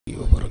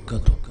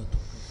وبركاته.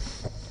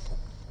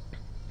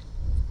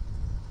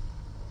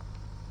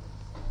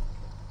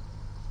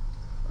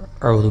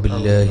 أعوذ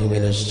بالله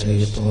من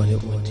الشيطان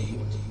الرجيم.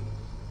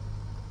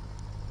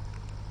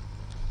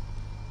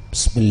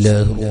 بسم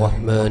الله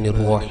الرحمن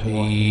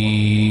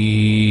الرحيم.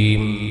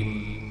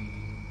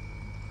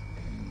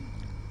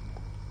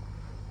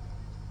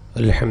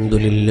 الحمد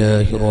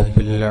لله رب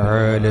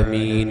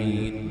العالمين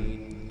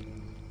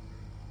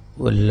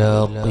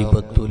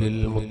والعاقبة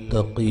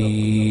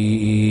للمتقين.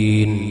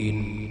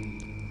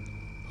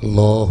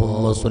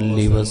 اللهم صل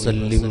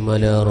وسلم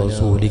على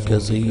رسولك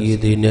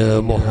سيدنا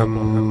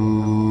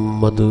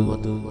محمد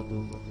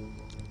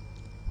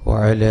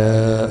وعلى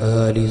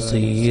آل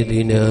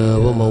سيدنا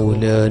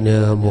ومولانا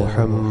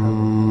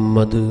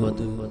محمد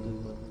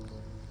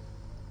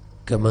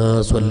كما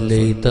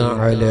صليت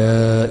على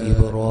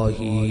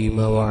إبراهيم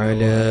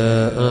وعلى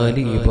آل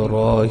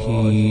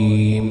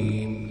إبراهيم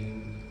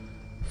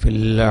في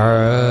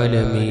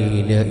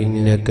العالمين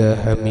إنك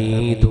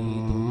حميد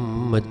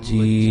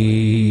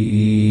مجيد.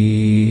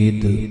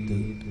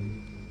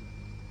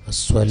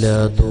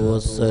 الصلاة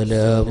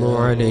والسلام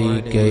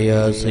عليك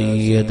يا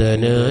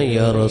سيدنا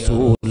يا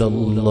رسول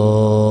الله.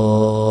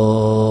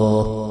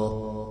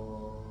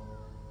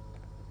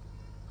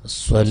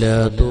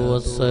 الصلاة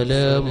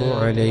والسلام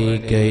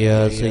عليك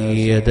يا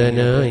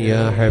سيدنا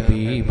يا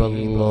حبيب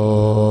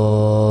الله.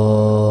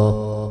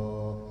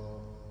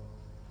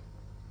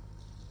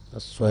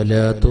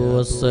 الصلاة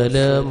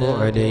والسلام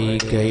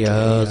عليك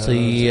يا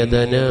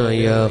سيدنا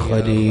يا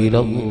خليل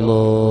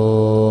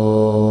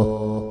الله.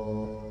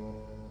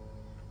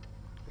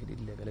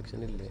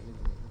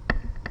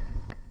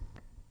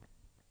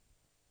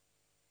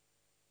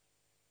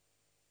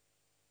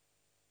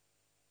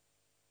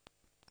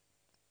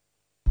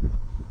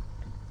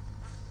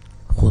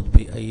 خذ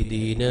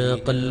بأيدينا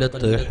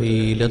قلت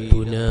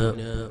حيلتنا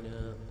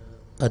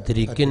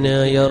أدركنا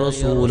يا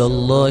رسول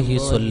الله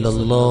صلى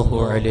الله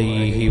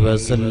عليه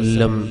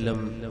وسلم.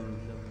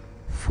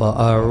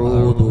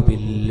 فأعوذ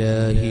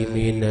بالله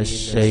من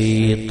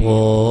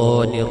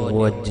الشيطان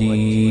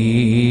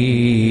الرجيم.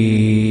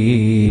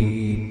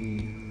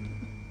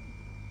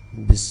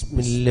 بسم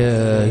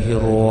الله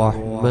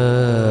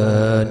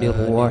الرحمن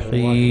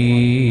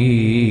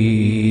الرحيم.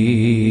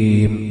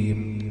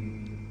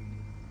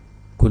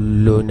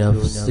 كل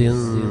نفس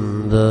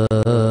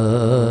ذائقة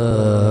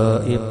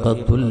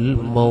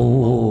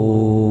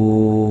الموت.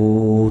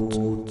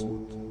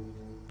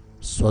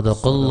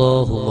 صدق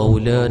الله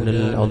مولانا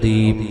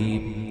العظيم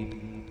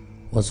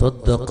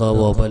وصدق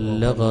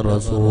وبلغ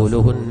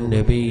رسوله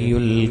النبي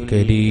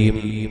الكريم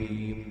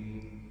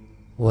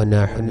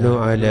ونحن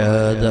على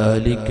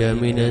ذلك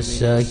من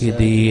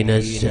الشاهدين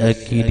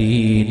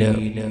الشاكرين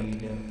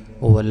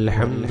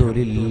والحمد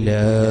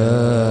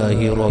لله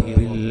رب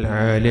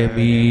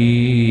العالمين.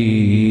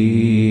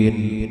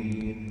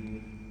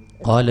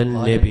 قال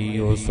النبي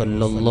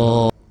صلى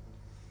الله.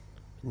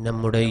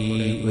 നമ്മുടെ ഈ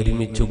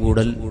ഒരുമിച്ച്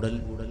കൂടൽ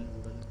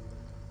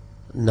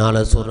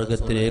നാളെ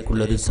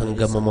സ്വർഗത്തിലേക്കുള്ളൊരു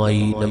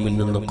സംഗമമായി നമ്മിൽ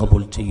നിന്ന്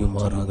കബൂൽ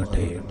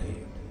ചെയ്യുമാറാകട്ടെ.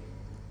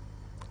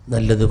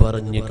 നല്ലത്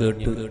പറഞ്ഞു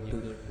കേട്ട്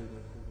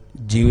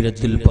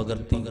ജീവിതത്തിൽ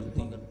പകർത്തി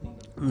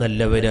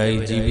നല്ലവരായി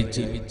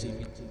ജീവിച്ച്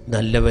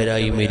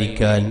നല്ലവരായി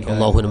മരിക്കാൻ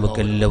അല്ലാഹു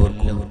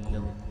നമുക്കെല്ലാവർക്കും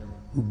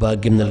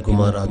ഭാഗ്യം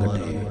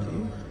നൽകുമാറാകട്ടെ.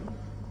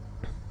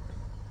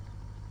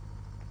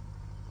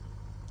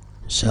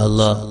 ഇൻഷാ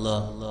അല്ലാഹ്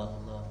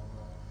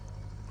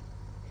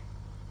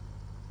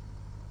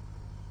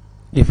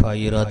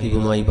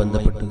റാത്തീബുമായി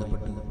ബന്ധപ്പെട്ട്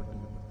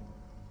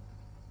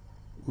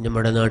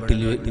നമ്മുടെ നാട്ടിൽ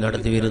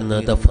നടത്തിവരുന്ന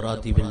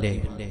ദഫ്റാത്തീബിന്റെ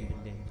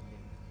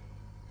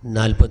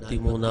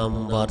 43-ാം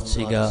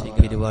വാർഷിക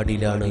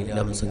പരിപാടിയിലാണ്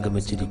നാം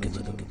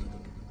സംഗമിച്ചിരിക്കുന്നത്.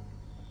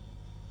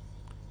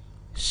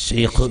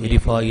 ഷെയ്ഖ്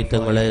റിഫായി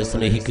തങ്ങളെ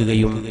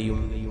സ്നേഹിക്കുകയും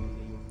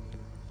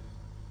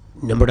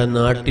നമ്മുടെ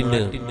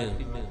നാട്ടിന്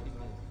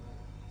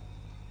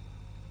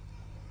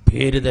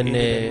പേര്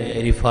തന്നെ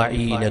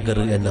റിഫായി നഗർ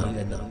എന്ന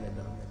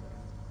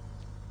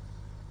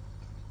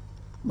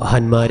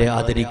മഹാന്മാരെ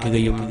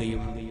ആദരിക്കുകയും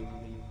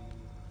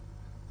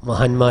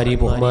മഹാന്മാരെ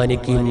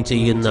ബഹുമാനിക്കുകയും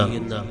ചെയ്യുന്ന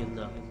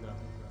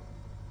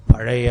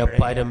പഴയ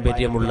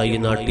പാരമ്പര്യമുള്ള ഈ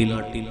നാട്ടിൽ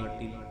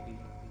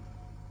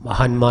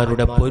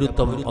മഹാന്മാരുടെ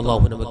പൊരുത്തം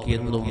അല്ലാഹു നമുക്ക്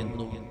എന്നും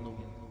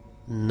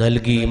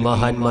നൽകി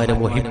മഹാന്മാരെ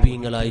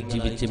മുഹിബ്ബീങ്ങളായി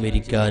ജീവിച്ച്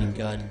മരിക്കാൻ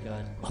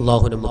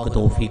അല്ലാഹു നമുക്ക്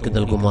തൗഫീക്ക്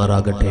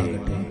നൽകുമാറാകട്ടെ.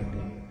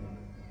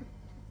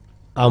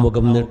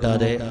 ആമുഖം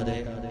നീട്ടാതെ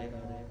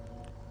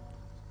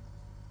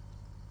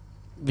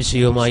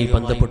വിഷയവുമായി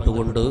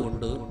ബന്ധപ്പെട്ടുകൊണ്ട്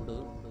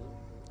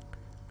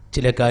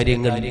ചില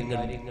കാര്യങ്ങൾ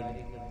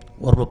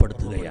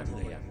ഓർമ്മപ്പെടുത്തുകയാണ്.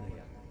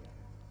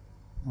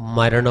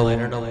 മരണവും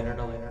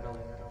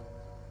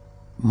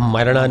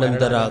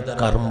മരണാനന്തര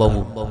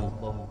കർമ്മവും.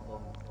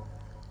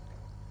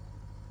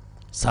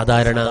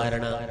 സാധാരണ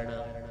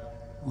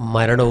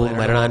മരണവും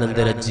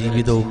മരണാനന്തര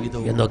ജീവിതവും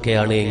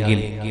എന്നൊക്കെയാണ് എങ്കിൽ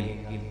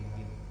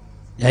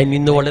ഞാൻ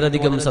ഇന്ന്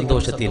വളരെയധികം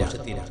സന്തോഷത്തിലാണ്.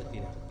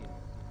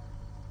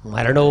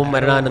 മരണവും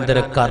മരണാനന്തര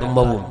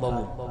കർമ്മവും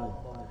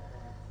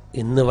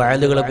ഇന്ന്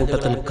വയലുകളെ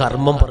കൂട്ടത്തിൽ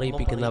കർമ്മം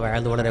പറയിപ്പിക്കുന്ന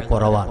വയൽ വളരെ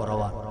കുറവാണ്.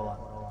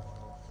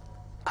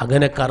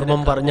 അങ്ങനെ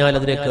കർമ്മം പറഞ്ഞാൽ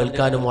അതിനെ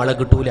കേൾക്കാനും ആളെ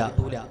കിട്ടൂല.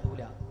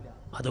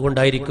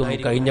 അതുകൊണ്ടായിരിക്കും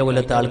കഴിഞ്ഞ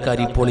കൊല്ലത്തെ ആൾക്കാർ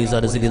ഇപ്പോൾ ഈ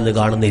സദസ്സിൽ നിന്ന്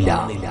കാണുന്നില്ല.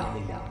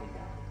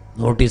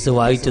 നോട്ടീസ്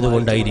വായിച്ചത്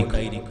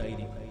കൊണ്ടായിരിക്കും.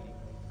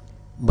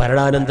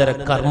 മരണാനന്തര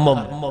കർമ്മം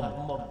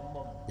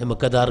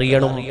നമുക്കത്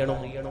അറിയണം,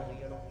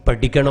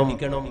 പഠിക്കണം,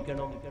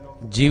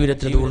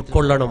 ജീവിതത്തിൽ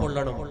ഉൾക്കൊള്ളണം.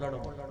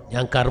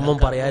 ഞാൻ കർമ്മം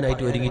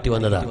പറയാനായിട്ട് ഒരുങ്ങിയിട്ട്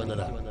വന്നതാ.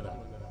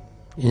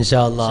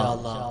 ഇൻഷാ അല്ലാഹ്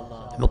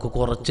നമുക്ക്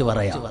കുറച്ച്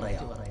പറയാം.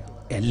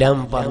 എല്ലാം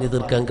പറഞ്ഞു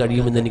തീർക്കാൻ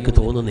കഴിയുമെന്ന് എനിക്ക്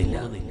തോന്നുന്നില്ല.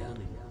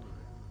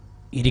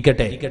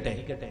 ഇരിക്കട്ടെ.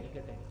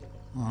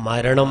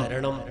 മരണം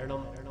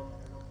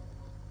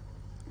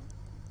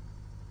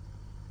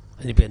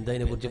അതിനിപ്പോ എന്താ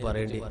ഇതിനെ കുറിച്ച്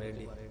പറയേണ്ടി?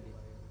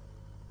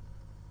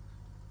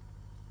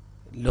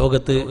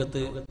 ലോകത്ത്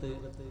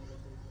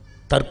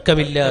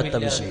തർക്കമില്ലാത്ത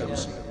വിഷയം.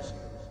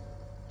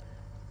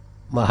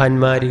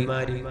 മഹാന്മാര്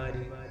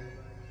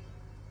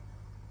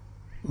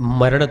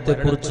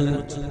മരണത്തെക്കുറിച്ച്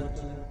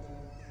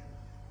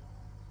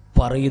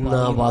പറയുന്ന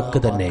വാക്ക്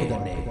തന്നെ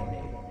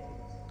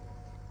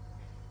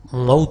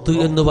മൗത്ത്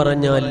എന്ന്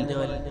പറഞ്ഞാൽ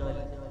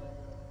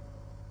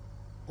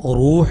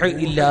റൂഹ്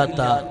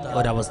ഇല്ലാത്ത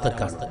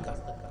ഒരവസ്ഥക്കാണ്.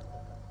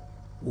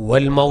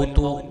 വൽ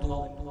മൗതു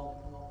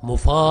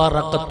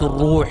മുഫാറഖത്തു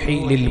റൂഹി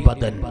ലിൽ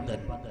ബദൻ.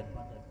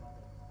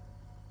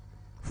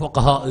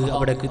 ഫഖഹാ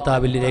അവിടെ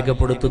കിതാബിൽ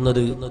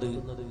രേഖപ്പെടുത്തുന്നത്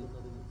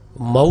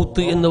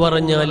മൗത്ത് എന്ന്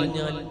പറഞ്ഞാൽ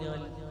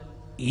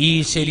ഈ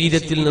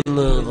ശരീരത്തിൽ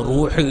നിന്ന്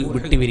റൂഹ്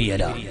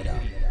വിട്ടുപിരിയല.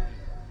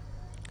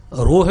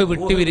 റൂഹ്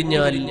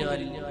വിട്ടുപിരിഞ്ഞാൽ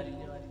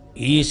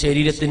ഈ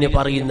ശരീരത്തിന്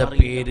പറയുന്ന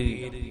പേര്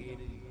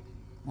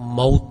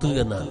മൗത്ത്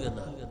എന്നാണ്.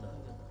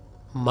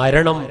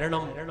 മരണം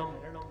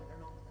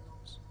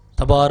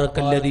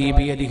തബാറക്കല്ലദീ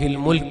ബിയദിഹിൽ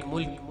മുൽക്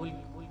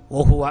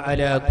വഹുവ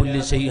അലാ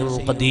കുല്ലി ശൈഇൻ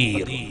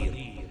ഖദീർ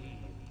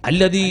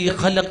അല്ലദീ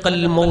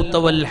ഖലഖൽ മൗത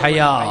വൽ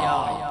ഹയാ.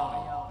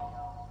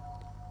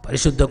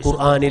 പരിശുദ്ധ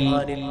ഖുർആനിൽ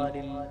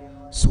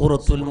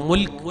സൂറത്തുൽ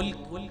മുൽക്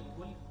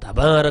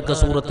തബാറക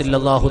സൂറത്തിൽ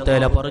അല്ലാഹു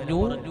തആല പറഞ്ഞു,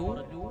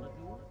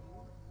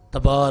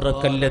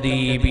 തബാറക്കല്ലദീ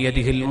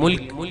ബിയദിഹിൽ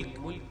മുൽക്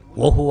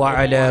വഹുവ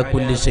അലാ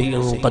കുല്ലി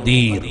ശൈഇൻ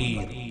ഖദീർ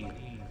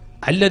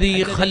അല്ലദീ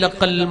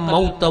ഖലഖൽ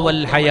മൗത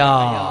വൽ ഹയാ.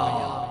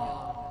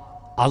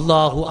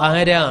 അല്ലാഹു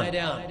ആരാ?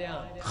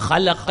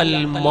 ഖലഖൽ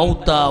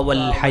മൗത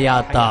വൽ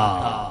ഹയാത.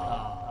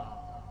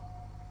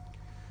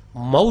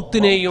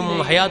 മൗത്തിനെയും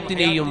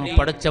ഹയാത്തിനെയും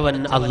പടച്ചവൻ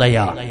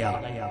അല്ലാഹ്.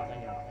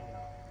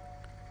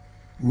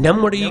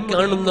 നമ്മുടെ ഈ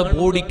കാണുന്ന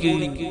ബോഡിക്ക്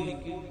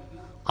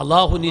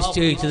അല്ലാഹു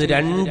നിശ്ചയിച്ചത്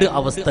രണ്ട്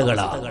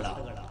അവസ്ഥകളാണ്.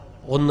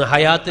 ഒന്ന്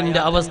ഹയാത്തിന്റെ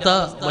അവസ്ഥ,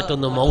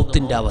 മറ്റൊന്ന്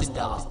മൗത്തിന്റെ അവസ്ഥ.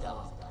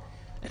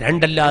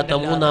 രണ്ടല്ലാത്ത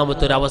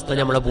മൂന്നാമത്തെ ഒരു അവസ്ഥ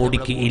നമ്മുടെ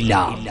ബോഡിക്ക് ഇല്ല.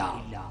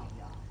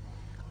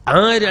 ആ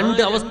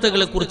രണ്ട്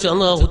അവസ്ഥകളെ കുറിച്ച്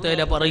അല്ലാഹു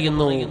തആല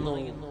പറയുന്നു,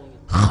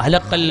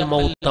 ഖലഖൽ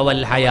മൗത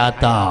വൽ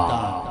ഹയാത.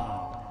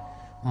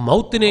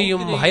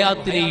 മൗത്തിനെയും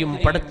ഹയാത്തിനെയും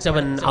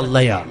പടച്ചവൻ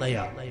അല്ലാഹ്.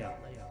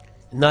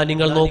 എന്നാൽ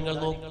നിങ്ങൾ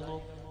നോക്കൂ,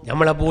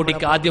 നമ്മളെ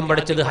ബോഡിക്ക് ആദ്യം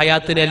പഠിച്ചത്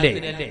ഹയാത്തിനല്ലേ?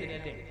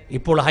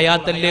 ഇപ്പോൾ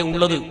ഹയാത്തല്ലേ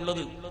ഉള്ളത്,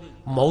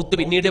 മൗത്ത്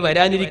പിന്നീട്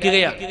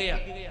വരാനിരിക്കുകയാണ്.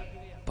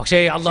 പക്ഷേ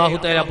അല്ലാഹു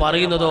തആല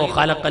പറയുന്നതോ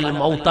ഖലഖൽ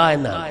മൗത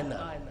എന്നാണ്.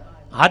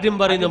 ആദ്യം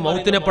പറയുന്ന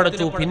മൗത്തിനെ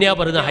പടച്ചു, പിന്നെ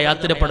പറയുന്ന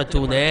ഹയാത്തിനെ പടച്ചു.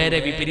 നേരെ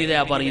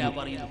വിപരീതയാ പറയുന്നു.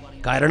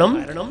 കാരണം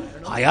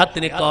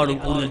ഹയാത്തിനേക്കാളും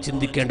കൂടുതൽ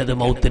ചിന്തിക്കേണ്ടത്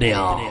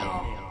മൗത്തിനെയാണ്.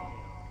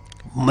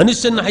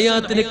 മനുഷ്യൻ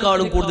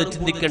ഹയാത്തിനേക്കാളും കൂടുതൽ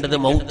ചിന്തിക്കേണ്ടത്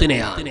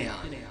മൗത്തിനെയാണ്.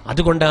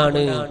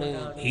 അതുകൊണ്ടാണ്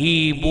ഈ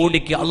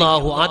ബോഡിക്ക്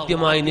അല്ലാഹു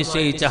ആദ്യമായി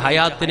നിശ്ചയിച്ച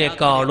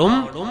ഹയാത്തിനേക്കാളും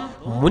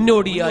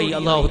മുന്നോടിയായി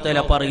അല്ലാഹു തആല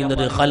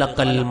പറയുന്നത്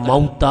ഖലഖൽ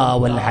മൗത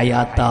വൽ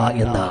ഹയാത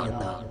എന്നാണ്.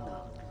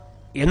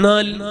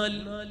 എന്നാൽ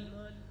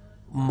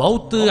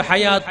മൗത്ത്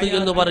ഹയാത്ത്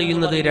എന്ന്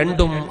പറയുന്നത്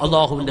രണ്ടും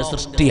അല്ലാഹുവിന്റെ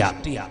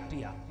സൃഷ്ടിയാണ്.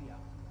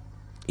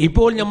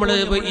 ഇപ്പോൾ നമ്മൾ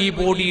ഈ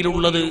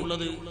ബോഡിയിലുള്ളത്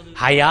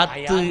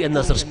ഹയാത്ത് എന്ന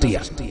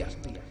സൃഷ്ടിയാണ്.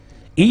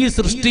 ഈ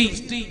സൃഷ്ടി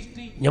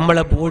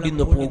നമ്മളെ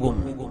ബോഡിന്ന് പോകും.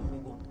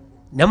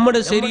 നമ്മുടെ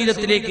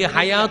ശരീരത്തിലേക്ക്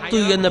ഹയാത്ത്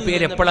എന്ന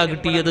പേര് എപ്പോഴാ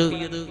കിട്ടിയത്?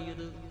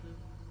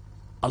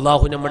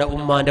 അല്ലാഹു നമ്മുടെ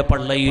ഉമ്മാന്റെ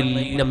പള്ളയിൽ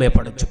നമ്മെ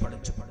പഠിച്ചു.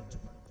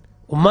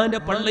 ഉമ്മാന്റെ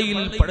പള്ളയിൽ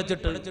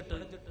പഠിച്ചിട്ട്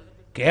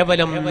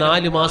കേവലം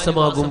 4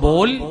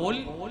 മാസമാകുമ്പോൾ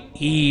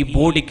ഈ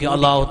ബോഡിക്ക്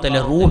അല്ലാഹു തആല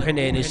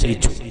റൂഹിനെ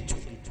നിശ്ചയിച്ചു.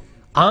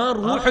 ആ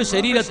റൂഹ്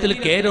ശരീരത്തിൽ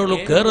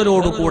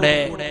കേറലോടുകൂടെ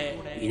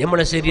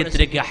നമ്മുടെ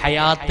ശരീരത്തിലേക്ക്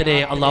ഹയാത്തിനെ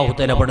അല്ലാഹു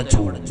തആല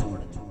പഠിച്ചു.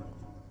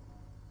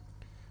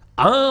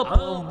 ആ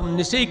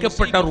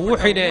നിശ്ചയിക്കപ്പെട്ട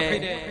റൂഹിനെ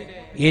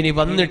ഇനി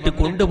വന്നിട്ട്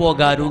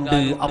കൊണ്ടുപോകാറുണ്ട്.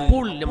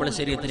 അപ്പോൾ നമ്മുടെ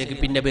ശരീരത്തിലേക്ക്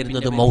പിന്നെ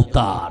വരുന്നത്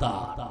മൗത്താണ്.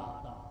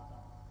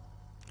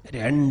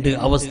 രണ്ട്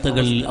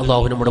അവസ്ഥകൾ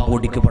അല്ലാഹു നമ്മുടെ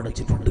ബോഡിക്ക്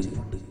പഠിച്ചിട്ടുണ്ട്.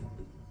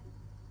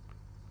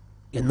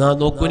 എന്നാ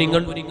നോക്കൂ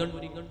നിങ്ങൾ,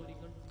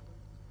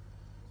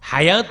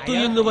 ഹയാത്ത്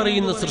എന്ന്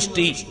പറയുന്ന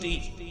സൃഷ്ടി,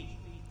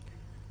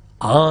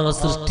 ആ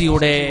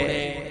സൃഷ്ടിയുടെ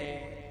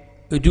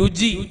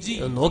രുചി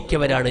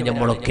നോക്കിയവരാണ്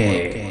നമ്മളൊക്കെ.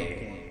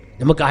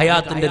 നമുക്ക്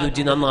ഹയാത്തിന്റെ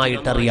രുചി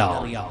നന്നായിട്ടറിയാം.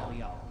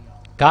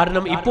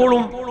 കാരണം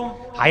ഇപ്പോഴും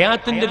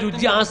ഹയാത്തിന്റെ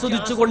രുചി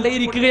ആസ്വദിച്ചു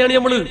കൊണ്ടേയിരിക്കുകയാണ്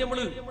നമ്മള്.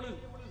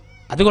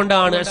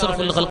 അതുകൊണ്ടാണ്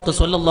അഷ്റഫുൽ ഖൽഖ്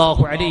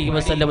സ്വല്ലല്ലാഹു അലൈഹി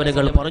വസല്ലം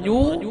തങ്ങൾ പറഞ്ഞു,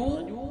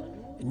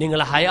 നിങ്ങൾ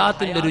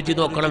ഹയാത്തിന്റെ രുചി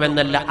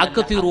നോക്കണമെന്നല്ല,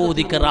 അക്തിറൂ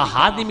ദിക്റ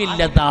ഹാദിമിൽ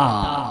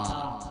ലദാത്ത്,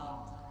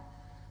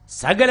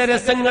 സകല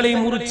രസങ്ങളെയും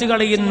മുറിച്ചു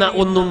കളയുന്ന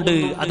ഒന്നുണ്ട്,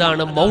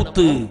 അതാണ്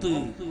മൗത്ത്.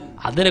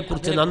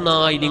 അതിനെക്കുറിച്ച്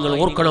നന്നായി നിങ്ങൾ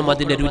ഓർക്കണം.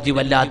 അതിന്റെ രുചി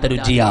വല്ലാത്ത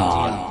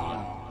രുചിയാണ്.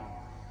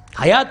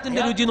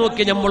 ഹയാത്തിന്റെ രുചി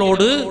നോക്കിയ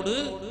നമ്മളോട്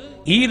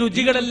ഈ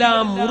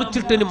രുചികളെല്ലാം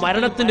മുറിച്ചിട്ട്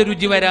മരണത്തിന്റെ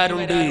രുചി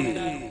വരാറുണ്ട്.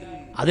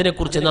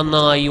 അതിനെക്കുറിച്ച്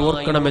നന്നായി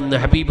ഓർക്കണമെന്ന്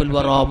ഹബീബുൽ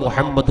വറ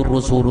മുഹമ്മദുർ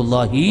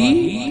റസൂലുള്ളാഹി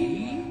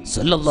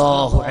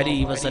സല്ലല്ലാഹു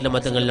അലൈഹി വസല്ലം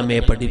തങ്ങൾ നമ്മെ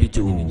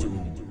പഠിപ്പിച്ചു.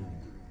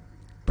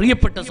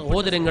 പ്രിയപ്പെട്ട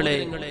സഹോദരങ്ങളെ,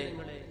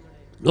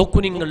 നോക്കൂ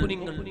നിങ്ങൾ,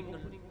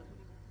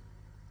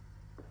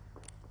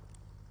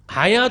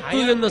 ഹയാത്ത്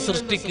എന്ന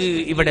സൃഷ്ടിക്ക്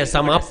ഇവിടെ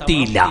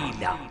സമാപ്തിയില്ല.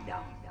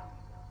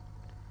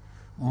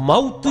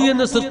 മൗത്ത്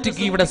എന്ന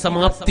സൃഷ്ടിക്ക് ഇവിടെ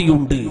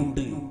സമാപ്തിയുണ്ട്.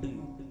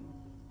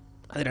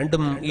 അത്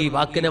രണ്ടും ഈ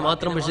വാക്കിനെ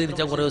മാത്രം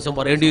വിശദീകരിച്ചാൽ കുറെ ദിവസം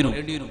പറയേണ്ടി വരും.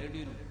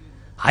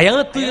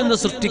 ഹയാത്ത് എന്ന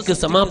സൃഷ്ടിക്ക്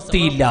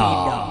സമാപ്തിയില്ല.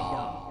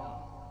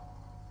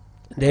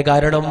 എന്തേ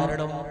കാരണം?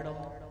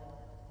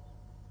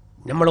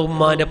 നമ്മളെ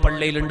ഉമ്മാന്റെ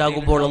പള്ളിയിൽ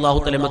ഉണ്ടാകുമ്പോൾ അല്ലാഹു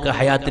തആല നമുക്ക്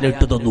ഹയാത്തിനെ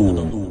ഇട്ടു തന്നു.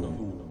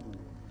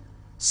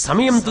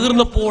 സമയം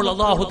തീർന്നപ്പോൾ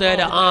അല്ലാഹു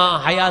തആല ആ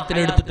ഹയാത്തിനെ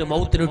എടുത്തിട്ട്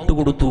മൗത്തിനെ ഇട്ടു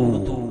കൊടുത്തു.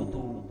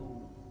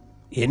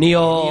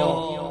 ഇനിയോ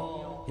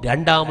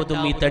രണ്ടാമതും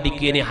ഈ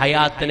തടിക്ക് ഇനി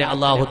ഹയാത്തിനെ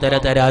അല്ലാഹു തആല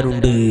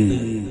തരാറുണ്ട്.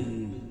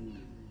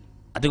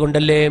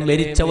 അതുകൊണ്ടല്ലേ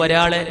മരിച്ച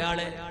ഒരാളെ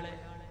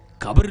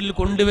ഖബറിൽ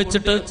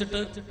കൊണ്ടുവച്ചിട്ട്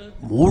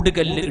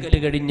മൂടുകല്ല് ഇട്ട്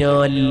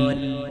കഴിഞ്ഞാൽ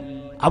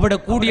അവിടെ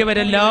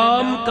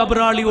കൂടിയവരെല്ലാം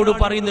ഖബറാളിയോട്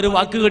പറയുന്നൊരു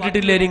വാക്ക്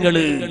കേട്ടിട്ടില്ലേ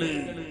നിങ്ങള്?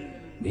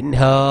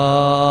 മിൻഹാ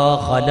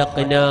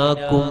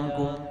ഖലഖനാകും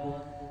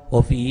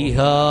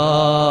വഫീഹാ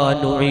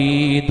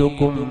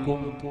നുഈദുകും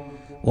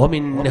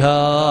വമിൻഹാ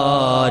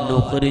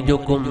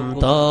നുഖ്രിജുകും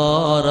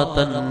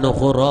താറതൻ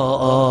നുഖ്റാ.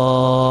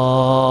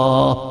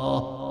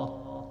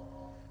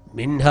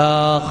 മിൻഹാ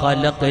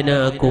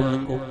ഖലഖനാകും,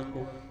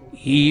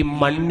 ഈ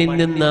മണ്ണിൽ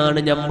നിന്നാണ്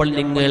നമ്മൾ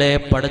നിങ്ങളെ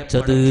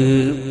പടച്ചത്.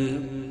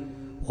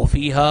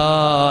 വഫീഹാ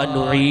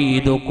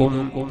നുഈദുകും,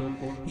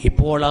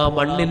 ഇപ്പോൾ ആ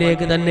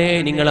മണ്ണിലേക്ക് തന്നെ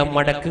നിങ്ങളെ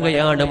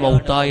മടക്കുകയാണ്,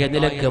 മൗത്തായ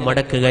നിലക്ക്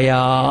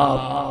മടക്കുകയാ.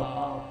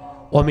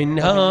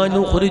 വമിൻഹാ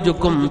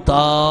നുഖ്രിജുകും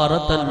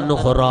താറതൻ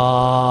നുഖ്റാ.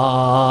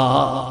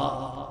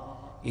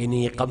 ഇനി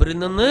ഖബറിൽ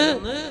നിന്ന്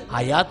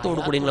ഹയാത്തോടു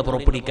കൂടി നിങ്ങളെ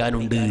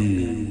പുറപ്പെടുവിക്കാനുണ്ട്.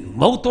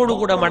 മൗത്തോടു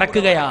കൂടെ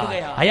മടക്കുകയാ,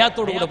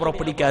 ഹയാത്തോടു കൂടെ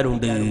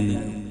പുറപ്പെടുവിക്കാനുണ്ട്.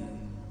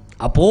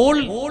 അപ്പോൾ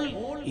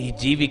ഈ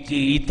ജീവിക്ക്,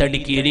 ഈ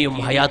തടിക്ക് ഇനിയും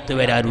ഹയാത്ത്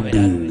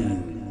വരാനുണ്ട്.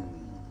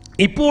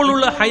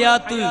 ഇപ്പോഴുള്ള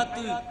ഹയാത്ത്,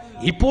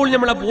 ഇപ്പോൾ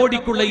നമ്മളെ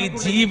ബോഡിക്കുള്ള ഈ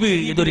ജീവ്,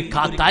 ഇതൊരു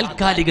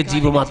താൽക്കാലിക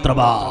ജീവ്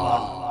മാത്രമാണ്.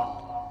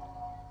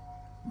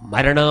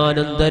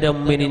 മരണാനന്തരം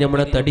ഇനി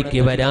നമ്മുടെ തടിക്ക്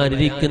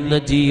വരാനിരിക്കുന്ന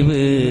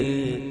ജീവ്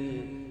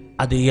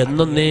അത്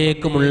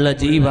എന്നേക്കുമുള്ള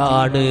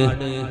ജീവാണ്.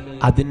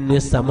 അതിന്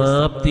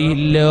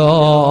സമാപ്തിയില്ല.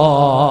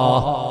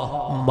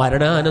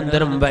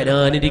 മരണാനന്തരം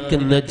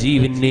വരാനിരിക്കുന്ന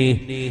ജീവന്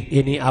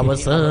ഇനി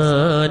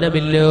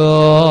അവസാനമില്ല.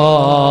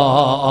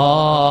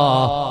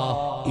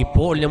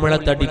 ഇപ്പോൾ നമ്മളെ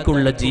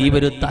തടിക്കുള്ള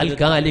ജീവന്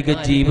താൽക്കാലിക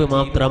ജീവ്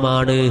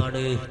മാത്രമാണ്.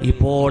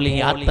 ഇപ്പോൾ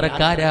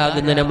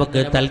യാത്രക്കാരാകുന്ന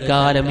നമുക്ക്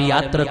തൽക്കാലം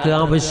യാത്രക്ക്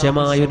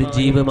ആവശ്യമായ ഒരു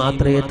ജീവ്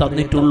മാത്രമേ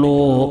തന്നിട്ടുള്ളൂ.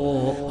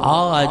 ആ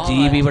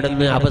ജീവി ഇവിടെ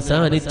നിന്ന്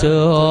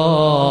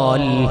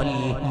അവസാനിച്ചാൽ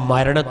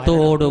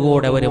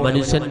മരണത്തോടുകൂടെ ഒരു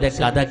മനുഷ്യന്റെ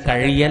കഥ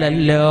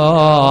കഴിയലല്ല,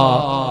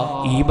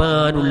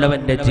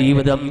 ഈമാനുള്ളവന്റെ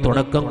ജീവിതം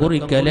തുടക്കം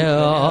കുറിക്കലാണ്.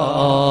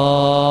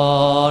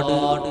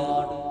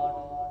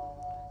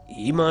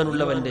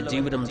 ഈമാനുള്ളവന്റെ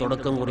ജീവിതം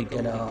തുടക്കം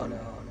കുറിക്കലാണ്.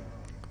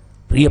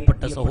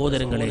 പ്രിയപ്പെട്ട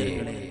സഹോദരങ്ങളെ,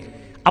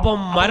 അപ്പം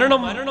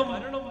മരണം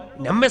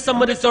നമ്മെ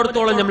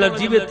സംബന്ധിച്ചിടത്തോളം നമ്മളെ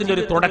ജീവിതത്തിന്റെ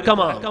ഒരു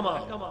തുടക്കമാണ്.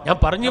 ഞാൻ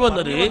പറഞ്ഞു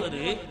വന്നത്,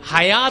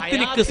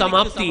 ഹയാത്തിനിക്ക്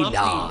സമാപ്തിയില്ല.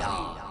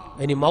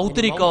 ഇനി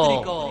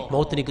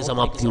മൗത്തിനിക്ക്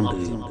സമാപ്തിയുണ്ട്.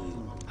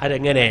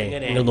 അതെങ്ങനെ?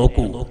 നിങ്ങൾ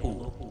നോക്കൂ,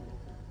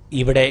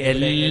 ഇവിടെ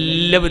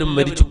എല്ലാവരും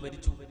മരിച്ചു.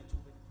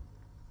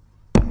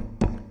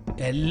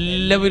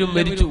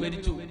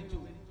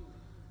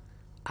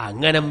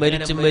 അങ്ങനെ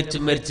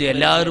മരിച്ച്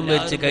എല്ലാവരും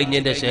മരിച്ചു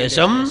കഴിഞ്ഞതിന്റെ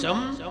ശേഷം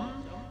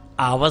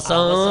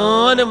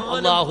അവസാനം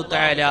അല്ലാഹു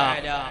തആല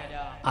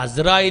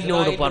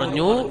അസ്രായിലിനോട്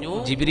പറഞ്ഞു,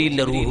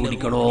 ജിബ്രീലിന്റെ റൂഹ്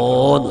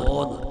പിടിക്കണോന്ന്.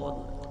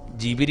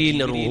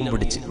 ജിബ്രീലിന്റെ റൂഹും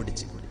പിടിച്ച്.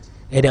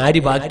 ഇനി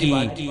ആര് ബാക്കി?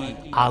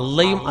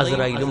 അള്ളയും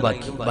അസ്രായിലും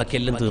ബാക്കി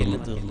എല്ലാം തീർന്നു.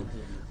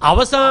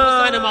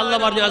 അവസാനം അള്ള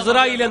പറഞ്ഞു,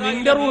 അസ്രായിലെ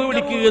നിന്റെ റൂഹ്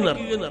പിടിക്കുക.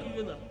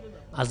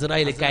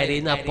 അസ്രായില്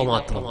കരയുന്ന അപ്പം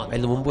മാത്രം.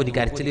 അതിന് മുമ്പ് എനിക്ക്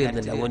കരച്ചിൽ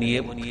വരുന്നില്ല. ഓനിയെ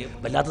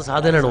വല്ലാത്ത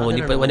സാധനമാണോ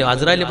ഓനിപ്പോ?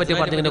 അസ്രായിലിനെ പറ്റി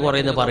പറഞ്ഞിങ്ങനെ കുറെ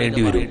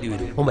പറയേണ്ടി വരും.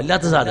 ഓൻ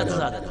വല്ലാത്ത സാധനം.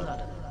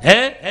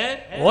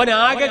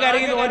 ഓനാകെ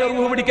കരയുന്ന ഓരോ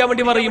റൂഹ് പിടിക്കാൻ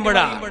വേണ്ടി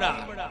പറയുമ്പോഴാ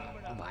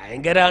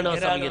ഭയങ്കരാണ്. ആ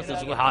സമയത്ത്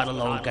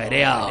സുബ്ഹാനല്ലാഹ് ഓൻ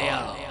കരയാ.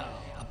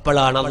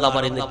 അപ്പോഴാണ് അള്ളാഹ്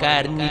പറയുന്നത്,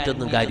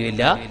 കരഞ്ഞിട്ടൊന്നും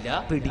കാര്യമില്ല,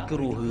 പിടിക്ക്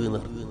റൂഹ് എന്ന്.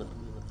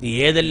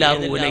 ഏതെല്ലാം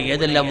റൂഹിലെ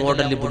ഏതെല്ലാം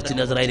മോഡലിൽ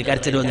പിടിച്ച് അസ്രായില്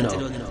കരച്ചിൽ വന്നിനോ,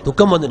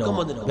 ദുഃഖം വന്നിനോ,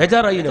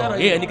 ബേജാറായിനോ?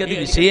 എനിക്കത്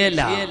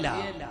വിഷയമല്ല.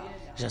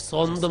 പക്ഷെ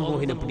സ്വന്തം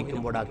റൂഹിനെ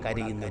പിടിക്കുമ്പോഴാ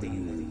കരയുന്നത്.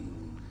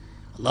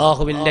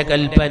 അല്ലാഹുവിന്റെ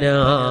കൽപ്പന,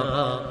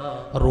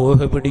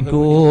 റൂഹ്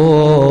പിടിക്കൂ,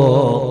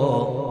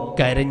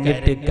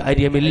 കരഞ്ഞിട്ട്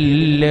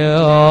കാര്യമില്ല.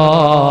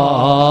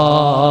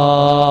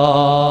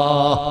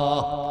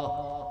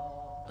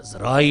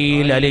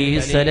 അസ്രായീൽ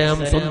അലൈഹിസ്സലാം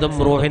സ്വന്തം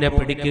റൂഹിനെ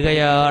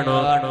പിടിക്കുകയാണ്.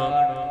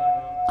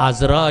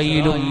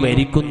 അസ്രായീലും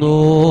മരിക്കുന്നു.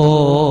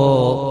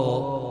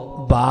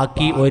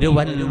 ബാക്കി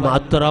ഒരുവൻ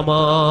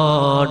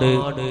മാത്രമാണ്.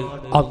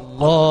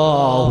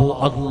 അല്ലാഹു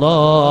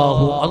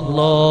അല്ലാഹു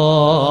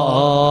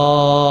അല്ലാഹ്.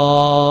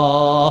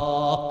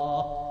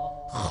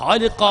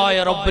 ഖാലിഖായ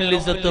റബ്ബുൽ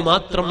ഇസ്സത്ത്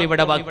മാത്രം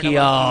ഇവിടെ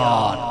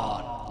ബാക്കിയാണ്.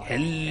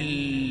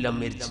 എല്ലാം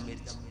മരിച്ചു.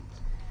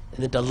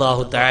 എന്നിട്ട്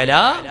അല്ലാഹു തആല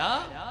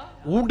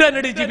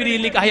ഉടനടി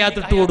ജിബ്രീലിന്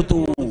ഹയാത്ത് കൊടുത്തു,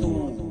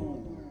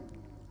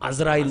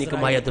 അസ്രായിലിന്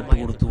ഹയാത്ത്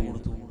കൊടുത്തു.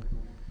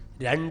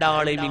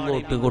 രണ്ടാളെയും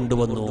ഇങ്ങോട്ട്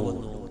കൊണ്ടുവന്നു.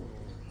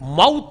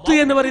 മൗത്ത്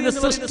എന്ന് പറയുന്ന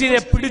സൃഷ്ടിനെ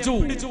പിടിച്ചു.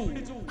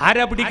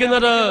 ആരാ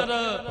പിടിക്കുന്നത്?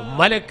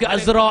 മലക്ക്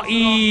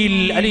അസ്രായീൽ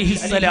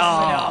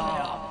അലൈഹിസ്സലാം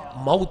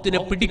മൗത്തിനെ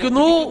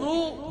പിടിക്കുന്നു.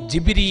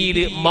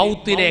 ജിബ്രീല്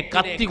മൗത്തിനെ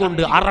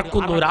കത്തികൊണ്ട്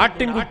അറക്കുന്നു. ഒരു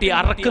ആട്ടിൻകുട്ടി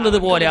അറക്കുന്നത്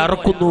പോലെ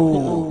അറക്കുന്നു.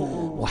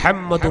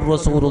 മുഹമ്മദുർ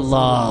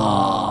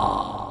റസൂലുള്ളാഹ്.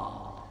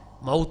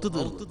 മൗത്ത്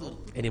തീർത്തു.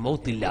 ഇനി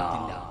മൗത്തില്ല,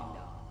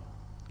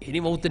 ഇനി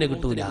മൗത്തിനെ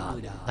കിട്ടൂല.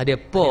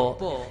 അതെപ്പോ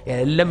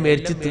എല്ലാം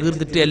മരിച്ച്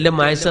തീർത്തിട്ട് എല്ലാം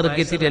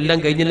മയസറക്കെത്തിട്ട് എല്ലാം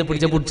കഴിഞ്ഞെല്ലാം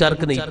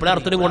പിടിച്ചർക്കുന്നത്. ഇപ്പഴേ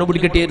അർത്ഥനം ഗുണം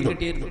പിടിക്കട്ടിയായിരുന്നു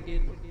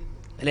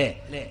അല്ലെ?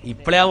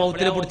 ഇപ്പഴേ ആ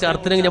മൗത്തിനെ പിടിച്ച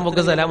അർത്ഥനം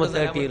നമുക്ക് സലാമത്ത്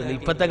കിട്ടിയിരുന്നു.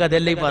 ഇപ്പത്തെ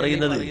കഥയല്ല ഈ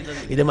പറയുന്നത്.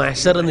 ഇത്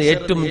മഹ്ശറിന്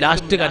ഏറ്റവും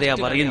ലാസ്റ്റ് കഥയാ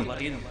പറയുന്നത്.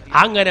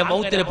 അങ്ങനെ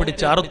മൗത്തിനെ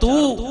പിടിച്ച് അറുത്തു.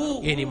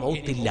 ഇനി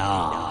മൗത്തില്ല,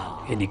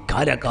 ഇനി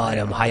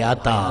കാലകാലം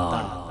ഹയാത്താ.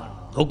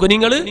 നോക്കൂ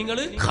നിങ്ങൾ,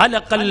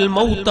 ഖലഖൽ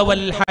മൗത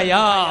വൽ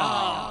ഹയാ,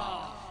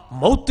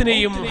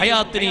 മൗത്തിനെയും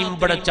ഹയാത്തിനെയും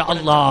പടച്ച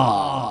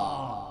അല്ലാഹ്.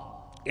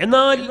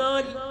 എന്നാൽ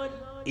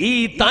ഈ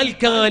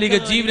താൽക്കാലിക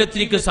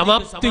ജീവിതത്തിലേക്ക്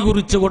സമാപ്തി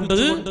കുറിച്ചുകൊണ്ട്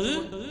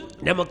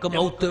നമുക്ക്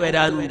മൗത്ത്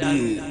വരാനുണ്ട്.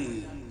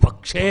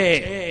 പക്ഷേ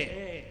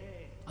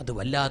അത്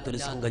വല്ലാത്തൊരു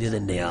സംഗതി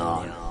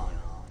തന്നെയാണ്,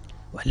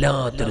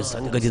 വല്ലാത്തൊരു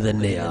സംഗതി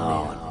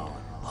തന്നെയാണ്.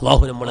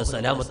 അല്ലാഹു നമ്മളെ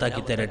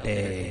സലാമത്താക്കി തരട്ടെ.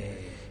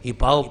 ഈ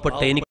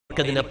പാവപ്പെട്ട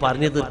എനിക്കതിനെ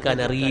പറഞ്ഞു തീർക്കാൻ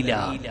അറിയില്ല.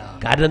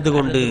 കാരണം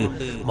എന്തുകൊണ്ട്?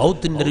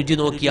 മൗത്തിന്റെ രുചി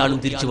നോക്കിയാലും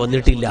തിരിച്ചു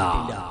വന്നിട്ടില്ല.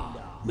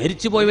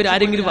 മരിച്ചുപോയവർ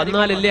ആരെങ്കിലും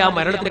വന്നാലല്ലേ ആ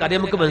മരണത്തിന്റെ കഥ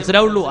നമുക്ക്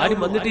മനസ്സിലാവുള്ളൂ. ആരും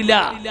വന്നിട്ടില്ല.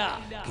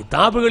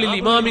 കിതാബുകളിൽ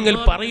ഇമാമിങ്ങൾ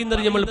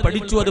പറയുന്നത് നമ്മൾ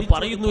പഠിച്ചു, അത്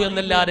പറയുന്നു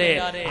എന്നല്ലാതെ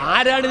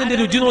ആരാണ് ഇതിന്റെ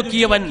രുചി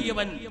നോക്കിയവൻ?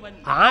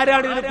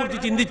 ആരാണ് ഇതിനെ കുറിച്ച്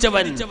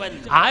ചിന്തിച്ചവൻ?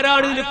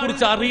 ആരാണ് ഇതിനെ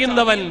കുറിച്ച്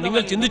അറിയുന്നവൻ?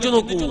 നിങ്ങൾ ചിന്തിച്ചു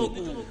നോക്കൂ.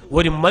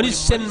 ഒരു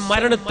മനുഷ്യൻ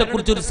മരണത്തെ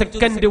കുറിച്ച് ഒരു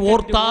സെക്കൻഡ്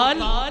ഓർത്താൽ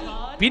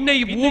പിന്നെ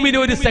ഈ ഭൂമിയിൽ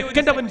ഒരു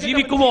സെക്കൻഡ് അവൻ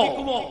ജീവിക്കുമോ?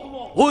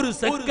 ഒരു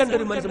സെക്കൻഡ്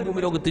ഒരു മനുഷ്യൻ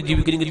ഭൂമി ലോകത്ത്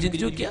ജീവിക്കുമെങ്കിൽ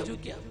ചിന്തിച്ചു നോക്കിയാ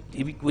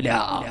ജീവിക്കൂല.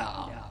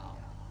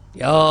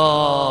 യാ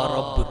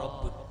റബ്ബ്,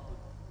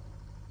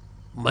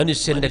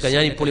 മനുഷ്യന്റെ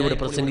ഞാനിപ്പോൾ ഇവിടെ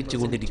പ്രസംഗിച്ചു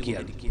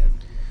കൊണ്ടിരിക്കുകയാണ്.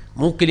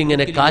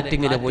 മൂക്കിലിങ്ങനെ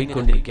കാറ്റിങ്ങനെ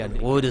പോയിക്കൊണ്ടിരിക്കുകയാണ്.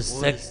 ഒരു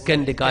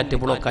സെക്കൻഡ് കാറ്റ്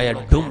ബ്ലോക്കായ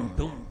ഡും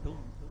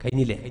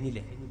കഴിഞ്ഞില്ലേ?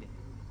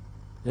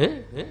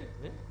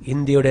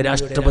 ഇന്ത്യയുടെ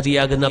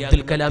രാഷ്ട്രപതിയാകുന്ന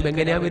അബ്ദുൽ കലാം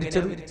എങ്ങനെയാ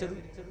മരിച്ചത്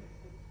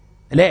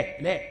അല്ലേ?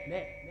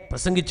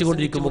 പ്രസംഗിച്ചു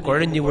കൊണ്ടിരിക്കുമ്പോൾ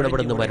കുഴഞ്ഞു വീണ്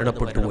അവിടുന്ന്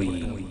മരണപ്പെട്ടു പോയി.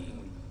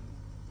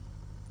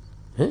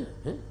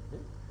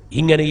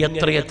 ഇങ്ങനെ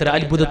എത്രയെത്ര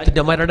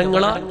അത്ഭുതത്തിന്റെ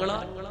മരണങ്ങളാണ്.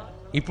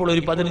 ഇപ്പോൾ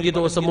ഒരു 15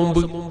 ദിവസം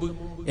മുമ്പ്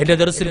എന്റെ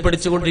ദർസിൽ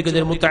പഠിച്ചുകൊണ്ടിരിക്കുന്ന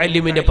ഒരു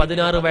മുത്തഅല്ലിമിന്റെ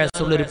 16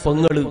 വയസ്സുള്ള ഒരു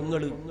പെങ്ങള്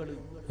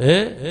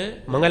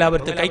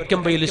മംഗലാപുരത്ത്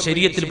കൈക്കമ്പയിൽ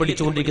ശരീഅത്തിൽ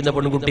പഠിച്ചുകൊണ്ടിരിക്കുന്ന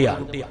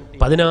പെൺകുട്ടിയാണ്.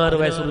 16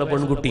 വയസ്സുള്ള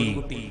പെൺകുട്ടി.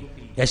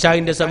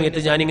 യശാഇന്റെ സമയത്ത്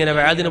ഞാനിങ്ങനെ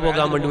വേദിന്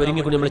പോകാൻ വേണ്ടി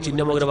ഒരുങ്ങിക്കൊണ്ട് നമ്മുടെ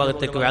ചിന്നമോഗ്ര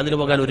ഭാഗത്തേക്ക് വേദിന്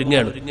പോകാൻ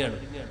ഒരുങ്ങുകയാണ്.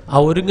 ആ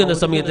ഒരുങ്ങുന്ന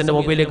സമയത്ത് എന്റെ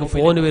മൊബൈലിലേക്ക്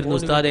ഫോൺ വരുന്നു.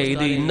 ഉസ്താദേ,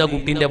 ഇത് ഇന്ന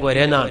കുട്ടീന്റെ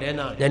പോരേന്നാ.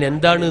 ഞാൻ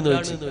എന്താണ് എന്ന്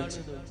ചോദിച്ചു.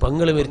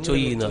 പെങ്ങള്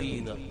മരിച്ചോയി.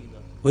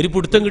 ഒരു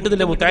പിടുത്തം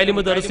കിട്ടുന്നില്ല.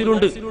 മുത്തഅല്ലിമ്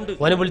ദർസിലുണ്ട്.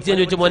 മോനെ വിളിച്ച് ഞാൻ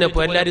ചോദിച്ചു, മോനെ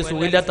ഇപ്പൊ എല്ലാരും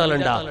സുഖമില്ലാത്ത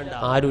ആളുണ്ടാ?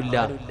 ആരുമില്ല.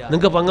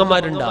 നിങ്ങൾക്ക്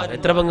പെങ്ങന്മാരുണ്ടാ?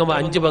 എത്ര പെങ്ങന്മാർ?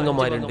 5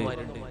 പെങ്ങന്മാരുണ്ട്.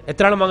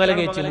 എത്ര ആള് മംഗലം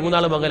കഴിച്ച്? 3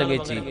 ആള് മംഗലം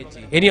കഴിച്ച്.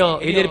 ഇനിയോ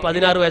ഇനിയൊരു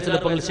 16 വയസ്സിലെ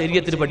പെങ്ങൾ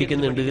ശരീഅത്തിൽ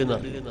പഠിക്കുന്നുണ്ട് എന്ന്.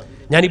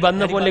 ഞാൻ ഈ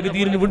വന്ന പോലേക്ക്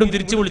വീണ്ടും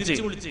തിരിച്ചു വിളിച്ച്,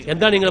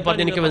 എന്താണ് നിങ്ങൾ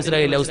പറഞ്ഞ? എനിക്ക്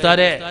മനസ്സിലായില്ല.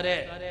 ഉസ്താദേ,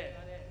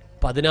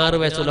 16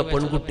 വയസ്സുള്ള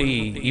പെൺകുട്ടി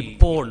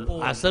ഇപ്പോൾ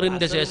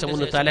അസറിന്റെ ശേഷം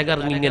ഒന്ന്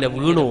തലകറങ്ങി ഇങ്ങനെ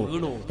വീണു.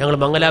 ഞങ്ങൾ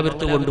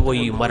മംഗലാപുരത്ത്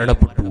കൊണ്ടുപോയി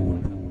മരണപ്പെട്ടു.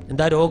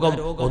 എന്താ രോഗം?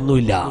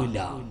 ഒന്നുമില്ല.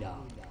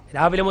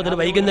 രാവിലെ മുതൽ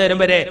വൈകുന്നേരം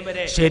വരെ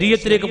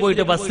ശരീഅത്തിലേക്ക്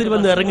പോയിട്ട് ബസ്സിൽ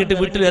വന്ന് ഇറങ്ങിയിട്ട്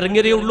വീട്ടിൽ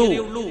ഇറങ്ങിയതേ ഉള്ളൂ.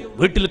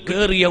 വീട്ടിൽ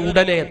കയറിയ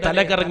ഉടനെ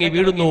തലകറങ്ങി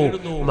വീഴുന്നു.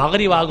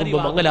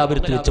 മഗ്‌രിബാകുമ്പോ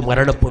മംഗലാപുരത്ത് വെച്ച്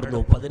മരണപ്പെടുന്നു.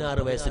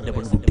 16 വയസ്സിന്റെ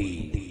പെൺകുട്ടി.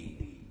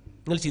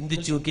 നിങ്ങൾ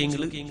ചിന്തിച്ചു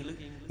നോക്കിയെങ്കിൽ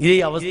ഇതേ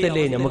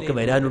അവസ്ഥയല്ലേ നമുക്ക്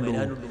വരാനുള്ളൂ.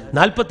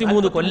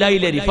 43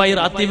 കൊല്ലായിലെ റിഫായി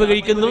റാത്തീബ്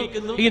കഴിക്കുന്നു.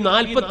 ഈ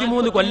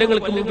 43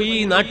 കൊല്ലങ്ങൾക്ക് മുമ്പ് ഈ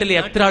നാട്ടിലെ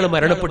എത്ര ആൾ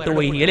മരണപ്പെട്ടു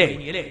പോയി അല്ലേ?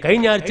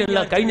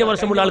 കഴിഞ്ഞ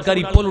വർഷമുള്ള ആൾക്കാർ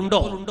ഇപ്പോൾ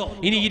ഉണ്ടോ?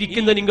 ഇനി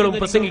ഇരിക്കുന്ന നിങ്ങളും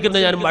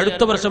പ്രസംഗിക്കുന്ന ഞാനും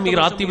അടുത്ത വർഷം ഈ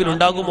റാത്തീബിൽ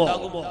ഉണ്ടാകുമോ?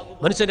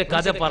 മനുഷ്യന്റെ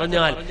കഥ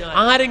പറഞ്ഞാൽ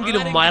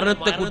ആരെങ്കിലും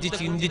മരണത്തെ കുറിച്ച്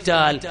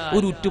ചിന്തിച്ചാൽ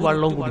ഒരു ഉറ്റു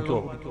വെള്ളം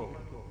കുടിക്കോ?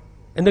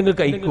 എന്തെങ്കിലും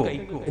കഴിക്കോ?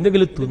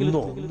 എന്തെങ്കിലും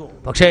തിന്നോ?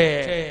 പക്ഷേ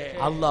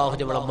അള്ളാഹു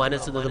നമ്മളെ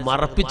മനസ്സിൽ നിന്ന്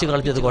മറപ്പിച്ചു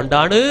കളഞ്ഞത്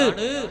കൊണ്ടാണ്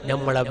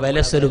നമ്മളെ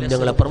വലസലും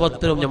ഞങ്ങളെ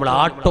പ്രവർത്തനവും നമ്മളെ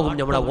ആട്ടവും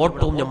നമ്മളെ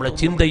ഓട്ടവും നമ്മളെ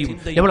ചിന്തയും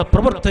നമ്മളെ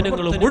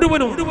പ്രവർത്തനങ്ങളും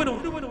മുഴുവനും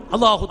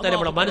അള്ളാഹു തന്നെ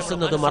നമ്മളെ മനസ്സിൽ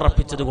നിന്ന്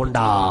മറപ്പിച്ചത്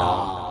കൊണ്ടാ.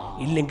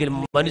 ഇല്ലെങ്കിൽ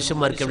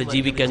മനുഷ്യന്മാർക്ക് അവിടെ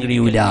ജീവിക്കാൻ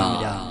കഴിയൂല.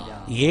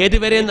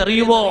 ഏതുവരെ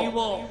എന്നറിയുമോ?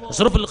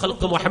 അഷ്റഫുൽ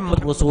ഖൽഖ്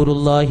മുഹമ്മദ്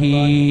റസൂലുള്ളാഹി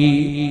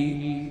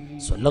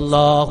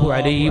സ്വല്ലല്ലാഹു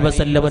അലൈഹി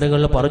വസല്ലം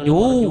തങ്ങൾ പറഞ്ഞു,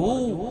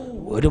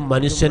 ഒരു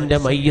മനുഷ്യന്റെ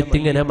മയ്യത്ത്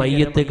ഇങ്ങനെ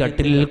മയ്യത്ത്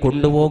കട്ടിലിൽ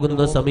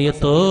കൊണ്ടുപോകുന്ന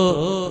സമയത്ത്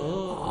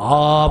ആ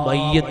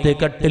മയ്യത്ത്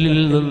കട്ടിലിൽ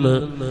നിന്ന്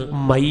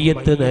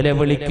മയ്യത്ത്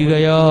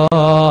നിലവിളിക്കുകയാണ്.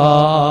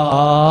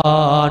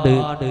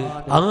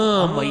 ആ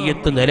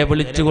മയ്യത്ത്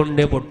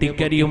നിലവിളിച്ചുകൊണ്ട്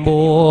പൊട്ടിക്കരിയുമ്പോ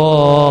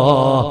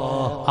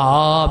ആ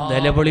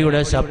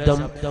നിലവിളിയുടെ ശബ്ദം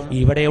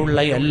ഇവിടെയുള്ള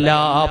എല്ലാ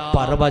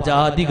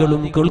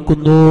പർവ്വജാതികളും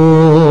കേൾക്കുന്നു,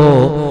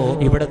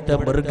 ഇവിടത്തെ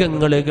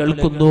മൃഗങ്ങൾ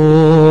കേൾക്കുന്നു.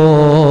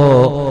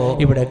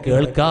 ഇവിടെ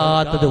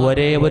കേൾക്കാത്തത്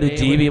ഒരേ ഒരു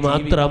ജീവി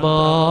മാത്രമാണ്.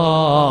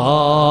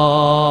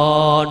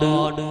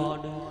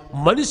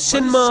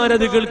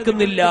 മനുഷ്യന്മാരത്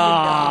കേൾക്കുന്നില്ല.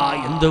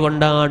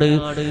 എന്തുകൊണ്ടാണ്?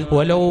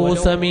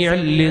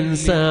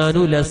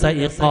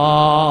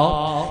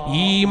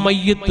 ഈ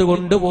മയ്യത്ത്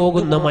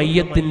കൊണ്ടുപോകുന്ന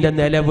മയ്യത്തിന്റെ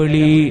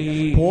നിലവിളി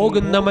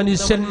പോകുന്ന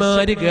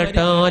മനുഷ്യന്മാര്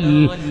കേട്ടാൽ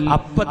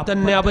അപ്പ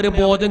തന്നെ അവര്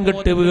ബോധം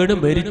കെട്ട് വീണ്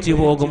മരിച്ചു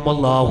പോകും.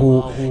 അല്ലാഹു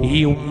ഈ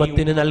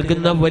ഉമ്മത്തിന്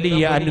നൽകുന്ന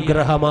വലിയ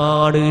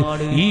അനുഗ്രഹമാണ്.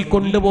 ഈ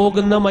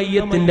കൊണ്ടുപോകുന്ന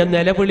മയ്യത്തിന്റെ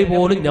നിലവിളി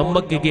പോലും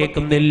ഞമ്മക്ക്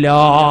കേൾക്കുന്നില്ല.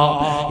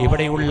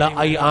 ഇവിടെയുള്ള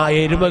ആ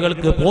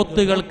എരുമകൾക്ക്,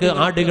 പോത്തുകൾക്ക്,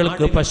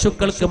 ആടുകൾക്ക്,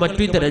 പശുക്കൾക്ക്,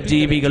 മറ്റു ഇതര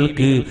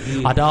ജീവികൾക്ക്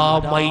അതാ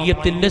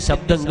മയ്യത്തിന്റെ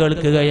ശബ്ദം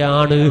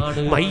കേൾക്കുകയാണ്,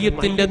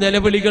 മയ്യത്തിന്റെ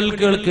നിലവിളികൾ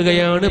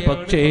കേൾക്കുകയാണ്.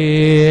 പക്ഷേ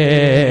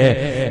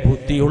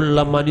ബുദ്ധിയുള്ള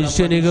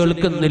മനുഷ്യന്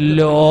കേൾക്കുന്നില്ല.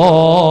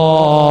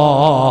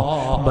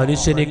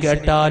 മനുഷ്യന്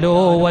കേട്ടാലോ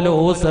വലോ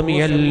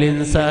സമിയൽ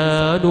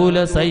ഇൻസാനു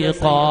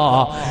ലസയഖാ,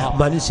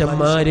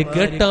 മനുഷ്യന്മാര്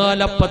കേട്ടാൽ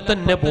അപ്പ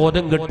തന്നെ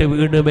ബോധം കെട്ട്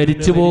വീണ്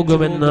മരിച്ചു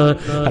പോകുമെന്ന്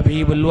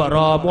ഹബീബുൽ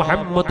വറാ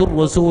മുഹമ്മദുർ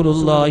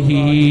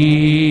റസൂലുള്ളാഹി.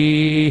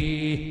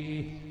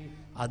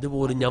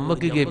 അതുപോലും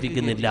ഞമ്മക്ക്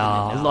കേൾപ്പിക്കുന്നില്ല.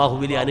 അല്ലാഹു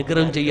വലിയ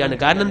അനുഗ്രഹം ചെയ്യാണ്.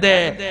 കാരണം എന്തേ?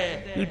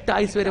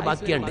 ഇട്ടായുസ് വരെ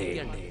ബാക്കിയാണ്ടേ,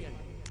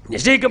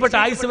 നിശ്ചയിക്കപ്പെട്ട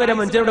ആയുസ് വരെ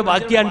മനുഷ്യരുടെ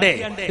ബാക്കിയാണ്ടേ.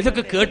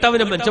 ഇതൊക്കെ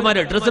കേട്ടവനെ മനുഷ്യന്മാരെ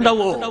അഡ്രസ്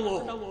ഉണ്ടാവോ?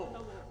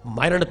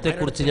 മരണത്തെ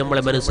കുറിച്ച്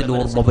നമ്മളെ മനസ്സിൽ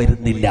ഓർമ്മ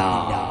വരുന്നില്ല.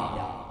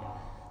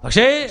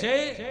 പക്ഷേ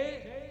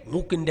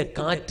മൂക്കിന്റെ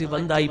കാറ്റ്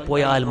വന്നായി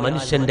പോയാൽ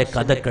മനുഷ്യന്റെ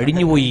കഥ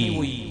കഴിഞ്ഞുപോയി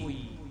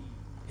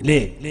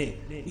അല്ലേ?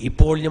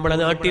 ഇപ്പോൾ നമ്മുടെ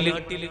നാട്ടില്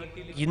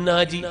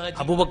ഇന്നാജി,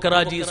 അബൂബക്കർ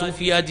ഹാജി,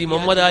 സൂഫി ഹാജി,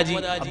 മുഹമ്മദ് ഹാജി,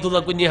 അബ്ദുള്ള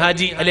കുഞ്ഞി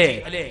ഹാജി അല്ലെ?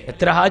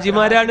 എത്ര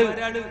ഹാജിമാരാണ്?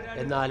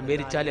 എന്നാൽ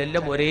മരിച്ചാൽ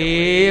എല്ലാം ഒരേ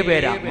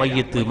പേരാ,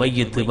 മയ്യത്ത്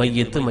മയ്യത്ത്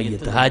മയ്യത്ത്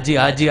മയ്യത്ത്, ഹാജി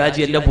ഹാജി ഹാജി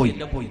എല്ലാം പോയി.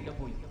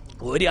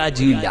 ഒരു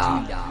ഹാജിയില്ല,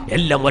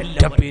 എല്ലാം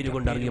ഒറ്റ പേര്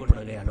കൊണ്ട്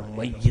അറിയപ്പെടുകയാണ്,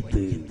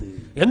 മയ്യത്ത്.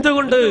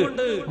 എന്തുകൊണ്ട്?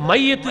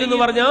 മയ്യത്ത് എന്ന്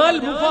പറഞ്ഞാൽ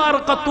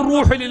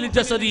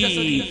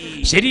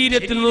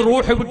ശരീരത്തിൽ നിന്ന്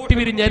റൂഹ്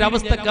വിട്ടുപിരിഞ്ഞ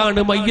ഒരവസ്ഥക്കാണ്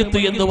മയ്യത്ത്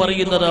എന്ന്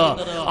പറയുന്നത്.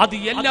 അത്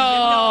എല്ലാ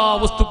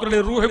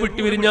വസ്തുക്കളുടെയും റൂഹ്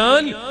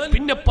വിട്ടുപിരിഞ്ഞാൽ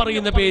പിന്നെ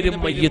പറയുന്ന പേര്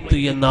മയ്യത്ത്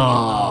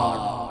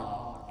എന്നാണ്.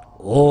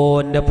 ഓ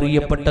എന്റെ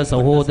പ്രിയപ്പെട്ട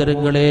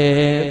സഹോദരങ്ങളെ,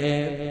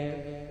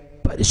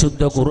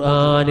 പരിശുദ്ധ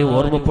ഖുർആൻ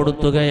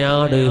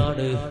ഓർമ്മപ്പെടുത്തുകയാണ്,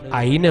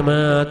 ഐനമാ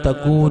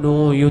തകൂനു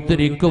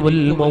യുദ്രിക്കുൽ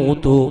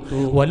മൗതു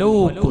വലൗ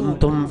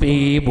കുൻതും ഫീ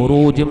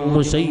ബുറൂജിൻ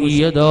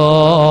മുശയ്യദാ.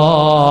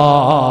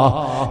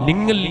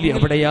 നിങ്ങൾ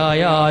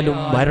എവിടെയായാലും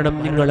മരണം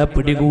നിങ്ങളെ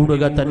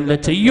പിടികൂടുക തന്നെ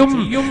ചെയ്യും.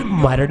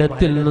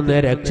 മരണത്തിൽ നിന്ന്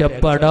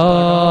രക്ഷപ്പെടാൻ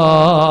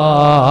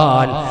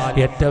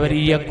എത്ര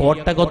വലിയ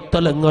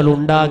കോട്ടകൊത്തളങ്ങൾ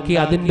ഉണ്ടാക്കി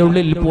അതിൻ്റെ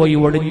ഉള്ളിൽ പോയി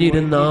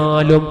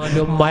ഒളിഞ്ഞിരുന്നാലും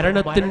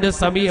മരണത്തിന്റെ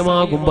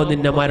സമയമാകുമ്പോ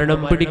നിന്നെ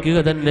മരണം പിടിക്കുക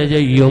തന്നെ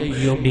ചെയ്യും.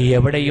 നീ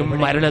എവിടെയും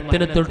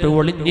മരണത്തിന് തൊട്ട്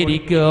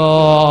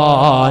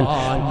ഒളിഞ്ഞിരിക്കാൻ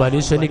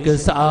മനുഷ്യനിക്ക്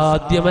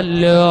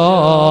സാധ്യമല്ല.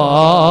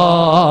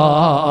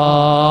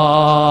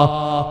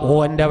 ഓ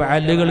എന്റെ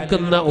വഅല്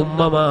കേൾക്കുന്ന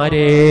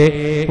ഉമ്മമാരെ,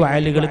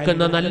 വഅല്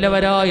കേൾക്കുന്ന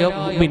നല്ലവരായ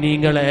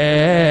മുഅ്മിനീങ്ങളെ,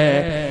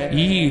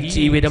 ഈ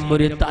ജീവിതം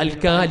ഒരു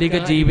താൽക്കാലിക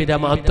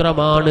ജീവിതം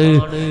മാത്രമാണ്.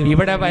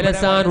 ഇവിടെ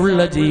വലസാനുള്ള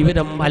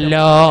ജീവിതം അല്ല.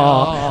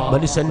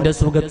 മനുഷ്യന്റെ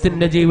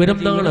സുഖത്തിന്റെ ജീവിതം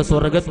നാളെ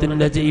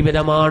സ്വർഗത്തിന്റെ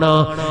ജീവിതമാണ്.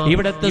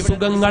 ഇവിടത്തെ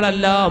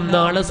സുഖങ്ങളെല്ലാം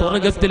നാളെ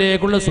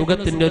സ്വർഗത്തിലേക്കുള്ള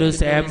സുഖത്തിന്റെ ഒരു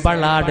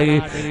സാമ്പിളാണ്.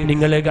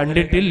 നിങ്ങൾ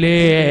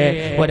കണ്ടിട്ടില്ലേ,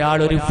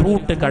 ഒരാളൊരു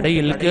ഫ്രൂട്ട്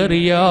കടയിൽ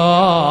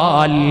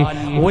കയറിയാൽ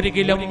 1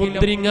 കിലോ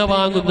മുന്തിരിങ്ങ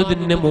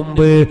വാങ്ങുന്നതിന്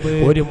മുമ്പ്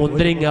ഒരു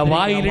മുന്തിരിങ്ങ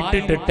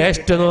വായിലിട്ടിട്ട്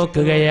ടേസ്റ്റ്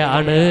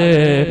നോക്കുകയാണ്.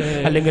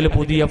 അല്ലെങ്കിൽ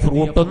പുതിയ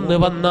ഫ്രൂട്ട് ഒന്ന്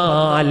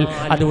വന്നാൽ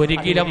അത് 1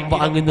 കിലോ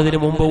വാങ്ങുന്നതിന്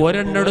മുമ്പ്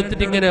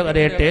ഒരെണ്ണെടുത്തിട്ട് ഇങ്ങനെ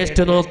അതേ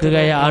ടേസ്റ്റ്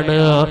നോക്കുകയാണ്.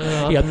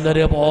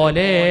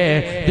 എന്നതുപോലെ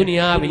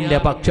ദുനിയാവിന്റെ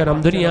ഭക്ഷണം,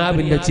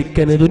 ദുനിയാവിന്റെ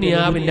ചിക്കന്,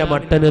 ദുനിയാവിന്റെ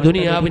മട്ടന്,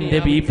 ദുനിയാവിന്റെ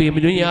ബീഫ്,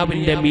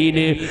 ദുനിയാവിന്റെ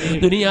മീന്,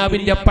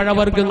 ദുനിയാവിന്റെ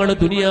പഴവർഗ്ഗങ്ങൾ,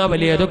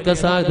 ദുനിയാവിലെ ഏതൊക്കെ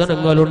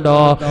സാധനങ്ങളുണ്ടോ,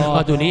 ആ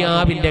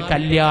ദുനിയാവിന്റെ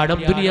കല്യാണം,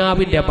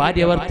 ദുനിയാവിന്റെ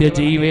ഭാര്യവർത്തിയ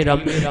ജീവിതം,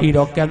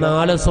 ഇതൊക്കെ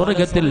നാളെ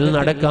സ്വർഗത്തിൽ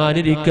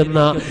നടക്കാനിരിക്കുന്ന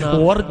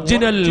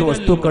ഒറിജിനൽ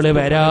വസ്തുക്കൾ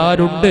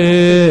വരാറുണ്ട്.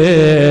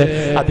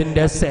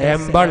 അതിന്റെ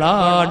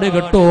സാമ്പിളാണ്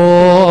കേട്ടോ.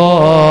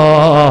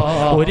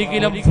 1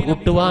 കിലോ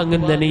ഫ്രൂട്ട്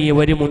വാങ്ങുന്ന നീ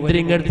 1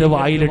 മുന്തിരിങ്ങ എടുത്ത്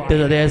വായിലിട്ട്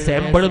അതേ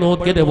സാമ്പിൾ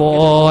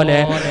നോക്കിയതുപോലെ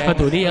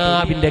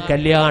ദുനിയാവിന്റെ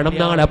കല്യാണം,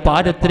 നാളെ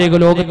പാരത്രിക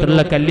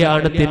ലോകത്തുള്ള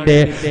കല്യാണത്തിന്റെ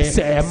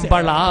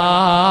സാമ്പിളാ.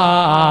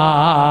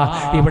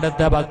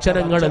 ഇവിടത്തെ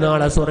ഭക്ഷണങ്ങൾ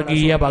നാളെ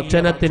സ്വർഗീയ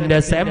ഭക്ഷണത്തിന്റെ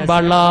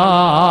സാമ്പിളാ.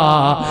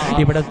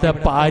 ഇവിടത്തെ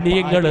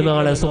പാനീയങ്ങൾ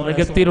നാളെ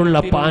സ്വർഗത്തിലുള്ള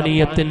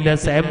പാനീയത്തിന്റെ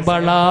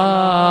സാമ്പിളാ.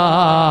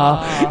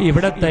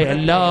 ഇവിടത്തെ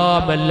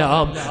എല്ലാം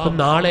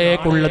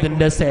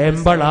നാളേക്കുള്ളതിന്റെ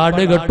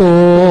സാമ്പിളാണ് കേട്ടോ.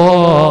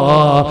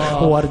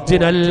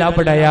 ഒറിജിനൽ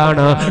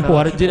അവിടെയാണ്,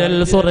 ഒറിജിനൽ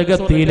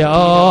സ്വർഗത്തിലാണ്.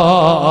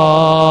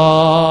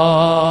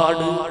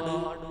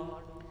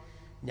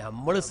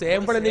 നമ്മള്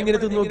സാമ്പിളിനെ ഇങ്ങനെ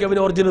തിന്ന് നോക്കി അവന്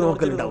ഒറിജിനൽ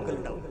നോക്കലുണ്ടാവും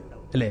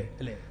അല്ലേ?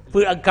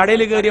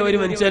 കടയിൽ കയറിയ ഒരു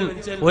മനുഷ്യൻ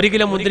 1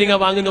 കിലോ മുന്തിരിങ്ങ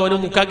വാങ്ങുന്നവനും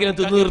 3/4 കിലോ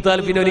തിന്നു തീർത്താൽ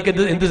പിന്നെ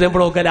ഒരിക്കൽ എന്ത്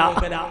സാമ്പിൾ നോക്കലാ?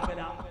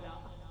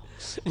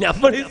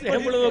 നമ്മൾ ഈ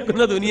സാമ്പിൾ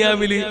നോക്കുന്ന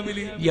ദുനിയാവില്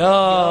യാ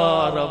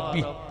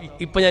റബ്ബി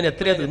ഇപ്പൊ ഞാൻ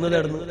എത്രയാ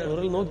തിന്നതായിരുന്നു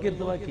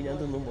നോക്കിയെടുത്ത് ബാക്കി ഞാൻ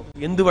തിന്നുമ്പോ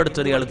എന്ത്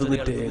പഠിച്ചത് ഇയാൾ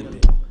തിന്നിട്ട്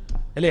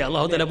അല്ലേ?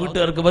 അള്ളാഹു തആല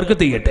വീട്ടുകാർക്ക്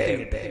ബർക്കത്ത് ചെയ്യട്ടെ.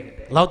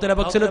 അള്ളാഹു തആല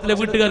ഭക്ഷണത്തിലെ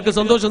വീട്ടുകാർക്ക്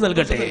സന്തോഷം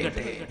നൽകട്ടെ.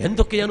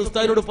 എന്തൊക്കെ ഞാൻ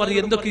ഉസ്താദിനോട് പറഞ്ഞു,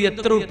 എന്തൊക്കെ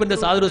എത്ര ഉറുപ്പിന്റെ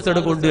സാധനം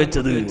ഉസ്താദ്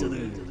കൊണ്ടുവച്ചത്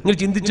നിങ്ങൾ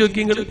ചിന്തിച്ചു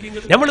നോക്കി.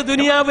 നമ്മള്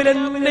ദുനിയാവിൽ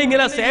തന്നെ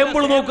ഇങ്ങനെ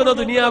സാമ്പിൾ നോക്കുന്ന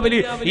ദുനിയാവില്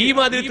ഈ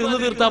മാതിരി തിന്നു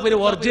തീർത്താ പിന്നെ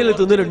ഒറിജിനൽ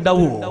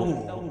തിന്നിട്ടുണ്ടാവോ?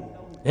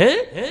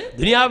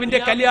 ദുനിയാവിന്റെ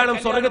കല്യാണം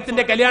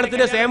സ്വർഗത്തിന്റെ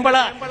കല്യാണത്തിന്റെ സാമ്പിള,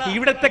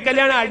 ഇവിടത്തെ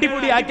കല്യാണം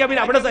അടിപൊളി ആക്കിയാ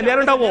പിന്നെ അവിടെ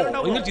കല്യാണം ഉണ്ടാവോ?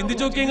 നിങ്ങൾ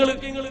ചിന്തിച്ചു നോക്കി.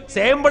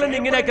 സാമ്പിളിന്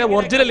ഇങ്ങനെയൊക്കെ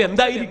ഒറിജിനൽ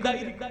എന്തായിരിക്കും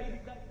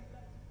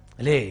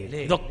അല്ലേ?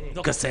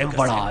 ഇതൊക്കെ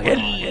സാമ്പിളാ,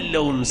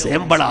 എല്ലാം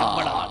സാമ്പിളാ.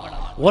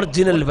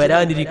 ഒറിജിനൽ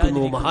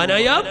വരാനിരിക്കുന്നു.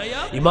 മഹാനായ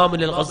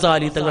ഇമാമുൽ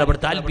ഗസാലി തങ്ങൾ അവിടെ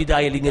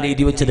അൽബിദായിൽ ഇങ്ങനെ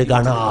എഴുതി വെച്ചത്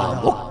കാണാം.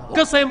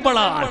 ഒക്കെ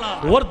സാമ്പിളാണ്,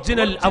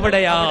 ഒറിജിനൽ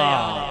അവിടെയാ.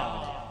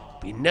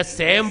 പിന്നെ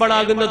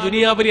സാമ്പിളാകുന്ന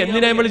ദുനിയാവിൽ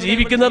എന്തിനാ നമ്മൾ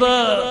ജീവിക്കുന്നത്?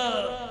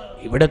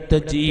 ഇവിടത്തെ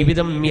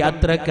ജീവിതം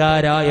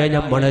യാത്രക്കാരായ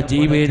നമ്മളെ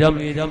ജീവിതം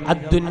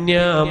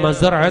അദ്ദുന്യാ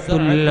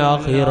മസ്റഅത്തുൽ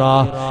ആഖിറ,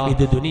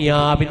 ഇത്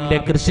ദുനിയാവിന്റെ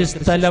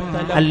കൃഷിസ്ഥലം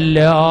അല്ല,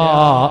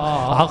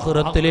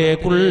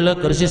 ആഖിറത്തിലേക്കുള്ള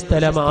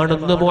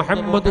കൃഷിസ്ഥലമാണെന്ന്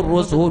മുഹമ്മദുർ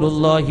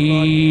റസൂലുള്ളാഹി.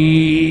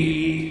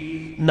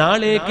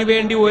 നാളേക്ക്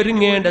വേണ്ടി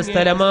ഒരുങ്ങേണ്ട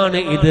സ്ഥലമാണ്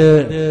ഇത്.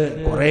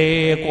 കുറെ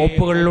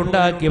കോപ്പുകൾ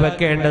ഉണ്ടാക്കി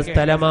വെക്കേണ്ട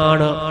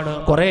സ്ഥലമാണ്,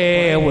 കുറെ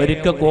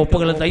ഒരുക്ക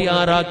കോപ്പുകൾ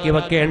തയ്യാറാക്കി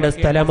വെക്കേണ്ട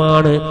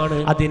സ്ഥലമാണ്.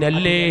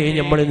 അതിനല്ലേ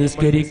നമ്മൾ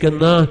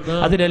നിസ്കരിക്കുന്ന,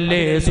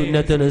 അതിനല്ലേ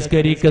സുന്നത്ത്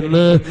നിസ്കരിക്കുന്ന,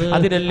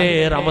 അതിനല്ലേ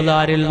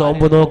റമദാനിൽ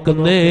നോമ്പ്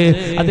നോക്കുന്ന,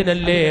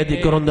 അതിനല്ലേ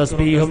ദിക്റും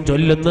തസ്ബീഹും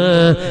ചൊല്ലുന്ന,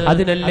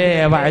 അതിനല്ലേ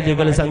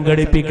വഅദുകൾ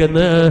സംഘടിപ്പിക്കുന്ന,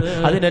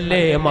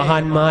 അതിനല്ലേ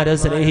മഹാന്മാരെ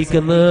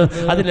സ്നേഹിക്കുന്ന,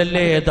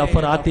 അതിനല്ലേ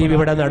തഫ്റാത്തീവ്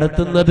ഇവിടെ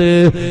നടത്തുന്നത്.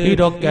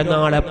 ഇതൊക്കെ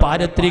നാളെ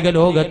പാരത്രിക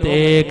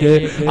ലോകത്തേക്ക്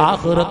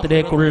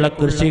ആഖിറത്തിലേക്കുള്ള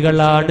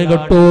കൃഷികളാണ്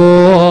കേട്ടോ.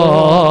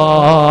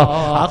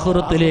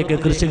 ആഖിറത്തിലേക്ക്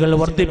കൃഷികൾ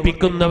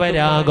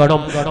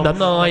വർദ്ധിപ്പിക്കുന്നവരാകണം,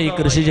 നന്നായി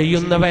കൃഷി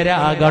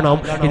ചെയ്യുന്നവരാകണം.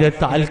 ഇത്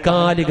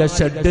താൽക്കാലിക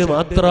ഷെഡ്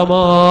മാത്രമാണ്,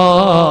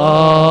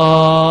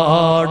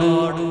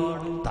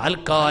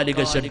 താൽക്കാലിക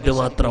ഷെഡ്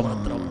മാത്രം.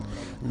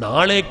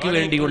 നാളേക്ക്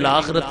വേണ്ടിയുള്ള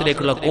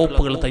ആഖിറത്തിലേക്കുള്ള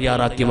കോപ്പുകൾ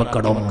തയ്യാറാക്കി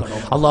വെക്കണം.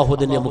 അല്ലാഹു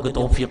തന്നെ നമുക്ക്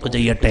തൗഫീഖ്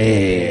ചെയ്യട്ടെ,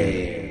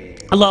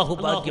 അല്ലാഹു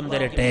ഭാഗ്യം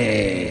തരട്ടെ.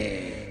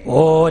 ഓ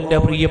എന്റെ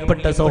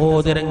പ്രിയപ്പെട്ട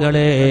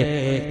സഹോദരങ്ങളെ,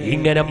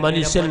 ഇങ്ങനെ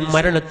മനുഷ്യൻ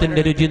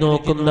മരണത്തിന്റെ രുചി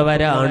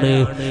നോക്കുന്നവരാണ്.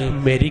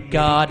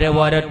 മരിക്കാതെ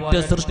ഒരൊറ്റ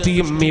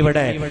സൃഷ്ടിയും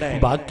ഇവിടെ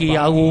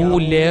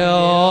ബാക്കിയാവൂല.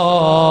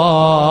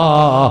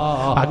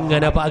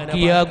 അങ്ങനെ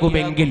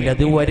ബാക്കിയാകുമെങ്കിൽ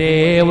അത് ഒരേ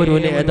ഒരു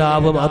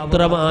നേതാവ്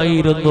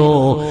മാത്രമായിരുന്നു.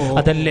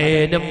 അതല്ലേ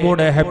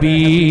നമ്മുടെ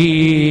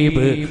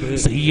ഹബീബ്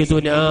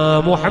സയ്യിദുനാ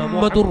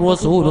മുഹമ്മദുർ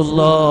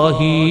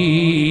റസൂലുള്ളാഹി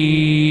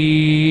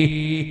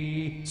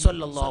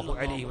സ്വല്ലല്ലാഹു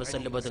അലൈഹി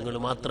വസല്ലം തങ്ങൾ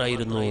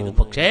മാത്രമായിരുന്നു.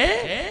 പക്ഷേ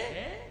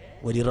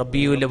ഒരു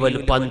റബീഉൽ അവ്വൽ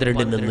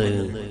 12 നിന്ന്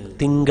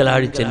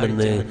തിങ്കളാഴ്ചയിൽ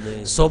നിന്ന്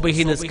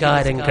സുബ്ഹി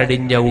നിസ്കാരം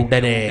കഴിഞ്ഞ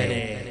ഉടനെ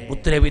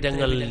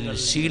ഉത്തരവിധങ്ങൾ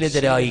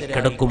ക്ഷീണിതരായി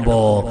കിടക്കുമ്പോ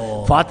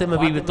ഫാത്തിമ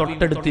ബീവി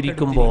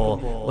തൊട്ടടുത്തിരിക്കുമ്പോ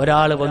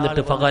ഒരാൾ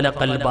വന്നിട്ട്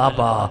ഫഗലഖൽ ബാബ,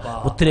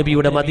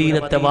 മുത്തുനബിയുടെ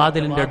മദീനത്തെ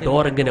വാതിലിന്റെ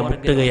ഡോർ ഇങ്ങനെ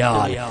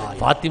മുട്ടുകയാൽ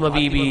ഫാത്തിമ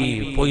ബീവി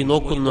പോയി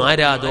നോക്കുന്നു.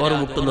 ആരാ ഡോർ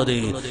മുട്ടുന്നത്?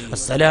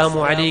 അസ്സലാമു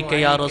അലൈക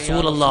യാ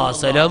റസൂലല്ലാഹ്,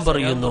 സലാം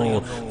പറയുന്നു.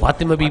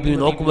 ഫാത്തിമ ബീവി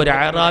നോക്കുമ്പോൾ ഒരു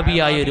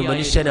അറാബിയായ ഒരു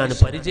മനുഷ്യനാണ്,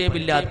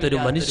 പരിചയമില്ലാത്തൊരു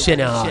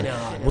മനുഷ്യനാണ്.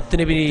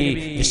 മുത്തുനബി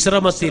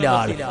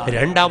വിശ്രമത്തിലാണ്.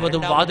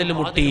 രണ്ടാമതും വാതിൽ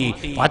മുട്ടി.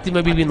 ഫാത്തിമ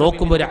ബീവി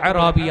നോക്കുമ്പോൾ ഒരു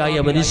അറാബിയായ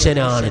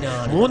മനുഷ്യനാണ്.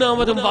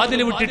 മൂന്നാമതും വാതിൽ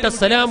വിട്ടിട്ട്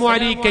അസ്സലാമു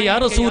അലൈക യാ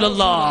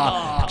റസൂലല്ലാഹ്,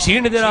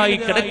 ക്ഷീണിതരായി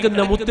കിടക്കുന്ന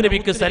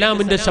മുത്തുനബിക്ക്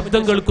സലാമിന്റെ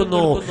ശബ്ദം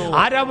കേൾക്കുന്നു.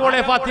 ആരാ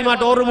മോളെ ഫാത്തിമ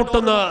ഡോർ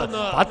മുട്ടുന്നു?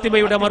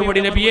 ഫാത്തിമയുടെ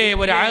മറുപടി, നബിയെ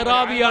ഒരു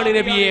അറാബിയാണ്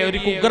നബിയെ, ഒരു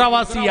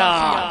കുഗ്രവാസിയാ,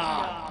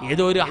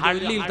 ഏതോ ഒരു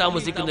ഹള്ളിയിൽ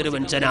താമസിക്കുന്ന ഒരു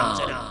മനുഷ്യനാ.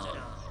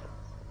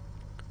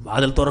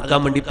 വാതിൽ തുറക്കാൻ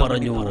വേണ്ടി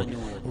പറഞ്ഞു.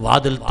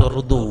 വാതിൽ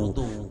തുറന്നു.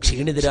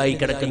 ക്ഷീണിതരായി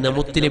കിടക്കുന്ന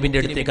മുത്തുനബിന്റെ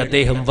അടുത്തേക്ക്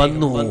അദ്ദേഹം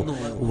വന്നു.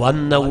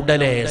 വന്ന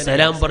ഉടനെ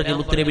സലാം പറഞ്ഞ്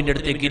മുത്തുനബിന്റെ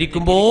അടുത്തേക്ക്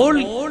ഇരിക്കുമ്പോൾ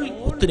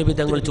മുത്തുനബി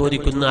തങ്ങൾ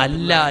ചോദിക്കുന്നു,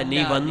 അല്ല നീ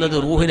വന്നത്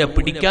റൂഹിനെ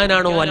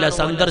പിടിക്കാനാണോ അല്ല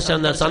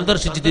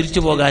സന്ദർശിച്ച്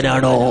തിരിച്ചു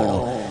പോകാനാണോ?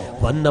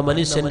 വന്ന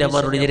മനുഷ്യന്റെ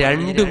മറുപടി,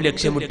 രണ്ടും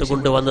ലക്ഷ്യമിട്ട്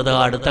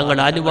കൊണ്ടുവന്നതാണ്.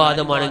 തങ്ങളുടെ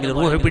അനുവാദമാണെങ്കിൽ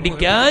റൂഹ്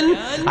പിടിക്കാൻ,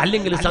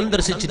 അല്ലെങ്കിൽ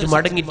സന്ദർശിച്ചിട്ട്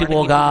മടങ്ങിട്ട്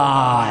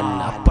പോകാൻ.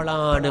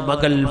 അപ്പോഴാണ്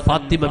മകൾ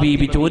ഫാത്തിമ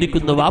ബീബി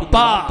ചോദിക്കുന്നു, വാപ്പ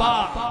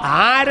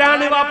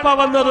ആരാണ് വാപ്പ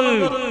വന്നത്?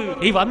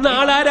 ഈ വന്ന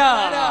ആളാരാ?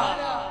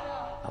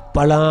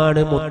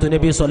 അപ്പോഴാണ്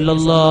മുത്തുനബി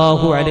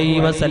സ്വല്ലല്ലാഹു അലൈഹി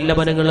വസല്ലം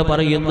തങ്ങൾ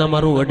പറയുന്ന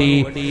മറുപടി,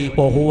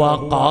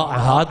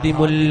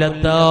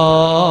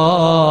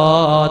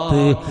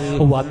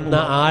 വന്ന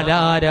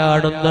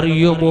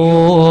ആരാണെന്നറിയുമോ?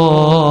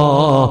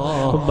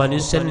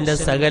 മനുഷ്യന്റെ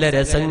സകല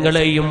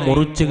രസങ്ങളെയും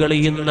മുറിച്ചു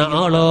കളയുന്ന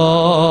ആളാണ്.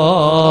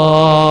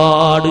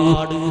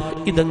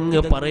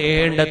 ഇതങ്ങ്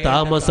പറയേണ്ട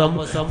താമസം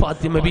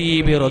ഫാത്തിമ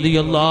ബീബി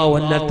റളിയല്ലാഹു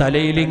അൻഹ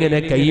തലയിൽ ഇങ്ങനെ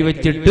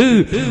കൈവച്ചിട്ട്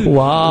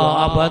വാ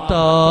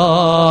അബതാ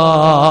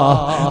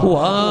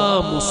വാ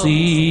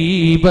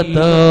മുസീബത,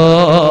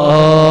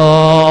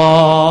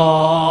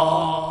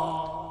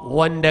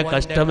 എന്റെ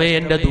കഷ്ടമേ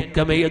എന്റെ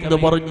ദുഃഖമേ എന്ന്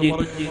പറഞ്ഞ്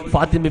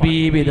ഫാത്തിമ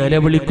ബീവി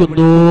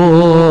നിലവിളിക്കുന്നു.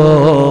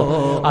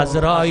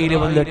 അസ്രായീൽ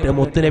വന്നിട്ട്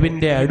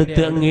മുത്തുനബിന്റെ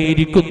അടുത്ത്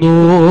അങ്ങേയിരിക്കുന്നു.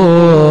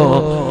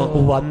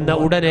 വന്ന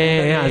ഉടനെ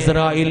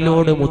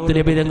അസ്രായീലിനോട്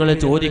മുത്തുനബി തങ്ങൾ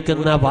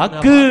ചോദിക്കുന്ന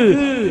വാക്ക്,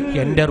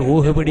 എന്റെ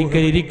റൂഹ്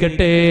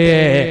പിടിക്കലിരിക്കട്ടെ,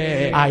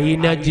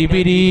 ഐന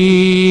ജിബ്രീൽ,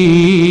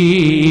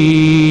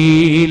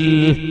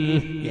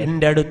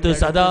 എന്റെ അടുത്ത്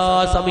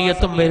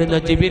സദാസമയത്തും വരുന്ന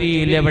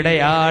ജിബ്രീൽ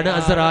എവിടെയാണ്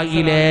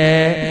അസ്രായീലേ?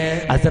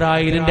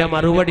 അസ്രായീലിന്റെ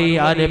മറുപടി,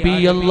 യാ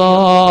നബിയല്ലാഹ്,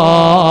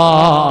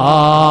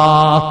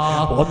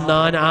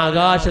 ഒന്നാം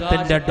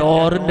ആകാശത്തിന്റെ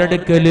ഡോറിന്റെ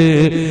അടുക്കല്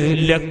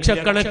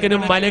ലക്ഷക്കണക്കിന്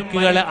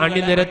മലക്കുകളെ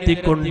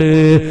അണിനിരത്തിക്കൊണ്ട്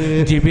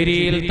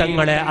ജിബ്രീൽ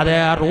തങ്ങളെ അതേ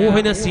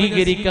റൂഹിനെ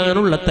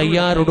സ്വീകരിക്കാനുള്ള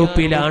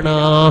തയ്യാറെടുപ്പിലാണ്.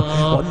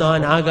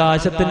 ഒന്നാം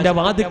ആകാശത്തിന്റെ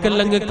വാതിക്കൽ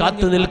അങ്ങ്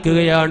കാത്തു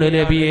നിൽക്കുകയാണ്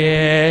നബിയേ.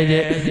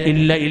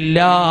 ഇല്ല ഇല്ല,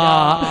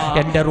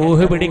 എന്റെ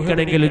റൂഹ്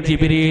പിടിക്കണമെങ്കിൽ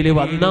ജിബ്രീൽ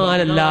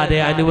വന്നാലല്ലാതെ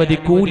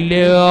അനുവദിക്കൂല്ല.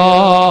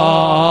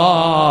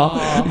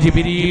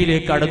 ജിബ്രീൽ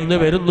കടന്നു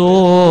വരുന്നു.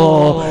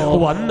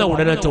 വന്ന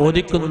ഉടനെ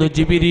ചോദിക്കുന്നു,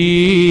 ജിബ്രീൽ,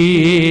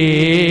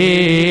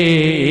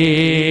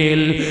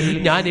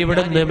 ഞാൻ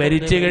ഇവിടുന്ന്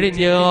മരിച്ചു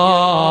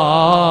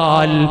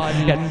കഴിഞ്ഞാൽ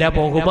എന്റെ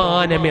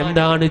ബഹുമാനം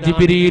എന്താണ്?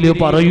 ജിബ്രീൽ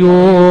പറയൂ.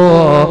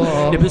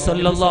 നബി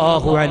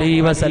സല്ലല്ലാഹു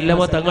അലൈഹി വസല്ലമ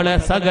തങ്ങളെ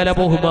സകല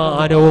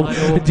ബഹുമാനവും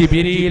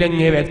ജിബ്രീൽ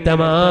അങ്ങ്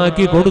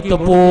വ്യക്തമാക്കി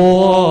കൊടുത്തപ്പോ,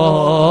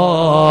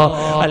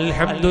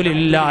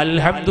 അൽഹംദുലില്ലാ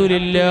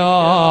അൽഹംദുലില്ലാ,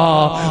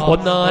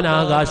 ഒന്നാം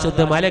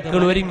ആകാശത്ത്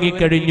മലക്കുകൾ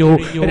ഒരുങ്ങിക്കഴിഞ്ഞു,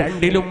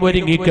 രണ്ടിലും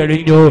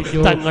ഒരുങ്ങിക്കഴിഞ്ഞു.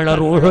 തങ്ങളെ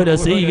റൂഹിനെ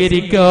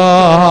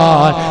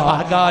സ്വീകരിക്കാൻ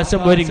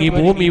ആകാശം ഒരുങ്ങി,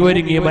 ഭൂമി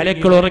ഒരുങ്ങി,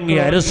 മലക്കുകൾ ഒരുങ്ങി,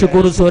 അരസ്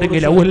കുർസി ഒരുങ്ങി,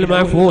 ലൗഹുൽ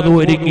മഹ്ഫൂദ്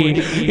ഒരുങ്ങി,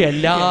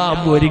 എല്ലാം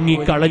ഒരുങ്ങി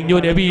കളഞ്ഞു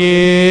നബിയേ.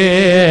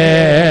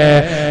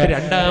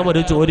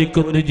 രണ്ടാമത്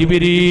ചോദിക്കുന്നു,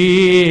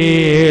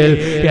 ജിബ്രീൽ,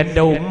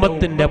 എന്റെ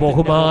ഉമ്മത്തിന്റെ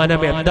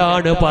ബഹുമാനം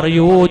എന്താണ്?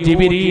 പറയൂ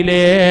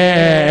ജിബ്രീലേ.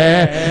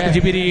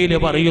 ജിബ്രീൽ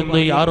പറയുന്നു,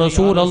 യാ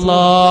റസൂലല്ലാഹ്,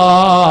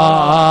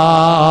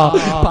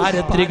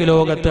 പാരത്രിക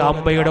ലോകത്ത്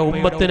അമ്മയുടെ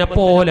ഉമ്മത്തിനെ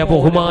പോലെ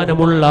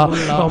ബഹുമാനമുള്ള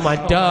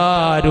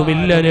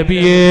മറ്റാരുമില്ല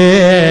നബിയേ.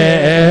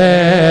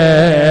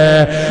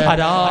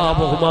 അതാ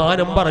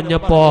ബഹുമാനം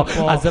പറഞ്ഞപ്പോ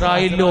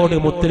അസ്രായീലിനോട്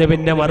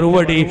മുത്തുനബിന്റെ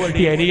മറുപടി,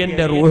 ഇനി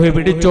എന്റെ റൂഹ്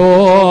പിടിച്ചോ,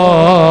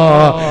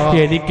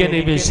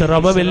 എനിക്കിനി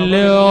വിശ്രമമില്ല.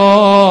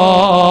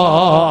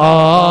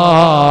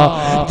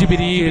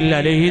 ജിബ്രീൽ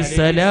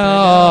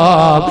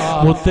അലൈഹിസ്സലാം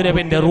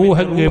മുത്തുനബിന്റെ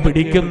റൂഹങ്ങ്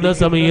പിടിക്കുന്ന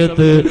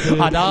സമയത്ത്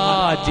അതാ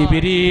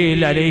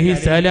ജിബ്രീൽ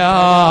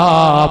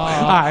അലൈഹിസ്സലാം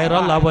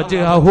അഅറള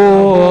വജ്ഹഹു,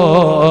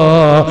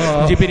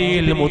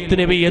 ജിബ്രീൽ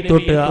മുത്തുനബിയെ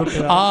തൊട്ട്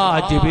ആ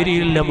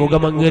ജിബ്രീലിന്റെ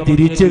മുഖമങ്ങ്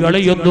തിരിച്ചു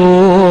കളയുന്നു.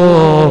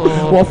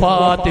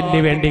 വഫാത്തിന്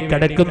വേണ്ടി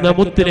കിടക്കുന്ന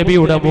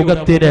മുത്തുനബിയുടെ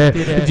മുഖത്തിന്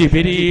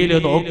ജിബ്രീൽ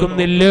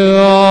നോക്കുന്നില്ല.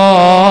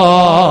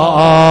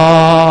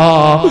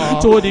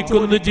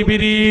 ചോദിക്കുന്നു,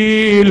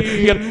 ജിബ്രീൽ,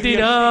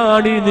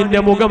 എന്തിനാണ് നിന്റെ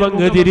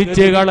മുഖമങ്ങ്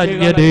തിരിച്ചു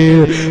കളഞ്ഞത്?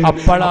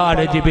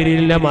 അപ്പോഴാണ്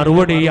ജിബ്രീലിന്റെ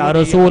മറുപടി, യാ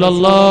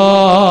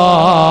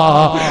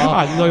റസൂലല്ലാഹ്,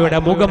 അങ്ങയുടെ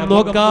മുഖം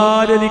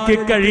നോക്കാൻ എനിക്ക്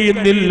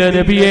കഴിയുന്നില്ല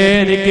നബിയേ,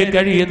 എനിക്ക്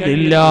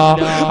കഴിയുന്നില്ല.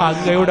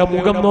 അങ്ങയുടെ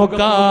മുഖം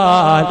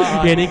നോക്കാൻ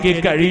എനിക്ക്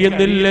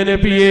കഴിയുന്നില്ല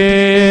നബിയേ.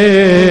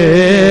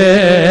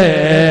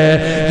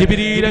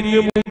 ജിബ്രീൽ അങ്ങ്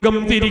മുഖം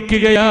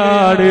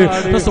തിരിക്കുകയാണ്.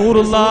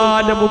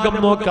 റസൂലുള്ളാഹിന്റെ മുഖം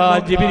നോക്കാൻ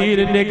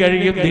ജിബ്രീലിന്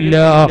കഴിയുന്നില്ല.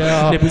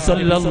 നബി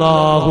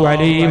സല്ലല്ലാഹു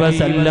അലൈഹി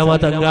വസല്ലമ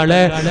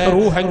തങ്ങളെ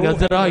റൂഹ്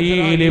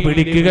അസ്രായീൽ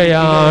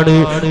പിടിക്കുകയാണ്.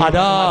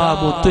 അതാ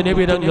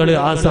മുത്തുനബി തങ്ങൾ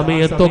ആ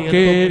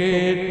സമയത്തൊക്കെ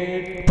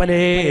പല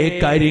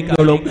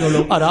കാര്യങ്ങളും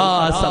അതാ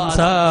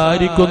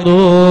സംസാരിക്കുന്നു.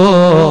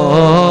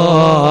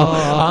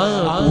 ആ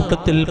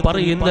കൂട്ടത്തിൽ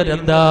പറയുന്നത്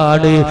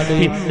എന്താണ്?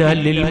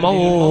 ഇന്നലിൽ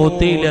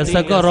മൗതി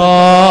ലസകറാ,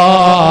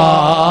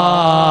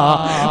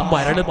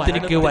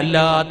 മരണത്തിലേക്ക്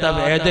വല്ലാത്ത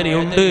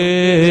വേദനയുണ്ട്,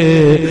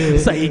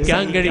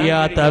 സഹിക്കാൻ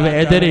കഴിയാത്ത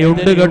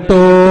വേദനയുണ്ട്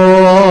കേട്ടോ.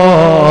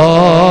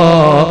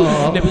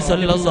 നബി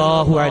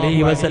സല്ലല്ലാഹു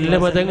അലൈഹി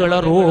വസല്ലം തങ്ങളെ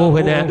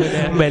റൂഹിനെ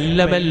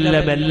മെല്ലെ മെല്ലെ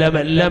മെല്ലെ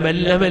മെല്ലെ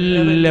മെല്ലെ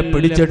മെല്ലെ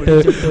പിടിച്ചിട്ട്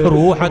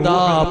റൂഹദാ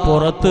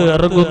പുറത്ത്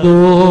ഇറങ്ങുന്നു.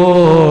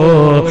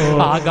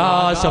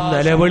 ആകാശം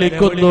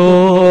നിലവിളിക്കുന്നു,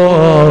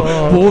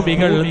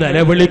 ഭൂമികൾ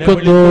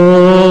നിലവിളിക്കുന്നു.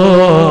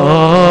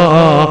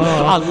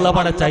 അല്ലാഹു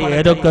പടച്ച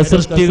ഏതൊക്കെ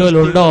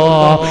സൃഷ്ടികളുണ്ടോ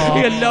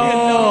എല്ലാ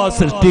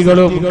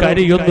സൃഷ്ടികളും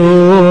കരയുന്നു.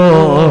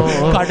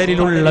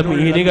 കടലിലുള്ള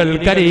മീനുകൾ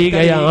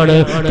കരയുകയാണ്,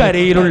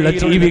 കരയിലുള്ള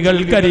ജീവികൾ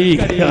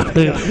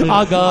കരയുകയാണ്,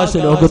 ആകാശ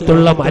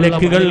ലോകത്തുള്ള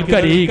മലക്കുകൾ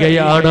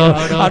കരയുകയാണ്,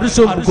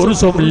 അർശും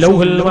കുർസും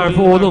ലൗഹുൽ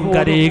മഹ്ഫൂദും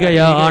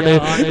കരയുകയാണ്.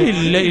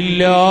 ഇല്ല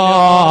ഇല്ല,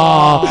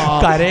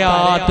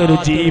 കരയാത്തൊരു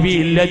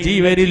ജീവിയില്ല,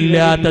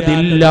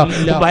 ജീവനില്ലാത്തതില്ല.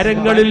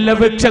 മരങ്ങളില്ല,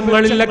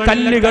 വൃക്ഷങ്ങളില്ല,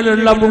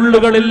 കല്ലുകളില്ല,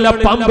 മുള്ളുകളില്ല,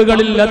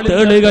 പാമ്പുകളില്ല,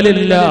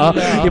 തേളുകളില്ല.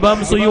 ഇമാം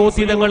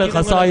സുയൂത്തി തങ്ങൾ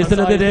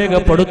ഖസായിസിനെ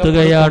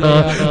രേഖപ്പെടുത്തുകയാണ്,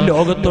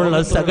 ലോകത്തുള്ള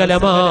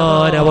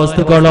സകലമാന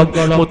വസ്തുക്കളും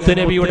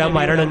മുത്തുനബിയുടെ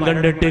മരണം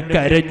കണ്ടിട്ട്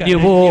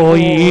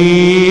കരഞ്ഞുപോയി.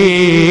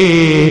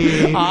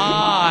 ആ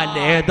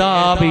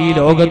നേതാവ് ഈ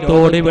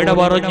ലോകത്തോട് വിട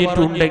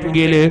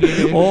പറഞ്ഞിട്ടുണ്ടെങ്കിൽ,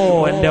 ഓ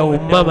എന്റെ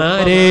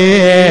ഉമ്മമാരെ,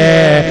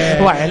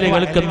 വയല്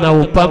കേൾക്കുന്ന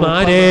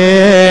ഉപ്പമാരെ,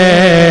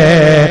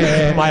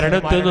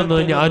 മരണത്തിൽ നിന്ന്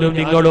ഞാനും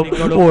നിങ്ങളും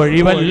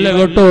ഒഴിവല്ല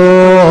കേട്ടോ.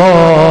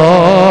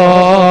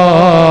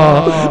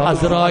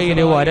 അസ്രായേൽ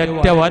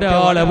ഒരൊറ്റ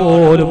ഒരാളെ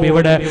പോലും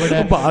ഇവിടെ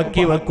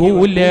ബാക്കി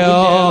വെക്കൂല.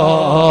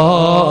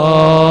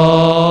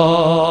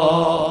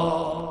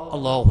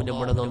 അല്ലാഹു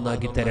നമ്മളെ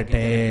നന്നാക്കി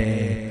തരട്ടെ,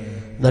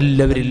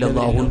 നല്ലവരിൽ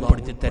അല്ലാഹു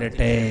ഉൾപ്പെടുത്തി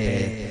തരട്ടെ.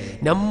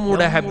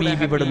 നമ്മുടെ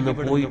ഹബീബ് ഇവിടുന്ന്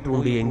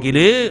പോയിട്ടുണ്ട് എങ്കിൽ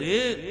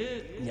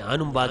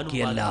ഞാനും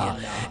ബാക്കിയല്ല,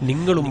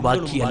 നിങ്ങളും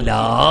ബാക്കിയല്ല,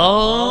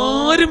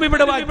 ആരും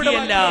ഇവിടെ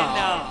ബാക്കിയല്ല.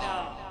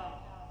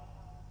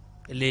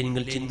 അല്ലേ?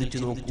 നിങ്ങൾ ചിന്തിച്ചു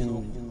നോക്കൂ.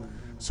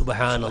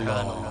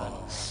 സുബ്ഹാനല്ലാഹ്.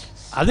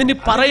 അതിന്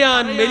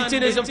പറയാൻ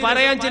മരിച്ചതിന് ശേഷം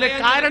പറയാൻ ചില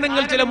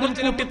കാരണങ്ങൾ, ചില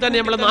മുൻകൂട്ടി തന്നെ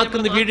നമ്മളെ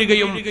നാക്കിന്ന്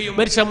വീഴുകയും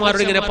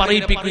മനുഷ്യന്മാരോട് ഇങ്ങനെ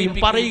പറയിപ്പിക്കുകയും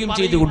പറയുകയും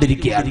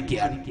ചെയ്തുകൊണ്ടിരിക്കുകയാണ്.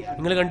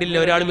 നിങ്ങൾ കണ്ടില്ല,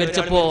 ഒരാൾ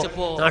മരിച്ചപ്പോ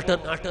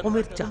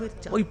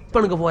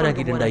ഇപ്പണക്ക്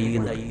പോരാക്കിയിട്ടുണ്ടായി,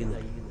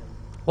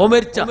 ഓ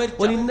മരിച്ച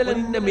ഇന്നലെ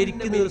നിന്നെ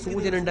മരിക്കുന്ന ഒരു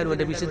സൂചന ഉണ്ടായിരുന്നു,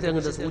 എന്റെ വിശുദ്ധ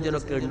അങ്ങനത്തെ സൂചന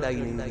ഒക്കെ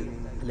ഉണ്ടായി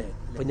അല്ലെ.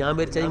 അപ്പൊ ഞാൻ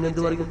മരിച്ച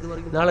ഇങ്ങനത്തെ പറയും,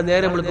 നാളെ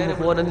നേരെ വിളിക്കുമ്പോ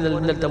ഫോൻ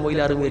ഇന്നലത്തെ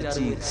മൊയിലാറ്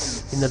മരിച്ച്,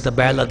 ഇന്നത്തെ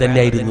ബാൽ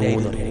അതന്നെയായിരുന്നു,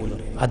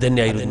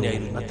 അതന്നെയായിരുന്നു.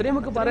 അത്രയും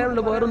നമുക്ക്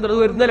പറയാനുള്ളത്. വേറെ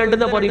ഇന്നലെ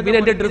രണ്ടെന്നാ പറയും, പിന്നെ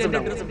എന്റെ അഡ്രസ്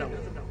ഉണ്ടാവും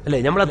അല്ലെ.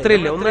 നമ്മൾ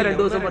അത്രയല്ലേ, 1-2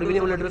 ദിവസം പറയും,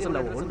 പിന്നെ നമ്മൾ അഡ്രസ്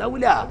ഉണ്ടാവും?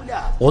 ഉണ്ടാവില്ല.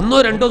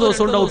 1-2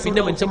 ദിവസം ഉണ്ടാവും,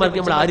 പിന്നെ മനുഷ്യന്മാർക്ക്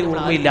നമ്മൾ ആരും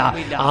ഓർമ്മയില്ല,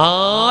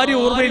 ആരും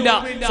ഓർമ്മയില്ല.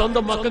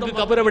 സ്വന്തം മക്കൾക്ക്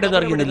ഖബർ എവിടെ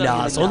അറിയുന്നില്ല,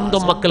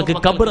 സ്വന്തം മക്കൾക്ക്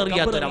ഖബർ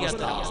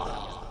അറിയാത്തൊരവസ്ഥ.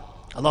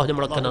 അല്ലാഹു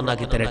നമ്മളൊക്കെ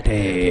നന്നാക്കി തരട്ടെ.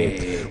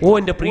 ഓ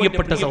എന്റെ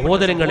പ്രിയപ്പെട്ട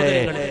സഹോദരങ്ങളെ,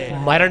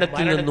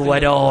 മരണത്തിൽ നിന്ന്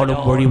ഒരാളും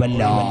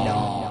ഒഴിവല്ല,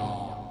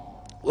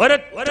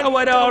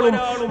 ഒരാളും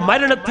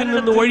മരണത്തിൽ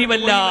നിന്ന്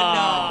ഒഴിവല്ല.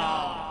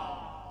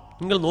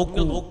 നിങ്ങൾ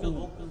നോക്കൂ,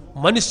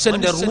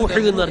 മനുഷ്യന്റെ റൂഹ്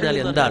എന്ന് പറഞ്ഞാൽ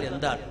എന്താണ്?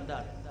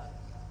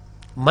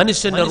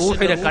 മനുഷ്യന്റെ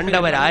റൂഹിനെ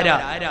കണ്ടവരാരാ?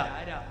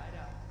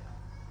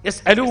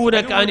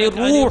 യസ്അലൂനക അനി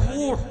റൂഹ്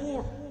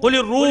ഖുൽ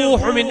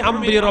റൂഹു മിൻ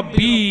അംരി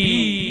റബ്ബി.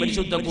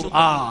 പരിശുദ്ധ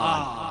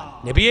ഖുർആൻ.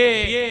 നബിയേ,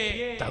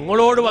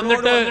 തങ്ങളോട്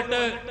വന്നിട്ട്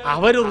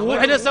അവർ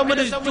റൂഹിനെ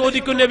സംബന്ധിച്ച്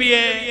ചോദിക്കും.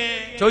 നബിയെ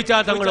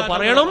ചോദിച്ചാൽ തങ്ങൾ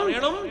പറയണം,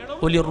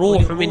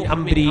 റൂഹ് മിൻ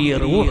അംരി.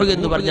 റൂഹ്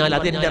എന്ന് പറഞ്ഞാൽ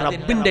അതെന്റെ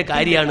റബ്ബിന്റെ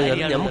കാര്യമാണ്,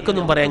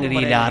 നമുക്കൊന്നും പറയാൻ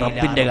കഴിയില്ല,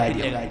 റബ്ബിന്റെ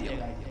കാര്യം.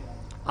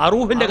 ആ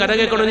റൂഹിന്റെ കഥ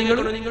കേൾക്കണോ നിങ്ങൾ?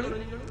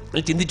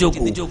 ചിന്തിച്ചു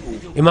നോക്കൂ.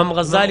 ഇമാം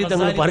ഗസാലി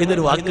തങ്ങൾ പറയുന്ന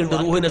ഒരു വാക്കുണ്ട്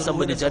റൂഹിനെ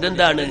സംബന്ധിച്ച്.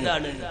 അതെന്താണ്?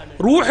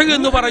 റൂഹ്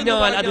എന്ന്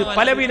പറഞ്ഞാൽ അത്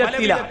പല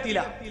വിധത്തിലാണ്.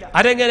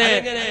 അതെങ്ങനെ?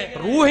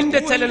 റൂഹിന്റെ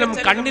ചലനം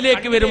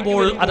കണ്ണിലേക്ക്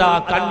വരുമ്പോൾ അതാ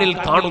കണ്ണിൽ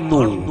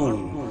കാണുന്നു.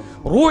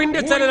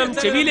 റൂഹിന്റെ ചലനം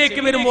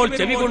ചെവിയിലേക്ക് വരുമ്പോൾ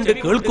ചെവി കൊണ്ട്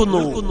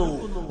കേൾക്കുന്നു.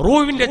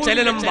 റൂഹിന്റെ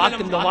ചലനം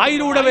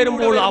വായിലൂടെ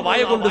വരുമ്പോൾ ആ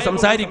വായ കൊണ്ട്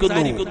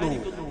സംസാരിക്കുന്നു.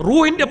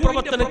 റൂഹിന്റെ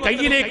പ്രവർത്തനം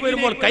കൈയിലേക്ക്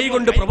വരുമ്പോൾ കൈ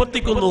കൊണ്ട്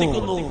പ്രവർത്തിക്കുന്നു.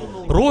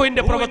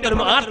 റൂഹിന്റെ പ്രവർത്തനം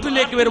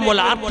ആർട്ടിലേക്ക് വരുമ്പോൾ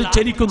ആർട്ട്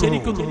ചലിക്കുന്നു.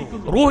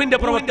 റൂഹിന്റെ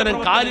പ്രവർത്തനം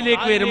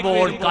കാലിലേക്ക്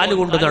വരുമ്പോൾ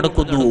കാലുകൊണ്ട്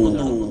നടക്കുന്നു.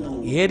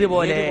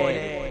 ഏതുപോലെ?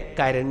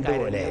 കരണ്ട്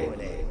പോലെ.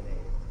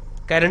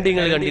 കരണ്ട്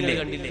നിങ്ങൾ കണ്ടില്ലേ?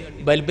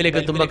 ബൾബിലേക്ക്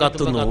എത്തുമ്പോ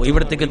കത്തുന്നു,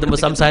 ഇവിടത്തേക്ക് എത്തുമ്പോ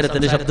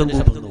സംസാരത്തിന്റെ ശബ്ദം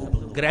കൂട്ടുന്നു,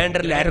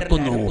 ഗ്രൈൻഡറിൽ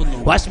അരക്കുന്നു,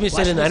 വാഷിംഗ്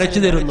മെഷീനിൽ നനച്ചു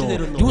തരുന്നു,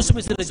 ജ്യൂസ്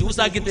മെഷീനിൽ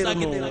ജ്യൂസാക്കി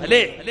തരുന്നു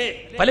അല്ലേ?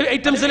 പല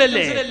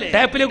ഐറ്റംസിലല്ലേ?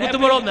 ടാപ്പിലേക്ക്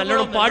കുത്തുമ്പോഴോ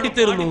നല്ലോണം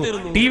പാടിത്തരുന്നു,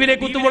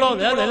 ടിവിയിലേക്ക് കുത്തുമ്പോഴോ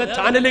നല്ല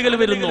ചാനലുകൾ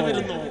വരുന്നു.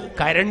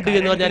 കരണ്ട്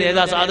എന്ന് പറഞ്ഞാൽ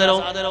ഏതാ സാധനം?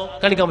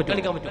 കാണിക്കാൻ പറ്റും?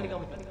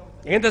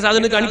 എങ്ങനത്തെ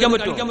സാധനം കാണിക്കാൻ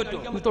പറ്റും?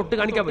 തൊട്ട്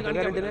കാണിക്കാൻ പറ്റും?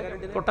 കരണ്ടിന്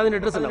തൊട്ടതിന്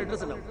അഡ്രസ്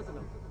ഉണ്ടാവും?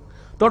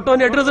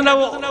 തൊട്ടോന്റെ അഡ്രസ്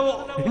ഉണ്ടാവോ?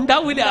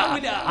 ഉണ്ടാവില്ല.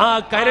 ആ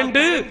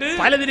കരണ്ട്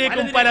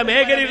പലതിലേക്കും പല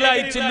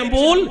മേഖലകളായി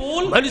ചെല്ലുമ്പോൾ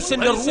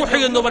മനുഷ്യന്റെ റൂഹ്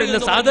എന്ന് പറയുന്ന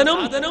സാധനം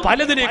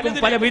പലതിലേക്കും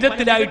പല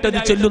വിധത്തിലായിട്ട് അത്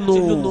ചെല്ലുന്നു.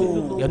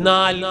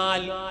 എന്നാൽ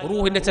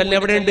റൂഹിന്റെ ചലനം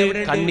എവിടെയുണ്ട്?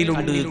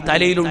 കണ്ണിലുണ്ട്,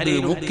 തലയിലുണ്ട്,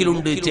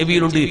 മൂക്കിലുണ്ട്,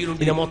 ചെവിയിലുണ്ട്.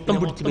 ഇതിനെ മൊത്തം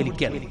പിടിച്ച്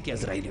വലിക്കാൻ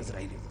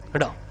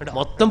കേട്ടോ,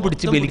 മൊത്തം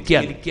പിടിച്ച്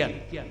വലിക്കാൻ.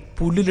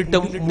 പുല്ലിലിട്ട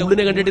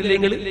മുള്ളിനെ കണ്ടിട്ടില്ലേ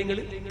നിങ്ങൾ?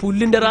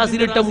 പുല്ലിന്റെ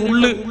റാസിലിട്ട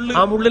മുള്ള്,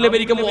 ആ മുള്ളിനെ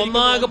വലിക്കുമ്പോൾ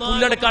ഒന്നാകെ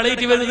പുല്ലടക്കം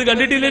അടയിട്ട് വരുന്നത്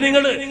കണ്ടിട്ടില്ലേ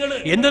നിങ്ങൾ?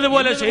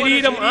 എന്നതുപോലെ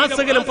ശരീരം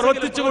ആസകലം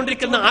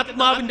പ്രവർത്തിച്ചുകൊണ്ടിരിക്കുന്ന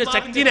ആത്മാവിന്റെ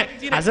ശക്തിനെ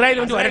അസ്രായേൽ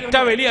ഒരൊറ്റ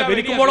വലിയ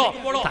വലിക്കുമ്പോഴോ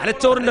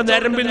തലച്ചോറിന്റെ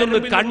നരമ്പിൽ നിന്ന്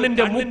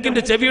കണ്ണിന്റെ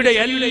മൂക്കിന്റെ ചെവിയുടെ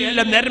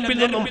എല്ലാ നരമ്പിൽ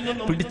നിന്നും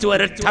പിടിച്ചു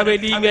ഒരൊറ്റ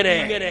വലി. ഇങ്ങനെ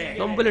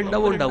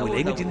ഉണ്ടാവൂലേ?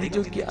 എങ്ങനെ ചിന്തിച്ചു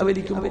നോക്കിയാ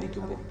വലിക്കുമ്പോ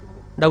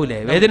ഉണ്ടാവൂലേ?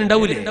 വേദന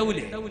ഉണ്ടാവൂലേ?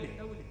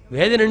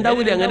 വേദന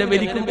ഉണ്ടാവൂലേ അങ്ങനെ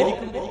വലിക്കുമ്പോ?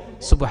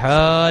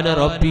 സുബ്ഹാന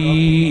റബ്ബി.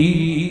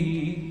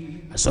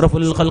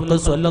 അഷ്റഫുൽ ഖൽഖ്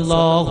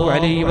സ്വല്ലല്ലാഹു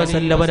അലൈഹി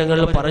വസല്ലം തങ്ങൾ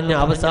പറഞ്ഞ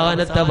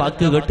അവസാനത്തെ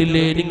വാക്ക്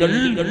കേട്ടില്ലേ നിങ്ങൾ?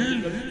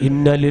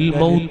 ഇന്നലിൽ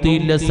മൗതി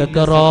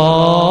ലസകറാ.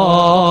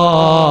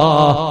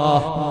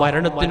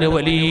 മരണത്തിന്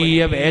വലിയ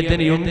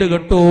വേദനയുണ്ട്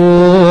കേട്ടോ.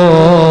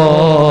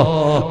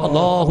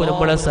 അല്ലാഹു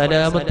നമ്മളെ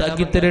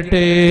സലാമത്താക്കി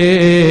തരട്ടെ.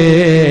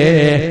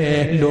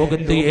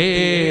 ലോകത്ത്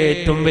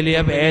ഏറ്റവും വലിയ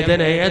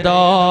വേദന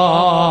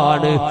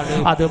ഏതാണ്?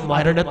 അത്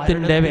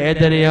മരണത്തിന്റെ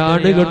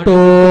വേദനയാണ് കേട്ടോ.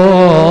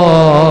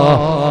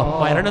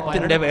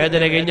 മരണത്തിന്റെ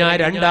വേദന കഴിഞ്ഞാൽ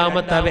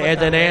രണ്ടാമത്തെ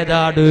വേദന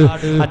ഏതാണ്?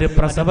 അത്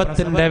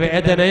പ്രസവത്തിന്റെ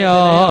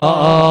വേദനയാണ്.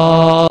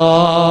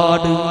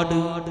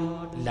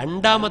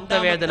 രണ്ടാമത്തെ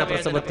വേദന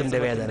പ്രസവത്തിന്റെ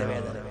വേദന.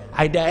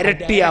 അതിന്റെ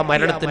ഇരട്ടിയാ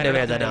മരണത്തിന്റെ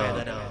വേദന.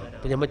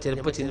 നമ്മൾ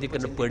ചിലപ്പോ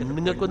ചിന്തിക്കുന്ന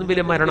പെണ്ണുങ്ങൾക്കൊന്നും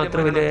വലിയ മരണം അത്ര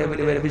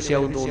വലിയ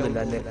വിഷയമാവും തോന്നുന്നില്ല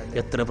അല്ലെ?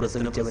 എത്ര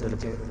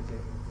പ്രസവിച്ചവരൊക്കെ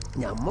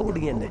ഞമ്മ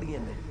കുടുങ്ങി തന്നെ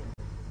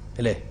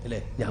അല്ലേ?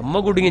 ഞമ്മ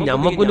കുടുങ്ങി.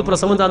 ഞമ്മക്കൊരു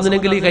പ്രസവം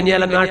തന്നില്ലെങ്കിൽ ഈ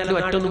കന്യാല നാട്ടിൽ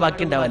ഒറ്റൊന്നും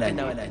ബാക്കി ഉണ്ടാവില്ല.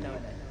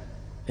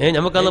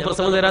 നമുക്കന്ന്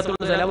പ്രസവം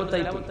തരാത്തോണ്ട്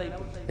സലാമത്തായി.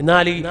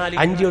 എന്നാൽ ഈ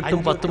 5, 8,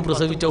 10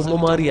 പ്രസവിച്ച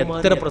ഉമ്മമാർ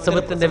എത്ര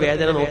പ്രസവത്തിന്റെ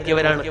വേദന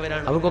നോക്കിയവരാണ്.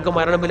 അവർക്കൊക്കെ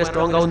മരണം പിന്നെ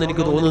സ്ട്രോങ് ആവുമെന്ന്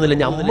എനിക്ക് തോന്നുന്നില്ല.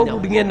 ഞമ്മ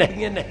കുടുങ്ങി തന്നെ.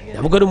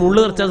 നമുക്കൊരു മുള്ളു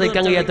നിറച്ചാൽ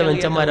സഹിക്കാൻ കഴിയാത്ത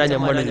മനുഷ്യന്മാരാ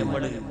ഞമ്മള്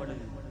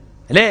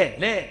അല്ലേ?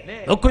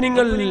 നോക്കൂ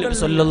നിങ്ങൾ,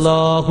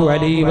 സല്ലല്ലാഹു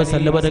അലൈഹി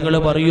വസല്ലം തങ്ങൾ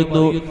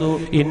പറയുന്നു,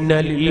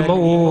 ഇന്നൽ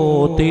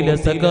മൗതി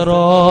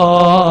ലസകറാ,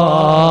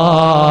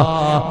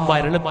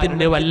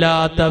 മരണത്തിന്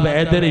വല്ലാത്ത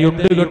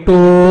വേദനയുണ്ട് കേട്ടോ.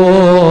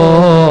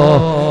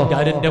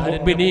 ഞാൻ എന്റെ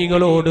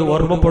മുഅ്മിനീങ്ങളോട്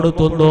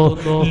ഓർമ്മപ്പെടുത്തുന്നു,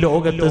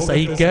 ലോകത്ത്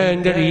സഹിക്കാൻ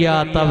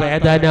കഴിയാത്ത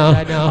വേദന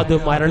അത്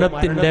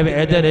മരണത്തിന്റെ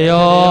വേദനയാണ്.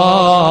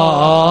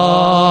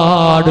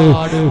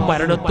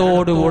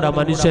 മരണത്തോടുകൂടെ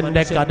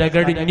മനുഷ്യന്റെ കഥ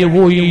കഴിഞ്ഞു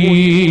പോയി.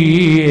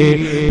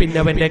 പിന്നെ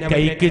അവന്റെ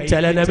കൈക്ക്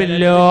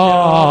ചലനമില്ല,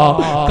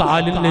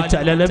 കാലിന്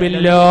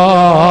ചലനമില്ല,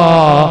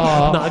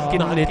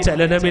 നാക്കിന്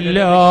ചലനമില്ല.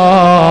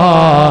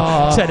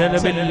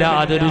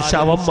 ചലനമില്ലാതൊരു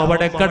ശവം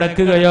അവിടെ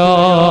കിടക്കുകയാണ്.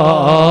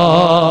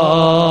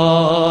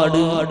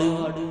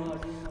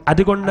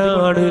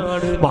 അതുകൊണ്ടാണ്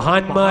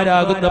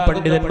മഹാന്മാരാകുന്ന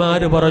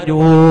പണ്ഡിതന്മാര് പറഞ്ഞു,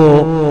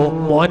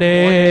 മോനെ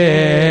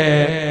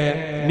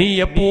നീ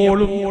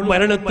എപ്പോഴും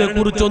മരണത്തെ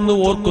കുറിച്ചൊന്ന്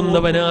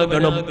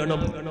ഓർക്കുന്നവനാകണം,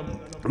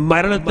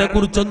 മരണത്തെ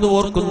കുറിച്ചൊന്ന്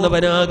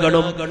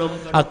ഓർക്കുന്നവനാകണം.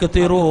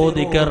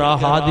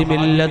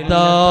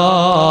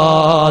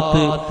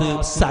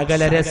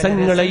 സകല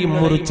രസങ്ങളെയും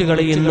മുറിച്ചു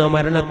കളയുന്ന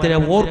മരണത്തിനെ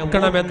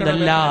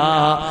ഓർക്കണമെന്നല്ല,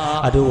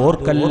 അത്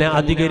ഓർക്കലിനെ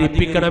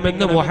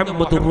അധികരിപ്പിക്കണമെന്ന്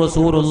മുഹമ്മദുർ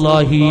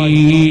റസൂലുള്ളാഹി.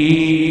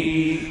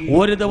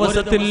 ഒരു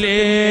ദിവസത്തിൽ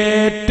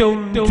ഏറ്റവും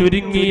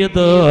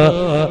ചുരുങ്ങിയത്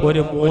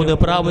ഒരു 3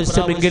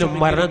 പ്രാവശ്യമെങ്കിലും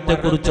മരണത്തെ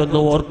കുറിച്ചൊന്ന്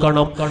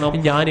ഓർക്കണം.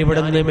 ഞാൻ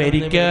ഇവിടെ നിന്ന്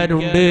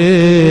മരിക്കാനുണ്ട്,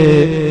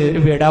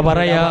 വിട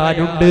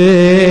പറയാനുണ്ട്,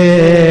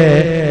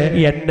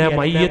 എന്നെ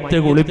മയ്യത്ത്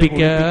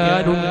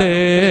കുളിപ്പിക്കാനുണ്ട്,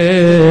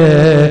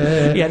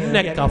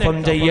 എന്നെ കഫൻ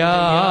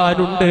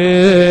ചെയ്യാനുണ്ട്,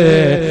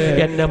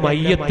 എന്നെ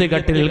മയ്യത്ത്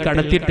കട്ടിൽ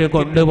കടത്തിട്ട്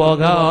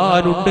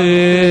കൊണ്ടുപോകാനുണ്ട്,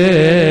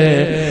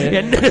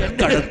 എന്നെ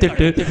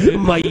കടത്തിട്ട്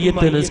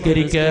മയ്യത്ത്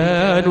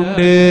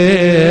നിസ്കരിക്കാനുണ്ട്,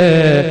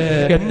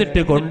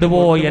 എന്നിട്ട്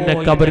കൊണ്ടുപോയി എന്നെ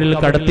കബറിൽ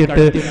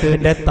കടത്തിട്ട്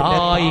എന്റെ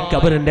തായ്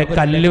കബറിന്റെ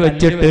കല്ല്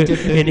വെച്ചിട്ട്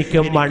എനിക്ക്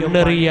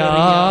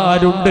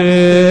മണ്ണെറിയാനുണ്ട്,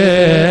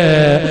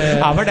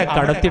 അവിടെ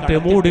കടത്തിട്ട്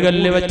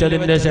മൂടുകല്ല്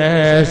വെച്ചതിന്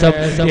ശേഷം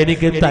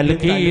എനിക്ക്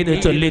തൽക്കീന്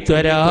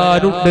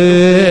ചൊല്ലിത്തരാനുണ്ട്.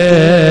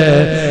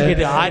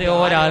 ഇത്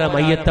ആരോരാളെ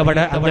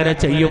മയ്യത്തവിടെ അങ്ങനെ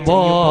ചെയ്യുമ്പോ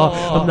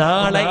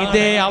നാളെ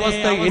ഇതേ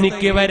അവസ്ഥ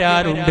എനിക്ക്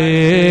വരാനുണ്ട്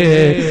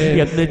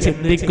എന്ന്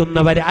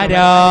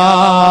ചിന്തിക്കുന്നവരാരാ?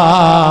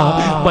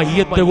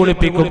 മയ്യത്ത്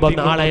കുളിപ്പിക്കുമ്പോ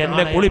നാളെ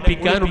എന്നെ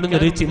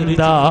കുളിപ്പിക്കാനുണ്ടെന്നൊരു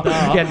ചിന്ത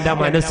എന്റെ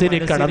മനസ്സിന്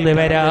കടന്നു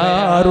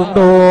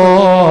വരാറുണ്ടോ?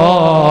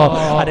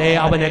 അതെ,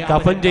 അവനെ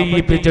കഫൻ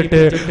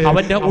ചെയ്യിപ്പിച്ചിട്ട്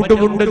അവന്റെ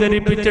ഉടുമുണ്ട്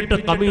ധരിപ്പിച്ചിട്ട്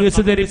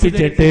കമീസ്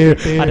ധരിപ്പിച്ചിട്ട്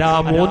അതാ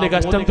 3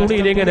 കഷ്ടം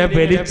തുണിയിൽ ഇങ്ങനെ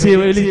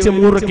വലിച്ച്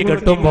മുറുക്കി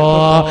കെട്ടുമ്പോ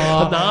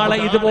നാളെ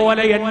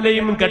ഇതുപോലെ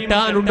എന്നെയും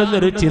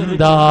കെട്ടാനുണ്ടെന്നൊരു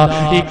ചിന്ത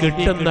ഈ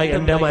കിട്ടുന്ന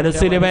എന്റെ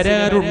മനസ്സിന്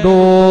വരാറുണ്ടോ?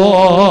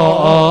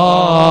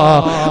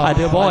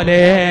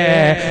 അതുപോലെ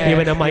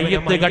ഇവനെ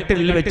മയ്യത്ത്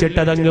കട്ടിൽ വെച്ചിട്ട്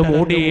അതങ്ങ്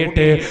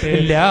മൂടിയിട്ട്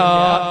ലാ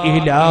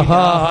ഇലാഹ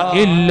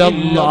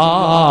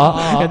ഇല്ലല്ലാഹ്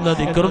എന്ന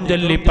ദിക്റും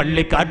ചൊല്ലി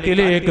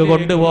പള്ളിക്കാട്ടിലേക്ക്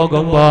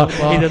കൊണ്ടുപോകുമ്പോ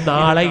ഇത്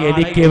നാളെ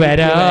എനിക്ക്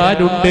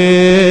വരാനുണ്ട്.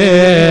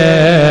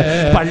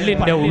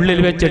 പള്ളിന്റെ ഉള്ളിൽ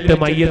വെച്ചിട്ട്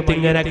മയ്യത്ത്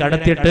ഇങ്ങനെ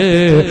കടത്തിട്ട്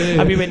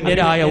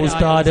അഭിമന്യരായ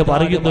ഉസ്താദ്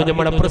പറയുന്നു,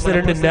 നമ്മുടെ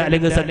പ്രസിഡന്റിന്റെ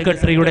അല്ലെങ്കിൽ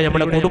സെക്രട്ടറിയുടെ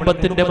നമ്മുടെ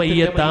കുടുംബത്തിന്റെ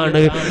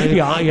മയ്യത്താണ്,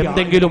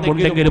 എന്തെങ്കിലും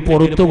ഉണ്ടെങ്കിൽ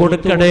പുറത്തു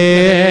കൊടുക്കണേ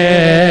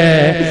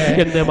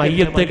എന്ന്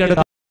മയ്യത്ത്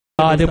കിടത്താൻ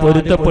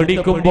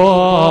പൊരുത്തപ്പെടിക്കുമ്പോ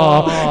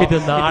ഇത്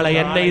നാളെ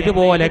എന്നെ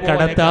ഇതുപോലെ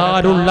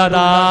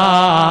കടത്താനുള്ളതാ,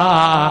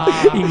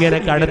 ഇങ്ങനെ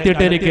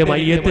കടത്തിട്ട് എനിക്ക്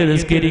മയ്യത്ത്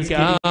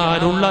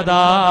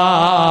നിസ്കരിക്കാനുള്ളതാ.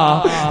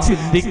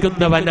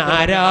 ചിന്തിക്കുന്നവൻ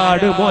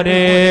ആരാട്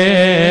മോനെ?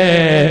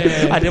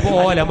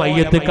 അതുപോലെ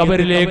മയ്യത്ത്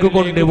കബറിലേക്ക്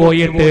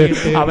കൊണ്ടുപോയിട്ട്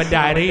അവന്റെ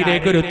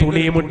അരയിലേക്ക് ഒരു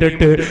തുണിയും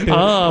ഇട്ടിട്ട്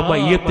ആ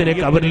മയ്യത്തിന്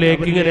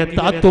കബറിലേക്ക് ഇങ്ങനെ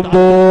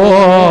താത്തുമ്പോ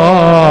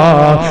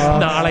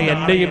നാളെ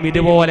എന്നെയും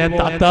ഇതുപോലെ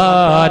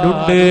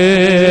താത്താനുണ്ട്.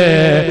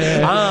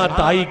 ആ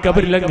തായി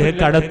കബറിലങ്ങ്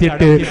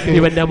കടത്തിട്ട്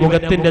ഇവന്റെ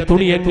മുഖത്തിന്റെ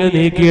തുണിയങ്ങ്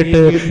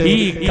നീക്കിയിട്ട് ഈ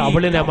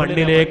കബളിനെ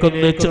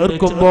മണ്ണിലേക്കൊന്ന്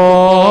ചേർക്കുമ്പോ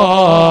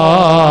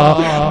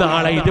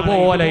നാളെ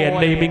ഇതുപോലെ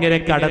എന്നെയും ഇങ്ങനെ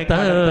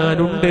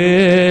കടത്താനുണ്ട്,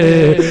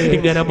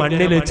 ഇങ്ങനെ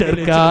മണ്ണിൽ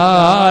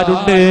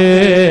ചേർക്കാനുണ്ട്,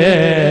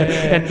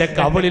 എന്റെ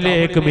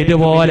കബളിലേക്കും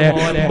ഇതുപോലെ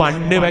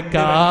മണ്ണ്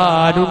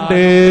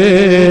വെക്കാനുണ്ട്.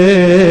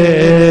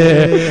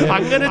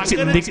 അങ്ങനെ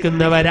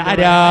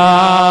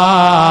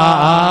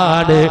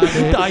ചിന്തിക്കുന്നവരാരാണ്?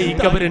 തായി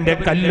കബറിന്റെ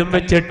കല്ലും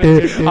വെച്ചിട്ട്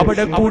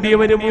അവിടെ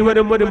കൂടിയവരും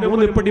ഇവരും ഒരു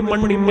 3 പടി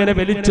മണ്ണിങ്ങനെ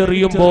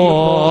വലിച്ചെറിയുമ്പോ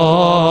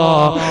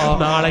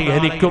നാളെ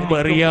എനിക്കും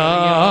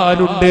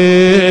അറിയാനുണ്ട്.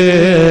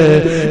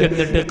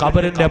 എന്നിട്ട്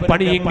കബറിന്റെ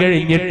പണിയും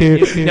കഴിഞ്ഞിട്ട്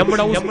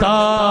നമ്മുടെ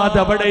ഉസ്താദ്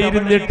അവിടെ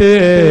ഇരുന്നിട്ട്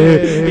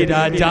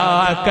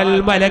രാജാക്കൽ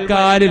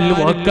മലക്കാരിൽ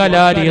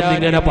വക്കലാരി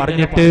എന്നിങ്ങനെ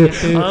പറഞ്ഞിട്ട്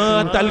ആ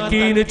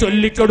തൽക്കീന്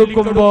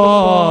ചൊല്ലിക്കൊടുക്കുമ്പോ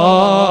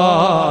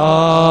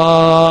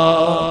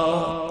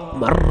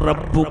മർ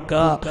റബ്ബുക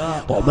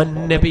വമൻ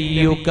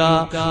നബിയുക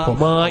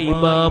വമാ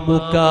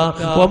ഇമാമുക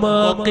വമാ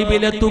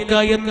ഖിബ്ലതുക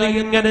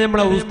എന്നിങ്ങനെ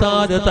നമ്മുടെ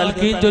ഉസ്താദ്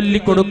തൽഖീൻ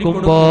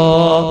ചൊല്ലിക്കൊടുക്കുമ്പോ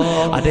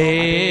അതേ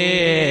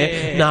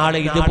നാളെ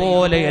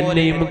ഇതുപോലെ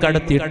എന്നെയും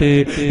കടത്തിയിട്ട്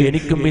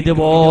എനിക്കും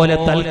ഇതുപോലെ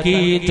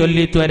തൽഖീൻ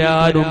ചൊല്ലി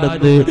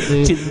തരാനുണ്ടെന്ന്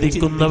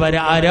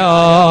ചിന്തിക്കുന്നവരാരാ?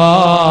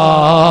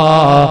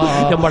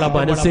 നമ്മളെ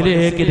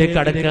മനസ്സിലേക്ക് ഇത്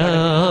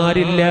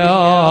കടക്കാറില്ല.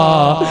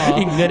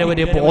 ഇങ്ങനെ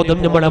ഒരു ബോധം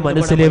നമ്മളെ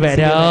മനസ്സിൽ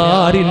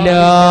വരാറില്ല.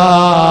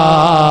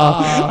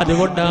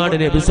 അതുകൊണ്ടാണ്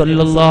നബി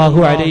സല്ലല്ലാഹു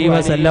അലൈഹി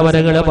വസല്ലം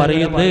തങ്ങൾ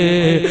പറയുന്നത്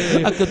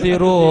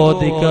അക്തിറൂ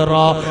ദിക്റ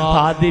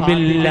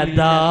ഹാദിമിൽ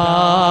ലദാ,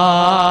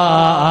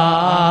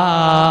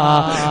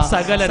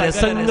 സകല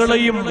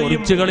രസങ്ങളെയും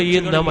മുറിച്ചു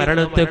കളയുന്ന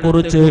മരണത്തെ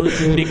കുറിച്ച്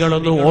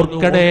നിങ്ങളൊന്ന്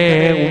ഓർക്കണേ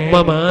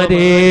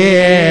ഉമ്മമാരെ,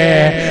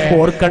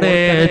 ഓർക്കണേ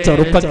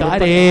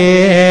ചെറുപ്പക്കാരെ,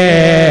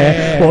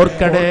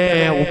 ഓർക്കണേ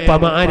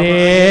ഉപ്പമാരെ.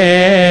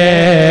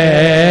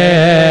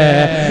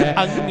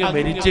 അങ്ങ്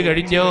മരിച്ചു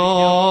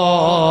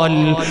കഴിഞ്ഞാൽ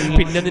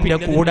പിന്നെ നിന്റെ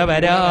കൂടെ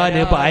വരാൻ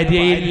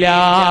ഭാര്യയില്ല.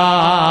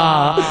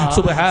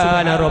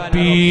 സുബ്ഹാന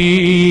റബ്ബി.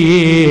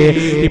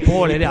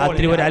 ഇപ്പോൾ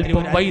രാത്രി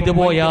ഒരല്പം വൈകി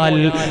പോയാൽ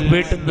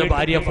വീട്ടിൽ നിന്ന്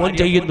ഭാര്യ ഫോൺ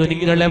ചെയ്യുന്നു,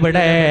 നിങ്ങൾ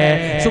എവിടെ?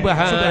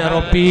 സുബ്ഹാന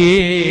റബ്ബി.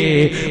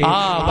 ആ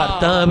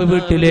ഭർത്താവ്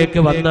വീട്ടിലേക്ക്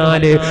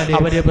വന്നാല്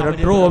അവര്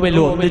ബെഡ്റൂമിൽ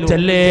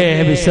ഒന്നിച്ചല്ലേ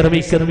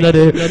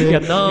വിശ്രമിക്കുന്നത്.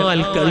 എന്നാൽ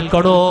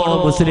കേൾക്കണോ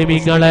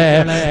മുസ്ലിമീങ്ങളെ,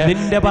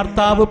 നിന്റെ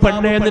ഭർത്താവ്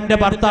പെണ്ണെ, നിന്റെ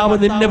ഭർത്താവ്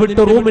നിന്നെ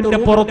വിട്ട് റൂമിന്റെ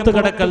പുറത്ത്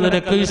കിടക്കൽ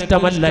നിനക്ക്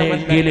ഇഷ്ടമല്ല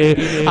എങ്കിൽ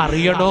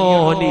അറിയണോ,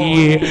 നീ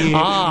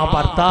ആ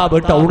ഭർത്താവ്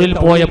ടൗണിൽ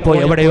പോയപ്പോ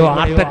എവിടെയോ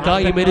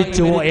ആട്ടക്കായി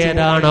മരിച്ചു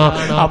പോയതാണ്,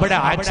 അവിടെ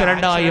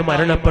ആക്സിഡന്റായി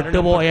മരണപ്പെട്ടു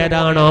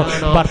പോയതാണ്.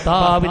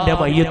 ഭർത്താവിന്റെ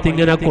മയ്യത്ത്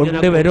ഇങ്ങനെ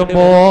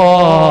കൊണ്ടുവരുമ്പോ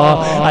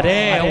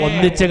അതേ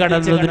ഒന്നിച്ച്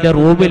കടന്നതിന്റെ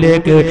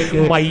റൂമിലേക്ക്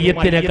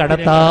മയ്യത്തിനെ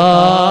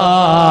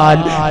കടത്താൻ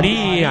നീ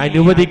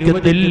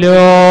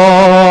അനുവദിക്കുന്നില്ലോ.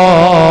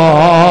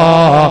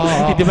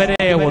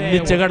 ഇതുവരെ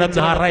ഒന്നിച്ച് കടന്ന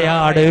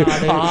അറയാണ്,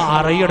 ആ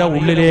അറയുടെ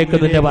ഉള്ളിലേക്ക്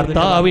നിന്റെ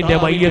ഭർത്താവിന്റെ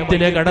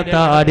മയ്യത്തിനെ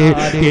കടത്താൻ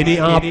ഇനി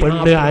ആ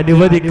പെണ്ണ്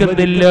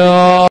അനുവദിക്കുന്നില്ല.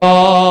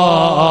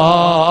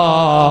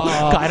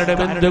 കാരണം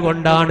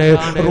എന്തുകൊണ്ടാണ്?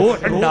 റൂഹ്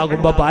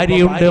ഉണ്ടാകുമ്പോ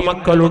ഭാര്യയുണ്ട്,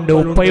 മക്കളുണ്ട്,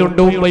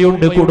 ഉപ്പയുണ്ട്,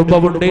 ഉമ്മയുണ്ട്,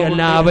 കുടുംബമുണ്ട്,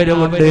 എല്ലാവരും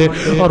ഉണ്ട്.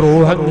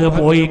 റൂഹങ്ങ്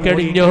പോയി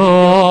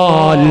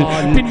കഴിഞ്ഞാൽ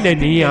പിന്നെ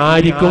നീ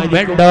ആർക്കും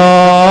വേണ്ട.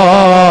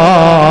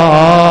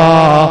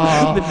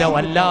 നിന്നെ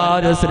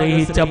വല്ലാതെ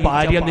സ്നേഹിച്ച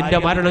ഭാര്യ നിന്റെ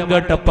മരണം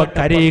കേട്ടപ്പോ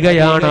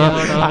കരയുകയാണ്.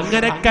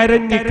 അങ്ങനെ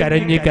കരഞ്ഞ്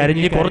കരഞ്ഞ്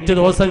കരഞ്ഞ് കുറച്ചു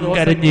ദിവസം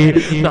കരഞ്ഞ്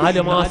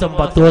 4 മാസം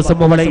 10 ദിവസം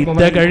അവളെ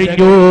ഇദ്ദ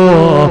കഴിഞ്ഞു.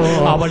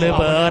 അവള്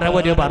വേറെ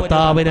ഒരു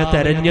ഭർത്താവിനെ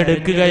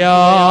തെരഞ്ഞെടുക്കുകയാ.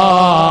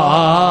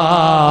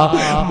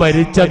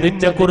 മരിച്ച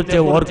നിന്നെ കുറിച്ച്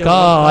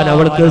ഓർക്കാൻ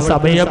അവൾക്ക്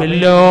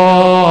സമയമില്ലോ.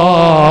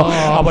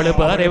 അവള്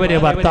വേറെ ഒരു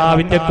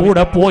ഭർത്താവിന്റെ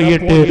കൂടെ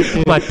പോയിട്ട്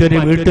മറ്റൊരു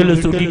വീട്ടിൽ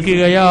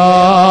സുഖിക്കുകയാ.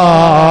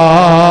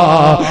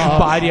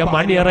 ഭാര്യ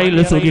മണിയറയിൽ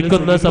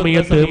സുഖിക്കുന്ന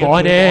സമയത്ത്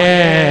മോനെ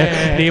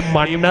നീ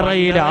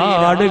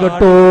മണ്ണറയിലാണ്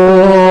കേട്ടോ,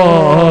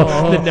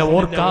 നിന്നെ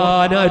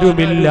ഓർക്കാൻ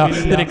ആരുമില്ല,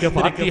 നിനക്ക്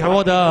ഫാത്തിഹ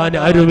ഓതാൻ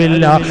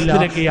ആരുമില്ല,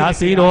 നിനക്ക്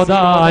യാസീൻ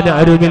ഓതാൻ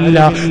ആരുമില്ല,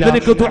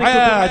 നിനക്ക് ദുആ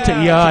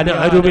ചെയ്യാൻ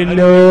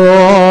ആരുമില്ല.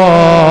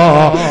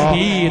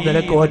 ഈ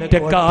നിനക്ക്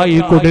ഒറ്റക്കായി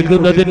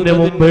കൊടുക്കുന്നതിന്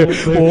മുമ്പ്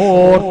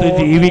ഓർത്ത്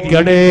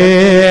ജീവിക്കണേ.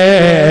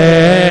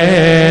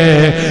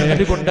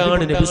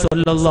 അതുകൊണ്ടാണ് നബി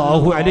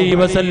സല്ലല്ലാഹു അലൈഹി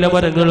വസല്ലം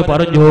തങ്ങൾ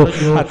പറഞ്ഞു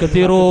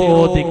അക്തിറൂ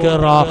ദിക്റ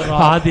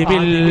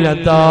ഹാദിമിൽ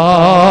ലദാ,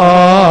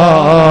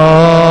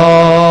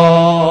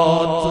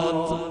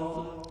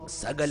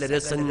 സകല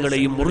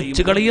രസങ്ങളെയും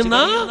മുറിച്ചു കളയുന്ന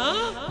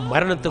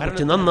മരണത്തെ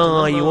കുറിച്ച്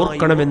നന്നായി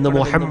ഓർക്കണമെന്ന്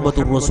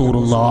മുഹമ്മദുർ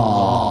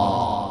റസൂലുള്ളാഹ്.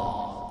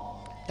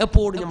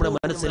 എപ്പോഴും നമ്മുടെ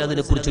മനസ്സിൽ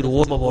അതിനെ കുറിച്ചൊരു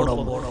ഓർമ്മ പോകണം.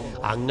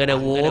 അങ്ങനെ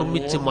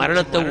ഓർമ്മിച്ച്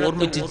മരണത്തെ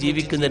ഓർമ്മിച്ച്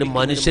ജീവിക്കുന്ന ഒരു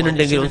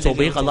മനുഷ്യനുണ്ടെങ്കിലും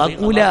സ്വബൈ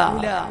ഖലാക്കൂല.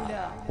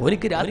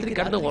 ഓനിക്ക് രാത്രി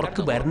കിടന്ന്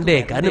ഉറക്ക് വരണ്ടേ?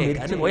 കാരണം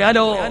മരിച്ചു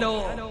പോയാലോ?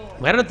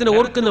 മരണത്തിനെ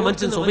ഓർക്കുന്ന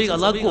മനുഷ്യൻ സ്വബൈ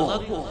ഖലാക്കോ?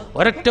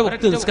 ഒരൊറ്റ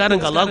വക്ത് നിസ്കാരം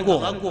ഖലാക്കോ?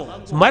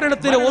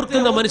 മരണത്തിനെ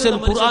ഓർക്കുന്ന മനുഷ്യൻ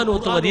ഖുർആൻ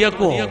ഓത്ത്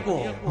മതിയാക്കോ?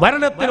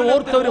 മരണത്തിനെ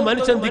ഓർത്ത ഒരു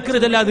മനുഷ്യൻ ദിക്ർ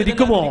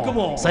ചൊല്ലാതിരിക്കുമോ?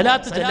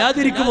 സലാത്ത്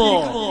ചൊല്ലാതിരിക്കുമോ?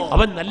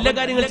 അവൻ നല്ല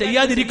കാര്യങ്ങൾ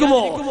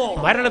ചെയ്യാതിരിക്കുമോ?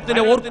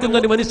 മരണത്തിനെ ഓർക്കുന്ന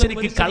ഒരു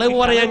മനുഷ്യനിക്ക് കളവ്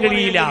പറയാൻ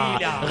കഴിയില്ല,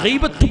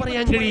 ഗീബത്ത്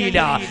പറയാൻ കഴിയില്ല,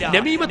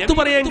 നമീമത്ത്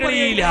പറയാൻ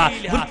കഴിയില്ല,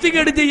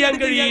 വൃത്തികേട് ചെയ്യാൻ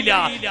കഴിയില്ല.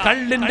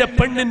 കള്ളിന്റെ,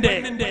 പെണ്ണിന്റെ,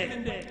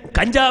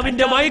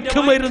 കഞ്ചാവിന്റെ,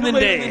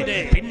 മയക്കുമരുന്നിന്റെ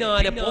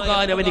പിന്നാലെ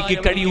പോകാൻ അവനിക്ക്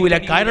കഴിയൂല.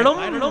 കാരണം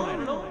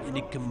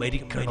എനിക്ക്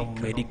മരിക്കണം,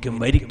 എനിക്ക്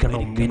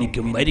മരിക്കണം,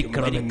 എനിക്ക്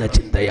മരിക്കണം എന്ന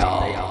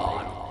ചിന്തയാണ്.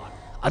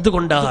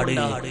 അതുകൊണ്ടാണ്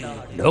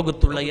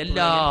ലോകത്തുള്ള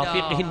എല്ലാ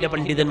ഫിഖ്ഹിന്റെ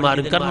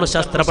പണ്ഡിതന്മാരും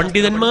കർമ്മശാസ്ത്ര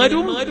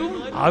പണ്ഡിതന്മാരും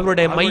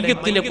അവരുടെ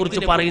മയ്യത്തിനെ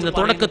കുറിച്ച് പറയുന്ന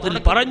തുടക്കത്തിൽ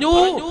പറഞ്ഞു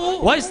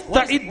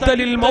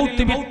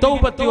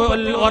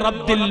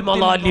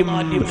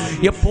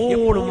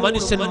എപ്പോഴും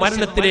മനുഷ്യൻ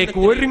മരണത്തിലേക്ക്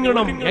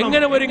ഒരുങ്ങണം.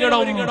 എങ്ങനെ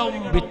ഒരുങ്ങണം?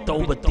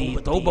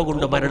 തൗബ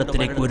കൊണ്ട്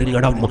മരണത്തിലേക്ക്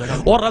ഒരുങ്ങണം.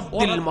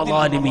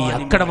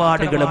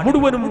 അക്കടപാടുകളെ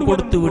മുഴുവനും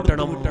കൊടുത്തു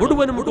വിട്ടണം,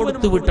 മുഴുവനും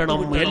കൊടുത്തു വിട്ടണം.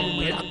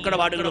 എല്ലാ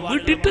അക്കടപാടുകളും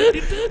വീട്ടിട്ട്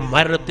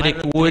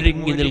മരണത്തിലേക്ക്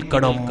ഒരുങ്ങി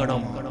നിൽക്കണം.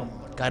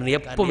 കാരണം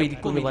എപ്പം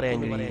ഇരിക്കും എന്ന് പറയാൻ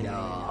കഴിയില്ല.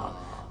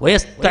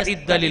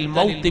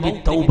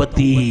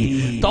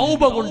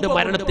 തൗബ കൊണ്ട്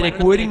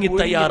മരണത്തിലേക്ക് ഒരുങ്ങി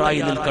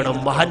തയ്യാറായി നിൽക്കണം.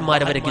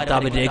 മഹാന്മാരവരെ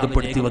കിതാബിൽ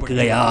രേഖപ്പെടുത്തി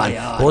വെക്കുകയാണ്.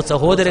 ഓ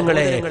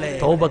സഹോദരങ്ങളെ,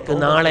 തൗബക്ക്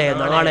നാളെ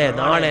നാളെ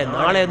നാളെ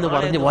നാളെ എന്ന്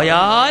പറഞ്ഞു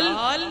പോയാൽ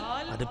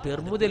അത്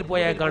പെർമുതിൽ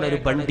പോയേക്കാണ് ഒരു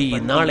വണ്ടി.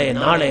 നാളെ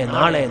നാളെ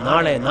നാളെ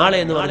നാളെ നാളെ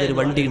എന്ന് പറഞ്ഞൊരു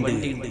വണ്ടി ഉണ്ട്.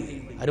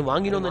 അത്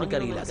വാങ്ങിനോന്ന്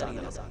എനിക്കറിയില്ല.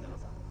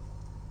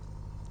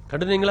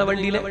 കണ്ടു നിങ്ങളെ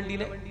വണ്ടിയിലെ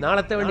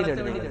നാളത്തെ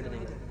വണ്ടിയിലാണ്.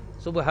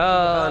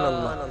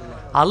 സുബ്ഹാനല്ലാഹ്.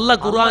 അല്ലാഹ്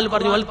ഖുർആനിൽ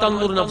പറഞ്ഞു വൽ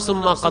തൻദുർ നഫ്സും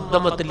മാ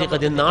ഖദ്ദമത്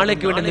ലിഗദ്.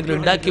 നാളേക്ക് വേണ്ടി എന്തെങ്കിലും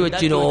ഉണ്ടാക്കി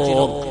വെച്ചിനോ?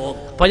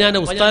 അപ്പൊ ഞാൻ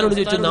ഉസ്താദിനോട്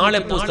ചോദിച്ചു, നാളെ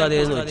എപ്പോ ഉസ്താദ്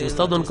എന്ന് ചോദിച്ചു.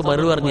 ഉസ്താദ് നമുക്ക്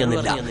മറുപടി പറഞ്ഞു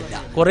തന്നില്ല.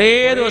 കുറെ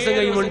ദിവസം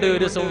കഴിയുമുണ്ട്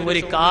ഒരു ദിവസം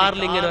ഒരു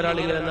കാറിൽ ഇങ്ങനെ ഒരാൾ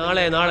ഇങ്ങനെ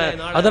നാളെ നാളെ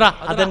അതറാ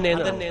അതന്നെ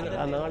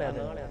നാളെ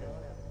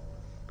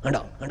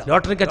കണ്ടോ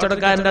ലോട്ടറി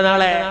കച്ചവടക്കാരന്റെ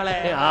നാളെ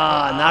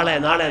നാളെ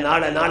നാളെ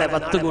നാളെ നാളെ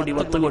 10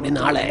 കോടി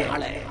നാളെ.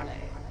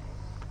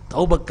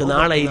 തൗബക്ക്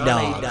നാളെ ഇല്ല.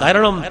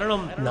 കാരണം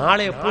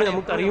നാളെ എപ്പോഴും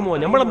നമുക്കറിയുമോ?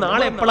 നമ്മളെ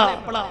നാളെ എപ്പോഴാ?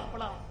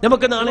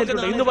 നമുക്ക് നാളെ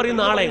ഇന്ന് പറയും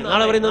നാളെ,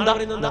 നാളെ പറയുന്നത് എന്താ?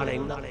 നാളെ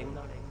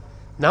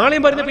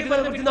നാളെയും പറഞ്ഞ പിറ്റേ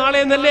കുറിച്ച് നാളെ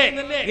എന്നല്ലേ?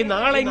 ഈ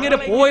നാളെ ഇങ്ങനെ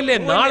പോയില്ലേ?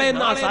 നാളെ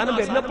എന്ന ആ സാധനം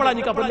വരുന്നപ്പോഴാ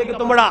എനിക്ക് അപ്പുറത്തേക്ക്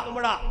എത്തുമ്പോഴാ.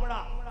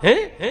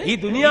 ഈ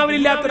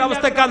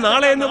ദുനിയാവിലില്ലാത്തൊരവസ്ഥക്കാ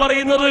നാളെ എന്ന്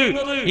പറയുന്നത്.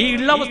 ഈ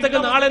ഉള്ള അവസ്ഥക്ക്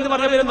നാളെ എന്ന്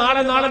പറഞ്ഞ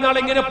നാളെ നാളെ നാളെ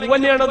ഇങ്ങനെ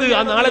പോവന്നെയാണത്.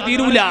 ആ നാളെ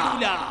തീരൂല.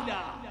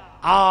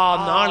 ആ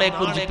നാളെ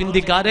കുറിച്ച്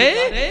ചിന്തിക്കാതെ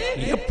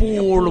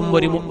എപ്പോഴും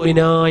ഒരു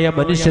മുഅ്മിനായ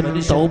മനുഷ്യൻ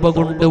തൗബ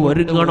കൊണ്ട്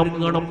ഒരുങ്ങണം.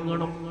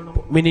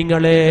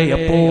 മുഅ്മിനീങ്ങളെ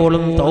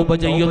എപ്പോഴും തൗബ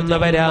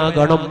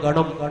ചെയ്യുന്നവരാകണം.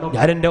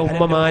 ഞാൻ എന്റെ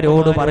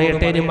ഉമ്മമാരോട്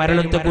പറയട്ടെ, ഇനി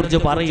മരണത്തെ കുറിച്ച്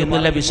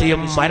പറയുന്നില്ല.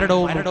 വിഷയം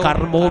മരണവും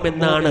കർമ്മവും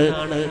എന്നാണ്.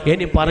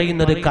 ഇനി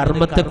പറയുന്നത്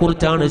കർമ്മത്തെ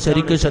കുറിച്ചാണ്.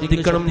 ശരിക്കും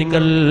ശ്രദ്ധിക്കണം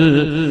നിങ്ങൾ.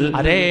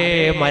 അതേ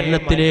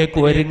മരണത്തിലേക്ക്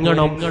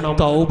ഒരുങ്ങണം,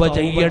 തൗബ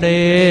ചെയ്യണേ.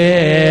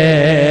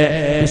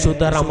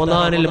 വിശുദ്ധ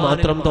റമദാനിൽ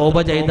മാത്രം തൗബ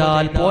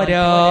ചെയ്താൽ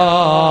പോരാ,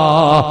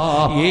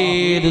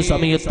 ഏത്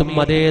സമയത്തും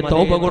അതേ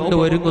തൗബ കൊണ്ട്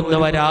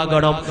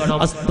ഒരുങ്ങുന്നവരാകണം.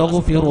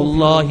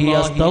 അസ്തഗ്ഫിറുല്ലാഹി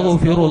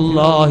അസ്തഗ്ഫിറുല്ലാഹി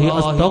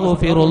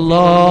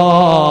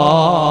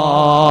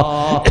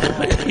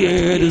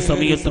ഏത്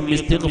സമയത്തും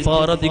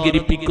ഇസ്തിഗ്ഫാർ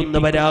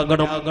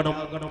അധികരിപ്പിക്കുന്നവരാകണം.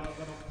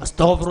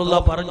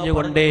 അസ്തഗ്ഫിറുല്ലാഹ്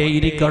പറഞ്ഞുകൊണ്ടേ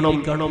ഇരിക്കണം.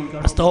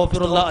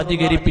 അസ്തഗ്ഫിറുല്ലാഹ്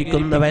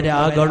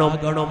അധികരിപ്പിക്കുന്നവരാകണം.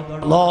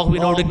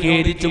 അല്ലാഹുവിനോട്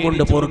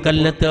ഖേദിച്ചുകൊണ്ട്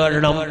പൊറുക്കലിനെ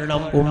തേടണം.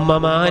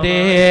 ഉമ്മമാരെ,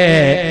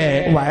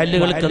 വയല്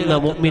കേൾക്കുന്ന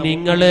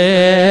മുഅ്മിനീങ്ങളെ,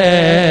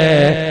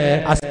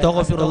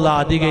 അസ്തഗ്ഫിറുല്ലാഹ്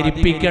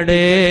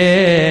അധികരിപ്പിക്കണേ.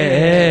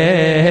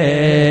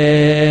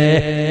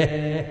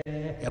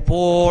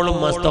 എപ്പോഴും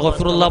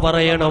അസ്തഗ്ഫിറുല്ലാഹ്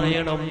പറയണം.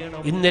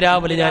 ഇന്ന്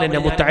രാവിലെ ഞാൻ എന്റെ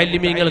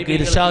മുത്തഅല്ലിമീങ്ങൾക്ക്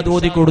ഇർശാദ്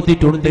ഓതി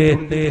കൊടുത്തിട്ടുണ്ട്.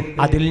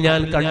 അതിൽ ഞാൻ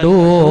കണ്ടു,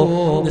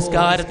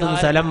 നിസ്കാരത്തിന്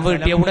സലം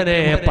വീട്ടിയ ഉടനെ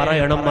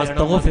പറയണം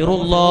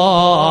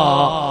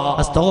അസ്തഗ്ഫിറുല്ലാഹ്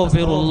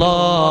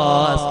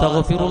അസ്തഗ്ഫിറുല്ലാഹ്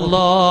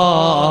അസ്തഗ്ഫിറുല്ലാഹ്.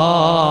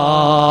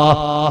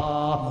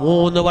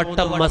 3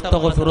 വട്ടം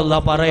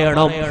അസ്തഗ്ഫിറുല്ലാഹ്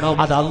പറയണം.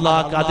 അത്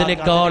അല്ലാഹുക്ക്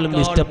അതിനേക്കാളും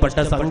ഇഷ്ടപ്പെട്ട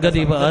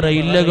സംഗതി വേറെ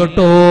ഇല്ല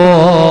കേട്ടോ.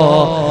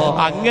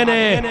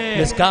 അങ്ങനെ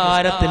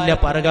നിസ്കാരത്തിന്റെ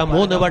പിറകെ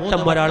 3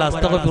 വട്ടം ഒരാൾ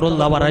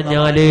അസ്തഗ്ഫിറുല്ലാഹ്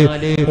പറഞ്ഞാല്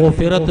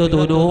ഗുഫിറതു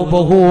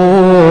ദുനൂബഹു,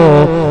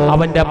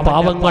 അവന്റെ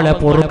പാവങ്ങളെ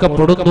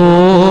പൊറുക്കപ്പെടുന്നു.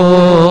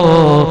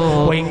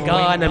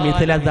 വൈകാന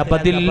മിഥല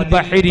ദബദിൽ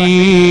ബഹരി,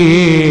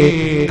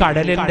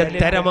 കടലിന്റെ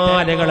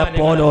തിരമാലകളെ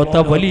പോലത്തെ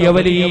വലിയ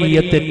വലിയ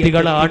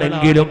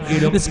തെറ്റുകളാണെങ്കിലും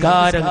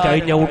നിസ്കാരം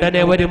കഴിഞ്ഞ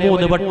ഉടനെ ഒരു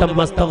 3 വട്ടം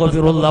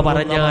അസ്തഗ്ഫിറുല്ലാഹ്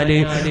പറഞ്ഞാല്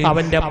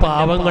അവന്റെ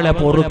പാവങ്ങളെ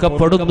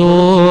പൊറുക്കപ്പെടുന്നു.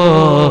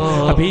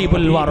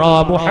 ഹബീബുൽ വറാ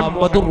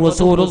മുഹമ്മദുർ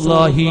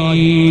റസൂലുള്ളാഹി.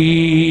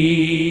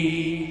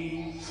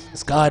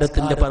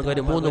 നിസ്കാരത്തിന്റെ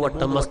പകരം 3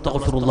 വട്ടം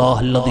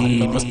അസ്തഗ്ഫിറുല്ലാഹൽ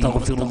അദീം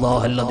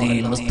അസ്തഗ്ഫിറുല്ലാഹൽ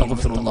അദീം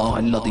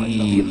അസ്തഗ്ഫിറുല്ലാഹൽ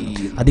അദീം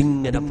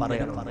അതിങ്ങനെ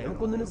പറയണം.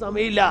 നമുക്കൊന്നിനും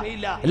സമയമില്ല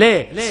അല്ലേ?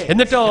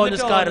 എന്നിട്ടോ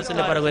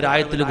നിസ്കാരത്തിന്റെ പകരം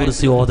ആയത്തുൽ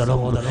കുർസി ഓതണം.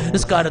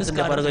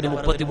 നിസ്കാരത്തിന്റെ പകരം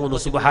 33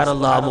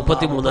 സുബ്ഹാനല്ലാഹ്,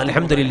 33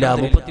 അൽഹംദുലില്ലാഹ്,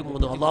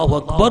 33 അല്ലാഹു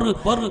അക്ബർ,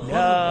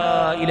 ലാ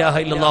ഇലാഹ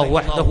ഇല്ലല്ലാഹു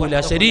വഹ്ദഹു ലാ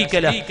ശരീക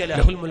ലഹു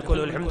ലഹുൽ മുൽക്കു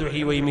വൽ ഹംദു ഹി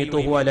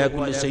വയുമീതുഹു അലാ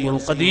കുല്ലി ശൈഇൻ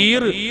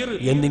ഖദീർ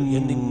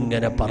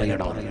എന്നിങ്ങനെ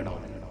പറയണം.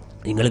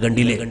 നിങ്ങൾ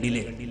കണ്ടില്ലേ?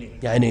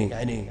 ഞാന്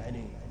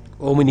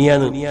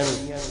ഓമിനിയാന്ന്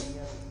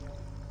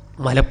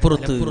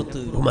മലപ്പുറത്ത്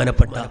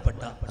ബഹുമാനപ്പെട്ട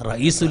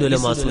റഈസുൽ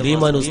ഉലമാ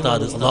സുലൈമാൻ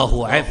ഉസ്താദ് അല്ലാഹു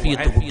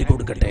ആഫിയത്ത്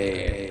കൂട്ടിക്കൊടുക്കട്ടെ,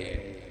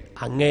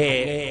 അങ്ങേ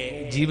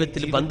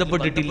ജീവിതത്തിൽ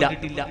ബന്ധപ്പെട്ടിട്ടില്ല.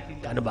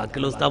 കാരണം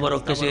ബാക്കിയുള്ള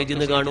ഉസ്താദന്മാരൊക്കെ സ്റ്റേജിൽ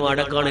നിന്ന് കാണും,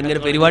 അവിടെ കാണും,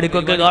 ഇങ്ങനെ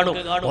പരിപാടിക്കൊക്കെ കാണും.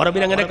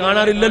 ഓറബിന് അങ്ങനെ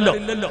കാണാറില്ലല്ലോ.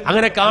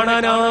 അങ്ങനെ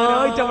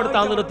കാണാനായിട്ട് അവിടെ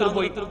താന്നിടത്തിൽ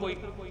പോയി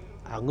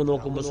അങ്ങ്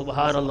നോക്കുമ്പോ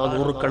സുബ്ഹാനല്ലാഹ്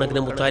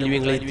നൂറുകണക്കിന്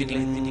മുത്താലിമീങ്ങളെ എത്തിയിട്ട്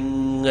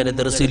ഇങ്ങനെ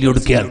ദർസിൽ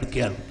കൊടുക്കുകയാണ്.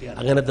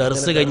 അങ്ങനെ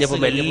ദർസ് കഴിഞ്ഞപ്പോ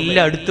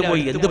എല്ലാം അടുത്ത്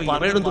പോയി. എന്ത്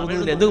പറയണം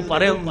തോന്നുന്നില്ല, എന്ത്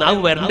പറയാൻ നാവ്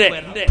വരണ്ടേ,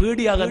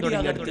 പേടിയാകാൻ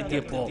തുടങ്ങി.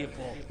 അടുത്തെത്തിയപ്പോ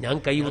ഞാൻ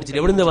കൈ പിടിച്ചിട്ട്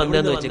എവിടുന്ന്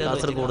വന്നതെന്ന് വെച്ചാൽ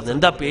കാസർഗോഡ്.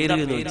 എന്താ പേര്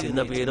എന്ന് ചോദിച്ചു.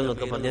 എന്നാ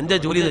പേരെന്നൊക്കെ പറഞ്ഞു. എന്താ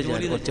ജോലി എന്ന്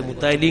വെച്ചാൽ കുറച്ച്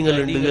മുത്താലിങ്ങൾ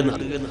ഉണ്ട് എന്ന്.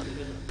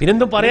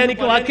 പിന്നെന്തും പറയാൻ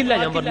എനിക്ക് വാക്കില്ല.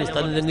 ഞാൻ പറഞ്ഞു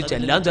സ്ഥലം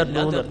ചെല്ലാൻ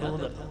തരണമെന്ന്.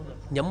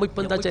 ഞമ്മ ഇപ്പൊ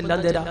എന്താ ചെല്ലാൻ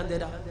തരാ?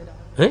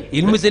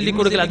 ഇൽമു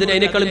ചൊല്ലിക്കൊടുക്കൽ അതിന്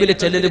അതിനേക്കാളും വലിയ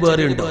ചെല്ലല്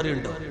വേറെ ഉണ്ടോ?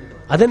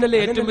 അതന്നല്ലേ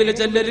ഏറ്റവും വലിയ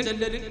ചെല്ലല്.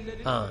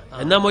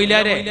 എന്നാ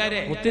മൊയിലാരെ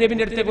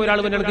മുത്തുനബിന്റെ അടുത്തേക്ക് ഒരാൾ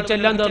എനിക്ക്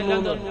ചെല്ലാൻ തന്നു,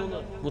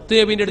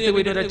 മുത്തുനബിന്റെ അടുത്ത്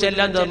പോയിട്ട് ഒരാൾ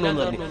ചെല്ലാൻ തന്നു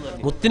എന്ന് പറഞ്ഞു.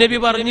 മുത്തുനബി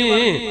പറഞ്ഞ്,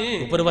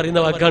 ഉപ്പർ പറയുന്ന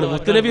വാക്കാണ്,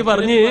 മുത്തുനബി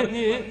പറഞ്ഞ്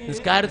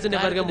നിസ്കാരത്തിന്റെ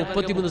പിറകെ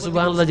 33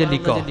 സുബ്ഹാനല്ലാഹ്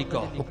ചൊല്ലിക്കോ,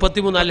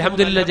 33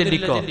 അൽഹംദുലില്ലാഹ്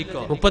ചൊല്ലിക്കോ,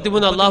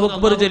 33 അല്ലാഹു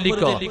അക്ബർ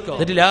ചൊല്ലിക്കോ,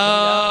 എന്നിട്ട് ലാ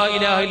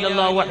ഇലാഹ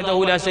ഇല്ലല്ലാഹു വഹ്ദഹു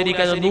ലാ ശരീക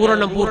ലഹു 100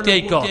 എണ്ണം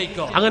പൂർത്തിയായിക്കോ.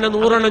 അങ്ങനെ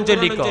 100 എണ്ണം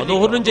ചൊല്ലിക്കോ,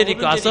 ദുഹറിനും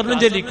ചൊല്ലിക്കോ, അസറിനും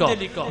ചൊല്ലിക്കോ,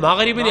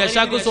 മഗ്രിബിനും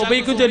ഇശാക്കും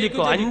സുബഹിക്കും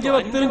ചൊല്ലിക്കോ, 5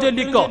 വക്തിനും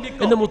ചൊല്ലിക്കോ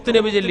എന്ന്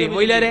മുത്തുനബി ചൊല്ലി.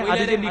 മൊയിലാരെ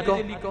അത് ചൊല്ലിക്കോ,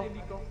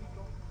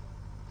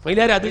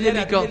 മൊയിലാരെ അത്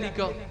ചൊല്ലിക്കോ.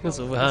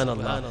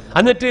 സുബ്ഹാനല്ലാഹ്.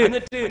 എന്നിട്ട്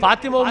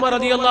ഫാത്തിമ ഉമ്മ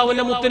റളിയല്ലാഹു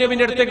അൻഹ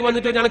മുത്തുനബിന്റെ അടുത്തേക്ക്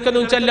വന്നിട്ട്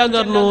ഞനക്കൊന്നും ചെല്ലാൻ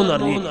തരണം എന്ന്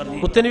പറഞ്ഞു.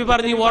 മുത്തുനബി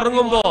പറഞ്ഞു,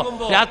 ഉറങ്ങുമ്പോ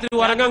രാത്രി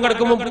ഉറങ്ങാൻ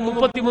കിടക്കുമ്പോ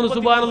 33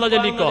 സുബ്ഹാനല്ലാഹ്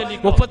ചൊല്ലിക്കോ,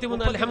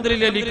 33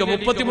 അൽഹംദുലില്ലാഹ് ചൊല്ലിക്കോ,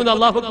 33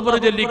 അല്ലാഹു അക്ബർ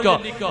ചൊല്ലിക്കോ,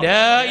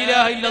 ലാ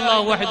ഇലാഹ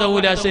ഇല്ലല്ലാഹു വഹ്ദഹു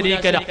ലാ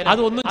ശരീക ലഹു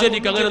അത് ഒന്നും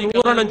ചൊല്ലിക്കോ. അങ്ങനെ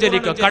 100 എണ്ണം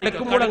ചൊല്ലിക്കോ,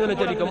 കിടക്കുമ്പോൾ അങ്ങനെ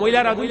ചൊല്ലിക്കോ.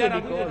 മൊയിലാരെ അതും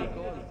ചൊല്ലിക്കോ.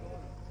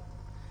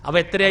 അപ്പൊ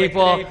എത്രയായി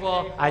ഇപ്പോ?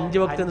 5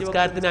 വക്ത്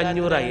നിസ്കാരത്തിന്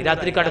 500ആയി,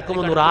 രാത്രി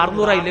കടക്കുമ്പോൾ 100,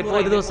 600ആയില്ലേ ഇപ്പൊ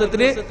ഒരു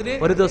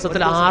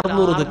ദിവസത്തിൽ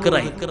 600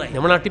 ദിക്റായി.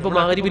 നമ്മളെ നാട്ടിൽ ഇപ്പൊ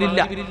മഗ്രിബിലില്ല.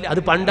 അത്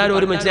പണ്ടാരും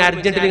ഒരു മനുഷ്യനെ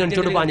അർജന്റീന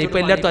കാണിച്ചോണ്ട് പാഞ്ഞു. ഇപ്പൊ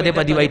എല്ലായിടത്തും അതേ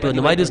പതിവായിട്ട്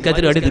വന്നു. മഗ്രിബ്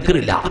നിസ്കാരത്തിന് വേണ്ടി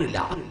ദിക്റില്ല.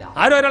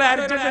 ആരോ ഒരാളെ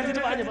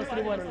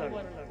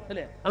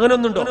അങ്ങനെ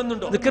ഒന്നുണ്ടോ?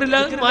 ദിക്റില്ല,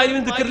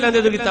 മഗ്രിബിന് ദിക്റില്ല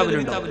എന്ന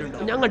കിതാബിലുണ്ടോ?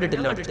 ഞാൻ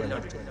കണ്ടിട്ടില്ല.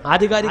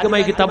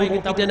 ആധികാരികമായി കിതാബ്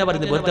നോക്കിയിട്ട് തന്നെ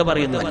പറയുന്നത്, വെറുതെ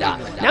പറയുന്നതല്ല.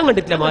 ഞാൻ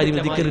കണ്ടിട്ടില്ല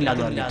മഗ്രിബിന് ദിക്റില്ല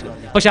എന്ന് പറഞ്ഞിട്ട്.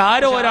 പക്ഷെ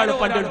ആരോ ഒരാൾ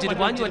പണ്ട് അടിച്ചിട്ട്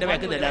പാഞ്ഞു എന്റെ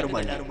വേഗം എല്ലാവരും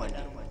പാഞ്ഞു.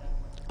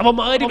 അപ്പൊ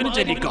മഗ്രിബിന്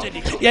ചൊല്ലിക്കോ,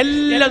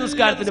 എല്ലാ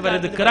നിസ്കാരത്തിന് വരെ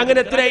ദിക്ർ. അങ്ങനെ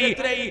എത്രയായി?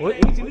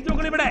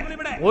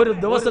 ഒരു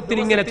ദിവസത്തിന്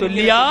ഇങ്ങനെ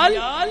ചൊല്ലിയാൽ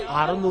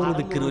 600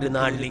 ദിക്ർ ഒരു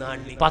നാളിൽ.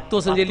 10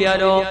 ദിവസം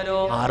ചൊല്ലിയാലോ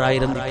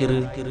 6000 ദിക്ർ,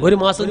 ഒരു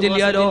മാസം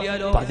ചൊല്ലിയാലോ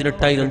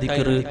 18000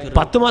 ദിക്ർ,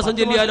 10 മാസം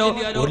ചൊല്ലിയാലോ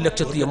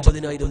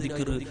 1,80,000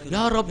 ദിക്ർ.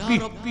 യാ റബ്ബി,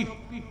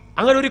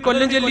 അങ്ങനെ ഒരു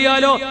കൊല്ലം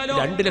ചൊല്ലിയാലോ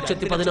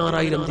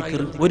 2,16,000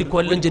 ദിക്ർ. ഒരു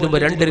കൊല്ലം ചൊല്ലുമ്പോ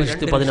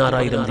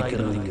 2,16,000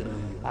 ദിക്ർ.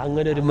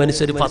 അങ്ങനെ ഒരു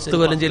മനുഷ്യർ 10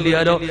 കൊല്ലം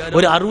ചൊല്ലിയാലോ,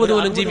 ഒരു 60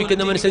 കൊല്ലം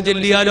ജീവിക്കുന്ന മനുഷ്യൻ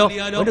ചൊല്ലിയാലോ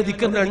അവന്റെ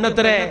ദിക്റിന്റെ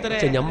എണ്ണത്രേ.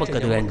 പക്ഷെ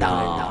ഞമ്മക്കത് വേണ്ട.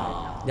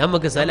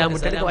 ഞമ്മക്ക് സലാം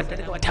ഒറ്റ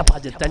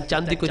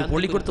ചന്തിക്ക് ഒരു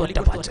പൊള്ളി കൊടുത്ത് ഒറ്റ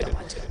പാച്ച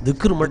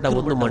ദിക്റും വേണ്ട,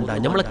 ഒന്നും വേണ്ട.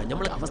 നമ്മളെ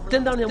അവസ്ഥ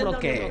എന്താണ്?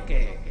 നമ്മളൊക്കെ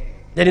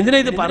ഞാൻ എന്തിനാ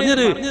ഇത്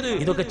പറഞ്ഞത്?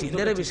 ഇതൊക്കെ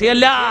ചില്ലറ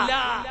വിഷയല്ല,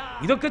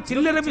 ഇതൊക്കെ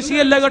ചില്ലറ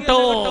വിഷയല്ല കേട്ടോ.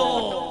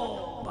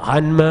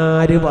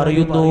 മഹാന്മാര്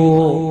പറയുന്നു,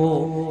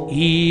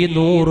 ഈ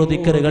 100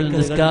 ദിക്റുകൾ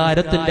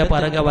നിസ്കാരത്തിന്റെ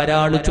പിറകെ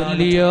ഒരാൾ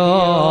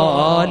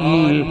ചൊല്ലിയാൽ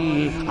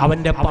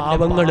അവന്റെ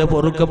പാപങ്ങൾ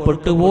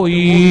പൊറുക്കപ്പെട്ടു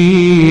പോയി.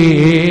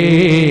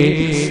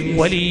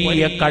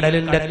 വലിയ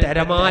കടലിന്റെ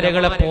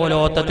തിരമാലകളെ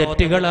പോലത്തെ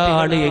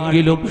തെറ്റുകളാണ്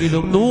എങ്കിലും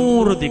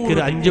 100 ദിക്ർ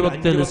 5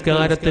 വക്ത്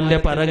നിസ്കാരത്തിന്റെ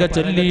പിറകെ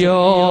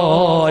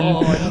ചൊല്ലിയാൽ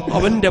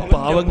അവന്റെ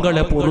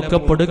പാവങ്ങളെ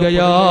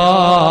പൊറുക്കപ്പെടുകയാണ്.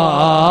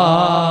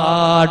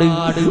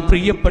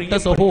 പ്രിയപ്പെട്ട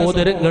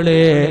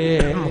സഹോദരങ്ങളെ,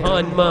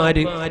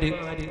 മഹാന്മാര്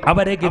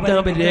അവരെ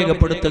കിതാബിൽ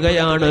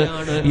രേഖപ്പെടുത്തുകയാണ്,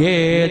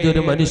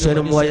 ഏതൊരു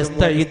മനുഷ്യനും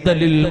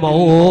വയസ്തഇദ്ദലിൽ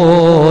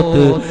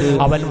മൗത്ത്,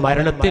 അവൻ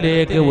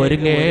മരണത്തിലേക്ക്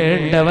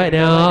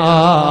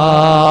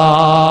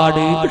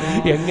ഒരുങ്ങേണ്ടവനാണ്.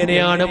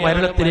 എങ്ങനെയാണ്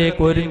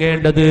മരണത്തിലേക്ക്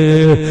ഒരുങ്ങേണ്ടത്?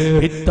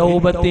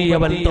 തൗബത്തി,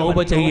 അവൻ തൗബ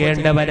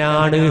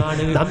ചെയ്യേണ്ടവനാണ്.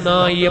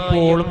 നന്നായി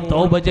എപ്പോഴും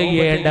തൗബ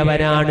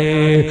ചെയ്യേണ്ടവനാണ്.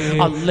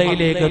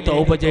 അല്ലാഹുവിലേക്ക്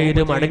തൗബ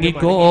ചെയ്ത്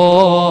മടങ്ങിക്കോ.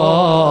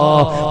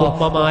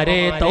 ഉമ്മമാരെ,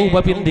 തൗബ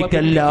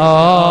പിന്തിക്കല്ല.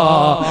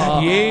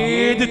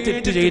 ഏത്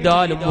തെറ്റ്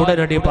ചെയ്താലും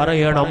ഉടനടി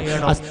പറയണം,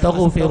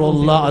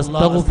 അസ്തഗ്ഫിറുല്ലാഹ്,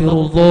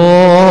 അസ്തഗ്ഫിറുല്ലാഹ്.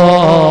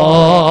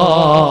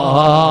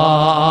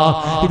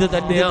 ഇത്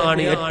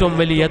തന്നെയാണ് ഏറ്റവും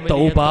വലിയ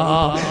തൗബ.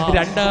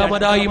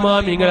 രണ്ടാമതായി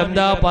ഇമാമിങ്ങൾ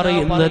എന്താ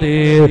പറയുന്നത്?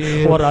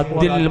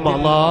 വറദ്ദിൽ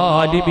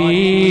മലാലിമി,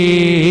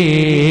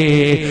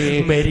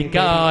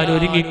 മരിക്കാൻ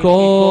ഒരുങ്ങിക്കോ.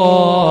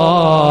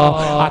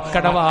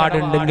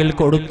 അക്കടപാടുണ്ടെങ്കിൽ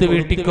കൊടുത്തു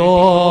വീട്ടിക്കോ,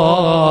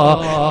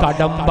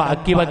 കടം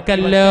ബാക്കി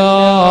വെക്കല്ല.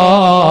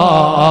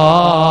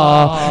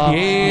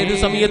 ഏത്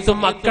സമയത്തും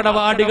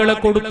അക്കടപാടുകളെ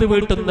കൊടുത്തു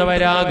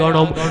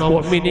വീട്ടുന്നവരാകണം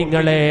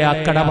മുഅ്മിനീങ്ങളെ.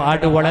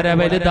 അക്കടപാട് വളരെ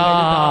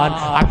വലുതാണ്,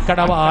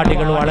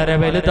 അക്കടപാടുകൾ വളരെ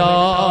വലുതാണ്.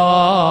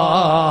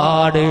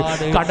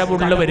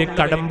 കടമുള്ളവര്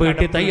കടം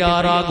വീട്ടി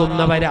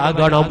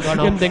തയ്യാറാകുന്നവരാകണം.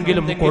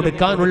 എന്തെങ്കിലും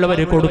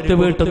കൊടുക്കാനുള്ളവര് കൊടുത്തു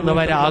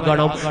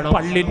വീട്ടുന്നവരാകണം.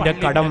 പള്ളിന്റെ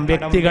കടം,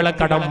 വ്യക്തികളെ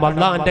കടം,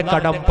 അല്ലാഹുവിന്റെ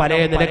കടം, പല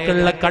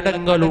നിരക്കുള്ള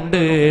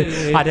കടങ്ങളുണ്ട്.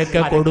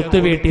 അതൊക്കെ കൊടുത്തു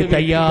വീട്ടി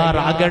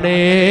തയ്യാറാകണേ.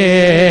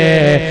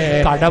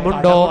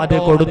 കടമുണ്ടോ അത്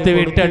കൊടുത്തു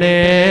വീട്ടണേ.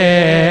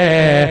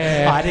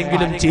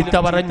 ആരെങ്കിലും ചീത്ത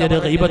പറഞ്ഞത്,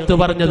 ഗീബത്ത്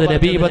പറഞ്ഞത്,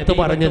 നബീബത്ത്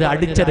പറഞ്ഞത്,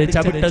 അടിച്ചത്,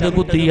 ചവിട്ടത്,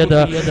 കുത്തിയത്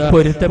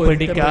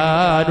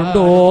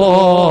പൊരുത്തപ്പെടിക്കാനുണ്ടോ?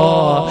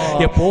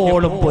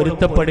 എപ്പോഴും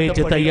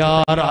പൊരുത്തപ്പെടിച്ച്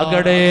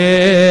തയ്യാറാകണേ.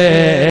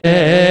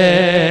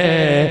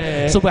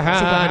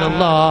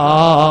 സുബ്ഹാനല്ലാഹ്.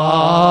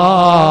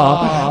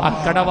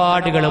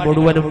 അക്കടപാടുകളെ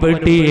മുഴുവനും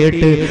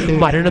വെട്ടിയിട്ട്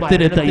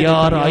മരണത്തിന്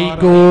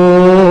തയ്യാറായിക്കോ.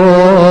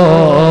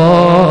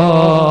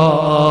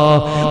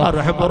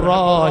 അർഹമുർ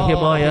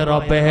റഹീമായ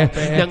റബ്ബേ,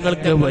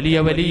 ഞങ്ങൾക്ക് വലിയ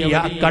വലിയ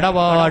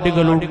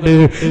കടപാടുകളുണ്ട്,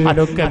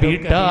 അതൊക്കെ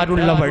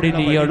വീട്ടാനുള്ള വഴി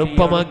നീ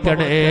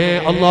എളുപ്പമാക്കണേ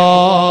അല്ലാ.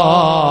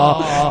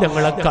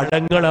 ഞങ്ങളെ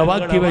കടങ്ങളെ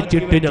ബാക്കി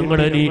വെച്ചിട്ട്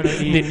ഞങ്ങളെ നീ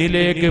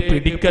നിന്നിലേക്ക്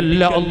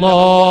പിടിക്കല്ല അല്ലാ.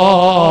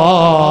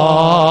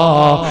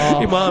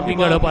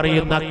 ഇമാമിങ്ങൾ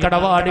പറയുന്ന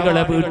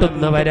കടപാടുകളെ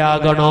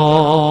വീട്ടുന്നവരാകണോ.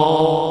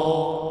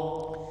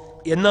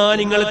 എന്നാ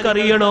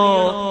നിങ്ങൾക്കറിയണോ,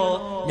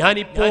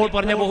 ഞാനിപ്പോൾ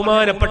പറഞ്ഞ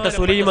ബഹുമാനപ്പെട്ട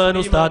സുലൈമാൻ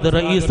ഉസ്താദ്,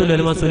 റഈസുൽ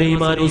ഉലമ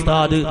സുലൈമാൻ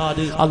ഉസ്താദ്,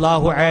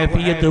 അല്ലാഹു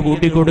ആഫിയത്ത്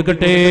കൂട്ടി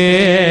കൊടുക്കട്ടെ,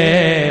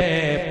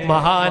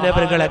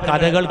 മഹാനവറുകളെ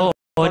കഥകൾ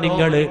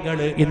നിങ്ങൾ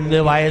ഇന്ന്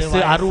വയസ്സ്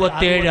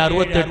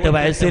 67-68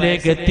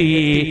 വയസ്സിലേക്ക് എത്തി.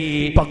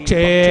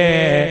 പക്ഷേ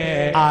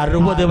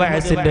 60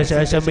 വയസ്സിന്റെ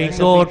ശേഷം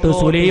ഇങ്ങോട്ട്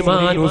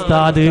സുലൈമാൻ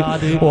ഉസ്താദ്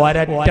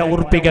ഒരൊറ്റ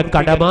ഉറുപ്പിക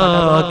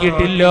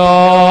കടമാക്കിയിട്ടില്ല.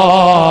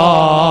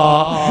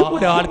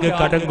 ഒരാൾക്ക്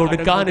കടം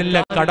കൊടുക്കാനില്ല,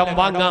 കടം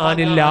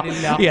വാങ്ങാനില്ല.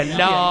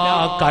 എല്ലാ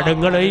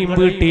കടങ്ങളെയും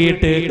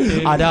വീട്ടിയിട്ട്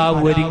അതാ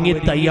ഒരുങ്ങി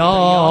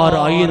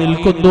തയ്യാറായി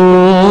നിൽക്കുന്നു.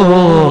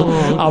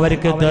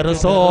 അവർക്ക്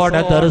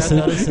ദർസോടെ ദർസ്,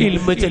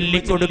 ഇൽമ്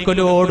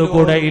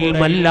ചൊല്ലിക്കൊടുക്കലോടുകൂടെ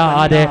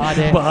ഇൽമല്ലാതെ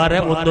വേറെ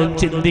ഒന്നും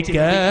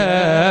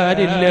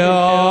ചിന്തിക്കാനില്ല.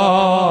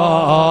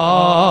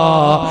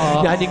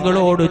 ഞാൻ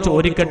നിങ്ങളോട്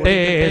ചോദിക്കട്ടെ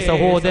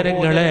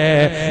സഹോദരങ്ങളെ,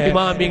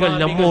 ഇമാമികൾ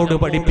നമ്മോട്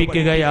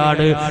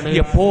പഠിപ്പിക്കുകയാണ്,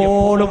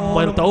 എപ്പോഴും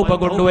തൗബ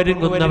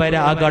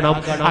കൊണ്ടുവരുന്നവരാകണം,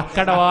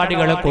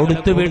 അക്കടവാടികളെ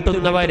കൊടുത്തു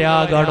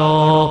വീട്ടുന്നവരാകണോ.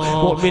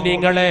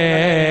 മുഅ്മിനീങ്ങളെ,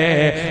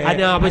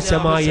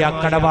 അനാവശ്യമായി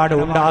അക്കടപാട്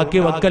ഉണ്ടാക്കി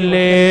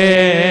വെക്കല്ലേ.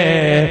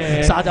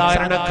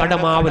 സാധാരണ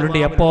കടമാവലുണ്ട്.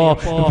 എപ്പോ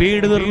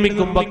വീട്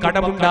നിർമ്മിക്കുമ്പോ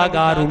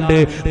കടമുണ്ടാകാറുണ്ട്,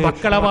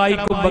 മക്കളെ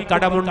വായിക്കുമ്പോ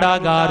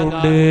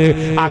കടമുണ്ടാകാറുണ്ട്.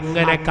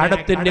 അങ്ങനെ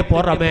കടത്തിന്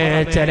പുറമെ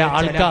ചില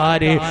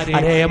ആൾക്കാര്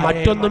അതെ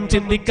മറ്റൊന്നും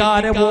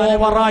ചിന്തിക്കാതെ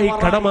ഓവറായി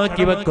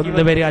കടമാക്കി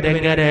വെക്കുന്നവര്.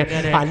 അതെങ്ങനെ?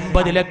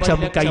 50 ലക്ഷം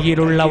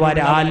കയ്യിലുള്ള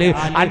ഒരാള്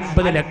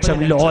 50 ലക്ഷം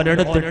ലോൺ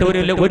എടുത്തിട്ട്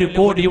 1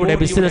 കോടിയുടെ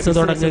ബിസിനസ്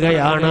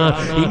തുടങ്ങുകയാണ്.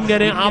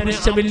 ഇങ്ങനെ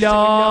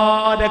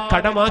ആവശ്യമില്ലാതെ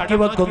കടമാക്കി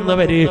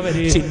വെക്കുന്നവര്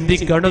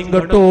ചിന്തിക്കണം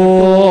കേട്ടോ.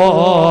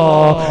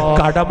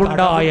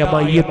 കടമുണ്ടായ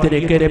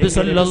മയ്യത്തിലേക്ക് നബി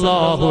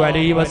സല്ലല്ലാഹു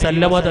അലൈഹി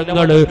വസല്ലമ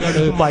തങ്ങള്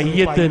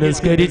മയ്യത്ത്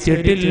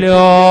നിസ്കരിച്ചിട്ടില്ല.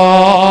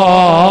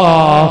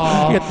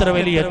 എത്ര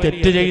വലിയ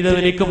തെറ്റ്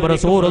ചെയ്തവനിക്കും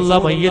റസൂലുള്ള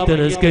മയ്യത്ത്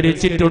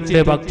നിസ്കരിച്ചിട്ടുണ്ട്.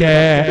 പക്ഷേ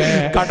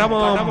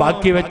കടമാം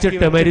ബാക്കി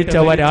വെച്ചിട്ട് മരിച്ച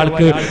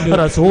ഒരാൾക്ക്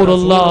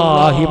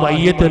റസൂലുള്ളാഹി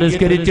മയ്യത്ത്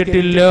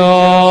നിസ്കരിച്ചിട്ടില്ല.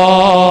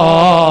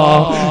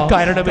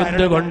 കാരണം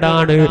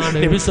എന്തുകൊണ്ടാണ്?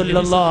 നബി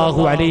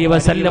സല്ലല്ലാഹു അലൈഹി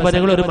വസല്ലമ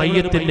തങ്ങൾ ഒരു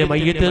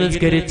മയ്യത്ത്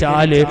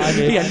നിസ്കരിച്ചാൽ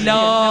എല്ലാ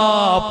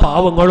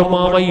പാവങ്ങളും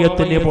ആ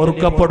മയ്യത്തിന്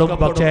പൊറുക്കപ്പെടും.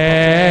 പക്ഷേ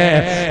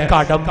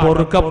കടം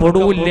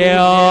പൊറുക്കപ്പെടൂല്ല.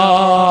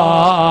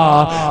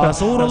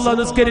 റസൂലുള്ളാഹി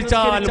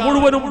നിസ്കരിച്ചാൽ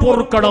മുഴുവനും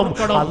പൊറുക്കണം.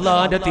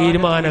 അല്ലാഹുവിന്റെ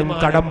തീരുമാനം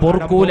കടം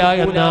പൊറുക്കൂല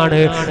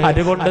എന്നാണ്.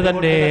 അതുകൊണ്ട്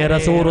തന്നെ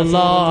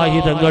റസൂലുള്ളാഹി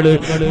തങ്ങൾ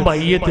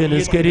മയ്യത്ത്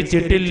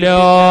നിസ്കരിച്ചിട്ടില്ല.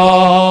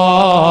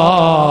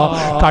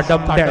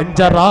 കടം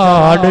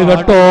ഡേഞ്ചറാണ്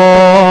കേട്ടോ.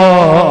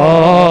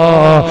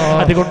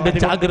 അതുകൊണ്ട്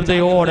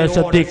ജാഗ്രതയോടെ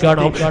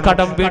ശ്രദ്ധിക്കണം.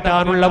 കടം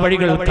വീട്ടാനുള്ള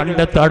വഴികൾ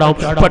കണ്ടെത്തണം.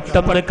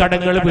 പെട്ടെന്ന്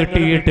കടങ്ങൾ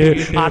വീട്ടിയിട്ട്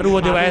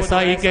 60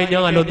 വയസ്സായി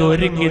കഴിഞ്ഞാൽ ഒന്ന്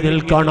ഒരുങ്ങി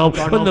നിൽക്കണം,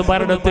 ഒന്ന്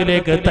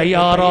മരണത്തിലേക്ക്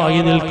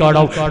തയ്യാറായി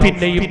നിൽക്കണം.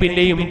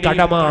 പിന്നെയും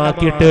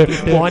കടമാക്കിയിട്ട്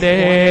മോനെ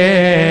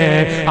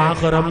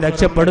ആഖിറം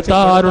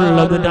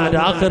രക്ഷപ്പെടുത്താറുള്ളത് ഞാൻ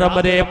ആഖിറം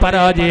വരെ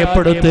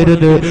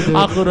പരാജയപ്പെടുത്തരുത്.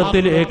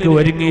 ആഖിറത്തിലേക്ക്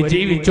ഒരുങ്ങി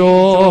ജീവിച്ചോ.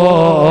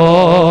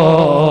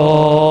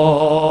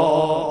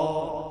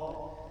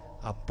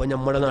 അപ്പൊ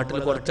നമ്മുടെ നാട്ടിൽ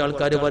കുറച്ച്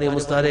ആൾക്കാർ പറയും,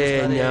 ഉസ്താദേ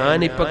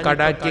ഞാനിപ്പൊ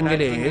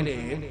കടാക്കിയെങ്കില്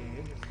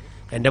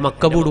എന്റെ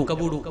മക്ക പൂടു.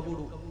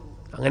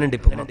 അങ്ങനെ ഉണ്ട്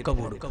ഇപ്പൊ മക്ക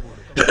പൂടു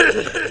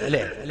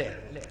അല്ലേ?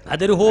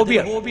 അതൊരു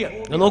ഹോബിയാണ്.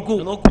 നോക്കൂ,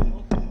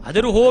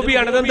 അതൊരു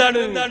ഹോബിയാണ്. അതെന്താണ്?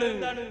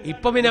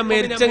 ഇപ്പൊ പിന്നെ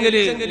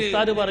മരിച്ചെങ്കില്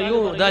ഉസ്താദ് പറയൂ,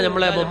 ഇതാ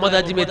നമ്മളെ മുഹമ്മദ്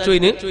ഹാജി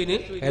മരിച്ചോയിന്,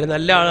 അയാൾ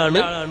നല്ല ആളാണ്,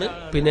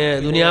 പിന്നെ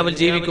ദുനിയാവിൽ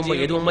ജീവിക്കുമ്പോ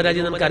ഏത് മുഹമ്മദ് ഹാജി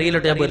നമുക്ക്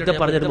അറിയില്ലട്ടോ. ഞാൻ വെറുതെ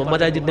പറഞ്ഞത്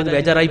മുഹമ്മദ് ഹാജി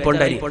ബേജാറായി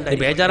പോണ്ടായി.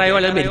 ബേജാറായോ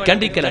അയാൾ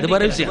മരിക്കാണ്ടിരിക്കല, അത്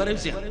പറയും.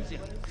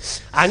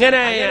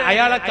 അങ്ങനെ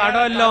അയാളെ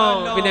കടമല്ലോ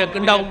പിന്നെ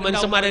ഉണ്ടാവും.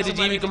 മനുഷ്യന്മാരായിട്ട്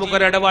ജീവിക്കുമ്പോ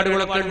കുറെ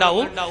ഇടപാടുകളൊക്കെ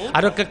ഉണ്ടാവും.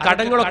 അതൊക്കെ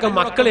കടങ്ങളൊക്കെ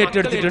മക്കൾ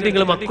ഏറ്റെടുത്തിട്ടുണ്ട്.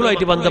 നിങ്ങൾ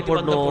മക്കളുമായിട്ട്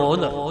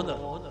ബന്ധപ്പെടണോന്ന്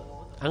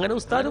അങ്ങനെ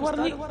ഉസ്താദ്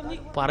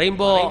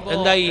പറയുമ്പോ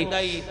എന്തായി?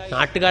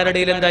 നാട്ടുകാരുടെ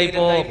ഇടയിൽ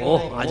എന്തായിപ്പോ,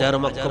 ആചാര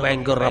മക്ക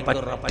ഭയങ്കര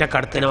പറ്റ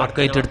കടത്തിനെ മക്ക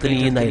ഏറ്റെടുത്ത് നീ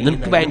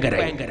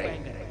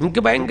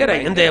നിനക്ക്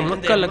ഭയങ്കരായി എന്തേ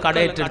മക്കളെ കട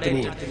ഏറ്റെടുത്ത്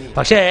നീ.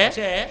 പക്ഷേ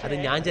അത്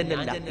ഞാൻ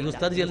ചെല്ലല്ല. ഈ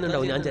ഉസ്താദ്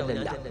ചെല്ലുന്നുണ്ടാവും, ഞാൻ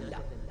ചെല്ലല്ല.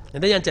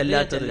 എന്താ ഞാൻ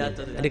ചെല്ലാത്തത്?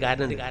 എന്റെ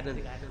കാരണം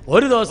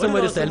ഒരു ദിവസം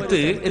ഒരു സ്ഥലത്ത്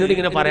എന്നോട്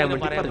ഇങ്ങനെ പറയാൻ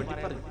വേണ്ടി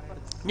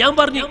ഞാൻ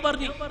പറഞ്ഞു,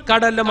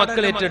 കടലിലെ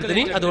മക്കൾ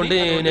ഏറ്റെടുത്തിന്, അതുകൊണ്ട്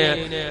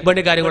വേണ്ട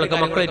കാര്യങ്ങളൊക്കെ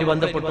മക്കളായിട്ട്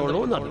ബന്ധപ്പെട്ടോളൂ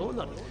എന്നാണ്.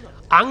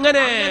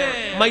 അങ്ങനെ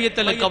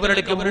മയ്യത്തെല്ലാം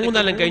കബറടക്കി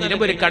 3 കഴിഞ്ഞിട്ട്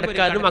ഒരു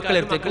കടക്കാരന്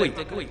മക്കളെടുത്തേക്ക് പോയി.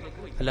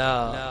 അല്ല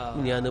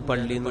ഞാൻ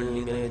പള്ളിയിൽ നിന്ന്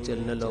ഇങ്ങനെ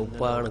ചെല്ലല്ലോ,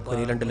 ഉപ്പാണ്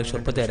 2 ലക്ഷം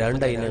ഉറുപ്പ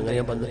തരാണ്ടായി. അങ്ങനെ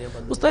ഞാൻ പറഞ്ഞു,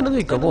 ഉസ്താദിനെ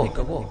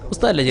നോക്കോ,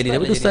 ഉസ്താദല്ലേ ജലീന,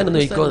 ഉസ്താദിനെ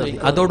നോക്കോ.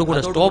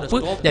 അതോടുകൂടെ സ്റ്റോപ്പ്.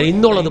 ഞാൻ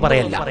ഇന്നോളത്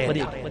പറയല്ല.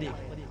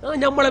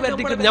 നമ്മളെ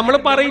പറ്റിക്കുന്നത് നമ്മള്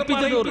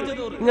പറയിപ്പിച്ചത്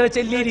ഇങ്ങനെ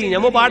ചെല്ലിരി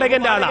നമ്മ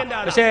പാടകന്റെ ആളാ.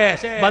 പക്ഷേ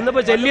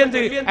വന്നപ്പോ ചെല്ലിയെന്ത്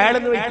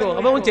അയാളെന്ന് വയ്ക്കോ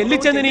അപ്പൊ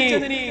ചെല്ലിച്ചെന്നി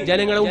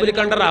ജനങ്ങളെ മുമ്പിൽ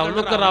കണ്ടറാ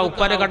ഒന്നൊക്കെ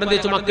ഉപ്പാനെ കടം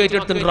തേച്ച് മക്ക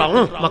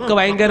ഏറ്റെടുത്തിട്ടുണ്ടാവും. മക്ക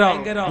ഭയങ്കര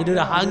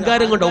ഇതിനൊരു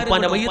അഹങ്കാരം കൊണ്ട്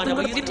ഉപ്പാന്റെ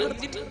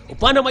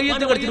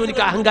മയ്യത്ത് കളിച്ചിട്ട്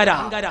എനിക്ക് അഹങ്കാര.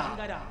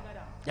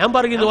 ഞാൻ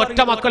പറയുന്നു ഒറ്റ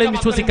മക്കളെയും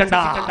വിശ്വസിക്കണ്ട.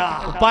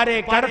 ഉപ്പാരെ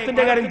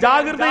കടത്തിന്റെ കാര്യം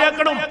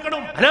ജാഗ്രതയാക്കണം.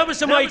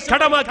 അനാവശ്യമായി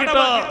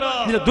കടമാക്കിയിട്ട്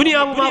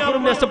ദുനിയാവും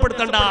ആഖിറവും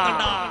നഷ്ടപ്പെടുത്തണ്ട.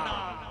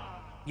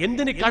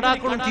 എന്തിന്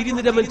കടാക്കണം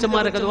തിരിനിര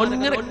മനുഷ്യന്മാരൊക്കെ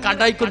അങ്ങനെ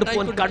കടായിക്കൊണ്ട്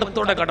പോകാൻ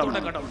കടത്തോടെ കടം.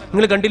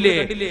 നിങ്ങൾ കണ്ടില്ലേ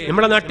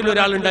നമ്മുടെ നാട്ടിൽ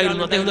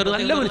ഒരാളുണ്ടായിരുന്നു, അദ്ദേഹം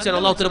നല്ല മനുഷ്യൻ,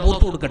 അള്ളാഹുവിനെ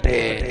പുറത്തു കൊടുക്കട്ടെ.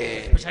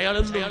 പക്ഷെ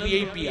അയാളൊന്നും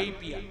VIP,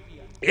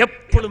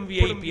 എപ്പോഴും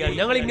VIP ആണ്.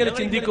 ഞങ്ങൾ ഇങ്ങനെ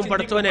ചിന്തിക്കും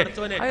പഠിച്ചവനെ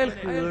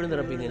അയാൾക്ക്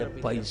ഇങ്ങനെ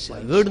പൈസ.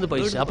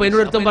 അപ്പൊ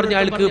എന്നോട് അടുത്തും പറഞ്ഞ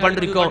അയാൾക്ക്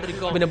പണ്ടിരിക്കോ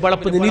പിന്നെ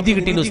വളപ്പ് നിധി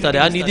കിട്ടിയെന്ന് ഉസ്താദ്,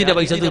 ആ നിധിന്റെ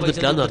പൈസ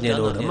തീർന്നിട്ടില്ല എന്ന്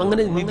പറഞ്ഞാലോ.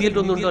 അങ്ങനെ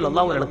നിധിയിലൊന്നും ഉണ്ടോ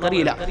അള്ളാഹു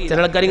എനിക്കറിയില്ല. ചില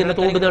ആൾക്കാർ ഇങ്ങനെ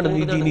തോണ്ടുന്നതാണ്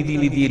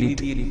നിധിയിൽ.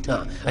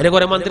 അതിനെ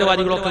കുറെ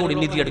മന്ത്രവാദികളൊക്കെ കൂടി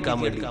നിധി എടുക്കാൻ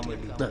വേണ്ടി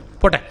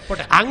പോട്ടെ.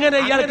 അങ്ങനെ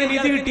ഇയാൾക്ക്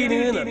നിധി കിട്ടീന്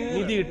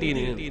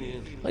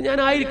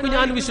ഞാനായിരിക്കും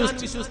ഞാൻ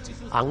വിശ്വസിച്ചു.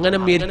 അങ്ങനെ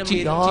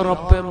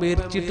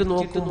മരിച്ചിട്ട്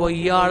നോക്കുമ്പോ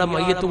ഇയാളെ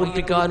മയ്യത്ത്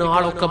കുടിപ്പിക്കാനും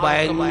ആളൊക്കെ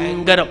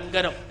ഭയങ്കരം.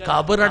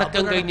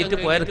 കബറടക്കം കഴിഞ്ഞിട്ട്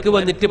പുരക്ക്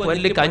വന്നിട്ട്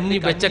പൊല്ല് കഞ്ഞി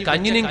വെച്ച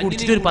കഞ്ഞിനെയും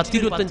കുടിച്ചിട്ട് ഒരു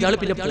 10-25 ആള്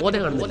പിന്നെ പോന്നെ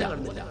കാണുന്നില്ല.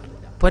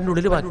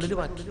 പൊന്നുള്ളിൽ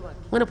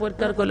അങ്ങനെ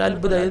പൊരക്കാർക്കല്ല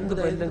അത്ഭുതം. എന്ത്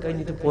എല്ലാം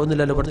കഴിഞ്ഞിട്ട്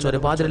പോകുന്നില്ലല്ലോ പഠിച്ചോരെ,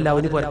 പാതിരല്ല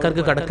അവന്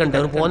പൊരക്കാർക്ക് കിടക്കണ്ടേ,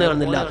 അവന് പോന്നെ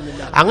കാണുന്നില്ല.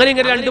 അങ്ങനെ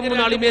 2-3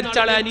 ആള്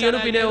മരിച്ചാളെ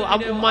അനിയനും പിന്നെ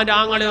ഉമ്മാന്റെ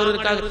ആങ്ങളെ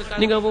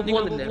നിങ്ങൾ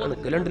പോകുന്നില്ല.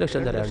 കണക്ക് 2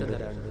 ലക്ഷം തരാണ്ട്,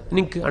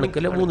 നിനക്ക്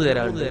കണക്കല്ല 3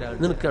 തരാണ്ട്,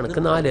 നിനക്ക് കണക്ക്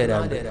 4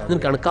 തരാണ്ട്,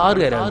 നിനക്ക് കണക്ക് 6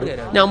 തരാണ്ട്.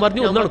 ഞാൻ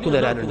പറഞ്ഞു 1 കണക്ക്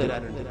തരാനുണ്ട്.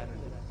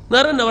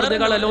 നിറഞ്ഞ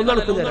പറഞ്ഞേക്കാളല്ല 1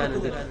 കണക്ക്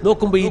തരാനുണ്ട്.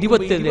 നോക്കുമ്പോ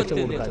 27 ലക്ഷം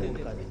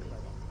കൊടുക്കാനുണ്ട്.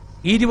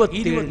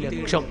 27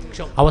 ലക്ഷം.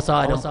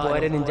 അവസാനം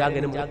പോരനും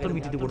ജാഗനും മൊത്തം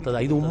വിറ്റിട്ട് കൊടുത്തതാ.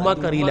 ഇത്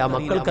ഉമ്മക്കറിയില്ല,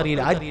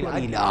 മക്കൾക്കറിയില്ല, ആർക്കും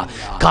അറിയില്ല.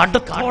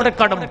 കടത്തോടെ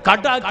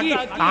കടാക്കി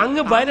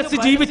അങ്ങ് വരച്ച്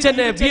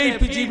ജീവിച്ചെന്നെ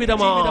VIP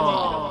ജീവിതമാ.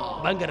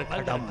 ഭയങ്കര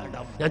കടം.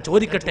 ഞാൻ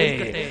ചോദിക്കട്ടെ,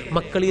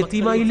 മക്കൾ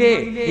യതീമായില്ലേ?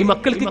 ഈ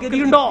മക്കൾക്ക്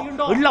ഗതിയുണ്ടോ?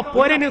 ഉള്ള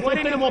പോരന്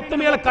മൊത്തം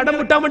ഇയാളെ കടം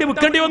വിട്ടാൻ വേണ്ടി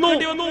വിൽക്കേണ്ടി വന്നു.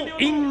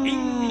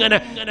 ഇങ്ങനെ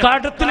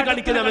കടത്തിൽ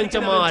കളിക്കുന്ന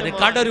മനുഷ്യന്മാര്,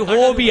 കടൊരു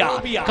ഹോബിയാ,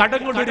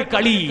 കടം കൊണ്ടൊരു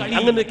കളി.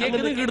 അങ്ങനെ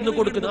ഈടുന്ന്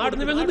കൊടുക്കുന്നു,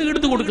 ആടുന്ന്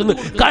ഈടുന്ന് കൊടുക്കുന്നു.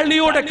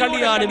 കളിയോടെ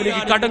കളിയാണ്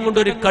ഇവർക്ക് കടം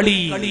കൊണ്ടൊരു കളി.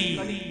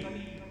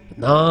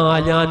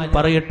 ഞാൻ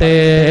പറയട്ടെ,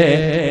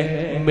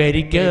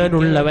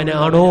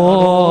 മരിക്കാനുള്ളവനാണോ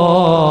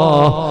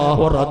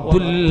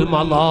റദ്ദുൽ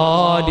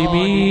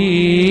മലാലിമീ?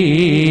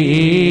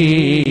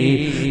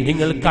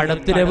 നിങ്ങൾ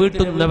കടത്തിനെ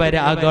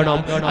വീട്ടുന്നവരാകണം,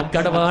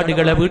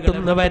 അക്കടവാടികളെ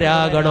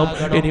വീട്ടുന്നവരാകണം.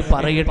 ഇനി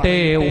പറയട്ടെ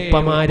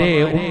ഉപ്പമാരെ,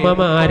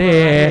 ഉമ്മമാരെ,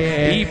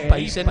 ഈ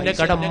പൈസന്റെ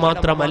കടം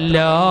മാത്രമല്ല,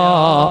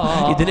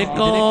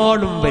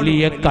 ഇതിനേക്കാളും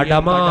വലിയ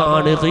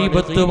കടമാണ്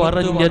ഗീബത്ത്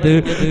പറഞ്ഞത്,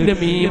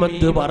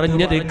 നമീമത്ത്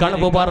പറഞ്ഞത്,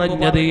 കളവ്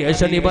പറഞ്ഞത്,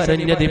 യശനി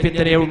പറഞ്ഞത്,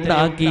 ഫിത്ന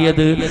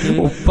ഉണ്ടാക്കിയത്.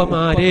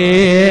 ഉപ്പമാരെ,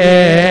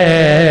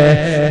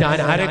 ഞാൻ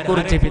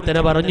ആരെക്കുറിച്ച് ഫിത്ന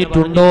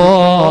പറഞ്ഞിട്ടുണ്ടോ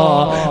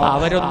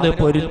അവരൊന്ന്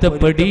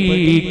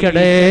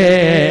പൊരുത്തപ്പെടിക്കണേ.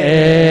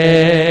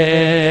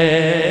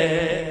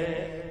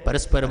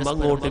 പരസ്പരം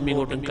അങ്ങോട്ടും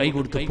ഇങ്ങോട്ടും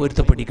കൈകൊടുത്ത്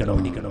പൊരുത്തപ്പെടിക്കണം.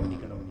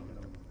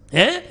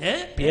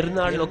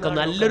 പെരുന്നാളിലൊക്കെ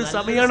നല്ലൊരു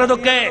സമയമാണ്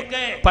അതൊക്കെ.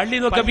 പള്ളി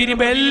നോക്കെ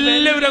പിരിയുമ്പോ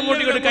എല്ലാവരും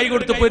അങ്ങോട്ടും ഇങ്ങോട്ട് കൈ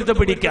കൊടുത്ത്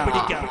പൊരുത്തപ്പെടിക്കാം.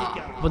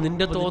 അപ്പൊ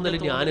നിന്റെ തോന്നല്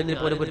ഞാനെന്നെ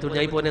പോലെ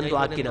ഞാൻ പോലെ എന്തോ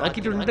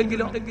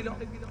ആക്കിയിട്ടുണ്ടെങ്കിലോ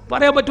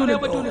പറയാൻ പറ്റൂല.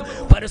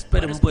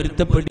 പരസ്പരം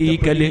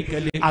പൊരുത്തപ്പെടിക്കല്.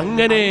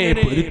 അങ്ങനെ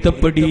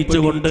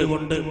പൊരുത്തപ്പെടിച്ചുകൊണ്ട്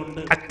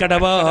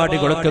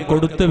അക്കടപാടികളൊക്കെ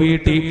കൊടുത്തു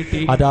വീട്ടി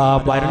അതാ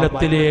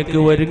മരണത്തിലേക്ക്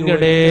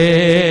ഒരുങ്ങടേ.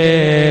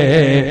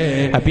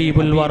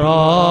 ഹബീബുൽ വറാ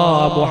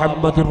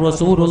മുഹമ്മദുർ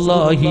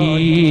റസൂലുള്ളാഹി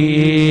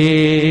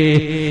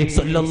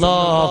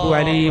സല്ലല്ലാഹു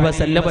അലൈഹി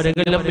വസല്ലം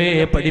നമ്മെ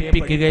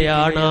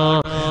പഠിപ്പിക്കുകയാണ്.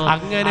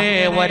 അങ്ങനെ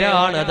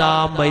ഒരാളതാ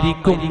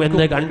മരിക്കും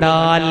എന്ന്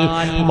കണ്ടാൽ,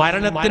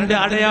 മരണത്തിന്റെ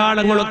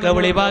അടയാളങ്ങളൊക്കെ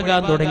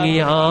വെളിവാകാൻ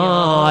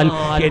തുടങ്ങിയാൽ,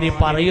 ഇനി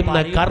പറയുന്ന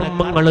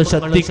കർമ്മങ്ങൾ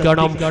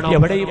ശ്രദ്ധിക്കണം.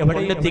 എവിടെയും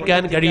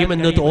എത്തിക്കാൻ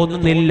കഴിയുമെന്ന്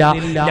തോന്നുന്നില്ല.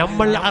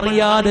 നമ്മൾ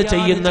അറിയാതെ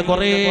ചെയ്യുന്ന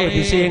കുറെ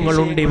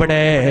വിഷയങ്ങളുണ്ട്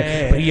ഇവിടെ.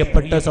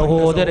 പ്രിയപ്പെട്ട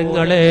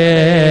സഹോദരങ്ങളെ,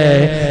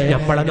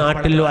 നമ്മളെ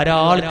നാട്ടിൽ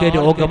ഒരാൾക്ക്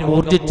രോഗം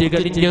മൂർച്ഛിച്ചു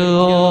കഴിഞ്ഞു,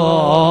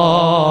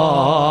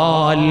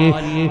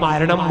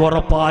 മരണം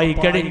ഉറപ്പായി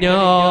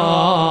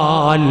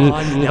കഴിഞ്ഞാൽ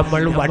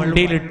നമ്മൾ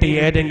വണ്ടിയിലിട്ട്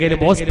ഏതെങ്കിലും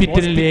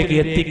ഹോസ്പിറ്റലിലേക്ക്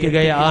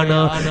എത്തിക്കുകയാണ്.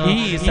 ഈ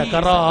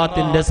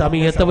സക്കറാത്തിന്റെ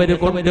സമയത്ത് അവർ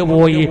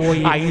കൊണ്ടുപോയി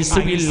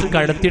ഐസിയുവിൽ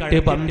കടത്തിട്ട്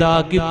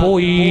ബന്ധാക്കി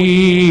പോയി.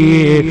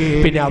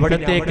 പിന്നെ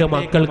അവിടത്തേക്ക്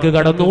മക്കൾക്ക്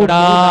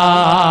കടന്നൂടാ,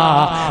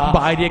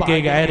 ഭാര്യയ്ക്ക്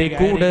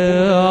കയറിക്കൂടാ.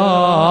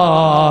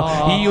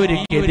 ഈ ഒരു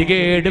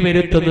ഗതികേട്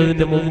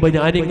വരുത്തുന്നതിന് മുമ്പ്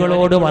ഞാൻ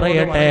നിങ്ങളോട്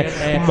പറയട്ടെ,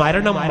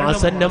 മരണം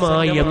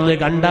ആസന്നമായി എന്ന്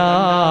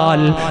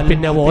കണ്ടാൽ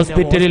പിന്നെ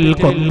ഹോസ്പിറ്റലിൽ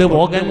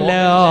കൊണ്ടുപോകല്ല.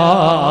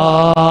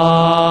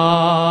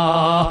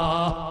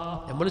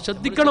 നമ്മൾ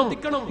ശ്രദ്ധിക്കണം.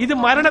 ഇത്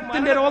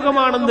മരണത്തിന്റെ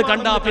രോഗമാണെന്ന്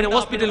കണ്ടാ പിന്നെ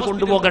ഹോസ്പിറ്റലിൽ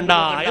കൊണ്ടുപോകണ്ട.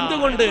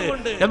 എന്തുകൊണ്ട്?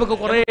 നമുക്ക്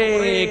കുറെ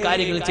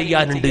കാര്യങ്ങൾ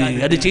ചെയ്യാനുണ്ട്.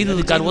 അത് ചെയ്തു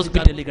നിൽക്കാൻ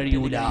ഹോസ്പിറ്റലിൽ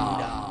കഴിയൂല.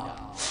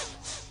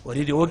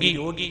 ഒരു രോഗി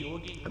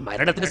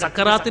മരണത്തിന്റെ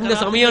സക്കറാത്തിന്റെ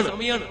സമയമാണ്,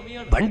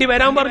 വണ്ടി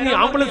വരാൻ പറഞ്ഞു,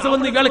 ആംബുലൻസ്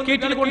വന്ന് ഇയാളെ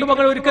കേട്ടിൽ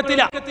കൊണ്ടുപോകാൻ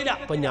ഒരുക്കത്തില്ല.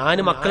 അപ്പൊ ഞാൻ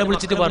മക്കളെ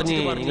വിളിച്ചിട്ട് പറഞ്ഞു,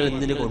 നിങ്ങൾ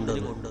എന്തിനു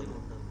കൊണ്ടുവന്നു?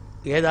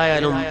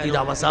 ഏതായാലും ഇത്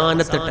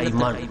അവസാനത്തെ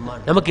ടൈമാണ്.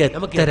 നമുക്ക്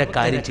എത്ര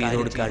കാര്യം ചെയ്തു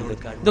കൊടുക്കാണ്ട്.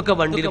 ഇതൊക്കെ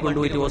വണ്ടിയിൽ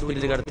കൊണ്ടുപോയിട്ട്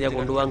ഹോസ്പിറ്റലിൽ കിടത്തിയാൽ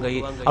കൊണ്ടുപോകാൻ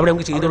കഴിയും, അവിടെ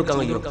നമുക്ക് ചെയ്തു കൊടുക്കാൻ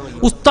കഴിയും.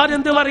 ഉസ്താദ്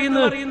എന്ത്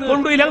പറയുന്നു,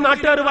 കൊണ്ടുപോയില്ല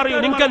നാട്ടുകാർ പറയൂ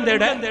നിങ്ങൾക്ക്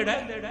എന്തേടെ.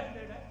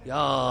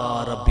 യാ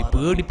റബ്ബി,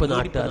 പേടിപ്പ്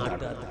നാട്ടുകാർ.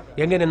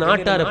 എങ്ങനെ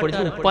നാട്ടുകാരെ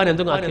പഠിച്ചു ഉപ്പാൻ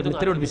എന്തെങ്കിലും ആക്കി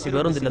ഇത്രയോട് ബിസി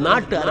വേറൊന്നില്ല.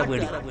 നാട്ടുകാരെ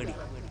പേടി.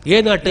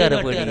 നാട്ടുകാരെ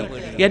പേടി.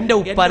 എന്റെ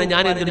ഉപ്പാനെ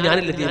ഞാൻ എന്തിനും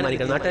ഞാനല്ലേ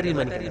തീരുമാനിക്കണം, നാട്ടുകാർ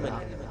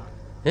തീരുമാനിക്കണം.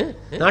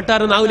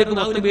 നാട്ടുകാരെ നാവിലേക്ക്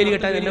മൊത്തം പേര്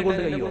കെട്ടാൻ എന്നെ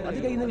കൊണ്ട് കഴിയോ? അത്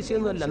കഴിയുന്ന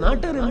വിഷയമൊന്നുമല്ല.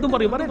 നാട്ടുകാർ എന്തും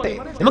പറയും, പറയട്ടെ,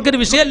 നമുക്കൊരു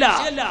വിഷയമല്ല.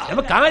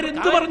 നമുക്ക്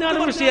ആരെന്ത്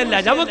പറഞ്ഞാലും വിഷയമല്ല.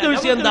 നമുക്ക്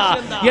വിഷയം എന്താ?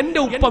 എന്റെ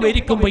ഉപ്പ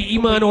മരിക്കുമ്പോ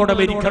ഈമാനോടെ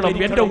മരിക്കണം,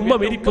 എന്റെ ഉമ്മ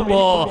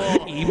മരിക്കുമ്പോ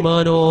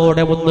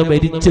ഈമാനോടെ ഒന്ന്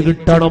മരിച്ചു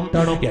കിട്ടണം.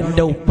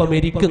 എന്റെ ഉപ്പ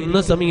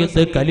മരിക്കുന്ന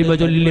സമയത്ത് കലിമ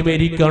ചൊല്ലി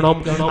മരിക്കണം.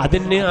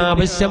 അതിന്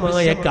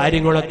ആവശ്യമായ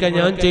കാര്യങ്ങളൊക്കെ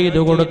ഞാൻ ചെയ്തു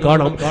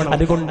കൊടുക്കണം.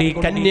 അതുകൊണ്ട് ഈ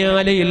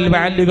കന്യാലയിൽ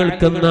വാല്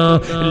കേൾക്കുന്ന,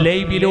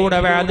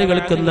 ലൈവിലൂടെ വാല്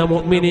കേൾക്കുന്ന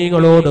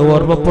മുഅ്മിനീങ്ങളോട്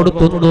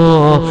ഓർമ്മപ്പെടുത്തുന്നു,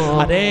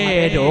 അതേ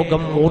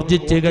രോഗം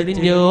മൂർജിച്ചു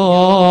കഴിഞ്ഞാൽ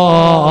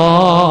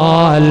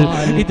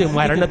ഇത്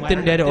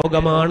മരണത്തിന്റെ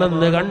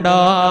രോഗമാണെന്ന്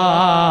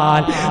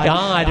കണ്ടാൽ ആ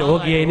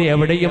രോഗിയെ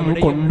എവിടെയും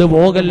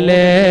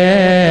കൊണ്ടുപോകല്ലേ.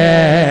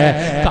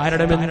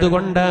 കാരണം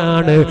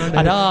എന്തുകൊണ്ടാണ്?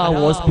 അതാ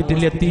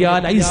ഹോസ്പിറ്റലിൽ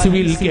എത്തിയാൽ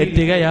ഐസിയുവിൽ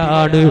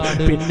കയറ്റുകയാണ്.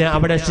 പിന്നെ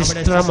അവിടെ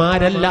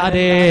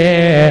സിസ്റ്റർമാരല്ലാതെ,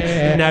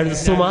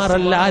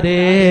 നഴ്സുമാരല്ലാതെ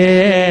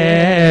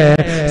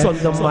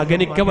സ്വന്തം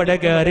മകനിക്ക് അവിടെ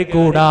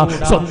കയറിക്കൂടാ,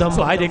 സ്വന്തം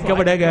ഭാര്യയ്ക്ക്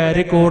അവിടെ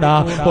കയറിക്കൂടാ,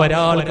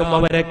 ഒരാൾക്കും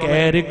അവരെ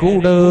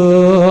കയറിക്കൂടാ.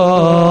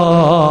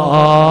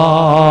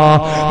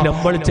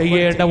 നമ്മൾ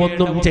ചെയ്യേണ്ട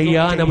ഒന്നും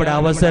ചെയ്യാൻ അവിടെ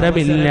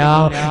അവസരമില്ല.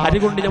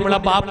 അതുകൊണ്ട് നമ്മളെ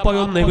ബാപ്പ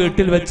ഒന്ന്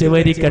വീട്ടിൽ വെച്ച്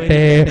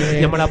മരിക്കട്ടെ,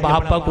 നമ്മളെ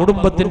ബാപ്പ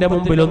കുടുംബത്തിന്റെ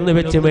മുമ്പിൽ ഒന്ന്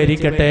വെച്ച്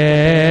മരിക്കട്ടെ.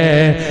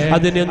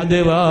 അതിനെന്ത്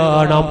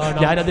വേണം?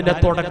 ഞാനതിന്റെ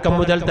തുടക്കം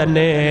മുതൽ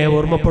തന്നെ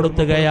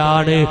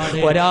ഓർമ്മപ്പെടുത്തുകയാണ്.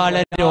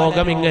 ഒരാളെ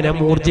രോഗം ഇങ്ങനെ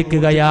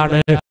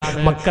മൂർജിക്കുകയാണ്.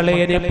 മക്കളെ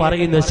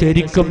പറയുന്ന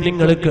ശരിക്കും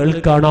നിങ്ങൾ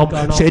കേൾക്കണം,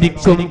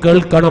 ശരിക്കും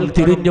കേൾക്കണം,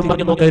 തിരിഞ്ഞും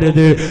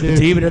നോക്കരുത്.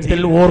 ജീവിതത്തിൽ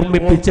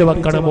ഓർമ്മിപ്പിച്ച്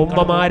വെക്കണം.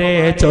 ഉമ്മമാരെ,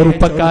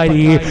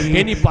 ചെറുപ്പക്കാരി,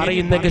 ഇനി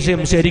പറയുന്ന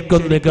വിഷയം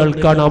ശരിക്കൊന്ന്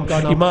കേൾക്കണം.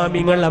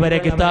 ഇമാമിങ്ങൾ അവരെ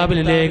കിതാബിൽ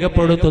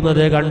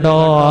രേഖപ്പെടുത്തുന്നത് കണ്ടോ?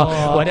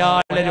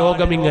 ഒരാളുടെ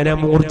രോഗം ഇങ്ങനെ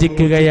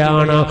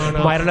മൂർജിക്കുകയാണ്,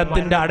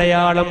 മരണത്തിന്റെ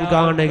അടയാളം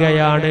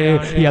കാണുകയാണ്.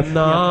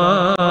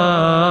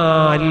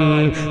 എന്നാൽ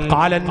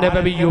ഖാലൻ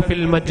നബവിയ്യു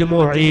ഫിൽ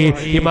മജ്മൂഇ,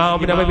 ഇമാം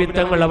നബവി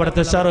തങ്ങൾ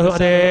അവിടുത്തെ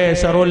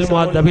ശർഹുൽ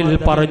മുഅദ്ദബിൽ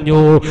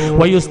പറഞ്ഞു,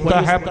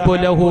 വയുസ്തഹബ്ബു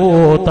ലഹു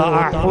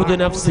തഅഹുദ്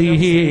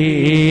നഫ്സിഹി,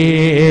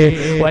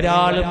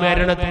 ഒരാൾ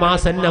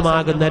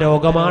മരണമാസന്നമാകുന്ന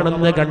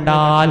രോഗമാണെന്ന്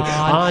കണ്ടാൽ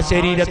ആ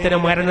ശരീരത്തിനെ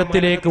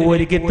മരണത്തിലേക്ക്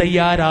ഒരുക്കി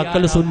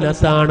തയ്യാറാക്കൽ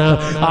സുന്നത്താണ്.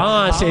 ആ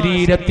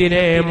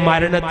ശരീരത്തിനെ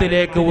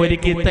മരണത്തിലേക്ക്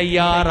ഒരുക്കി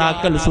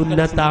തയ്യാറാക്കൽ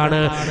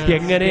സുന്നത്താണ്.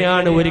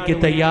 എങ്ങനെയാണ് ഒരുക്കി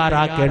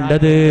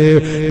തയ്യാറാക്കേണ്ടത്?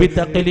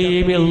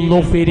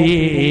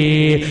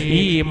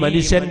 ഈ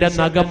മനുഷ്യന്റെ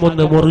നഖം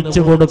ഒന്ന്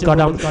മുറിച്ചു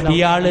കൊടുക്കണം.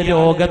 ഇയാള്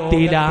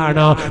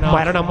രോഗത്തിലാണ്,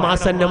 മരണം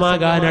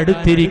ആസന്നമാകാൻ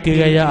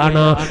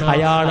അടുത്തിരിക്കുകയാണ്.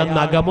 അയാളെ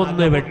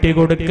നഖമൊന്ന്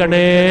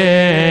വെട്ടിക്കൊടുക്കണേ.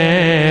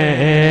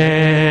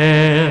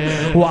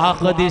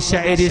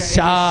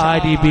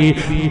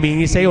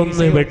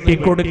 മീസയൊന്ന്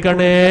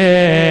വെട്ടിക്കൊടുക്കണേ.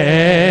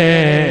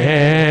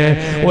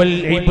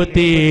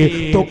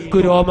 തൊക്കു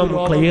രോമം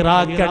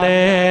ക്ലിയറാക്കണേ.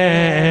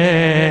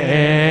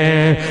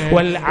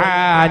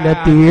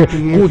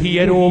 ഗുഹ്യ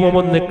രോമം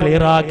ഒന്ന്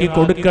ക്ലിയറാക്കി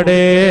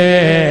കൊടുക്കണേ.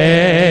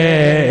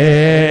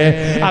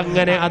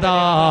 അങ്ങനെ അതാ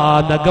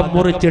നഖം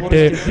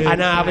മുറിച്ചിട്ട്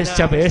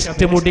അനാവശ്യ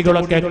വേസ്റ്റ്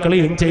മുടികളൊക്കെ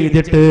ക്ലീൻ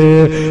ചെയ്തിട്ട്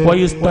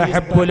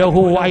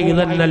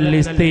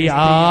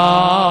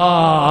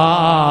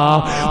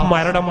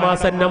മരണം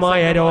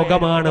ആസന്നമായ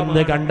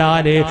രോഗമാണെന്ന്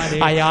കണ്ടാല്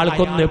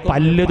അയാൾക്കൊന്ന്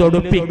പല്ല്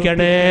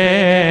തൊടുപ്പിക്കണേ.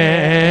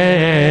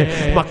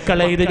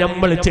 മക്കളെ, ഇത്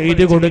നമ്മൾ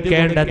ചെയ്തു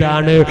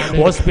കൊടുക്കേണ്ടതാണ്.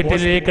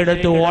 ഹോസ്പിറ്റലിലേക്ക്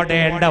എടുത്ത്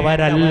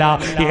ഓടേണ്ടവരല്ല.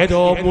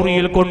 ഏതോ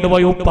മുറിയിൽ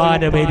കൊണ്ടുപോയി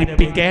ഉപ്പാനെ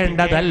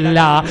മരിപ്പിക്കേണ്ടതല്ല.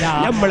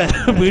 നമ്മള്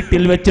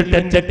വീട്ടിൽ വെച്ചിട്ട്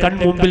എന്റെ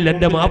കൺമുമ്പിൽ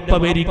എന്റെ മാപ്പ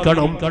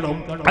മരിക്കണം.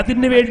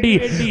 അതിനു വേണ്ടി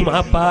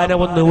മാപ്പാനെ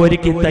ഒന്ന്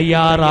ഒരുക്കി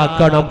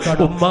തയ്യാറാക്കണം,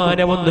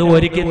 ഉമ്മാനെ ഒന്ന്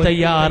ഒരുക്കി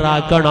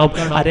തയ്യാറാക്കണം.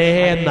 അതേ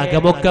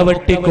നഖമൊക്കെ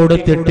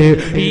വെട്ടിക്കൊടുത്തിട്ട്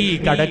ഈ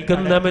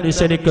കടക്കുന്ന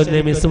മനുഷ്യനിക്കൊന്ന്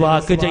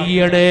മിസ്വാക്ക്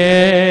ചെയ്യണേ.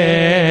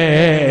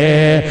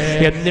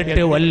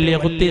 എന്നിട്ട് വലിയ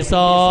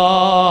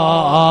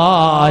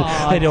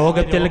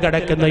രോഗത്തിൽ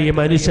കിടക്കുന്ന ഈ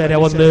മനുഷ്യരെ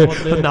ഒന്ന്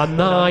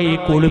നന്നായി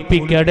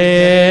കുളിപ്പിക്കണേ.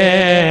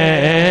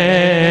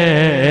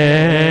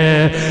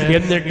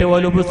 എന്നിട്ട്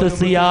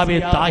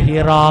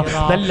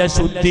നല്ല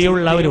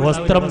ശുദ്ധിയുള്ള ഒരു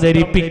വസ്ത്രം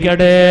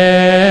ധരിപ്പിക്കണേ.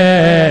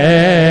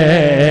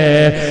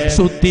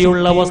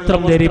 ശുദ്ധിയുള്ള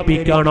വസ്ത്രം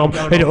ധരിപ്പിക്കണം.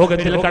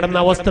 രോഗത്തിൽ കടന്ന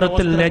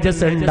വസ്ത്രത്തിൽ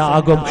നജസ്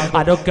ഉണ്ടാകും.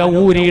 അതൊക്കെ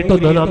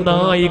ഊരിയിട്ടൊന്ന്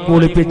നന്നായി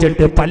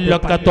കുളിപ്പിച്ചിട്ട്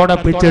പല്ലൊക്കെ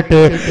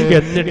തുടപ്പിച്ചിട്ട്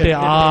എന്നിട്ട്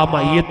ആ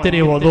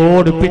മയ്യത്തിനെ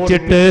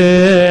ഒതോടിപ്പിച്ചിട്ട്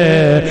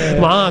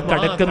ആ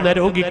കിടക്കുന്ന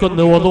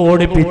രോഗിക്കൊന്ന്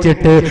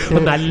ഒതോടിപ്പിച്ചിട്ട്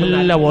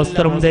നല്ല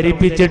വസ്ത്രം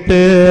ധരിപ്പിച്ചിട്ട്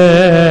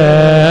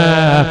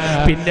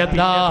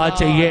പിന്നെന്താ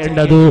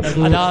ചെയ്യേണ്ടത്?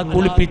 അതാ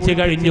കുളിപ്പിച്ചു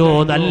കഴിഞ്ഞു,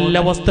 നല്ല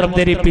വസ്ത്രം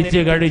ധരിപ്പിച്ചു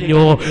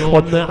കഴിഞ്ഞു,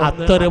 ഒന്ന്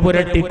അത്തറ്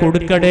പുരട്ടി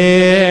കൊടുക്കണേ.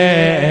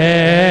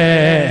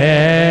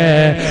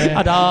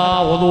 അതാ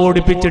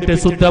ഒന്നോടിപ്പിച്ചിട്ട്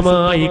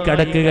ശുദ്ധമായി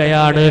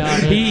കിടക്കുകയാണ്.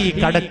 ഈ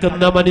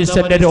കിടക്കുന്ന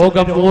മനുഷ്യന്റെ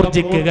രോഗം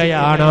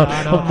മൂർജിക്കുകയാണ്,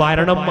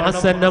 മരണം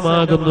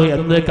ആസന്നമാകുന്നു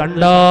എന്ന്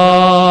കണ്ടാൽ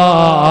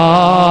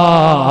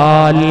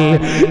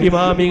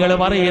ഇമാമികൾ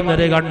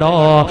പറയുന്നത് കണ്ടോ,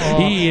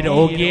 ഈ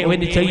രോഗിയെ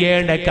അവന്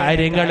ചെയ്യേണ്ട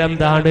കാര്യങ്ങൾ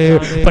എന്താണ്?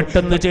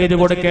 പെട്ടെന്ന് ചെയ്തു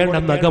കൊടുക്കേണ്ട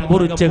നഖം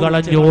മുറിച്ച്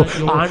കളഞ്ഞു,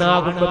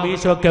 ആണാകുമ്പോ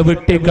മീശൊക്കെ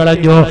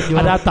വെട്ടിക്കളഞ്ഞു,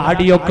 അതാ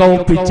താടിയൊക്കെ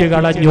ഒപ്പിച്ച്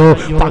കളഞ്ഞു,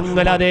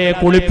 പങ്ങലതെ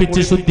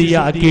കുളിപ്പിച്ച്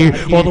ശുദ്ധിയാക്കി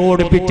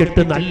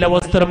ഒതോടിപ്പിച്ചിട്ട് നല്ല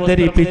വസ്ത്രം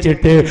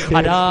ധരിപ്പിച്ചിട്ട്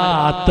അതാ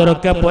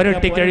അത്രയൊക്കെ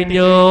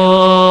പുരട്ടിക്കഴിഞ്ഞു.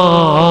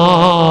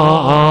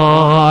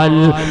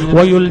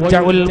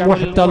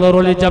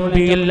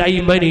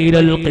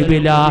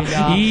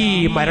 ഈ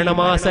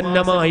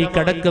മരണമാസന്നമായി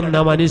കിടക്കുന്ന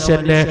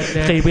മനുഷ്യന്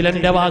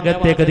ഖിബിലന്റെ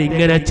ഭാഗത്തേക്ക് അത്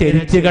ഇങ്ങനെ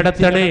ചെരിച്ചു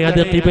കിടത്തണേ.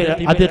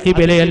 അത്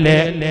ഖിബിലയല്ലേ?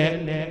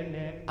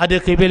 അത്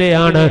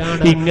ഖിബിലയാണ്.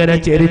 ഇങ്ങനെ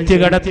ചെരിച്ചു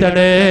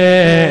കിടത്തണേ.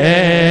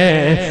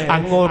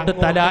 അങ്ങോട്ട്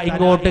തല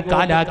ഇങ്ങോട്ട്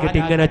കാലാക്കിട്ട്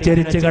ഇങ്ങനെ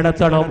ചെരിച്ചു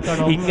കിടത്തണം.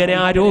 ഇങ്ങനെ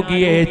ആ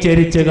രോഗിയെ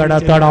ചെരിച്ചു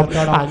കിടത്തണം.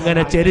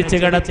 അങ്ങനെ ചെരിച്ചു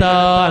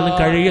കിടത്താൻ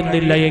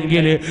കഴിയുന്നില്ല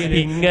എങ്കിൽ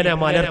ഇങ്ങനെ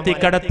മലർത്തി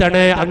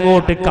കിടത്തണേ.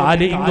 അങ്ങോട്ട്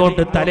കാല്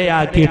ഇങ്ങോട്ട്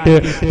തലയാക്കിയിട്ട്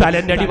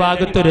തലന്റെ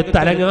അടിഭാഗത്തൊരു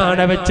തലങ്ങാണ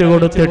വെച്ച്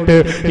കൊടുത്തിട്ട്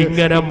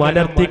ഇങ്ങനെ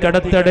മലർത്തി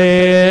കിടത്തണേ.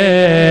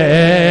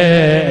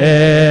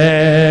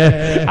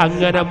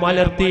 അങ്ങനെ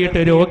മലർത്തിയിട്ട്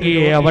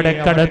രോഗിയെ അവിടെ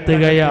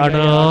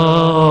കിടത്തുകയാണ്.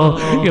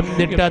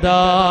 എന്നിട്ടതാ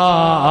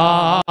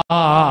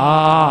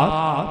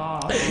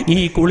ഈ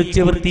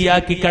കുളിച്ച്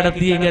വൃത്തിയാക്കി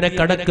കടത്തി ഇങ്ങനെ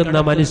കിടക്കുന്ന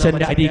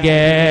മനുഷ്യന്റെ അരികെ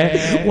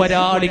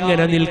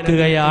ഒരാളിങ്ങനെ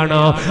നിൽക്കുകയാണ്.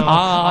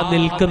 ആ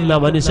നിൽക്കുന്ന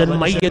മനുഷ്യൻ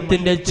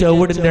മയ്യത്തിന്റെ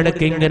ചുവടിന്റെ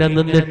ഇടയ്ക്ക് ഇങ്ങനെ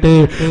നിന്നിട്ട്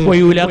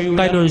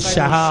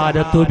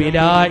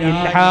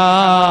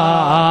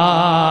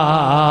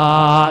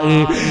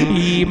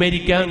ഈ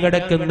മരിക്കാൻ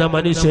കിടക്കുന്ന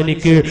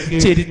മനുഷ്യനിക്ക്,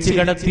 ചിരിച്ചു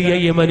കിടത്തിയ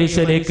ഈ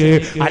മനുഷ്യനിക്ക്,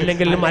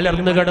 അല്ലെങ്കിൽ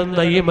മലർന്നു കിടന്ന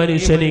ഈ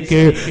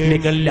മനുഷ്യനിക്ക്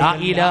നിങ്ങൾ ലാ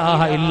ഇലാഹ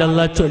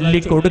ഇല്ലല്ലാഹ്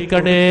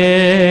ചൊല്ലിക്കൊടുക്കണേ.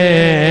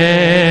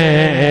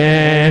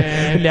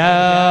 ലാ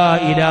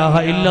ഇലാഹ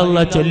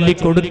ഇല്ലല്ലാഹ്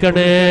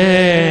ചൊല്ലിക്കൊടുക്കണേ.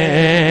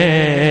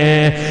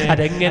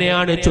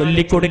 അതെങ്ങനെയാണ്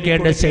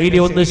ചൊല്ലിക്കൊടുക്കേണ്ട ശൈലി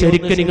ഒന്ന്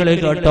ശരിക്കും നിങ്ങൾ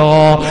കേട്ടോ.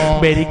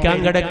 മരിക്കാൻ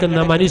കിടക്കുന്ന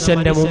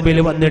മനുഷ്യന്റെ മുമ്പിൽ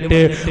വന്നിട്ട്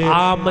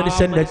ആ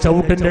മനുഷ്യന്റെ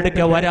ചവിട്ടിന്റെ അടുക്ക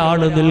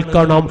ഒരാള്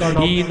നിൽക്കണം.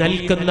 ഈ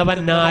നിൽക്കുന്നവൻ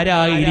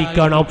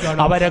ആരായിരിക്കണം?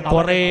 അവരെ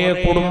കുറെ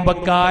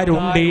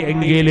കുടുംബക്കാരുണ്ട്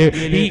എങ്കിൽ,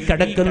 ഈ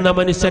കിടക്കുന്ന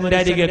മനുഷ്യന്റെ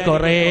അരികെ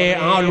കുറെ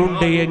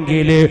ആളുണ്ട്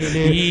എങ്കിൽ,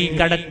 ഈ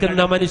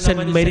കിടക്കുന്ന മനുഷ്യൻ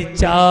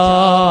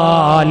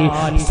മരിച്ചാൽ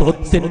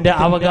സ്വത്തിന്റെ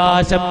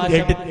അവകാശം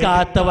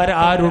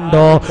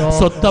എടുക്കാത്തവരാരുണ്ടോ,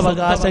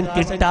 സ്വത്തവകാശം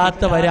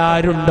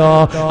കിട്ടാത്തവരാരുണ്ടോ,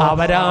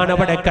 അവരാണ്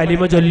അവിടെ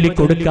കലിമ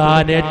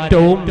ചൊല്ലിക്കൊടുക്കാൻ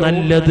ഏറ്റവും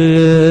നല്ലത്.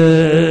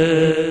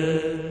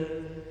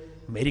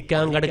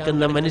 മരിക്കാൻ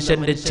കിടക്കുന്ന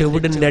മനുഷ്യന്റെ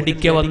ചുവടിന്റെ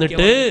അടിക്ക്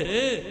വന്നിട്ട്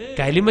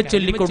കലിമ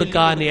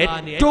ചൊല്ലിക്കൊടുക്കാൻ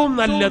ഏറ്റവും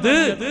നല്ലത്,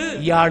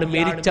 ഇയാൾ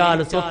മരിച്ചാൽ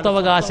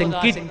സ്വത്തവകാശം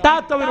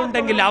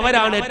കിട്ടാത്തവരുണ്ടെങ്കിൽ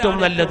അവരാണ് ഏറ്റവും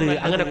നല്ലത്.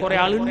 അങ്ങനെ കുറെ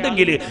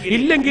ആളുണ്ടെങ്കിൽ,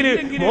 ഇല്ലെങ്കിൽ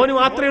മോന്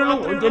മാത്രമേ ഉള്ളൂ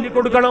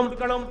ചൊല്ലിക്കൊടുക്കണം.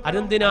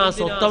 അതെന്തിനാ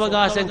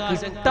സ്വത്തവകാശം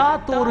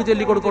കിട്ടാത്തോറ്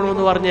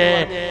ചൊല്ലിക്കൊടുക്കണമെന്ന് പറഞ്ഞേ?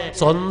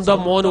 സ്വന്തം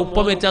മോന് ഉപ്പ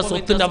വെച്ചാൽ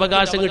സ്വത്തിന്റെ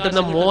അവകാശം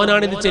കിട്ടുന്ന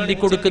മോനാണ് ഇത്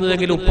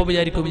ചൊല്ലിക്കൊടുക്കുന്നതെങ്കിൽ ഉപ്പ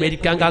വിചാരിക്കും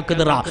മരിക്കാൻ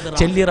കാക്കുന്നറാ,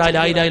 ചെല്ലിറാ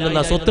ലാ ഇലാഹ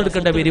ഇല്ലല്ലാഹ്,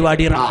 സ്വത്തെടുക്കേണ്ട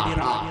പരിപാടി റാ.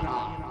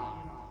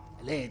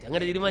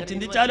 അങ്ങനെ തീരുമാനം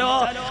ചിന്തിച്ചാലോ?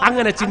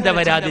 അങ്ങനെ ചിന്ത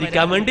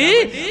വരാതിരിക്കാൻ വേണ്ടി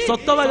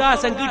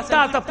സ്വത്തവകാശം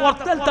കിട്ടാത്ത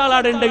പുറത്തലത്തെ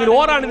ആളുണ്ടെങ്കിൽ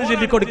ഓരാണ് ഇത്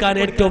ചൊല്ലിക്കൊടുക്കാൻ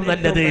ഏറ്റവും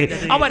നല്ലത്.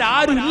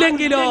 അവരാരും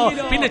ഇല്ലെങ്കിലോ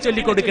പിന്നെ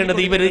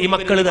ചൊല്ലിക്കൊടുക്കേണ്ടത് ഇവര് ഈ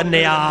മക്കള്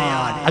തന്നെയാ.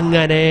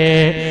 അങ്ങനെ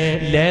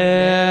ലാ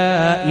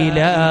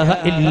ഇലാഹ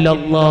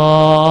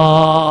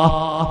ഇല്ലല്ലാഹ്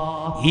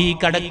ഈ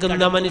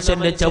കടക്കുന്ന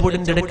മനുഷ്യന്റെ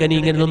ചവിടിന്റെ അടുക്കനി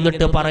ഇങ്ങനെ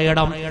നിന്നിട്ട്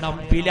പറയണം.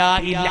 ബിലാ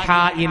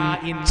ഇൽഹാഇൻ,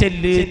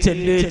 ചെല്ല്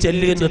ചെല്ല്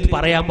ചെല്ല് എന്ന്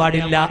പറയാൻ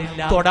പാടില്ല,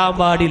 തൊടാൻ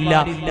പാടില്ല,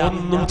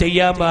 ഒന്നും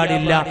ചെയ്യാൻ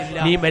പാടില്ല.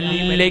 നീ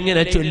മെല്ലെ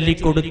ഇങ്ങനെ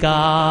ചൊല്ലിക്കൊടുക്കാ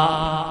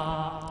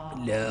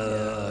ലാ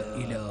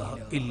ഇലാഹ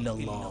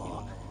ഇല്ലല്ലാഹ്.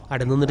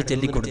 അവിടെ നിന്നിട്ട്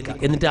ചൊല്ലിക്കൊടുക്ക.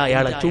 എന്നിട്ട്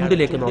അയാളെ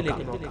ചുണ്ടിലേക്ക് നോക്കാം.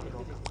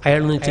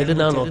 അയാൾ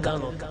ചെല്ലുന്നാ നോക്കാം.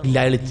 ഇല്ല,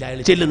 അയാൾ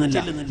ചെല്ലുന്നില്ല.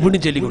 വീണ്ടും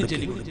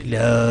ചൊല്ലിക്കൊടുക്കും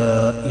ലാ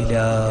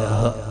ഇലാഹ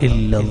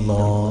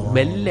ഇല്ലല്ലാഹ്.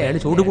 മെല്ലെ അയാൾ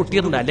ചൂട്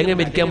പൊട്ടിയിട്ടുണ്ട്, അല്ലെങ്കിൽ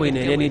മരിക്കാൻ പോയി.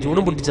 ഞാൻ ഈ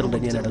ചൂടും പൊട്ടിച്ചിട്ടുണ്ട്.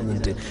 ഞാൻ അവിടെ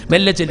നിന്നിട്ട്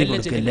മെല്ലെ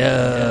ചൊല്ലിക്കൊടുക്കുക ലാ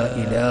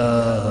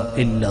ഇലാഹ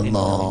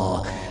ഇല്ലല്ലാഹ്.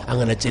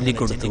 അങ്ങനെ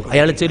ചൊല്ലിക്കൊടുത്തു.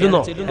 അയാൾ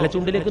ചെല്ലുന്നോ? അയാളെ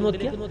ചുണ്ടിലേക്ക്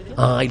നോക്കിയ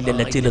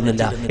ഇല്ലല്ല,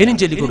 ചെല്ലുന്നില്ല. ഇനിയും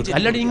ചൊല്ലിക്കൊടുക്കും.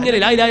 അല്ലാണ്ട് ഇങ്ങനെ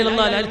ലാ ഇലാഹ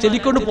ഇല്ലല്ലാഹ് അയാൾ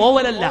ചൊല്ലിക്കൊണ്ട്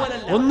പോവലല്ല.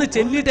 ഒന്ന്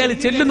ചെല്ലിട്ട് അയാൾ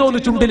ചെല്ലുന്നോ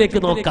എന്ന് ചുണ്ടിലേക്ക്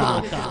നോക്കാം.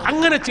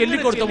 അങ്ങനെ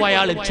ചൊല്ലിക്കൊടുത്തപ്പോ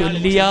അയാൾ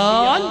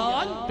ചൊല്ലിയാൽ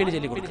പിന്നെ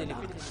ചൊല്ലിക്കൊടുക്കില്ല.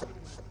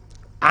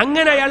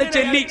 അങ്ങനെ അയാൾ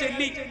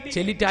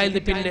ചെല്ലിട്ടായത്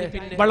പിന്നെ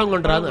വെള്ളം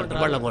കൊണ്ടാന്ന്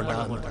വെള്ളം കൊണ്ടാ.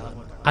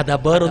 അതാ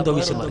വേറെന്തോ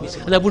വിഷയമാണ്.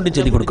 അതാ വീണ്ടും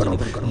ചൊല്ലിക്കൊടുക്കണം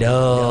ലാ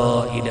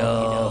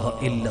ഇലാഹ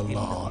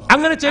ഇല്ലല്ലാഹ്.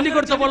 അങ്ങനെ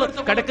ചൊല്ലിക്കൊടുത്തപ്പോൾ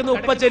കിടക്കുന്ന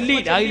ഉപ്പ ചൊല്ലി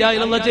ലാ ഇലാഹ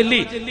ഇല്ലല്ലാഹ് ചൊല്ലി.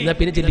 എന്നാ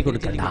പിന്നെ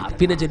ചൊല്ലിക്കൊടുക്കണ്ട,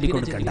 പിന്നെ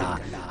ചൊല്ലിക്കൊടുക്കണ്ട.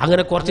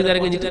 അങ്ങനെ കുറച്ചു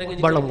നേരം കഴിഞ്ഞിട്ട്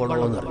വെള്ളം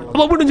കൊള്ളണമെന്ന് പറഞ്ഞു.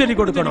 അപ്പൊ വീണ്ടും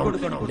ചൊല്ലിക്കൊടുക്കണം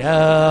ലാ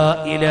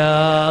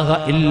ഇലാഹ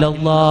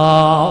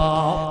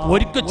ഇല്ലല്ലാഹ്.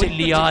 ഒരിക്കൽ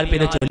ചൊല്ലിയാൽ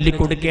പിന്നെ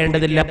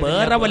ചൊല്ലിക്കൊടുക്കേണ്ടതില്ല.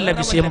 വേറെ വല്ല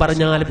വിഷയം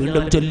പറഞ്ഞാൽ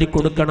വീണ്ടും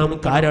ചൊല്ലിക്കൊടുക്കണം.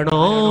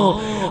 കാരണോ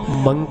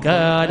മൻ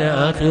കാന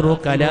ആഖിറു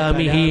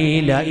കലാമിഹി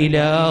ലാ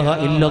ഇലാഹ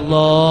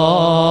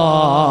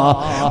ഇല്ലല്ലാഹ്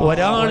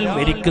ഒരാൾ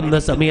മരിക്കുന്ന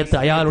സമയത്ത്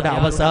അയാളുടെ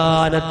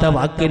അവസാനത്തെ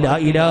വാക്ക് ലാ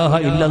ഇലാഹ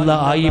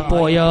ഇല്ലല്ലാഹ്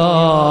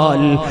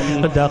ആയിപ്പോയാൽ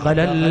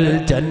ദഖലൽ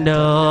ജന്ന,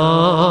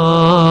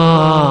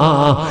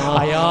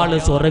 അയാൾ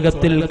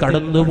സ്വർഗത്തിൽ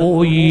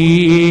കടന്നുപോയി.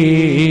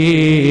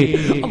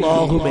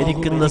 അല്ലാഹു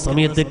മരിക്കുന്ന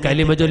സമയത്ത്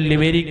കലിമ ചൊല്ലി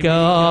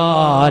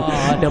മരിക്കാൻ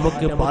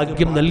നമുക്ക്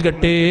ഭാഗ്യം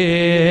നൽകട്ടെ.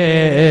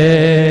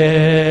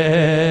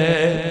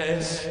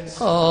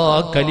 ആ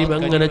കലിമ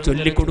അങ്ങനെ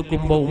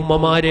ചൊല്ലിക്കൊടുക്കുമ്പോ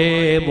ഉമ്മമാരെ,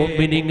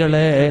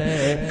 മുഅ്മിനീങ്ങളെ,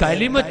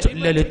 കലിമ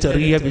ചൊല്ലല്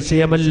ചെറിയ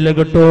വിഷയമല്ല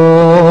കേട്ടോ.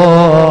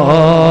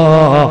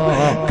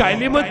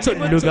 കലിമ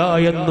ചൊല്ലുക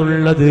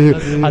എന്നുള്ളത്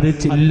അത്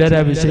ചില്ലറ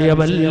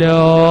വിഷയമല്ല.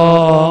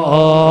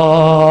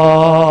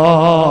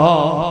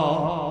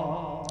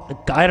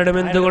 കാരണം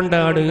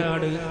എന്തുകൊണ്ടാണ്?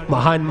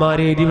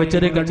 മഹാന്മാരെ എഴുതി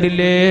വെച്ചത്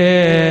കണ്ടില്ലേ?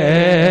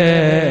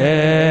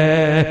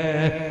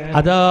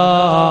 അതാ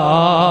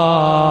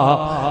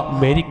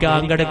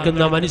മരിക്കാൻ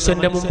കിടക്കുന്ന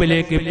മനുഷ്യന്റെ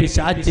മുമ്പിലേക്ക്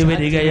പിശാച്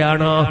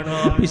വരികയാണ്.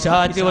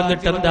 പിശാച്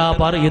വന്നിട്ട് എന്താ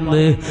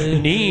പറയുന്നത്?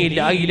 നീ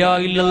ലാ ഇലാഹ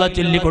ഇല്ലല്ലാഹ്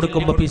ചൊല്ലി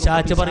കൊടുക്കുമ്പോ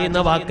പിശാച് പറയുന്ന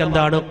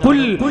വാക്കെന്താണ്?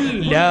 ഖുൽ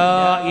ലാ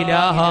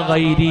ഇലാഹ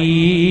ഗൈരി.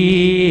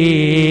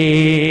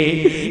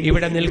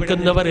 ഇവിടെ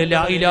നിൽക്കുന്നവർ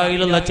ലാ ഇലാഹ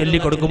ഇല്ലല്ലാഹ് ചൊല്ലി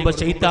കൊടുക്കുമ്പോ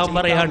ശൈത്താൻ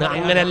പറയാണ്,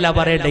 അങ്ങനെയല്ല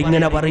പറയട്ടെ,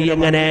 ഇങ്ങനെ പറയും.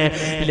 എങ്ങനെ?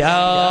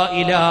 ലാ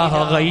ഇലാഹ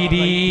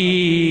ഗൈരി,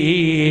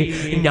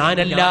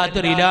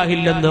 ഞാനല്ലാത്തൊരു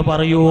ഇലാഹില്ലെന്ന്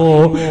പറയൂ,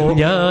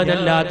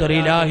 ഞാനല്ലാത്തൊരു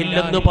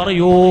ഇലാഹില്ലെന്ന്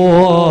പറയൂ.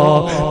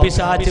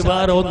 പിശാച്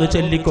വേറെ ഒന്ന്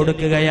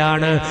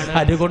ചൊല്ലിക്കൊടുക്കുകയാണ്.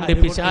 അതുകൊണ്ട്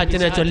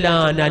പിശാചിനെ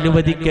ചൊല്ലാൻ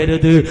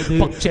അനുവദിക്കരുത്.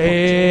 പക്ഷേ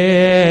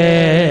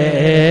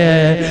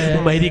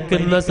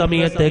മരിക്കുന്ന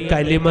സമയത്ത്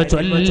കലിമ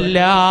ചൊല്ലാൻ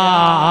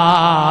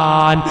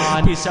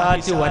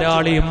പിശാച്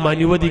ഒരാളെയും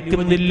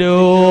അനുവദിക്കുന്നില്ലോ.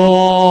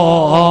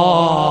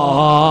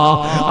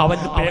 അവൻ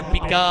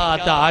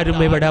പ്രേമിക്കാത്ത ആരും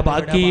ഇവിടെ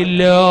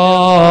ബാക്കിയില്ല.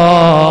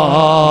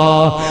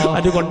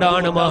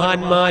 അതുകൊണ്ടാണ്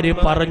മഹാന്മാര്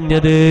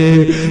പറഞ്ഞത്,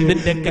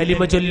 നിന്റെ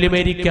കലിമ ചൊല്ലി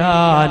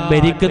മരിക്കാൻ,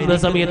 മരിക്കുന്ന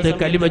സമയത്ത്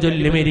കലിമ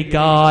ചൊല്ലി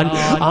മരിക്കാൻ.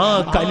 ആ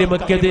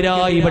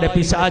കലിമക്കെതിരായി ഇവിടെ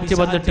പിശാച്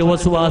വന്നിട്ട്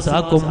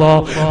വസ്വാസാക്കുമ്പോ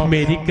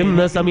മരിക്കുന്ന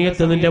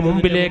സമയത്ത് നിന്റെ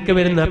മുമ്പിലേക്ക്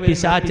വരുന്ന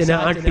പിശാചിനെ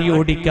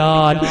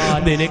ആട്ടിയോടിക്കാൻ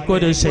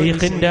നിനക്കൊരു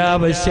ശൈഖിന്റെ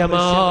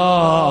ആവശ്യമാണ്,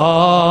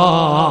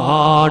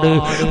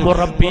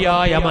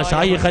 മുറബ്ബിയായ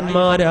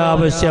മശായിഖന്മാരെ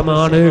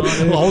ആവശ്യമാണ്,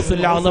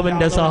 ഗൗസുൽ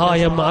ആദമിന്റെ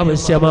സഹായം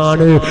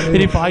ആവശ്യമാണ്,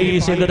 റിഫായി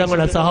ശൈഖ്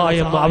തങ്ങളുടെ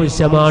സഹായം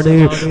ആവശ്യമാണ്,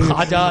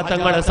 ഖാജാ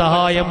തങ്ങളുടെ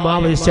സഹായം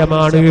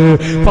ആവശ്യമാണ്.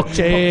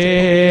 പക്ഷേ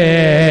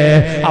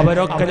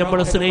അവരൊക്കെ നമ്മൾ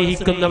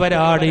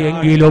സ്നേഹിക്കുന്നവരാണ്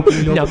എങ്കിലും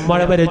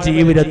നമ്മളവരെ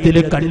ജീവിതത്തിൽ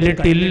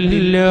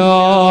കണ്ടിട്ടില്ല.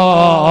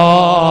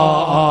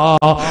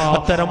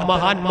 അത്തരം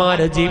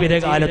മഹാന്മാരെ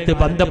ജീവിതകാലത്ത്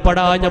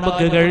ബന്ധപ്പെടാൻ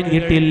നമുക്ക്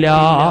കഴിഞ്ഞിട്ടില്ല.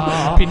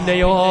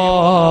 പിന്നെയോ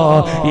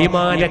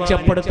ഈമാൻ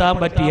രക്ഷപ്പെടുത്താൻ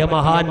പറ്റിയ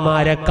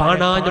മഹാന്മാരെ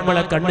കാണാൻ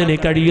നമ്മളെ കണ്ണിന്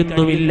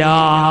കഴിയുന്നുമില്ല.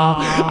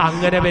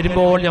 അങ്ങനെ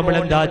വരുമ്പോൾ നമ്മൾ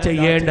എന്താ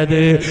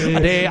ചെയ്യേണ്ടത്?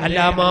 അതേ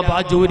അല്ലാമ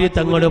ബാജൂരി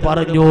തങ്ങൾ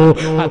പറഞ്ഞു,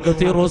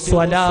 അക്സിറു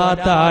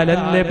സ്വലാത്ത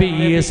അലൻ നബി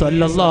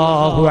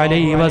സല്ലല്ലാഹു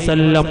അലൈഹി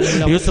വസല്ലം.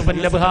 യൂസുഫ്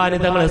നബ്ഹാനി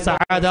തങ്ങൾ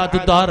സഅദാത്തു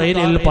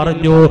ദാറൈനിൽ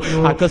പറഞ്ഞു,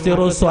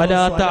 അക്സിറു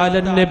സ്വലാത്ത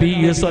അലൻ നബി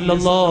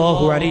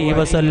സല്ലല്ലാഹു അലൈഹി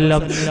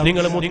വസല്ലം.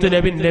 നിങ്ങൾ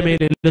മുത്തുനബിന്റെ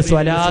മേലിൽ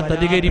സ്വലാത്ത്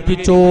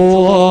അധികരിപ്പിച്ചോ.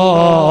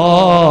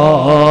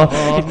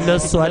 ഇന്ന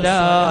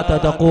സ്വലാത്ത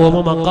തഖൂമു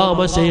മഖാമ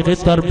ശൈഖി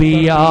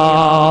തർബിയ.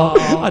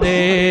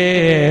 അതേ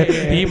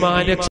ഈമാൻ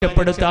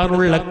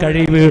രക്ഷപ്പെടുത്താനുള്ള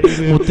കഴിവ്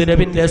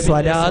മുത്തുനബിന്റെ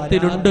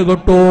സ്വലാത്തിനുണ്ട്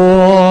കേട്ടോ.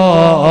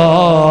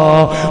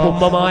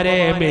 ഉമ്മമാരെ,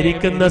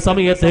 മരിക്കുന്ന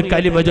സമയത്ത്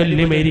കലിമ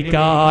ചൊല്ലി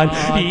മരിക്കാൻ,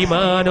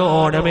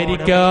 ഈമാനോടെ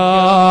മരിക്കാൻ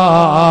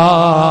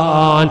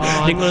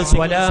നിങ്ങൾ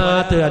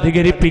സ്വലാത്ത്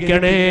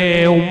അധികരിപ്പിക്കണേ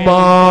ഉമ്മ,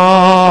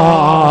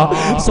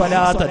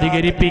 സ്വലാത്ത്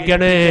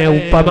അധികരിപ്പിക്കണേ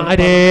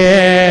ഉപ്പമാരെ.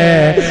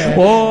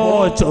 ഓ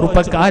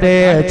ചെറുപ്പക്കാരെ,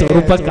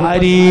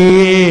 ചെറുപ്പക്കാരി,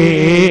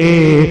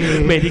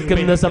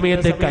 മരിക്കുന്ന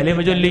സമയത്ത് കലിമ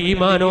ചൊല്ലി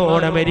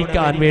ഈമാനോടെ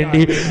മരിക്കാൻ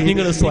വേണ്ടി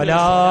നിങ്ങൾ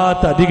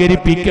സ്വലാത്ത്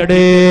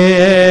അധികരിപ്പിക്കണേ.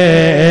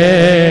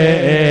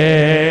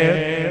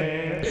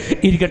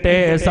 ഇരിക്കട്ടെ,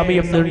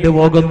 സമയം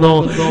നീണ്ടുപോകുന്നു,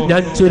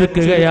 ഞാൻ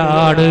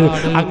ചുരുക്കുകയാണ്.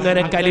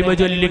 അങ്ങനെ കലിമ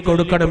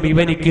ചൊല്ലിക്കൊടുക്കണം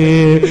ഇവനിക്ക്.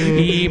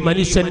 ഈ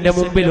മനുഷ്യന്റെ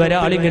മുമ്പിൽ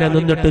ഒരാളിങ്ങനെ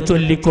നിന്നിട്ട്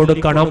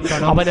ചൊല്ലിക്കൊടുക്കണം.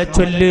 അവനെ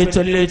ചൊല്ല്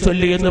ചൊല്ല്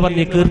ചൊല്ല് എന്ന്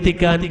പറഞ്ഞ്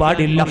കീർത്തിക്കാൻ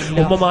പാടില്ല.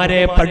 ഉമ്മമാരെ,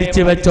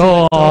 പഠിച്ചു വെച്ചോ.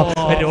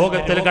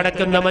 രോഗത്തിൽ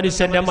കിടക്കുന്ന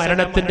മനുഷ്യന്റെ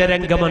മരണത്തിന്റെ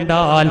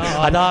രംഗമുണ്ടാൽ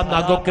അതാ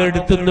നഖമൊക്കെ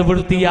എടുത്തുനിന്ന്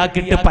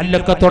വൃത്തിയാക്കിയിട്ട്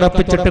പല്ലൊക്കെ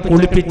തുടപ്പിച്ചിട്ട്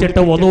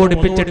കുളിപ്പിച്ചിട്ട്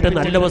ഒന്നോടിപ്പിച്ചിട്ട്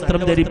നല്ല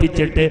വസ്ത്രം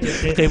ധരിപ്പിച്ചിട്ട്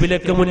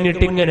ഖിബിലക്ക്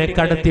മുന്നിട്ട് ഇങ്ങനെ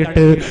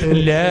കടത്തിയിട്ട്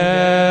ലാ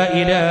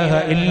ഇലാഹ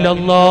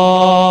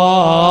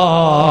ഇല്ലല്ലാഹ്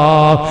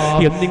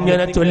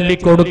എന്നിങ്ങനെ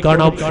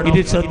ചൊല്ലിക്കൊടുക്കണം.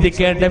 ഇത്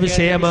ശ്രദ്ധിക്കേണ്ട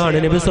വിഷയമാണ്.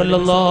 നബി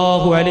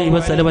സല്ലല്ലാഹു അലൈഹി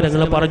വസല്ലം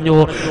തങ്ങൾ പറഞ്ഞു,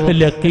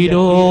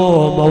 ലഖീനൂ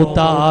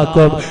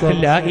മൗതാകും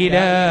ലാ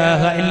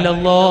ഇലാഹ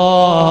ഇല്ലല്ലാഹ്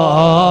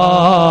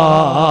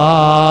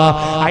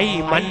ഐ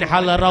മൻ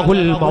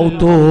ഹലറഹുൽ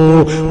മൗതു,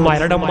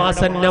 മരണം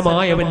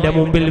ആസന്നമായവന്റെ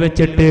മുമ്പിൽ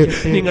വെച്ചിട്ട്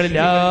നിങ്ങൾ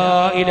ലാ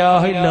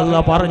ഇലാഹ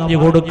ഇല്ലല്ലാഹ് പറഞ്ഞു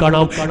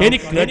കൊടുക്കണം.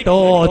 എനിക്ക് കേട്ടോ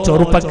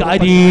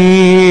ചെറുപ്പക്കാരി,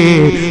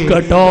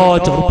 കേട്ടോ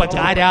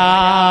ചെറുപ്പക്കാരാ,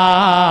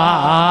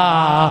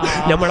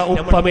 നമ്മളെ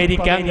ഉപ്പ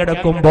മരിക്കാൻ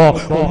കിടക്കുമ്പോ,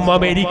 ഉമ്മ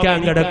മരിക്കാൻ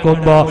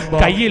കിടക്കുമ്പോ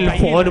കയ്യിൽ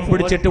ഫോനും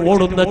പിടിച്ചിട്ട്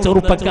ഓടുന്ന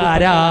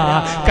ചെറുപ്പക്കാരാ,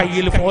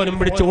 കയ്യിൽ ഫോനും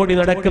പിടിച്ച് ഓടി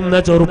നടക്കുന്ന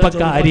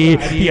ചെറുപ്പക്കാരി,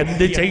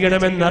 എന്ത്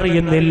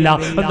ചെയ്യണമെന്നറിയുന്നില്ല.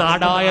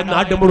 നാടായ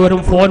നാട്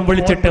മുഴുവനും ഫോൺ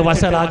വിളിച്ചിട്ട്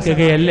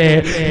വശലാക്കുകയല്ലേ.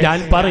 ഞാൻ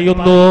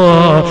പറയുന്നു,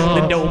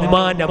 നിന്റെ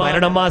ഉമ്മാന്റെ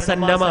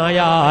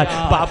മരണമാസന്നമായാൽ,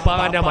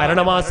 പാപ്പാന്റെ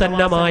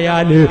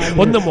മരണമാസന്നമായാൽ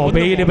ഒന്ന്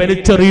മൊബൈല്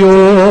വലിച്ചെറിയോ.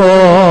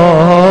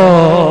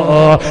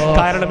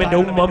 കാരണം എന്റെ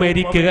ഉമ്മ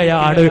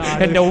മരിക്കുകയാണ്,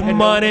 എന്റെ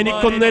ഉമ്മാനെ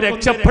എനിക്കൊന്ന്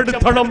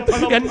രക്ഷപ്പെടുത്തണം,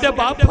 എന്റെ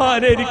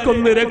ബാപ്പാനെ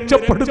എനിക്കൊന്ന്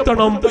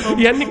രക്ഷപ്പെടുത്തണം,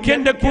 എനിക്ക്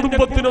എന്റെ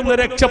കുടുംബത്തിനൊന്ന്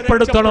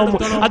രക്ഷപ്പെടുത്തണം.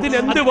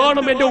 അതിനെന്ത്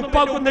വേണം? എന്റെ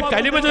ഉപ്പാക്കൊന്ന്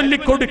കലിമ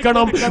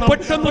ചൊല്ലിക്കൊടുക്കണം.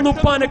 പെട്ടെന്ന്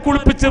ഉപ്പാനെ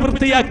കുളിപ്പിച്ച്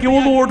വൃത്തിയാക്കി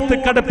ഊന്ന് കൊടുത്ത്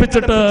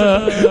കടപ്പിച്ചിട്ട്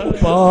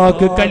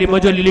ഉപ്പാക്ക് കലിമ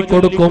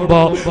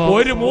ചൊല്ലിക്കൊടുക്കുമ്പോ,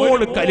 ഒരു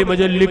മോള് കലിമ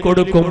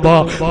ചൊല്ലിക്കൊടുക്കുമ്പോ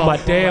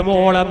മറ്റേ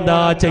മോൾ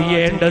എന്താ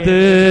ചെയ്യേണ്ടത്?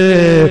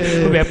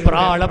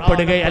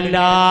 വെപ്രാളപ്പെടുകയല്ല.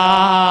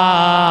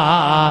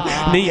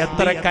 നീ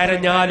എത്ര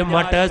കരഞ്ഞാലും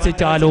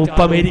മട്ടസിച്ചാലും ഉപ്പ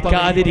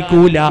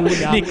മരിക്കാതിരിക്കൂല.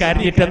 നീ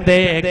കരഞ്ഞിട്ടെന്തേ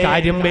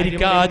കാര്യം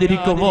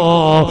മരിക്കാതിരിക്കുമോ?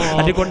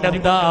 അതുകൊണ്ട്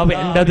എന്താ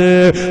വേണ്ടത്?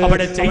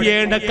 അവിടെ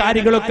ചെയ്യേണ്ട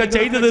കാര്യങ്ങളൊക്കെ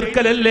ചെയ്തു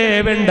തീർക്കലല്ലേ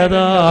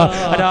വേണ്ടത്.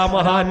 അതാ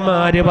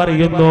മഹാന്മാര്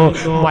പറയുന്നു,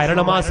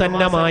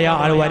 മരണമാസന്നമായ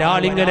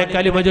ഒരാളിങ്ങനെ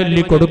കലിമ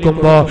ചൊല്ലി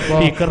കൊടുക്കുമ്പോ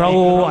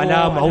ഇഖ്റഊ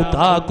അലാ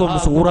മൗതാക്കും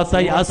സൂറത്ത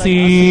യാസീൻ.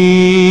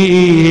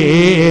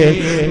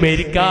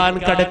 മരിക്കാൻ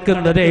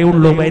കിടക്കുന്നതേ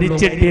ഉള്ളൂ,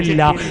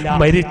 മരിച്ചിട്ടില്ല,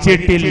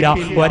 മരിച്ചിട്ടില്ല.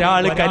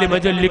 ഒരാൾ കലിമ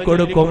ചൊല്ലി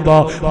കൊടുക്കുമ്പോ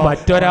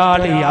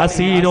മറ്റൊരാൾ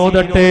യാസീൻ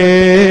ഓതട്ടെ.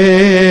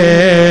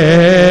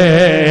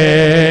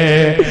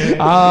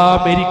 ആ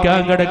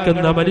മരിക്കാൻ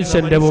കിടക്കുന്ന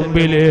മനുഷ്യന്റെ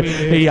മുമ്പിൽ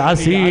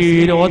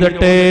യാസീൻ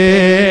ഓതട്ടെ.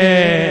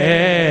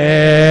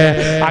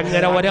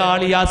 അങ്ങനെ ഒരാൾ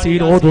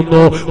യാസീൻ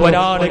ഓതുന്നു,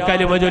 ഒരാൾ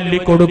കലിമ ചൊല്ലി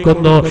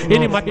കൊടുക്കുന്നു.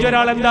 ഇനി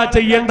മറ്റൊരാൾ എന്താ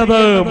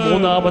ചെയ്യേണ്ടത്?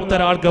 മൂന്നാമത്തെ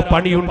ഒരാൾക്ക്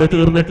പണിയുണ്ട്,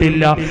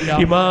 തീർന്നിട്ടില്ല.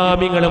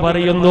 ഇമാമിങ്ങൾ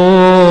പറയുന്നു,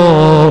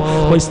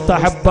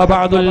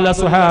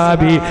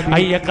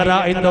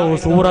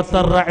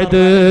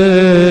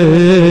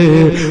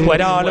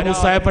 ഒരാൾ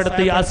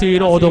മുസാഫെടുത്ത്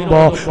യാസീൻ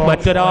ഓതുമ്പോ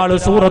മറ്റൊരാൾ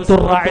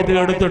സൂറത്തുർ റഅദ്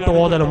എടുത്തിട്ട്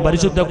ഓതണം.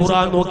 പരിശുദ്ധ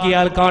ഖുർആൻ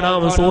നോക്കിയാൽ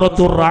കാണാം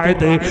സൂറത്തുർ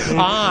റഅദ്.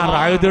 ആ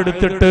റഅദ്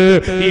എടുത്തിട്ട്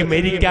ഈ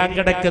മരിക്കാൻ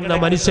കിടക്കുന്ന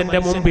മനുഷ്യന്റെ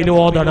മുമ്പിൽ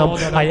ഓതണം.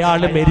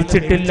 അയാൾ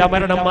മരിച്ചിട്ടില്ല,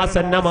 മരണം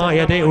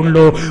ആസന്നമായതേ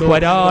ഉള്ളൂ.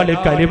 ഒരാൾ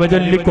കലിമ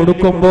ചൊല്ലി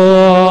കൊടുക്കുമ്പോ,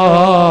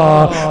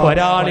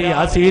 ഒരാൾ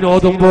യാസീൻ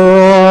ഓതുമ്പോ,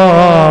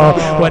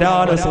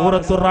 ഒരാൾ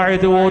സൂറത്തുർ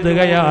റഅദ്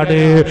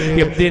ഓതുകയാണ്.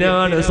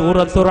 എന്തിനാണ്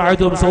സൂറത്തുർ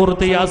റഅദും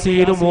സൂറത്ത്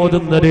യാസീനും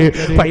ഓതുന്നത്?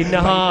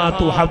 ഫൈനഹാ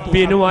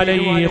തുഹബ്ബിനു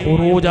അലൈഹി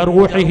ഖുറൂജ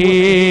റൂഹിഹി.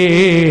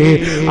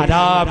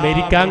 അതാ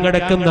മരിക്കാൻ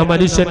കിടക്കുന്ന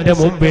മനുഷ്യന്റെ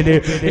മുമ്പിൽ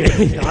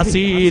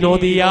യാസീൻ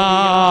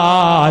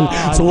ഓതിയാൽ,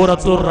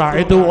 സൂറത്തുർ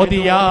റഅദ്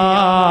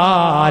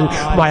ഓതിയാൽ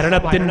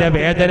മരണത്തിന്റെ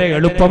വേദന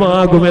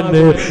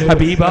എളുപ്പമാകുമെന്ന്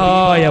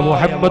ഹബീബായ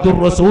മുഹമ്മദുർ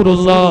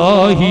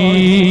റസൂലുള്ളാഹി.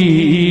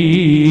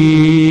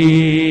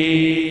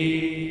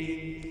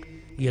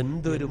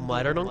 എന്തൊരു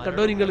മരണം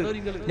കണ്ടോ നിങ്ങൾ.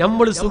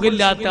 നമ്മൾ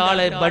സുഖമില്ലാത്ത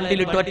ആളെ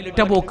ബണ്ടിലിട്ട് ഒറ്റ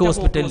പോക്ക്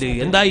ഹോസ്പിറ്റലില്.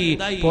 എന്തായി?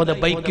 പോന്ന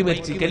ബൈക്ക്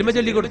മരിച്ച്. കലിമ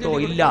ചൊല്ലി കൊടുത്തോ?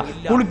 ഇല്ല.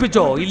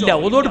 കുളിപ്പിച്ചോ? ഇല്ല.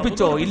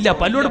 ഒന്നോടിപ്പിച്ചോ? ഇല്ല.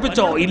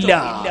 പല്ലൊടിപ്പിച്ചോ? ഇല്ല.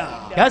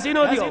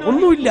 യാസീനോദിയോ?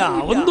 ഒന്നുമില്ല,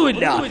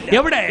 ഒന്നുമില്ല.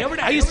 എവിടെ?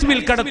 ഐസ്മിൽ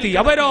കടത്തി.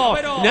 അവരോ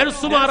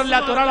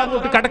നഴ്സുമാരല്ലാത്ത ഒരാൾ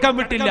അങ്ങോട്ട് കടക്കാൻ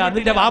വിട്ടില്ല.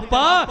 നിന്റെ വാപ്പ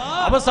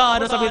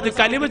അവസാന സമയത്ത്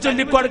കലിമ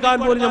ചൊല്ലിക്കൊടുക്കാൻ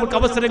പോലും നമുക്ക്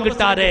അവസരം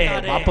കിട്ടാതെ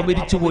വാപ്പ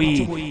മരിച്ചുപോയി.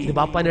 ഇത്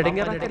വാപ്പാൻ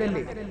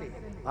ഇടങ്ങേറാക്കലല്ലേ?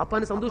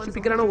 ബാപ്പാനെ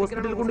സന്തോഷിപ്പിക്കാനാണോ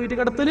ഹോസ്പിറ്റലിൽ കൊണ്ടുപോയിട്ട്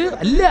കിടത്തല്?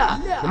 അല്ല.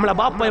 നമ്മളെ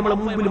ബാപ്പ നമ്മളെ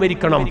മുമ്പിൽ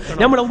മരിക്കണം,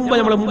 നമ്മളെ ഉമ്മ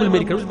നമ്മളെ മുമ്പിൽ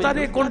മരിക്കണം.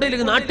 ഉസ്താദെ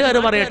കൊണ്ടേലേക്ക് നാട്ടുകാർ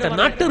പറയട്ടെ,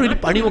 നാട്ടുകാർ ഒരു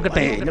പണി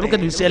നോക്കട്ടെ.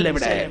 നമുക്കത് വിഷയമല്ല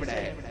ഇവിടെ.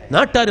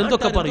 നാട്ടുകാർ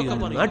എന്തൊക്കെ പറയും,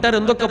 നാട്ടുകാർ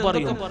എന്തൊക്കെ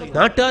പറയും,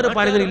 നാട്ടുകാർ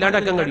പറയുന്നത്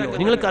ഇല്ലാണ്ടാക്കാൻ കഴിയുമോ?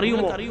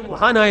 നിങ്ങൾക്കറിയുമോ?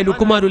 മഹാനായ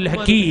ലുക്മാനുൽ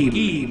ഹക്കീം,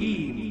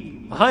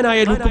 മഹാനായ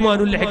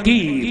ലുക്മാനുൽ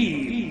ഹക്കീം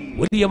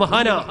വലിയ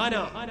മഹാനാ.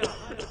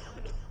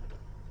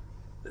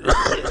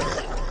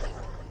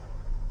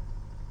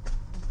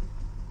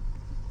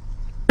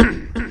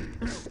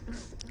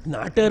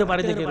 നാട്ടുകാർ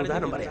പറയുന്ന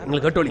ഉദാഹരണം പറയാം, നിങ്ങൾ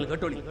കേട്ടോളി.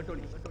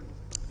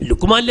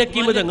 ലുക്മാൻ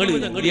ഹക്കീം തങ്ങൾ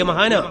വലിയ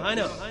മഹാനാ.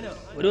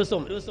 ഒരു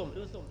ദിവസം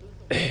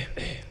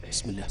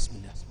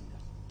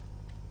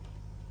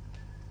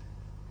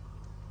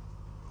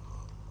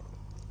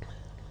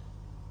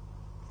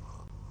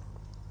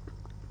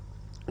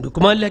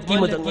ലുക്മാൻ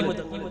ഹക്കീം തങ്ങൾ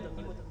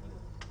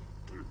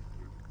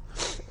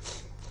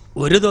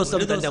ഒരു ദിവസം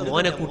തന്റെ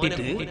മോനെ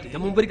കൂട്ടിയിട്ട്, ഞാൻ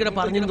മുമ്പൊരിക്കടെ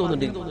പറഞ്ഞെന്ന്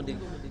തോന്നുന്നുണ്ട്,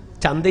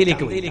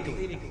 ചന്തയിലേക്ക് പോയി.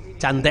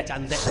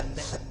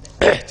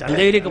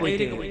 ചന്തയിലേക്ക്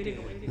പോയിട്ട്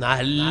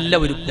നല്ല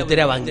ഒരു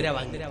കുതിര വാങ്ങി,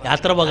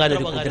 യാത്ര പോകാൻ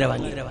ഒരു കുതിര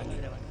വാങ്ങി.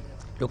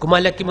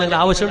 ലുക്മാൻ ഹക്കീം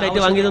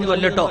ആവശ്യമുണ്ടായിട്ട് വാങ്ങിയതൊന്നും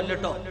അല്ലട്ടോ,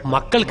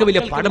 മക്കൾക്ക്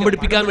വലിയ പടം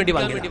പിടിപ്പിക്കാൻ വേണ്ടി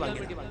വാങ്ങിയത്.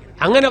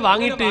 അങ്ങനെ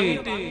വാങ്ങിയിട്ട്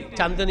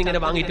ചന്തന്ന് ഇങ്ങനെ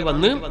വാങ്ങിയിട്ട്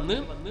വന്ന്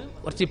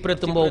കുറച്ച്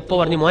ഇപ്പുറത്തുമ്പോ ഉപ്പ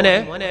പറഞ്ഞു, മോനെ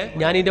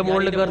ഞാൻ ഇതിന്റെ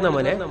മുകളിൽ കയറുന്ന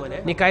മോനെ,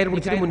 നീ കയർ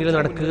പിടിച്ചിട്ട് മുന്നിൽ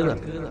നടക്കുക.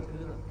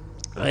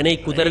 അങ്ങനെ ഈ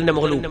കുതിരന്റെ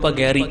മുകളിൽ ഉപ്പ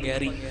കയറി.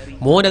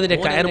 മോൻ അതിന്റെ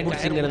കയർ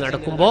പിടിച്ച് ഇങ്ങനെ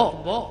നടക്കുമ്പോ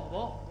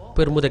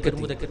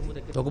പെരുമുതക്കെത്തി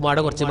നോക്കുമ്പോ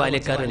അവിടെ കുറച്ച്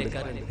ബാല്യക്കാരുണ്ട്.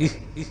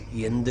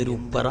 എന്തൊരു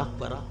ഉപ്പറ,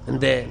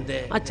 എന്തേ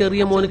ആ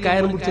ചെറിയ മോന്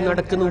കയറും പിടിച്ച്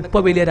നടക്കുന്ന ഉപ്പ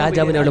വലിയ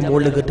രാജാവിനെ അവിടെ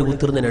മുകളിൽ കെട്ടി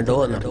കുത്തിർന്നുണ്ടോ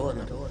എന്നോ.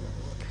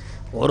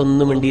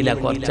 ഓരൊന്നും മിണ്ടിയില്ല.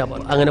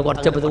 അങ്ങനെ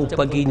കുറച്ചപ്പോ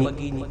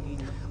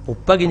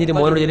ഉപ്പ കിഞ്ഞിട്ട്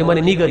മോനോട് ചെല്ലും,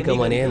 മോനെ നീ കയറിക്കോ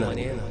മോനെ,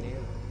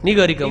 നീ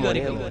കയറിക്കോ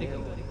മോനെ.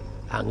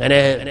 അങ്ങനെ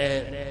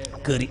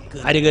കയറി.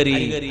 ആര് കയറി?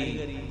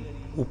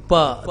 ഉപ്പ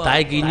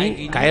താഴെ കിഞ്ഞി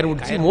കയർ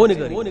പിടിച്ച് മോന്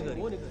കയറി.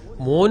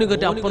 മോന്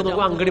കെട്ടി അപ്പുറത്ത്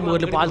നോക്കുമ്പോ അങ്കടി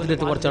മുകളിൽ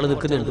പാലത്തിലെത്തി കുറച്ചാൾ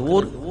നിൽക്കുന്നുണ്ട്.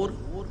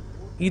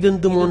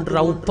 ഇതെന്ത് മോൻട്ര,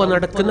 ഉപ്പ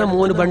നടക്കുന്ന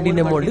മോന്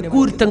വണ്ടിന്റെ മുകളിൽ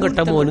കുരുത്തം കെട്ട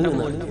മോന്.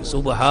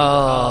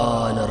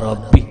 സുബ്ഹാന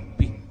റബ്ബി.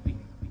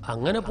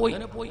 അങ്ങനെ പോയി.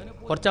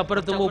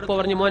 കുറച്ചപ്പുറത്തുമ്പോ ഉപ്പ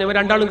പറഞ്ഞു, മോനെ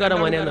രണ്ടാളും കയറാൻ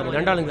മോനെ,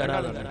 രണ്ടാളും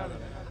കയറാൻ.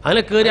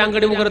 അങ്ങനെ കയറി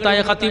അങ്കടി മുഖത്തായ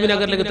ഖത്തീബ്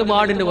നഗറിലേക്ക്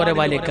വാർഡിന്റെ കുറെ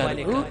ബാല്യക്കാർ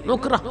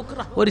നോക്കറ.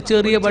 ഒരു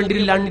ചെറിയ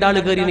വണ്ടിയിൽ രണ്ടാള്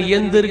കയറി.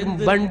 എന്തൊരു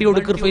വണ്ടിയോട്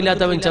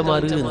കൃപയില്ലാത്ത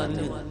വെഞ്ചമാറ്.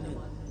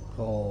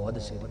 ഓ അത്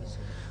ശരി.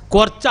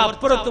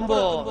 കുറച്ചപ്പുറത്തുമ്പോ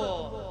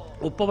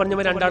ഉപ്പ പറഞ്ഞ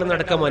രണ്ടാളും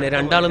നടക്കാൻ മോനെ,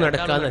 രണ്ടാളും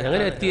നടക്കാന്ന്.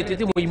 അങ്ങനെ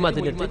എത്തി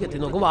മൊയ്മത്തിന്റെ അടുത്തേക്ക് എത്തി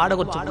നോക്കുമ്പോ ആടെ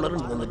കുറച്ച്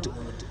പിള്ളേരുണ്ട് വന്നിട്ട്.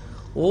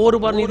 ഓറ്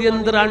പറഞ്ഞു, ഇത്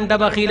എന്ത് രണ്ട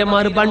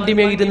ബഹീലന്മാർ വണ്ടി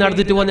മേങ്ങിട്ട്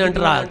നടത്തിട്ട് പോന്നെ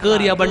കണ്ടാ,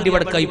 കേറിയ വണ്ടി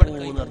വടക്കായി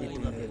പോകുന്ന പറഞ്ഞിട്ട്.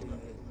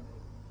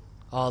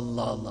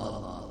 അല്ലാ അല്ലാ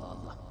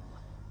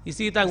ഈ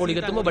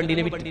സീതാങ്കുടിക്കെത്തുമ്പോ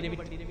വണ്ടിനെ വിട്ട്,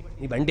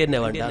 ഈ വണ്ടി തന്നെ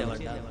വേണ്ട.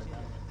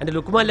 എന്റെ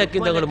ലുക്മാൻ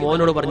ലക്കിന്തകൾ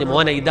മോനോട് പറഞ്ഞു,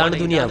 മോനെ ഇതാണ്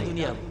ദുനിയാവ്,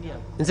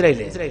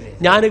 മനസ്സിലായില്ലേ?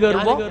 ഞാൻ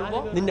കയറുമ്പോ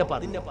നിന്നെ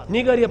പറഞ്ഞു, നീ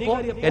കയറിയപ്പോ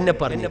എന്നെ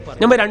പറഞ്ഞു,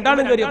 നമ്മൾ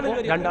രണ്ടാളും കയറിയപ്പോ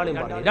രണ്ടാളും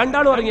പറഞ്ഞു,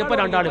 രണ്ടാളും ഇറങ്ങിയപ്പോ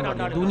രണ്ടാളും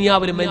പറഞ്ഞു.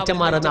 ദുനിയാവില്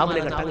മെച്ചന്മാരെ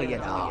നാവിലെ കെട്ടാൻ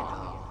കഴിയാ.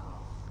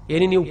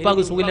 ഇനി നീ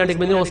ഉപ്പാക്ക്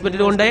സുഖമില്ലാണ്ട്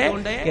ഹോസ്പിറ്റലിൽ കൊണ്ടേ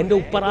എന്റെ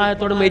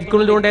ഉപ്പറായത്തോടെ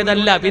മരിക്കുന്നതിൽ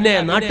കൊണ്ടേതല്ല. പിന്നെ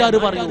നാട്ടുകാർ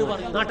പറഞ്ഞു,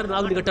 നാട്ടുകാർ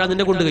നാവിന് കെട്ടാൻ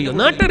നിന്നെ കൊണ്ട് കഴിയും.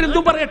 നാട്ടുകാർ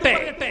എന്തും പറയട്ടെ,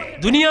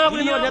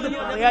 ദുനിയാവിൽ അത്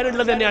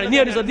പറയാനുള്ളത് തന്നെയാണ്. നീ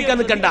അത് ശ്രദ്ധിക്കാൻ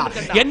നിൽക്കണ്ട.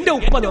 എന്റെ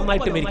ഉപ്പ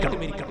നന്നായിട്ട് മരിക്കണം.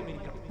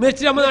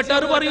 മരിച്ചു നമ്മൾ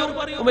നാട്ടുകാർ പറയും,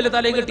 വലിയ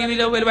തലയും കെട്ടി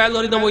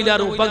പറയുന്ന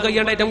മൊയിലാറ് ഉപ്പ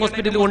കഴിയാണ്ടായിട്ട്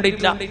ഹോസ്പിറ്റലിൽ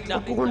കൊണ്ടിട്ടില്ല.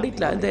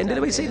 എന്താ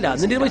എന്റെ പൈസ ഇല്ല,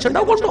 നിന്റെ പൈസ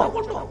ഉണ്ടാവും, കൊണ്ടോ.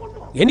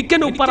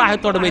 എനിക്കെന്റെ ഉപ്പ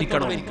റാഹത്തോടെ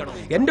മരിക്കണം,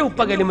 എന്റെ ഉപ്പ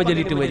കലിമ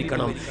ചൊല്ലിട്ട്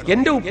മരിക്കണം.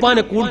 എന്റെ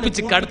ഉപ്പാനെ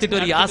കൂൾപ്പിച്ച് കടത്തിട്ട്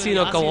ഒരു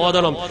യാസീനൊക്കെ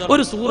ഓതണം,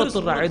 ഒരു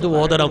സൂറത്തുർ റഅദ്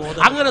ഓതണം.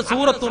 അങ്ങനെ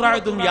സൂറത്തുർ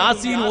റഅദും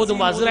യാസീൻ ഓതും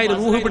അസ്രായിൽ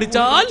റൂഹ്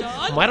പിടിച്ചാൽ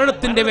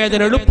മരണത്തിന്റെ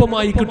വേദന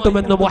എളുപ്പമായി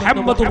കിട്ടുമെന്ന്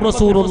മുഹമ്മദുർ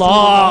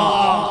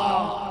റസൂലുള്ളാഹ്.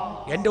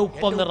 എന്റെ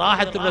ഉപ്പ ഒന്ന്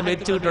റാഹത്തുള്ള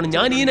മരിച്ചു കിട്ടണം,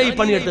 ഞാൻ ഈ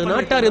പണിയെടുത്ത്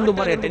നാട്ടുകാർ എന്തും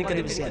പറയട്ടെ,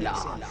 എനിക്കത് വിഷയമല്ല.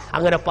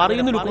 അങ്ങനെ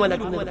പറയുന്ന ലുക്മാൻ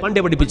പണ്ടേ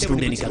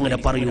പഠിപ്പിച്ചിട്ടുണ്ട്, എനിക്ക് അങ്ങനെ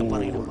പറയൂ.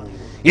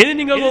 ഇനി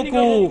നിങ്ങൾ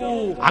നോക്കൂ,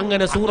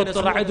 അങ്ങനെ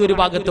സൂറത്തുർ റഅദ് ഒരു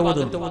ഭാഗത്ത്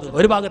ഓതുന്നു,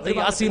 ഒരു ഭാഗത്ത്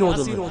യാസീൻ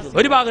ഓതുന്നു,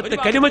 ഒരു ഭാഗത്ത്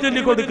കലിമ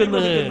ചൊല്ലി കൊടുക്കുന്നു.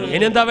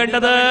 ഇനി എന്താ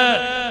വേണ്ടത്?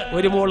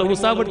 ഒരു മോള്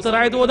മുസാഫ് എടുത്ത്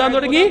റഅദ് ഓതാൻ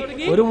തുടങ്ങി,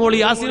 ഒരു മോള്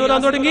യാസീൻ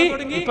ഓതാൻ തുടങ്ങി,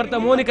 ഇപ്പുറത്തെ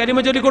മോന് കലിമ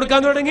ചൊല്ലി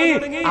കൊടുക്കാൻ തുടങ്ങി.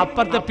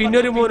 അപ്പുറത്തെ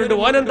പിന്നൊരു മോനുണ്ട്,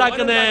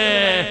 ഓനെന്താക്കുന്നേ,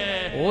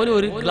 ഓന്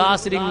ഒരു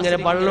ഗ്ലാസ്സിൽ ഇങ്ങനെ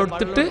വെള്ളം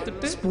എടുത്തിട്ട്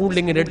സ്പൂണിൽ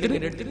ഇങ്ങനെ എടുത്തിട്ട്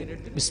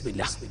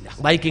ബിസ്മില്ലാഹ്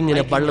ബൈക്ക്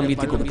ഇങ്ങനെ വെള്ളം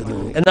വീത്തി കൊടുക്കുന്നു.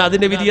 എന്നാ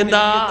അതിന്റെ വിധി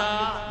എന്താ?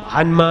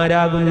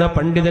 മഹാന്മാരാകുന്ന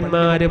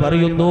പണ്ഡിതന്മാര്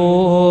പറയുന്നു,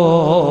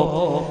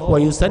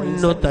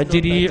 വയുസന്നു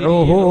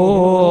തജ്രീഉഹു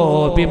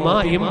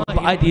ബിമാഇൻ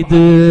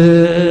ബാരിദ്,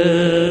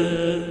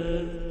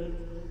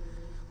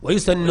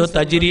 വയുസന്നു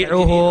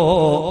തജ്രീഉഹു,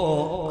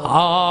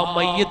 ആ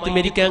മയ്യത്ത്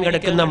മരിക്കാൻ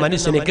കിടക്കുന്ന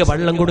മനുഷ്യനിക്ക്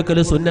വെള്ളം കൊടുക്കൽ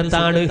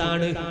സുന്നത്താണ്.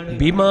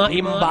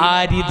 ബിമാഇൻ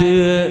ബാരിദ്,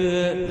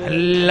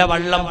 നല്ല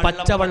വെള്ളം,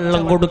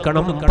 പച്ചവെള്ളം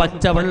കൊടുക്കണം,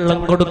 പച്ചവെള്ളം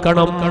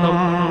കൊടുക്കണം.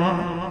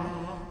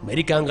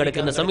 മരിക്കാൻ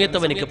കിടക്കുന്ന സമയത്ത്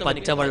അവനിക്ക്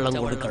പച്ചവെള്ളം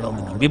കൊടുക്കണം.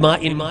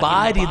 ബിമാഇൻ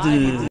ബാരിദ്,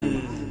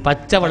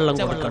 പച്ചവെള്ളം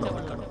കൊടുക്കണം.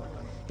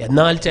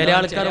 എന്നാൽ ചില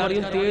ആൾക്കാർ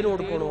പറയും തേൻ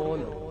കൊടുക്കണോ,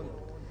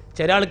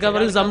 ചില ആൾക്കാർ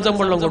പറയും സംസം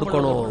വെള്ളം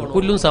കൊടുക്കണോ,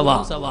 കുല്ലും സവാ.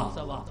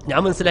 ഞാൻ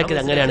മനസ്സിലാക്കിയത്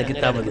അങ്ങനെയാണ്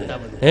കിതാബ്.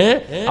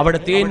 അവിടെ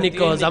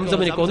തേനിക്കോ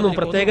സംസമിനിക്കോ ഒന്നും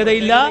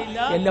പ്രത്യേകതയില്ല,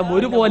 എല്ലാം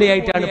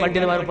ഒരുപോലെയായിട്ടാണ്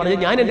പണ്ഡിതന്മാർ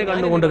പറഞ്ഞത്. ഞാൻ എന്റെ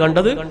കണ്ണുകൊണ്ട്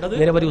കണ്ടത്,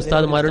 നിരവധി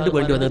ഉസ്താദുമാരുണ്ട്,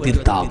 വേണ്ടി വന്നത്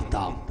തിരുത്താം.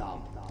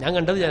 ഞാൻ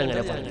കണ്ടത് ഞാൻ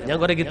അങ്ങനെ പറഞ്ഞു. ഞാൻ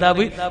കുറെ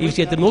കിതാബ് ഈ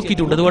വിഷയത്തിൽ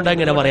നോക്കിയിട്ടുണ്ട്, അതുകൊണ്ട്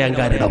അങ്ങനെ പറയാൻ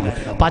കാരണം.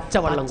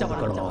 പച്ചവെള്ളം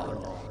കൊടുക്കണോ,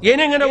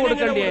 എങ്ങനെ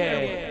കൊടുക്കണ്ടേ?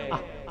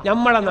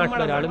 നമ്മളെ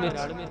നാട്ടിലൊരാള്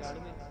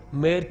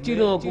മെർച്ചി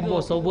നോക്കുമ്പോ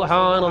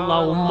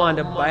സുബ്ഹാനല്ലാഹ്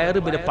ഉമ്മാന്റെ വയറ്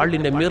പിന്നെ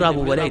പള്ളിന്റെ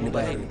മിറാബ് പോലെ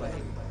വയറ്.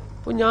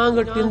 അപ്പൊ ഞാൻ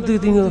കെട്ടി എന്ത്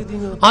തിങ്ങ്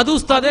അത്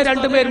ഉസ്താദെ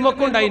രണ്ടുപേരും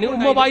ഒക്കെ ഉണ്ടായിന്.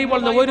 ഉമ്മ ബായി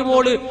പറഞ്ഞ ഒരു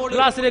മോള്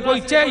ഗ്ലാസ്സിലേക്ക്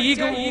ഒഴിച്ചേ, ഈ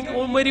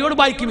ഉമ്മരിയോട്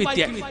ബൈക്ക്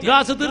വിറ്റിയ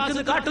ഗ്ലാസ്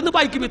തീർക്കുന്ന കാട്ടുന്ന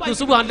ബൈക്ക് വിറ്റ്.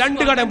 സുബ്ഹാൻ,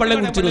 2 കടയും വെള്ളം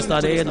കുടിച്ചു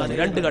ഉസ്താദേ എന്നാണ്,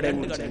 2 കടയും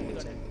കുടിച്ചു.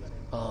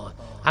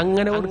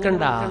 അങ്ങനെ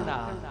കൊടുക്കണ്ട.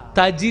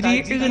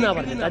 തജ്രീഹ് എന്നാ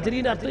പറഞ്ഞത്.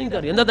 തജ്രീന്റെ അർത്ഥം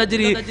എനിക്കറിയാം. എന്താ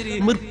തജ്രീ?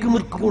 മിർക്ക്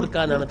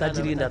കൊടുക്കാനാണ്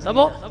തജ്രീന്റെ അർത്ഥം.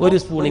 അപ്പൊ ഒരു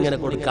സ്പൂൺ ഇങ്ങനെ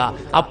കൊടുക്കുക.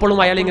 അപ്പോഴും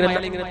അയാൾ ഇങ്ങനെ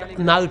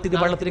നാട്ടിട്ട്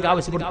വെള്ളത്തിലേക്ക്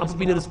ആവശ്യപ്പെടും, അപ്പൊ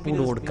പിന്നെ ഒരു സ്പൂൺ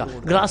കൊടുക്കുക.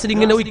 ഗ്ലാസ്സിൽ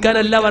ഇങ്ങനെ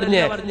ഒഴിക്കാനല്ല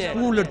പറഞ്ഞേ,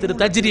 സ്പൂണിലെടുത്തിട്ട്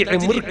തജ്രീഹ്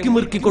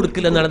മിർക്ക്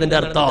കൊടുക്കില്ല എന്നാണ് അതിന്റെ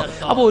അർത്ഥം.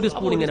 അപ്പൊ ഒരു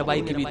സ്പൂൺ ഇങ്ങനെ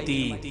ബൈക്ക് വീത്തി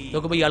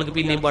നോക്കുമ്പോ ഇയാൾക്ക്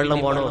പിന്നെയും വെള്ളം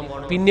പോകണം,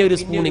 പിന്നെ ഒരു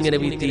സ്പൂൺ ഇങ്ങനെ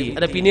വീത്തി,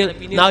 അതെ പിന്നെ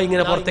നാവ്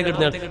ഇങ്ങനെ പുറത്തേക്ക്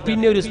ഇടുന്ന,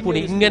 പിന്നെ ഒരു സ്പൂൺ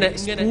ഇങ്ങനെ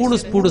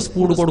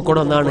സ്പൂൺ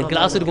കൊടുക്കണം എന്നാണ്,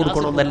 ഗ്ലാസ്സിൽ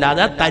കൊടുക്കണം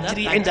എന്നല്ലാതെ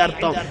തജ്രീഹിന്റെ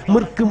അർത്ഥം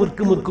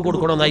മിർക്ക്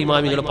കൊടുക്കണം എന്നായി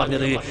ഇമാമികൾ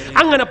പറഞ്ഞത്.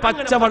 അങ്ങനെ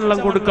പച്ചവെള്ളം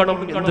കൊടുക്കണം.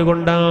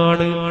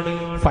 എന്തുകൊണ്ടാണ്?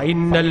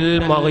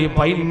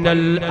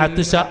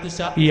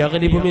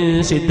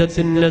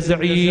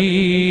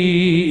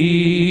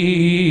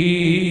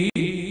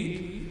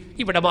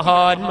 ഇവിടെ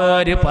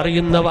മഹാന്മാര്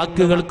പറയുന്ന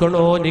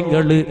വാക്കുകൾക്കണോ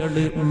നിങ്ങൾ?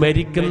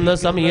 മരിക്കുന്ന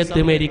സമയത്ത്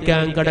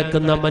മരിക്കാൻ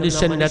കിടക്കുന്ന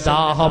മനുഷ്യന്റെ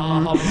ദാഹം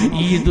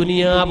ഈ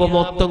ദുനിയാവ്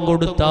മൊത്തം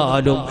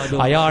കൊടുത്താലും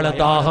അയാളെ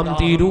ദാഹം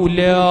തീരൂല.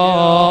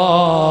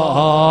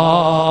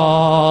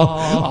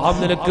 ആ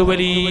നിലക്ക്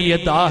വലിയ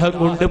ദാഹം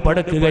കൊണ്ട്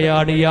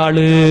പടക്കുകയാണ്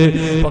ഇയാള്.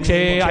 പക്ഷേ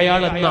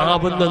അയാളെ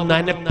നാവുന്ന്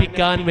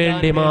നനപ്പിക്കാൻ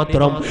വേണ്ടി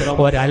മാത്രം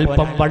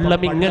ഒരൽപ്പം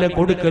വെള്ളം ഇങ്ങനെ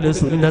കൊടുക്കല്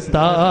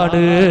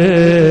സുന്നത്താണ്.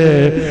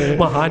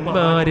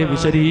 മഹാന്മാര്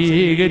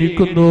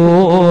വിശദീകരിക്കുന്നു.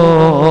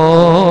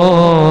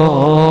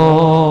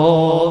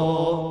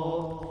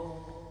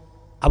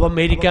 അപ്പം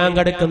മരിക്കാൻ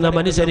കിടക്കുന്ന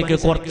മനുഷ്യനിക്ക്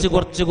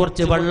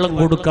കുറച്ച് വെള്ളം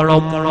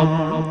കൊടുക്കണം.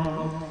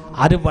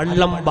 അത്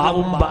വെള്ളം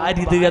ബാവും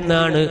ബാരിത്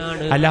എന്നാണ്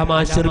അല്ലാമാ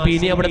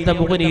ശിർബീനി അവിടുത്തെ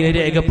മുഖനിയെ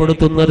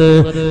രേഖപ്പെടുത്തുന്നത്.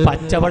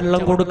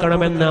 പച്ചവെള്ളം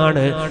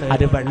കൊടുക്കണമെന്നാണ്.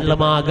 അത്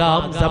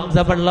വെള്ളമാകാം,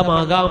 സംസം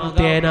വെള്ളമാകാം,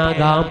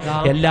 തേനാകാം,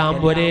 എല്ലാം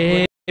ഒരേ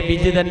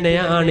വിധി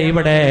തന്നെയാണ്.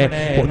 ഇവിടെ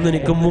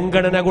ഒന്നിനും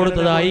മുൻഗണന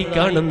കൊടുത്തതായി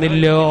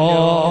കാണുന്നില്ലോ.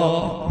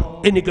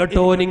 ഇനി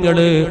കേട്ടോ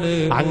നിങ്ങള്,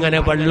 അങ്ങനെ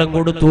വെള്ളം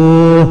കൊടുത്തു.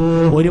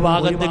 ഒരു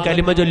ഭാഗത്ത്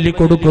കലിമ ചൊല്ലി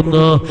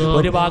കൊടുക്കുന്നു,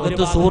 ഒരു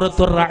ഭാഗത്ത്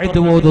സൂറത്തുർ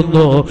റഅദ്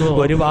ഓതുന്നു,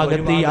 ഒരു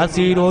ഭാഗത്ത്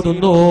യാസീൻ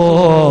ഓതുന്നു.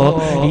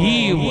 ഈ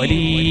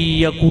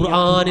വലിയ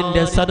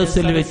ഖുർആനിന്റെ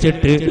സദസ്സിൽ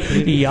വെച്ചിട്ട്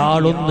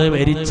ഇയാളൊന്ന്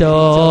മരിച്ചാൽ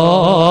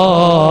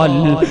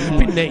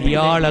പിന്നെ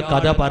ഇയാളെ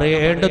കഥ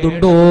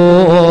പറയേണ്ടതുണ്ടോ?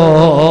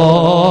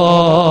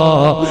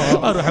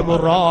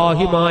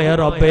 അർഹമുർ-റഹീമായ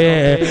റബ്ബേ,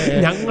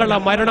 ഞങ്ങളെ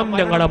മരണം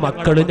ഞങ്ങളെ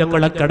മക്കള്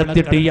ഞങ്ങളെ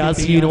കടത്തിട്ട്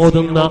യാസീൻ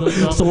ഓതുന്ന,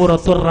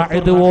 സൂറത്തുർ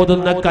റഅദ്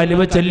ഓതുന്ന,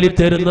 കലിമ ചൊല്ലി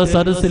തരുന്ന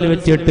സദസ്സിൽ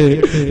വെച്ചിട്ട്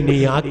നീ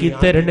ആക്കി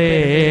തരണേ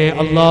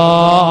അല്ലാ.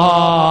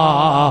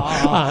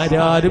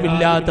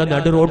 ആരാരുമില്ലാത്ത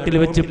നടുറോട്ടിൽ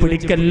വെച്ച്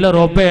പിടിക്കല്ല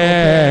റബ്ബേ.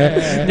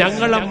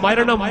 ഞങ്ങളെ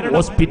മരണം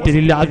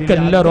ഹോസ്പിറ്റലിൽ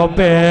ആക്കല്ല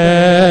റബ്ബേ,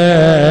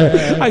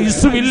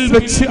 ഐസിയുവിൽ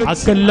വെച്ച്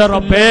ആക്കല്ല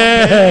റബ്ബേ.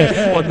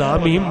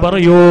 ഒന്നാമീൻ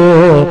പറയൂ.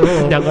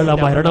 ഞങ്ങളെ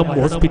മരണം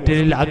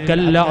ഹോസ്പിറ്റലിൽ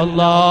ആക്കല്ല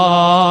അല്ലാ.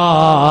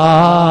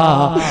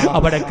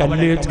 അവിടെ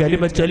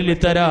കലിമ ചൊല്ലി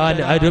തരാൻ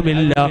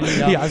ആരുമില്ല,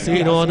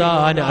 യാസീൻ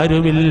ഓതാൻ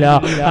ആരുമില്ല,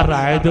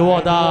 റഅദ്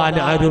ഓതാൻ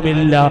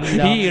ആരുമില്ല.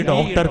 ഈ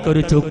ഡോക്ടർക്ക്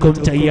ഒരു ചുക്കും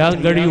ചെയ്യാൻ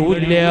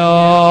കഴിയൂല.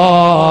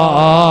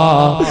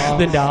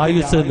 നിന്റെ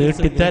ആയുസ്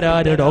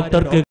നീട്ടിത്തരാൻ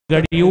ഡോക്ടർക്ക്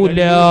കഴിയൂല.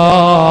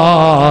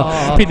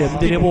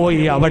 പിന്നെന്തിനു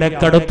പോയി അവിടെ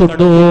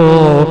കടത്തുന്നു?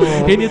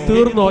 ഇനി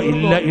തീർന്നോ?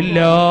 ഇല്ല ഇല്ല,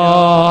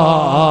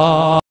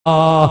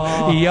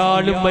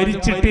 ഇയാള്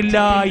മരിച്ചിട്ടില്ല,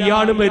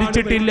 ഇയാള്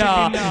മരിച്ചിട്ടില്ല.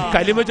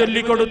 കലിമ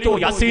ചൊല്ലിക്കൊടുത്തു,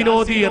 യാസീൻ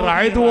ഓതി,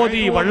 റഅദ്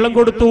ഓതി, വെള്ളം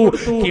കൊടുത്തു,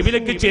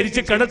 കിബിലക്ക്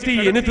ചെരിച്ച് കിടത്തി.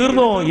 ഇനി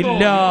തീർന്നോ?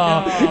 ഇല്ല.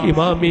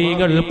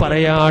 ഇമാമികൾ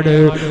പറയാണ്,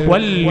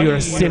 വൽ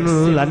യുഹ്സിൻ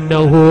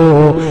അന്നഹു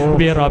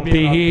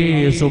ബിറബ്ബിഹി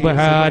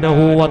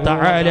സുബ്ഹാനഹു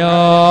വതആല.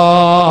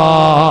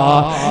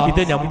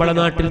 ഇത് നമ്മളെ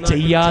നാട്ടിൽ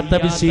ചെയ്യാത്ത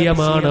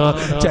വിഷയമാണ്.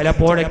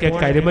 ചിലപ്പോഴൊക്കെ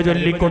കലിമ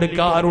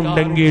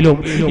ചൊല്ലിക്കൊടുക്കാറുണ്ടെങ്കിലും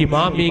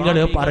ഇമാമികൾ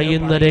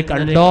പറയുന്നത്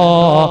കണ്ടോ,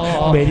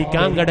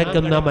 മരിക്കാൻ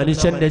കിടക്കുന്ന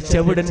മനുഷ്യന്റെ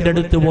ചെവിടിന്റെ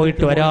അടുത്ത്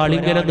പോയിട്ട് ഒരാൾ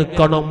ഇങ്ങനെ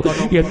നിൽക്കണം.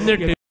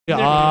 എന്നിട്ട്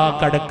ആ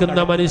കിടക്കുന്ന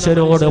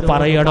മനുഷ്യനോട്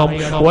പറയണം,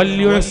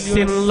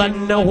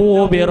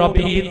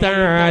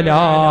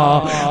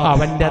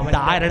 അവന്റെ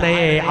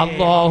ധാരണയെ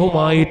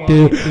അല്ലാഹുമായിട്ട്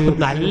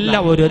നല്ല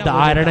ഒരു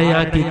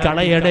ധാരണയാക്കി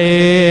കളയണേ.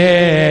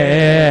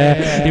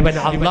 ഇവൻ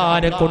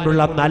അല്ലാഹുവിനെ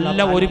കൊണ്ടുള്ള നല്ല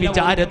ഒരു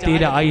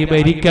വിചാരത്തിലായി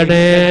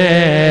മരിക്കണേ.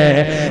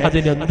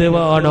 അതിനെന്ത്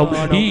വേണം?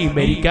 ഈ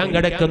മരിക്കാൻ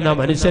കിടക്കുന്ന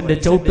മനുഷ്യന്റെ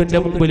ചവിട്ടിന്റെ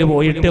മുമ്പിൽ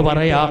പോയിട്ട്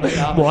പറയാ,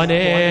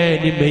 മോനെ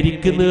നീ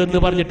മരിക്കുന്നു എന്ന്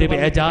പറഞ്ഞിട്ട്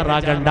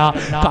ബേജാറാകണ്ട,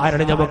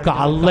 കാരണം നമുക്ക്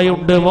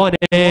അള്ളയുണ്ട് മോനെ.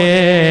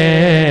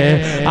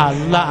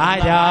 അല്ല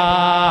ആരാ?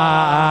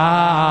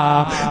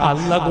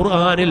 അല്ല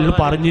ഖുർആനിൽ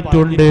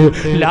പറഞ്ഞിട്ടുണ്ട്,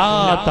 ലാ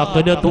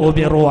തഖ്നതു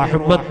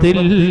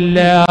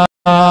ബിറഹ്മത്തില്ലാഹ്.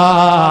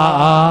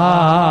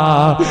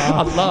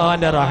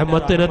 അല്ലാഹുവിന്റെ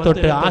റഹ്മത്തിനെ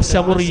തൊട്ട് ആശ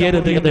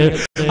മുറിയരുത് എന്ന്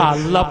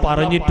അല്ല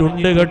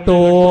പറഞ്ഞിട്ടുണ്ട്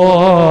കേട്ടോ.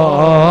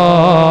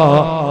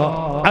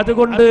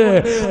 അതുകൊണ്ട്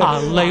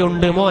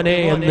അള്ളയുണ്ട് മോനെ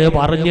എന്ന്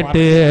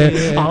പറഞ്ഞിട്ട്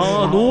ആ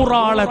 100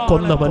 ആളെ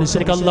കൊന്ന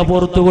മനുഷ്യർക്ക് അല്ല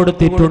പുറത്തു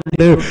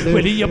കൊടുത്തിട്ടുണ്ട്.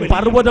 വലിയ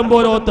പർവ്വതം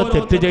പോലത്തെ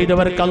തെറ്റ്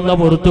ചെയ്തവർക്ക് അല്ല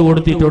പുറത്തു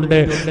കൊടുത്തിട്ടുണ്ട്.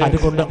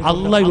 അതുകൊണ്ട്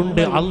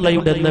അള്ളയുണ്ട്,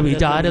 അള്ളയുണ്ട് എന്ന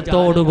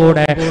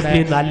വിചാരത്തോടുകൂടെ നീ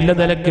നല്ല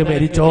നിലക്ക്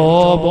മരിച്ചോ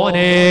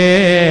മോനെ.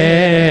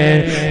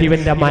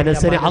 ഇവന്റെ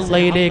മനസ്സിനെ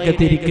അള്ളയിലേക്ക്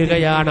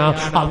തിരിക്കുകയാണ്,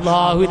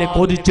 അള്ളാഹുവിനെ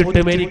കൊതിച്ചിട്ട്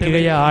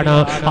മരിക്കുകയാണ്,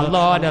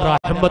 അള്ളാഹുവിന്റെ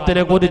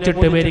റഹ്മത്തിനെ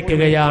കൊതിച്ചിട്ട്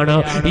മരിക്കുകയാണ്.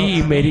 ഈ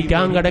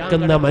മരിക്കാൻ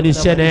കിടക്കുന്ന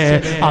മനുഷ്യനെ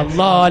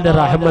അല്ലാഹുവിന്റെ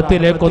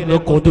റഹ്മത്തിലേക്കൊന്ന്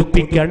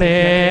കൊതിപ്പിക്കണേ.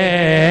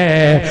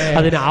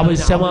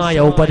 അതിനാവശ്യമായ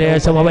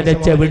ഉപദേശം അവന്റെ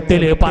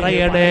ചെവിട്ടില്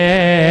പറയണേ,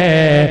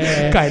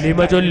 കലിമ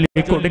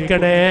ചൊല്ലി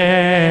കൊടുക്കണേ,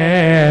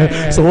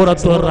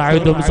 സൂറത്തുർ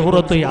റഅദും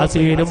സൂറത്തു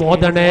യാസീനും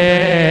ഓതണേ,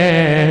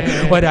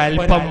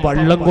 ഒരൽപ്പം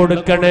വെള്ളം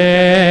കൊടുക്കണേ.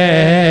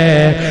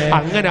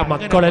 അങ്ങനെ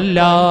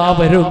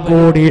മക്കളെല്ലാവരും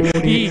കൂടി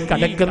ഈ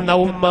കിടക്കുന്ന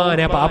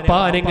ഉമ്മാനെ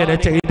പാപ്പാനിങ്ങനെ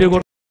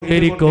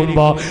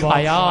ചെയ്തുകൊണ്ട് ിരിക്കുമ്പോ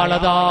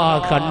അയാളതാ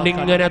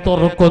കണ്ണിങ്ങനെ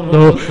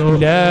തുറക്കുന്നു,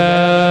 ലാ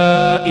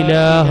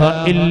ഇലാഹ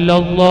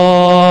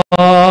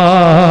ഇല്ലല്ലാഹ്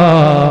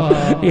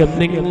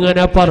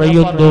എന്നിങ്ങനെ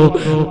പറയുന്നു.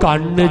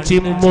 കണ്ണ്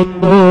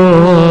ചിമ്മുന്നു,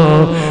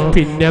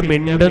 പിന്നെ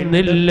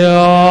മിണ്ടുന്നില്ല.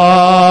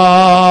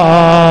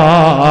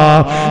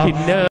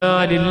 ഇന്നാ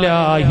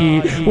ലില്ലാഹി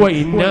വ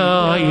ഇന്നാ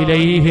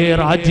ഇലൈഹി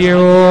റാജിഊൻ.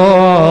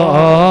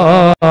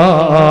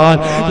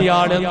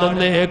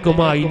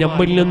 ഇയാളെന്നേക്കുമായി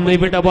നമ്മിൽ നിന്ന്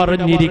ഇവിടെ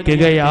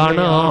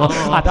പറഞ്ഞിരിക്കുകയാണ്.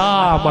 അതാ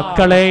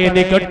മക്കളെ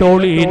ഇനി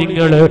കേട്ടോളി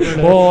നിങ്ങൾ,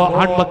 ഓ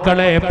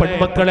ആൺമക്കളെ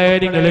പെൺമക്കളെ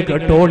നിങ്ങൾ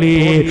കേട്ടോളി.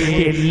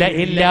 ഇല്ല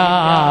ഇല്ല,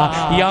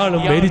 ഇയാൾ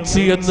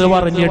മരിച്ചു എന്ന്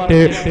പറഞ്ഞിട്ട്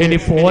ഇനി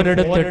ഫോൺ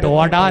എടുത്തിട്ട്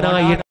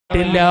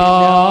ഓടാനായിട്ടില്ല,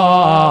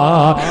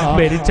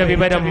 മരിച്ച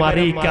വിവരം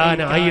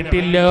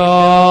അറിയിക്കാനായിട്ടില്ല.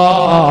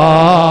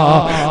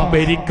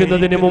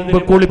 മരിക്കുന്നതിന് മുമ്പ്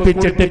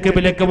കുളിപ്പിച്ചിട്ട്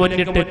കിബിലക്ക്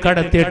മുന്നിട്ട്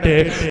കടത്തിയിട്ട്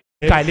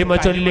കലിമ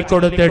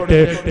ചൊല്ലിക്കൊടുത്തിട്ട്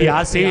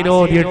യാസീൻ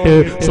ഓതിയിട്ട്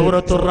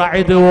സൂറത്തുർ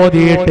റഅദ്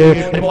ഓതിയിട്ട്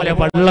അതുപോലെ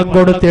വെള്ളം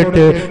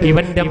കൊടുത്തിട്ട്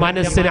ഇവന്റെ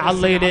മനസ്സിനെ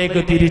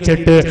അള്ളയിലേക്ക്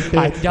തിരിച്ചിട്ട്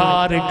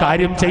 5-6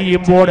 കാര്യം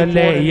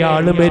ചെയ്യുമ്പോഴല്ലേ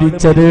ഇയാള്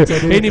മരിച്ചത്.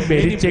 ഇനി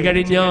മരിച്ചു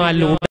കഴിഞ്ഞാൽ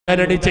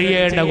ഉടനടി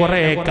ചെയ്യേണ്ട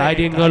കുറെ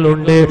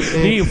കാര്യങ്ങളുണ്ട്.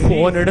 ഈ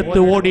ഫോൺ എടുത്ത്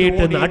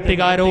ഓടിയിട്ട്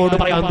നാട്ടുകാരോട്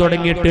പറയാൻ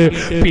തുടങ്ങിയിട്ട്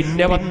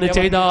പിന്നെ വന്ന്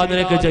ചെയ്താൽ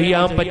നിനക്ക്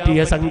ചെയ്യാൻ പറ്റിയ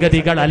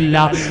സംഗതികളല്ല.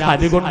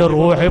 അതുകൊണ്ട്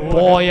റൂഹ്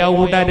പോയ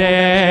ഉടനെ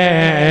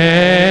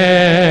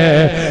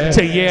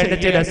ചെയ്യേണ്ട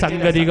ചില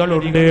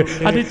സംഗതികളുണ്ട്.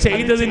 അത്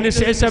ചെയ്തതിന്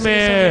ശേഷമേ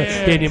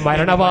ഇനി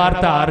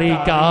മരണവാർത്ത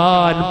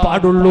അറിയിക്കാൻ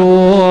പാടുള്ളൂ.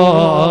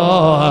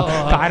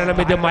 കാരണം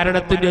ഇത്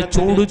മരണത്തിന്റെ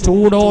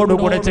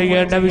ചൂടോടുകൂടെ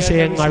ചെയ്യേണ്ട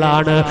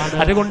വിഷയങ്ങളാണ്.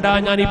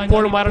 അതുകൊണ്ടാണ് ഞാൻ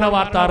ഇപ്പോൾ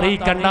മരണവാർത്ത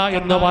അറിയിക്കണ്ട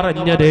എന്ന്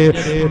പറഞ്ഞത്.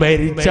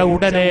 മരിച്ച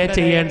ഉടനെ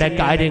ചെയ്യേണ്ട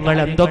കാര്യങ്ങൾ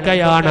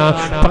എന്തൊക്കെയാണ്?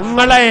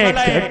 പെങ്ങളെ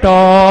കേട്ടോ,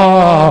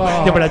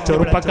 നമ്മളെ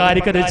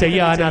ചെറുപ്പക്കാർക്ക് അത്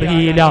ചെയ്യാൻ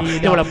അറിയില്ല,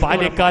 നമ്മളെ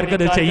ബാല്യക്കാർക്ക്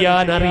അത്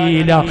ചെയ്യാൻ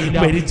അറിയില്ല.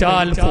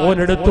 മരിച്ചാൽ ഫോൺ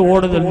എടുത്ത്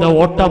ഓടുന്ന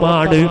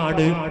ഓട്ടമാണ്.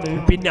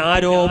 പിന്നെ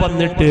ആരോ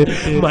വന്നിട്ട്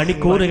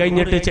മണിക്കൂർ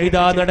കഴിഞ്ഞിട്ട്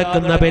ചെയ്താ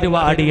നടക്കുന്ന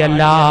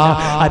പരിപാടിയല്ല.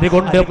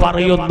 അതുകൊണ്ട്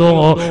പറയുന്നു,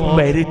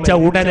 മരിച്ച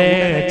ഉടനെ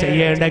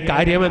ചെയ്യേണ്ട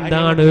കാര്യം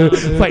എന്താണ്?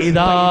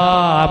 ഫൈദാ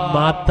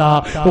മാത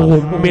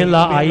ഉമ്മില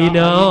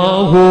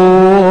ഐനാഹു.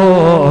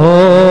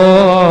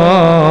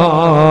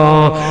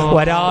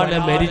 ഒരാള്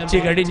മരിച്ചു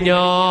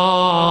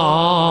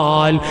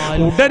കഴിഞ്ഞാൽ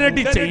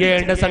ഉടനടി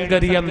ചെയ്യേണ്ട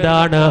സംഗതി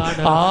എന്താണ്?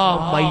 ആ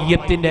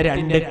മയ്യത്തിന്റെ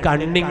 2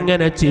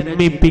 കണ്ണിങ്ങനെ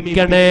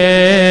ചിമ്മിപ്പിക്കണേ.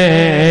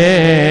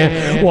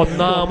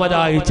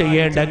 ഒന്നാമതായി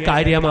ചെയ്യേണ്ട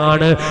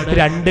കാര്യമാണ്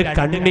 2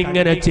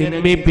 കണ്ണിങ്ങനെ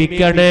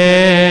ചിമ്മിപ്പിക്കണേ.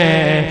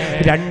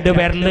 2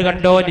 വിരല്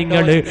കണ്ടോ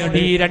നിങ്ങൾ?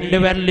 ഈ 2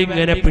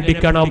 വിരലിങ്ങനെ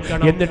പിടിക്കണം.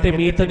 എന്നിട്ട്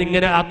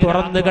മീത്തനിങ്ങനെ ആ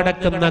തുറന്നു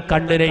കിടക്കുന്ന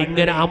കണ്ണിനെ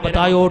ഇങ്ങനെ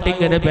തായോട്ട്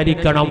ഇങ്ങനെ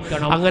വലിക്കണം.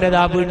 അങ്ങനെ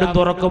വീണ്ടും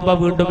തുറക്കുമ്പോ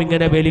വീണ്ടും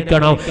ഇങ്ങനെ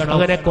വലിക്കണം.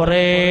 അങ്ങനെ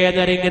കുറെ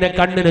നേരം ഇങ്ങനെ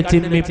കണ്ണിനെ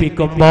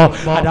ചിമ്മിപ്പിക്കുമ്പോ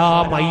അതാ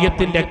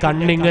മയ്യത്തിന്റെ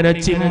കണ്ണിങ്ങനെ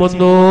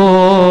ചിമ്മുന്നു.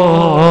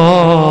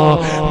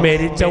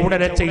 മരിച്ച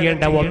ഉടനെ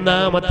ചെയ്യേണ്ട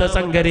ഒന്നാമത്തെ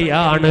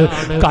സംഗതിയാണ്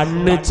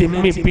കണ്ണ്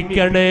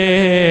ചിമ്മിപ്പിക്കണേ.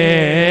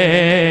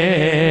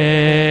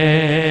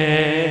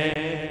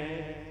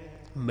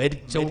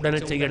 മരിച്ച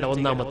ഉടനെ ചെയ്യേണ്ട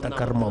ഒന്നാമത്തെ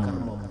കർമ്മം.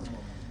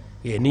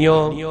 ഇനിയോ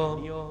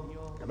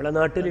നമ്മളെ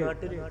നാട്ടില്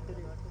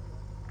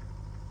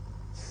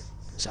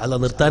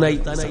നിർത്താനായി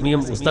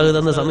സമയം, ഉസ്താദ്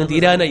തന്ന സമയം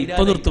തീരാനായി.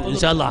 ഇപ്പൊ നിർത്തും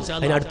ഇൻഷാല്ലാ.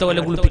 അതിന് അടുത്ത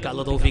കൊല്ലം കുളിപ്പിക്കാം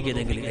അല്ലാഹ് തൗഫീഖ്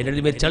ചെയ്തെങ്കിൽ.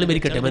 അതിന്റെ മരിച്ചാലും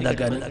മരിക്കട്ടെ,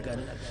 എന്താക്കാൻ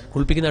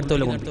കുളിപ്പിക്കുന്ന അടുത്ത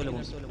കൊല്ലം കുളിപ്പിക്കും.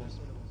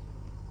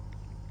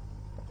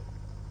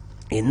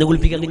 എന്ന്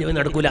കുളിപ്പിക്കാൻ കഴിഞ്ഞാൽ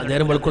നടക്കൂല.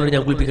 നേരം വെളുക്കൊണ്ട്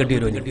ഞാൻ കുളിപ്പിക്കേണ്ടി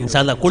വരും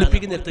ഇൻഷാല്ലാ.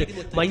 കുളിപ്പിക്കുന്നിടത്ത്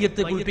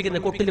മയ്യത്ത് കുളിപ്പിക്കുന്ന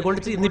കൊട്ടിൽ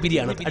കൊണ്ടിട്ട് ഇന്ന്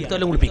പിരിയാണ്. അടുത്ത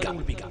കൊല്ലം കുളിപ്പിക്കാം.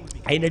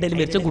 അതിനിടയിൽ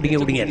മെച്ചം കുടുങ്ങിയ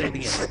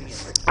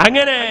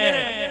അങ്ങനെ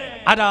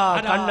അതാ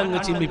കണ്ണങ്ങ്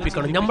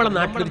ചിമ്മിപ്പിക്കണം. നമ്മളെ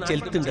നാട്ടിലൊരു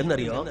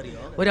ചെലുത്തുണ്ടെന്നറിയോ?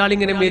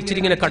 ഒരാളിങ്ങനെ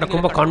മേച്ചിരിങ്ങനെ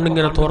കടക്കുമ്പോ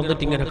കണ്ണിങ്ങനെ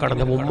തുറന്നിട്ട് ഇങ്ങനെ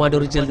കടന്ന ഉമ്മാന്റെ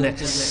ഒരു ചെല്ലിനെ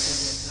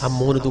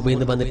അമ്മൂന്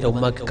തുമ്പയിന്ന് വന്നിട്ട്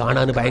ഉമ്മാക്ക്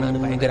കാണാൻ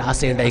ഭയങ്കര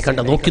ആശയുണ്ടായി. കണ്ട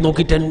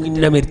നോക്കിയിട്ട്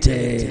എന്നെ മരിച്ചേ.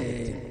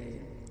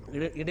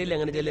 ഇടയിൽ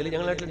അങ്ങനെ ചെല്ലല്,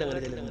 ഞങ്ങളുടെ നാട്ടിലുണ്ട്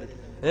അങ്ങനെ ചെല്ലുന്നുണ്ട്.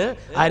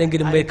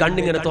 ആരെങ്കിലും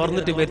കണ്ണിങ്ങനെ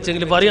തുറന്നിട്ട്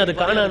മരിച്ചെങ്കിലും പറയും അത്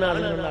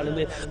കാണാനാണ്,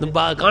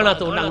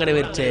 കാണാത്തതുകൊണ്ട് അങ്ങനെ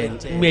മരിച്ചേ.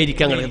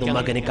 ഉമ്മയായിരിക്കും അങ്ങനെ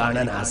ഉമ്മാക്കിനെ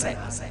കാണാൻ ആശ.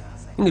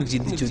 നിങ്ങൾ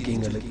ചിന്തിച്ചു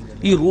നോക്കിങ്ങൾ,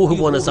 ഈ റൂഹ്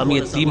പോകുന്ന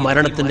സമയത്ത് ഈ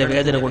മരണത്തിന്റെ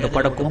വേദന കൊണ്ട്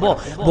പടക്കുമ്പോ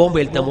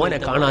ബോംബെയിലത്തെ മോനെ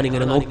കാണാൻ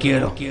ഇങ്ങനെ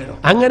നോക്കിയാലോ?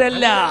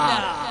 അങ്ങനല്ല.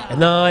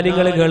 എന്നാ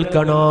നിങ്ങൾ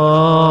കേൾക്കണോ,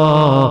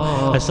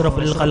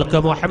 അഷ്റഫുൽ ഖൽഖ്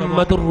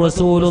മുഹമ്മദുർ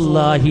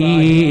റസൂലുള്ളാഹി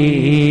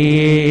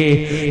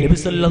നബി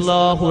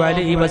സല്ലല്ലാഹു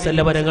അലൈഹി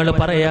വസല്ലം തങ്ങൾ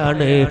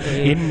പറയാണ്,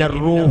 ഇന്നർ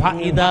റൂഹ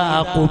ഇദാ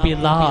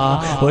ഖുബിദ,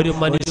 ഒരു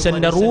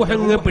മനുഷ്യന്റെ റൂഹ്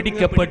അങ്ങ്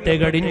പിടിക്കപ്പെട്ട്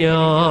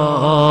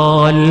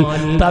കഴിഞ്ഞാൽ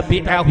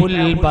തബിഅഹുൽ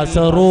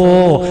ബസറു,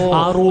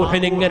 ആ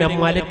റൂഹിനെ ഇങ്ങനെ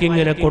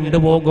മലക്കിങ്ങനെ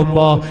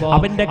കൊണ്ടുപോകുമ്പോ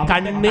അവന്റെ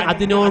കണ്ണ്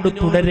അതിനോട്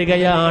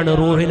തുടരുകയാണ്.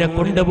 റൂഹിനെ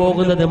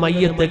കൊണ്ടുപോകുന്നത്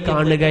മയ്യത്ത്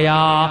കാണുകയാ.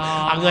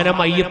 അങ്ങനെ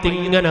മയ്യത്ത്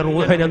ഇങ്ങനെ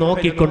റൂഹിനെ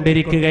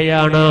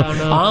നോക്കിക്കൊണ്ടിരിക്കുകയാണ്.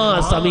 ആ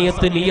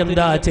സമയത്ത് നീ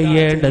എന്താ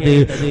ചെയ്യേണ്ടത്?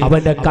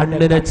 അവന്റെ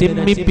കണ്ണിനെ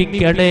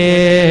ചിമ്മിപ്പിക്കണേ.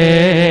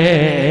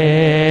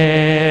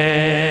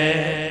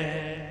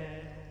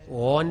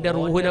 ഓന്റെ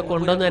റൂഹിനെ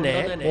കൊണ്ടുവന്നെ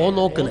ഓ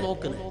നോക്കുന്നേ.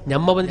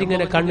 ഞമ്മ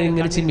വന്നിങ്ങനെ കണ്ണിന്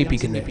ഇങ്ങനെ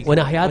ചിമ്മിപ്പിക്കുന്നേ.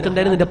 ഓന്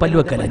ഹയാത്തുണ്ടായിരുന്നു, നിന്റെ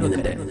പല്ലുവെക്കല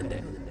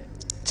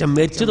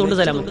മരിച്ചതുകൊണ്ട്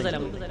സ്ഥലം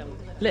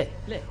അല്ലേ?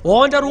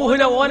 ഓന്റെ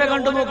റൂഹിനെ ഓനെ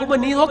കണ്ടു നോക്കുമ്പോ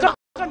നീ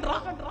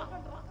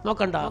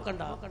നോക്കണ്ട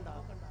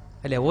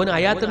അല്ലെ? ഓന്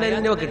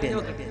ഹയാത്തുണ്ടായിരുന്നു കിട്ടിയ,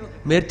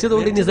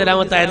 മരിച്ചതുകൊണ്ട് ഇനി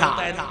സലാമത്തായതാ.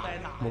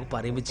 നമുക്ക്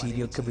പറയുമ്പോ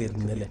ചിരിയൊക്കെ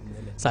വരുന്നല്ലേ,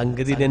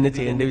 സംഗതി തന്നെ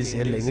ചെയ്യേണ്ട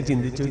വിഷയമല്ലേ, ഇങ്ങ്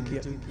ചിന്തിച്ചു നോക്കിയ.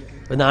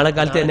 അപ്പൊ നാളെ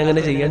കാലത്ത് എന്നെ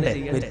അങ്ങനെ ചെയ്യണ്ടേ?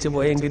 മരിച്ചു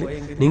പോയെങ്കിൽ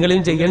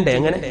നിങ്ങളും ചെയ്യണ്ടേ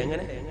അങ്ങനെ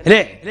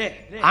അല്ലേ?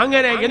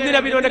 അങ്ങനെ എന്തിനാ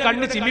പിന്നെ ഓന്റെ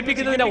കണ്ണ്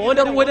ചിമ്മിപ്പിക്കുന്നതിനെ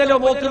ഓരോ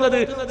നോക്കുന്നത്?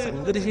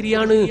 സംഗതി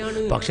ശരിയാണ്.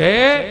 പക്ഷേ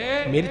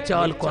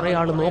മരിച്ചാൽ കുറെ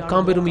ആള്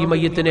നോക്കാൻ വരും ഈ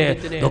മയ്യത്തിനെ.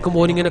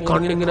 നോക്കുമ്പോൾ ഇങ്ങനെ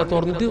കണ്ണിങ്ങനെ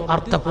തുറന്നിട്ട്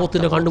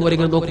അർത്ഥപോത്തിന്റെ കണ്ണുപോലെ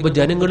ഇങ്ങനെ നോക്കുമ്പോ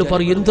ജനങ്ങൾ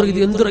പറയും യന്ത്ര ഇത്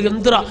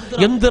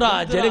യന്ത്ര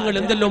ജനങ്ങൾ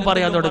എന്തെല്ലാം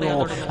പറയാൻ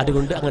തുടങ്ങും.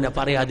 അതുകൊണ്ട് അങ്ങനെ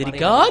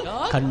പറയാതിരിക്കാൻ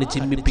കണ്ണ്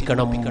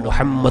ചിമ്മിപ്പിക്കണം.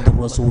 മുഹമ്മദ്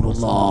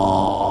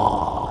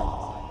റസൂലുള്ളാഹ്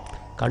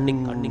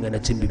കണ്ണിങ്ങനെ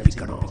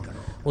ചിമ്മിപ്പിക്കണം.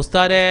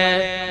 ഉസ്താദേ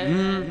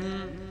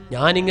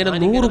ഞാനിങ്ങനെ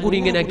 100 കുറി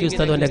ഇങ്ങനെ ആക്കി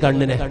ഉസ്താദ് എന്റെ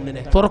കണ്ണിനെ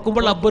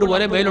തുറക്കുമ്പോൾ അബ്ബർ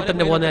പോലെ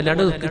മേലോട്ടെന്നെ പോകുന്ന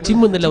അല്ലാണ്ട്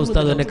ചിമ്മുന്നില്ല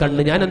ഉസ്താദ് എന്റെ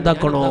കണ്ണ്. ഞാൻ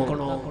എന്താക്കണോ?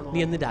 നീ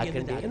എന്നിട്ട്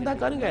ആക്കണ്ടേ?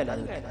 എന്താക്കാനും കഴിയില്ല.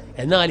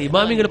 എന്നാൽ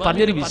ഇമാമിങ്ങൾ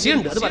പറഞ്ഞൊരു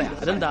വിഷയമുണ്ട്, അത് പറയാം.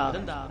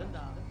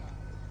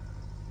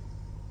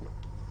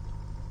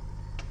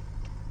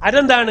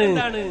 അതെന്താണ്?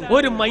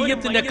 ഒരു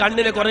മയ്യത്തിന്റെ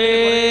കണ്ണിനെ കുറെ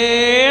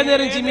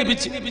നേരം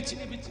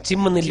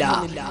ചിമ്മുന്നില്ല.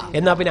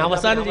 എന്നാ പിന്നെ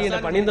അവസാനം ചെയ്യുന്ന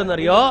പണി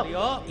എന്തെന്നറിയോ?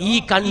 ഈ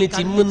കണ്ണ്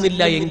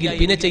ചിമ്മുന്നില്ല എങ്കിൽ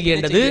പിന്നെ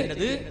ചെയ്യേണ്ടത്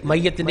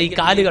മയ്യത്തിന്റെ ഈ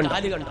കാല് കണ്ട,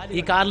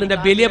 ഈ കാലിന്റെ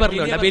ബലിയ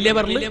പറലുണ്ട്, ആ ബലിയ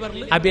പറല്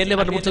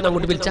മുറിച്ചൊന്ന്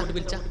അങ്ങോട്ട് വിളിച്ച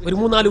ഒരു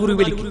 3-4 കുറി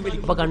വലിക്കും.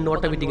 അപ്പൊ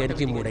കണ്ണോട്ട വിറ്റി കയറി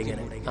ചിമ്മൂടെ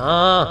ഇങ്ങനെ.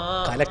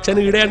 കലക്ഷൻ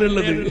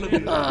ഇവിടെയാണുള്ളത്.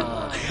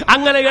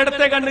 അങ്ങനെ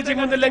ഇടത്തെ കണ്ണ്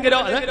ചിമ്മുന്നില്ലെങ്കിലോ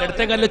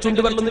ഇടത്തെ കല്ല്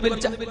ചുണ്ട് പറലൊന്ന്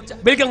വലിക്കാം,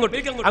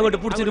 അങ്ങോട്ട്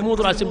പിടിച്ചൊരു 3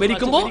 പ്രാവശ്യം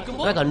വലിക്കുമ്പോ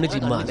കണ്ണ്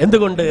ചിമ്മ.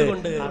 എന്തുകൊണ്ട്?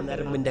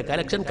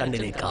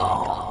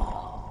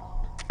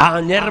 ആ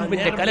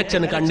ഞരമ്പിന്റെ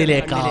കലക്ഷൻ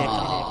കണ്ണിലേക്കാ.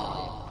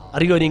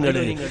 അറിയോ നിങ്ങൾ?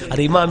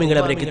 അത് ഇമാമിങ്ങൾ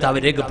അവരെ കിതാബ്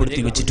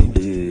രേഖപ്പെടുത്തി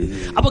വെച്ചിട്ടുണ്ട്.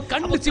 അപ്പൊ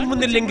കണ്ണ്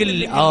ചിമ്മുന്നില്ലെങ്കിൽ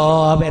ആ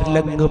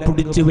വിരലങ്ങ്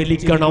പിടിച്ചു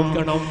വലിക്കണം.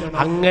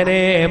 അങ്ങനെ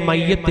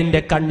മയ്യത്തിന്റെ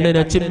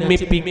കണ്ണിനെ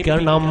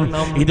ചിമ്മിപ്പിക്കണം.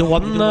 ഇത്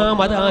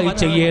ഒന്നാമതായി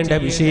ചെയ്യേണ്ട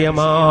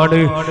വിഷയമാണ്.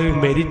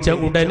 മരിച്ച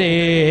ഉടനെ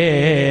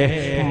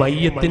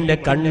മയ്യത്തിന്റെ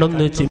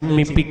കണ്ണൊന്ന്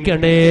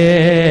ചിമ്മിപ്പിക്കണേ.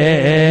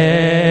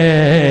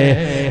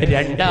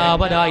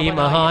 രണ്ടാമതായി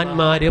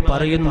മഹാന്മാര്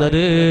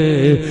പറയുന്നത്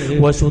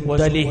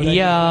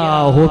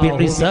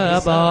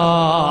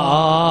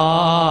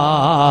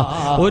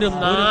ഒരു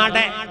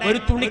നാടെ ഒരു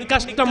തുണി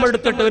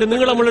കഷ്ടമെടുത്തിട്ട്, ഒരു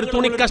നീളമുള്ളൊരു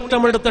തുണി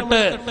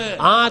കഷ്ടമെടുത്തിട്ട്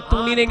ആ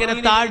തുണിനെ ഇങ്ങനെ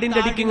താടിന്റെ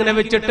അടിക്ക് ഇങ്ങനെ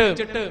വെച്ചിട്ട്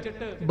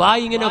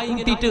ബായി ഇങ്ങനെ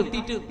കൂട്ടിട്ട്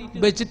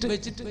വെച്ചിട്ട്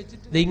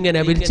ഇങ്ങനെ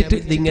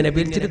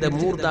വലിച്ചിട്ട്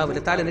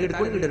മൂർധാവിന് തല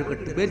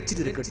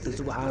വെച്ചിട്ട്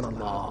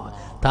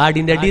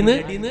താടിന്റെ അടിന്ന്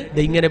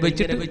ഇങ്ങനെ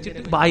വെച്ചിട്ട്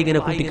ബായി ഇങ്ങനെ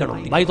കൂട്ടിക്കണം.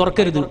 ബായി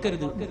തുറക്കരുത്,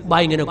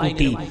 ബായി ഇങ്ങനെ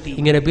കൂട്ടി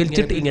ഇങ്ങനെ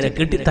വലിച്ചിട്ട് ഇങ്ങനെ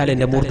കെട്ടി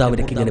തലന്റെ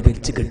മൂർധാവിലേക്ക് ഇങ്ങനെ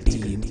വലിച്ചു കെട്ടി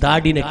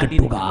താടിനെ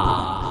കെട്ടുക.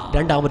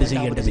 രണ്ടാമത്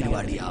ചെയ്യേണ്ട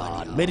പരിപാടിയാണ്.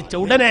 മരിച്ച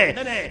ഉടനെ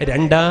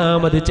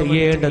രണ്ടാമത്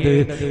ചെയ്യേണ്ടത്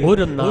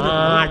ഒരു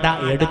നാട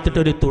എടുത്തിട്ട്,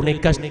 ഒരു തുണി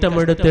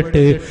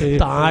കഷ്ടമെടുത്തിട്ട്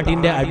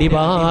താടിന്റെ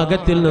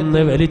അടിഭാഗത്തിൽ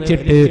നിന്ന്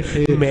വലിച്ചിട്ട്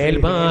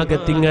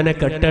മേൽഭാഗത്തിങ്ങനെ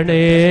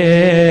കെട്ടണേ.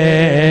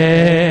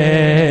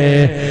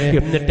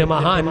 എന്നിട്ട്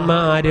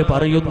മഹാന്മാര്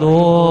പറയുന്നു,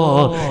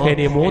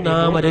 ഇനി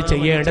മൂന്നാമത്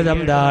ചെയ്യേണ്ടത്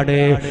എന്താണ്?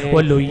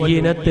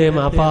 വലുയ്യിനത്ത്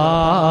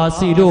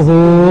മഫാസിലുഹു,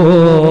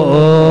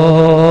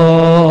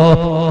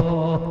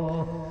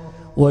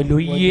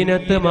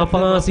 വലുയ്യിനത്ത്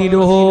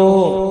മഫാസിലുഹു.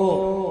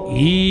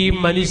 ഈ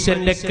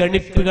മനുഷ്യന്റെ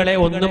കണിപ്പുകളെ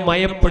ഒന്ന്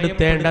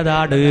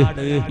മയപ്പെടുത്തേണ്ടതാണ്.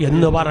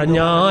 എന്ന്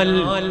പറഞ്ഞാൽ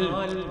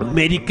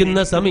മരിക്കുന്ന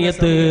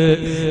സമയത്ത്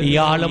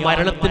ഇയാള്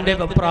മരണത്തിന്റെ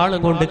വെപ്രാളം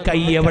കൊണ്ട്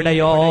കൈ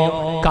എവിടെയോ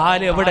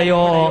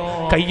കാലെവിടെയോ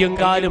കയ്യും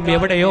കാലും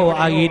എവിടെയോ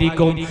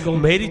ആയിരിക്കും.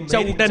 മരിച്ച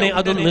ഉടനെ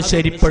അതൊന്ന്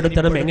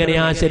ശരിപ്പെടുത്തണം.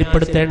 എങ്ങനെയാ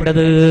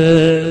ശരിപ്പെടുത്തേണ്ടത്?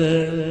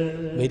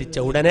 മരിച്ച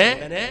ഉടനെ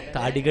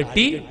താടി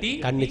കെട്ടി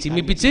കണ്ണ്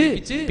ചിമ്മിപ്പിച്ച്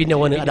പിന്നെ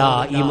ഓന് അതാ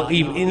ഈ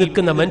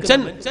നിൽക്കുന്ന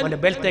മനുഷ്യൻ ഓന്റെ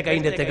ബെൽത്തെ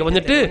കൈന്റെ അടുത്തേക്ക്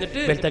വന്നിട്ട്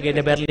ബെൽത്തെ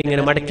കൈന്റെ ബെർലി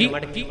ഇങ്ങനെ മടക്കി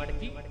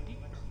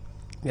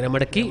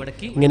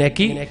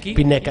ഇങ്ങനെയാക്കി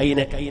പിന്നെ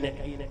കൈനെ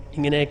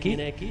ഇങ്ങനെയാക്കി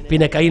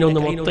പിന്നെ കൈനൊന്ന്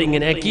മൊത്തം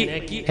ഇങ്ങനെയാക്കി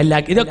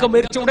എല്ലാം. ഇതൊക്കെ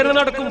മരിച്ച ഉടനെ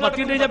നടക്കും, 10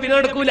 മിനിറ്റ് കഴിഞ്ഞാൽ പിന്നെ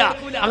നടക്കൂല.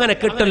 അങ്ങനെ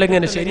കെട്ടല്ല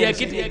ഇങ്ങനെ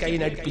ശരിയാക്കി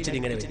കൈനെ അടുപ്പിച്ചിട്ട്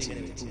ഇങ്ങനെ വെച്ച്.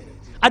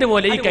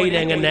 അതുപോലെ ഈ കൈനെ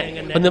എങ്ങനെ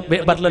ഒന്ന്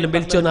ബർലെല്ലാം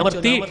വലിച്ചൊന്ന്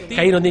അമർത്തി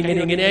കൈനൊന്ന്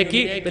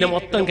ഇങ്ങനെയാക്കി പിന്നെ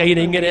മൊത്തം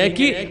കൈനെ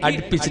ഇങ്ങനെയാക്കി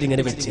അടുപ്പിച്ചിട്ട്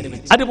ഇങ്ങനെ വെച്ച്.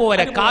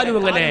 അതുപോലെ കാലും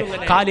ഇങ്ങനെ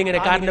കാലിങ്ങനെ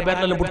കാലിന്റെ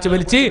ബർലെല്ലാം പിടിച്ച്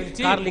വലിച്ച്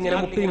കാലിലിങ്ങനെ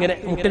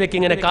മുട്ടിലേക്ക്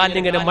ഇങ്ങനെ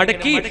കാലിലിങ്ങനെ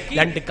മടക്കി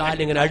 2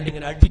 കാലിങ്ങനെ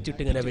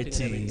അടുപ്പിച്ചിട്ട് ഇങ്ങനെ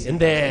വെച്ച്.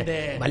 എന്തേ?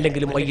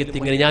 അല്ലെങ്കിലും മയ്യത്ത്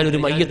ഇങ്ങനെ.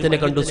 ഞാനൊരു മയ്യത്തിനെ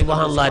കണ്ടു,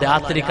 സുബ്ഹാനല്ലാഹ്,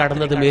 രാത്രി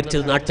കടന്നത്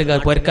മരിച്ചത് നാട്ടുകാർ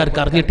പുരക്കാർക്ക്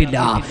അറിഞ്ഞിട്ടില്ല.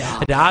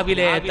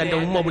 രാവിലെ തന്റെ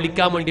ഉമ്മ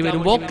വിളിക്കാൻ വേണ്ടി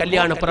വരുമ്പോ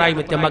കല്യാണ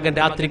പ്രായമെത്തിയ മകൻ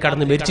രാത്രി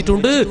കടന്ന്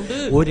മരിച്ചിട്ടുണ്ട്.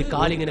 ഒരു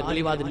കാലിങ്ങനെ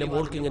കിളിവാതിന്റെ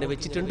മോൾക്ക് ഇങ്ങനെ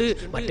വെച്ചിട്ടുണ്ട്,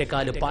 മറ്റേ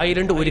കാല്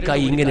പായിലുണ്ട്, ഒരു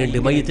കായ് ഇങ്ങനെ ഉണ്ട്.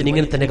 മയ്യത്തിന്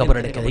ഇങ്ങനെ തന്നെ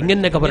കബറടക്കുക.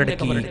 ഇങ്ങനെ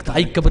കബറടക്കി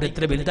തായ്ക്കബർ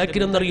എത്ര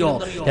വലുതാക്കിയെന്നറിയോ?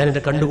 ഞാൻ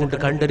എന്റെ കണ്ടുകൊണ്ട്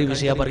കണ്ടൊരു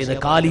വിഷയം പറയുന്നത്.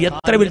 കാലി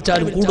എത്ര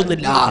വിളിച്ചാലും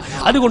കൂടുന്നില്ല.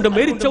 അതുകൊണ്ട്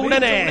മരിച്ച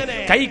ഉടനെ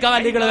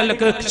കൈകാലികളെല്ലാം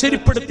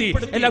ശരിപ്പെടുത്തി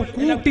എല്ലാം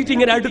കൂട്ടിട്ട്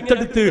ഇങ്ങനെ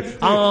അടുത്തടുത്ത്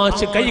ആ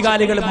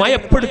കൈകാലികൾ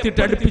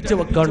മയപ്പെടുത്തിയിട്ട് അടുപ്പിച്ച്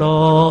വെക്കണോ.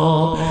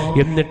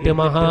 എന്നിട്ട്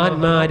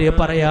മഹാന്മാര്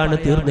പറയാണ്,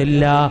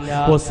 തീർന്നില്ല.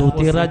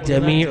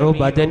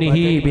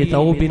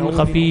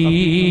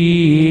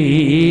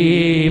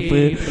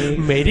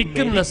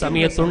 മരിക്കുന്ന സമയത്ത്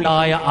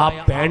സമയത്തുണ്ടായ ആ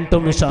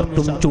പാന്റും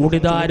ഷർട്ടും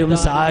ചൂടിദാരും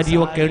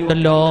സാരിയും ഒക്കെ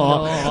ഉണ്ടല്ലോ,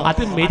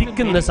 അത്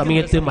മരിക്കുന്ന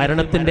സമയത്ത്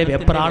മരണത്തിന്റെ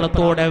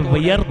വെപ്രാളത്തോടെ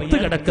വിയർത്ത്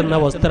കിടക്കുന്ന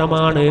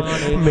വസ്ത്രമാണ്.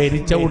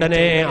 മരിച്ച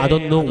ഉടനെ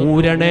അതൊന്ന്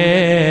ഊരണേ,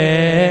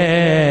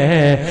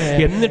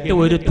 എന്നിട്ട്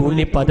ഒരു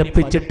തുണി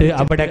പതപ്പിച്ചിട്ട്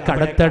അവിടെ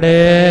കടത്തടേ.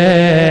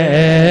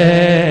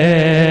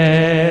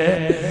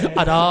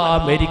 അതാ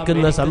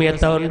മരിക്കുന്ന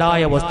സമയത്ത്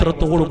ഉണ്ടായ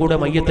വസ്ത്രത്തോടുകൂടെ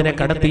മയ്യത്തിനെ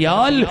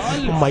കടത്തിയാൽ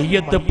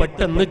മയ്യത്ത്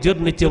പെട്ടെന്ന്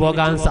ജീർണിച്ചു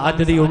പോകാൻ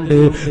സാധ്യതയുണ്ട്,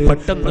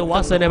 പെട്ടെന്ന്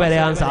വാസന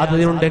വരാൻ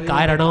സാധ്യതയുണ്ട്.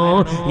 കാരണം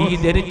ഈ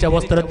ധരിച്ച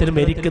വസ്ത്രത്തിൽ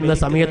മരിക്കുന്ന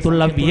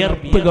സമയത്തുള്ള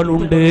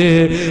വിയർപ്പുകളുണ്ട്.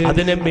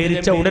 അതിനെ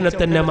മരിച്ച ഉടനെ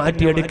തന്നെ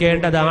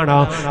മാറ്റിയെടുക്കേണ്ടതാണ്.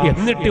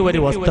 എന്നിട്ട് ഒരു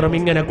വസ്ത്രം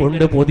ഇങ്ങനെ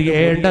കൊണ്ട്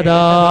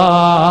പൊതിയേണ്ടതാ.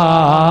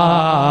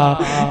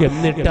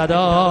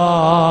 എന്നിട്ടതാ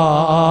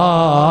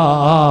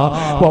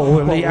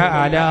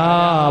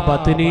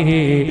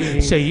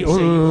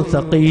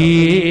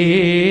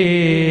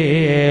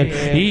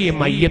ഈ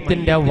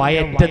മയ്യത്തിന്റെ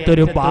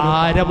വയറ്റത്തൊരു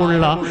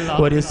ഭാരമുള്ള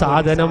ഒരു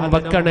സാധനം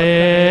വെക്കണേ.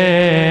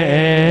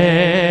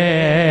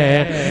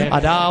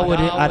 അതാ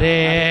ഒരു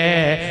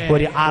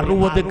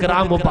 60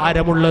 ഗ്രാം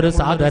ഭാരമുള്ള ഒരു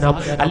സാധനം,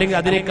 അല്ലെങ്കിൽ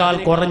അതിനേക്കാൾ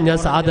കുറഞ്ഞ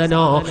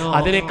സാധനോ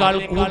അതിനേക്കാൾ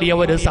കൂടിയ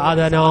ഒരു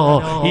സാധനോ,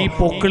 ഈ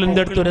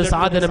പൊക്കിളിന്റെ അടുത്തൊരു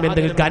സാധനം,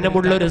 എന്തെങ്കിലും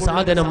ഘനമുള്ള ഒരു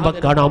സാധനം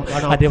വെക്കണം.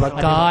 അത്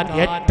വെക്കാൻ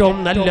ഏറ്റവും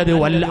നല്ലത്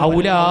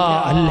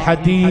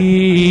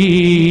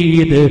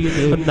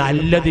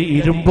നല്ലത്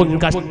ഇരുമ്പും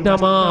കഷ്ണമാണ്.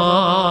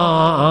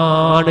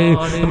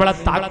 നമ്മളെ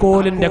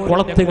താക്കോലിന്റെ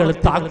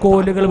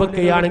താക്കോലുകൾ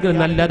വെക്കുകയാണെങ്കിൽ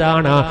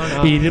നല്ലതാണ്,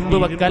 ഇരുമ്പ്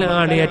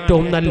വെക്കലാണ്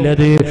ഏറ്റവും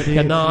നല്ലത്.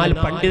 എന്നാൽ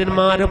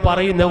പണ്ഡിതന്മാർ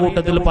പറയുന്ന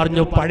കൂട്ടത്തിൽ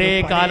പറഞ്ഞു, പഴയ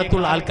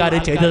കാലത്തുള്ള ആൾക്കാർ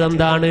ചെയ്തത്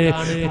എന്താണ്?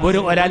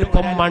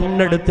 ഒരൽപ്പം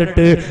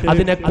മണ്ണെടുത്തിട്ട്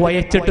അതിനെ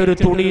കുഴച്ചിട്ട് ഒരു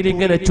തുണിയിൽ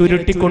ഇങ്ങനെ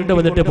ചുരുട്ടി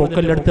കൊണ്ടുവന്നിട്ട്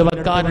പൊക്കലെടുത്ത്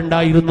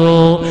വെക്കാറുണ്ടായിരുന്നു.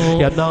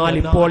 എന്നാൽ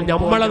ഇപ്പോൾ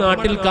നമ്മളെ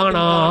നാട്ടിൽ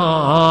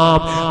കാണാം,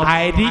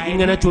 അരി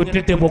ഇങ്ങനെ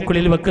ചുറ്റിട്ട്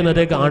പൊക്കിളിൽ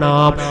വെക്കുന്നത്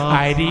കാണാം.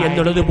 അരി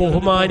എന്നുള്ളത്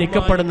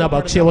ബഹുമാനിക്കപ്പെടുന്ന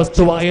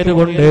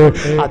ഭക്ഷ്യവസ്തുവായതുകൊണ്ട്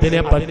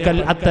അതിനെ വെക്കൽ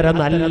അത്ര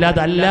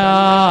നല്ലതല്ല.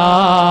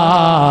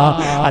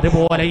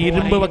 അതുപോലെ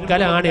ഇരുമ്പ്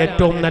വെക്കലാണ്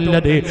ഏറ്റവും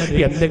നല്ലത്.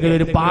 എന്തെങ്കിലും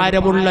ഒരു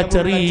ഭാരമുള്ള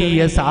ചെറിയ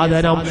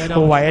സാധനം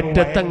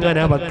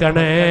വയറ്റത്തങ്ങനെ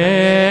വെക്കണേ.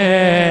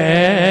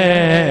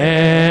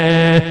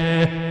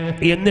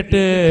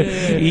 എന്നിട്ട്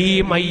ഈ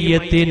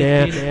മയ്യത്തിനെ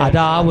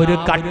അതാ ഒരു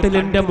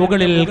കട്ടിലിന്റെ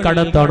മുകളിൽ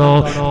കടത്തണോ,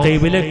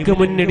 കിബിലക്ക്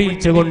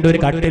മുന്നിടിച്ചുകൊണ്ട് ഒരു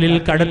കട്ടിലിൽ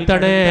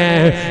കടത്തണേ.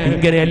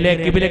 ഇങ്ങനെയല്ലേ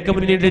കിബിലക്ക്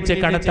മുന്നിടിച്ച്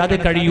കടത്താതെ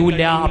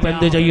കഴിയൂല. അപ്പൊ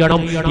എന്ത്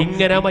ചെയ്യണം?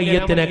 ഇങ്ങനെ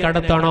മയ്യത്തിനെ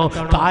കടത്തണോ,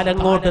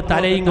 കാലങ്ങോട്ട്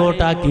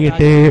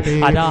തലയിങ്ങോട്ടാക്കിയിട്ട്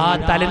അതാ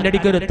തലന്റെ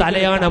അടിക്ക് ഒരു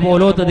തലയാണ്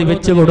പോലോത്തത്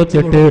വെച്ച്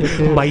കൊടുത്തിട്ട്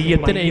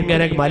മയ്യത്തിനെ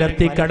ഇങ്ങനെ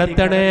മലർത്തി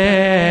കടത്തണേ.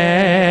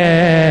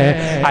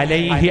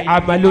 അലൈഹി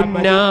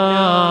അമലുന്നാസ്,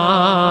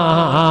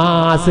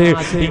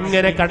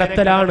 ഇങ്ങനെ കടത്തലാണ്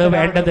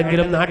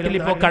വേണ്ടതെങ്കിലും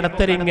നാട്ടിലിപ്പോ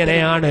കടത്തൽ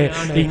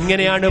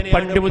ഇങ്ങനെയാണ്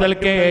പണ്ട്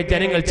മുതൽക്കേ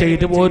ജനങ്ങൾ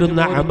ചെയ്തു പോരുന്ന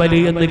അമല്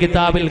എന്ന്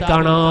കിതാബിൽ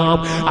കാണാം.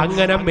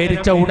 അങ്ങനെ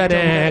മരിച്ച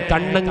ഉടനെ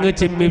കണ്ണങ്ങ്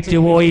ചിമ്മിച്ചു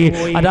പോയി,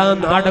 അതാ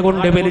നാട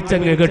കൊണ്ട്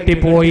വലിച്ചങ്ങ്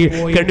കെട്ടിപ്പോയി,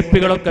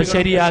 കെടുപ്പികളൊക്കെ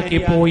ശരിയാക്കി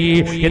പോയി.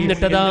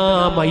 എന്നിട്ടതാ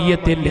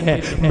മയ്യത്തിന്റെ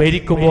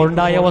മരിക്കുമ്പോൾ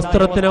ഉണ്ടായ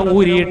വസ്ത്രത്തിനെ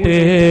ഊരിയിട്ട്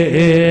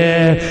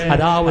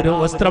അതാ ഒരു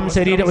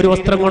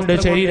വസ്ത്രം കൊണ്ട്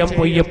ശരീരം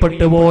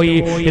പൊയ്യപ്പെട്ടു പോയി.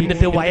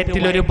 എന്നിട്ട്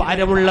വയറ്റിലൊരു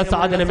ഭാരമുള്ള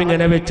സാധനം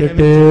ഇങ്ങനെ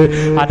വെച്ചിട്ട്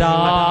അതാ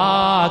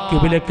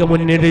കിബിലക്ക്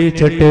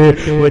മുന്നിടിച്ചിട്ട്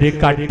ഒരു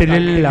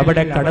കട്ടിലിൽ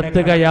അവിടെ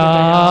കടത്തുകയാണ്.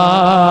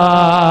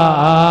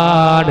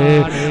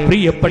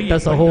 പ്രിയപ്പെട്ട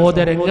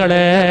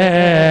സഹോദരങ്ങളെ,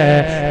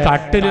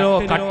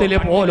 കട്ടില്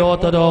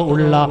പോലോത്തതോ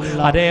ഉള്ള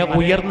അതേ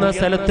ഉയർന്ന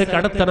സ്ഥലത്ത്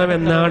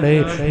കടത്തണമെന്നാണ്.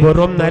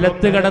 വെറും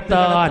നിലത്ത്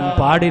കടത്താൻ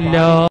പാടില്ല.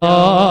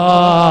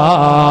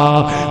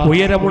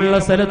 ഉയരമുള്ള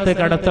സ്ഥലത്ത്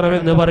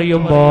കടത്തണമെന്ന്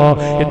പറയുമ്പോ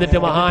എന്നിട്ട്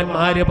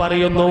മഹാന്മാര്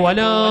പറയുന്നു,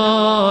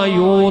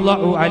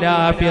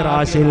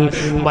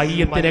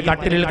 മയ്യത്തിനെ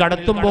കട്ടിലിൽ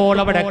കടത്തുമ്പോൾ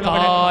അവിടെ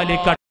കാല്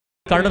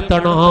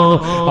കടത്തണോ,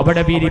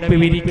 അവിടെ വിരിപ്പ്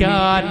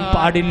വിരിക്കാൻ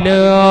പാടില്ല.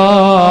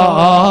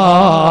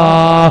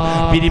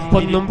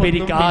 വിരിപ്പൊന്നും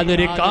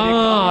പിരിക്കാതൊരു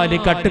കാല്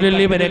കട്ടിലിൽ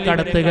ഇവരെ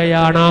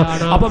കടത്തുകയാണ്.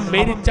 അപ്പം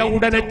മരിച്ച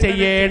ഉടനെ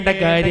ചെയ്യേണ്ട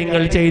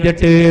കാര്യങ്ങൾ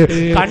ചെയ്തിട്ട്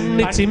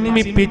കണ്ണ്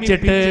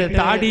ചിമ്മിപ്പിച്ചിട്ട്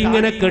താടി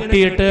ഇങ്ങനെ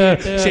കെട്ടിയിട്ട്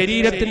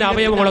ശരീരത്തിന്റെ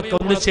അവയവങ്ങളൊക്കെ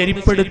ഒന്ന്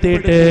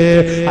ശരിപ്പെടുത്തിയിട്ട്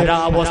അതാ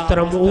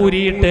വസ്ത്രം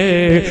ഊരിയിട്ട്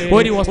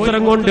ഒരു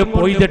വസ്ത്രം കൊണ്ട്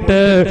പോയിട്ട്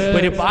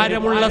ഒരു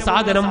ഭാരമുള്ള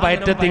സാധനം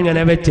വയറ്റത്ത്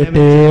ഇങ്ങനെ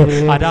വെച്ചിട്ട്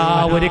അതാ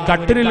ഒരു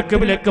കട്ടിലിൽ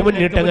വിലക്ക്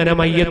മുന്നിട്ട് അങ്ങനെ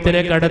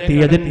മയ്യത്തിനെ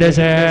കടത്തിയതിന്റെ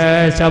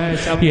ശേഷം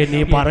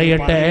ഇനി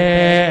പറയട്ടെ,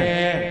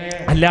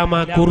 അല്ലാമ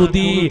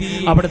ഖുർദി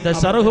അവിടുത്തെ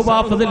ശർഹ്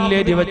വാഫിദിൽ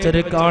എഴുതി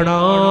വെച്ചത് കാണാം.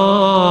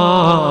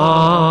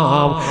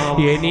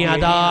 ഇനി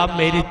അതാ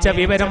മരിച്ച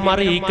വിവരം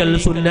അറിയിക്കൽ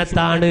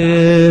സുന്നത്താണ്,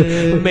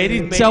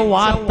 മരിച്ച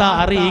വാർത്ത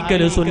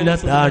അറിയിക്കൽ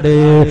സുന്നത്താണ്.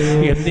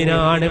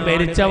 എന്തിനാണ്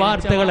മരിച്ച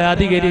വാർത്തകളെ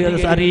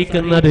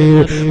അറിയിക്കുന്നത്?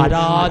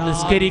 അതാ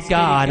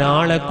നിസ്കരിക്കാൻ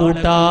ആളെ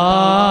കൂട്ടാൻ,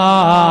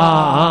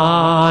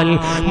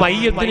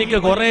 മയ്യത്തിനിക്ക്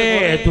കുറെ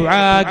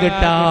ദുആ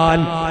കിട്ടാൻ,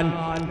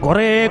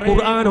 കുറെ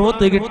ഖുർആൻ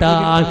ഓത്ത്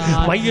കിട്ടാൻ,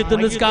 മയ്യത്ത്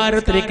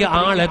നിസ്കാരത്തിലേക്ക്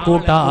ആളെ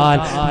കൂട്ടാൻ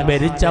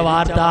മരിച്ച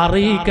വാർത്ത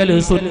അറിയിക്കൽ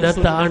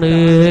സുന്നത്താണ്.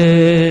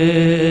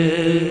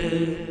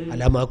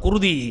 അല്ലാമ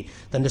ഖുർദി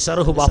തന്റെ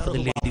ശർഹ്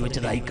വാഫദിൽ എഴുതി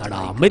വെച്ചതായി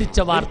കാണാം. മരിച്ച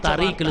വാർത്ത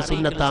അറിയിക്കൽ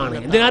സുന്നത്താണ്.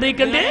 എന്തിനാ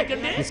അറിയിക്കണ്ടേ?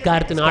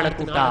 നിസ്കാരത്തിന് ആളെ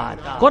കൂട്ടാൻ,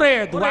 കുറെ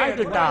ദുആ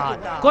കിട്ടാൻ,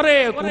 കുറെ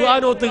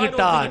ഖുർആനോത്ത്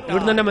കിട്ടാൻ.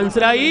 ഇവിടെ തന്നെ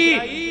മനസ്സിലായി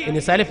ഇനി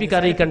സലഫിക്ക്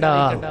അറിയിക്കണ്ട.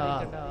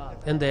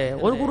 എന്തേ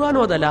ഓൻ ഖുർആൻ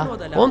ഓതല്ല,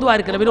 ഓൻ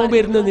ദ്വാരക്കല്ല, പിന്നെ ഓൻ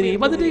വരുന്നതിന്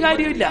വന്നിട്ട്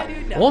കാര്യമില്ല.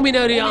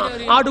 ഓമിനെ ഒരു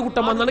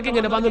ആടുകൂട്ടം വന്നണക്ക്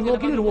ഇങ്ങനെ വന്ന്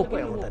നോക്കി ഒരു പോക്കോ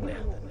തന്നെ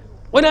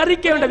ഓൻ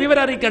അറിയിക്കേണ്ട,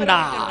 വിവരം അറിയിക്കണ്ട.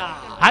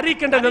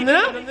 അറിയിക്കേണ്ടതെന്ന്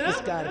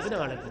നിസ്കാരത്തിന്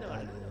ആളെ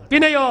കിട്ടാൻ,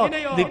 പിന്നെയോ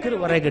ദിക്ർ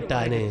കുറെ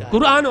കിട്ടാന്,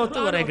 ഖുർആനോത്ത്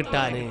കുറെ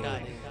കിട്ടാന്.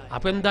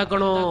 അപ്പൊ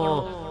എന്താക്കണോ?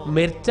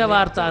 മരിച്ച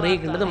വാർത്ത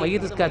അറിയിക്കേണ്ടത്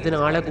മയ്യിത്ത് നിസ്കാരത്തിന്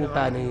ആളെ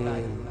കൂട്ടാന്.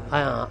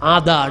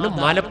 അതാണ്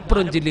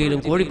മലപ്പുറം ജില്ലയിലും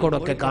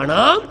കോഴിക്കോടൊക്കെ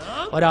കാണാം.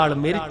 ഒരാൾ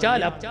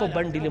മരിച്ചാൽ അപ്പൊ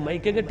ബണ്ടിൽ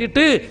മൈക്ക്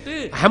കെട്ടിട്ട്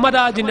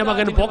അഹമ്മദാജിന്റെ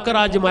മകൻ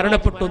പോക്കറാജ്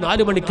മരണപ്പെട്ടു,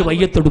 4 മണിക്ക്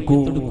മയ്യത്തെടുക്കൂ.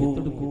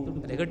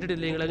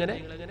 കേട്ടിട്ടില്ലേ നിങ്ങൾ? അങ്ങനെ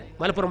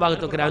മലപ്പുറം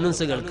ഭാഗത്തൊക്കെ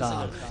അനൗൺസ് കേൾക്കാം.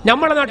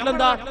 നമ്മളെ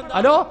നാട്ടിലെന്താ?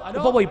 ഹലോ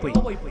ഉപ്പ പോയി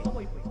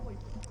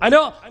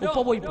ഹലോ ഉപ്പ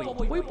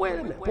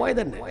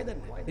പോയതന്നെ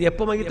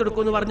എപ്പോ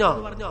മയ്യത്തെടുക്കുമെന്ന്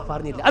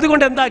പറഞ്ഞില്ല.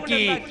 അതുകൊണ്ട്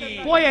എന്താക്കി?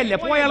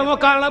 പോയാളെ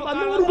നോക്കാളെ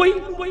പോയി,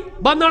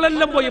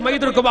 വന്നാളെല്ലാം പോയി.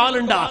 മയ്യത്തെടുക്കുമ്പോൾ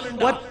ആളുണ്ടാ?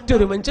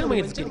 ഒറ്റൊരു മനുഷ്യൻ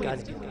മയ്യത്ത്.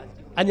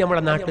 അത്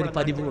നമ്മളെ നാട്ടിൽ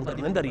പതിവ്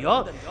കൊണ്ടുവരും. എന്തറിയോ?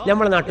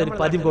 നമ്മളെ നാട്ടിൽ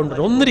പതിവ്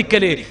കൊണ്ടുവരും.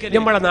 ഒന്നിരിക്കല്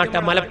നമ്മളെ നാട്ടിൽ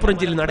മലപ്പുറം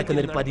ജില്ലയിൽ നടക്കുന്ന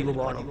ഒരു പതിവ്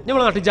പോകണം.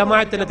 നമ്മളെ നാട്ടിൽ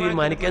ജമാഅത്തിനെ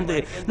തീരുമാനിക്കുക. എന്ത്?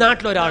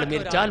 നാട്ടിലൊരാൾ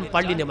മരിച്ചാൽ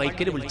പള്ളിന്റെ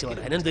മൈക്കിൽ വിളിച്ചു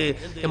പറയാൻ, എന്ത്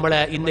നമ്മളെ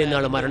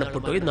ഇന്നാൾ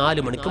മരണപ്പെട്ടു, 4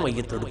 മണിക്ക്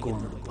മയ്യത്തെടുക്കും.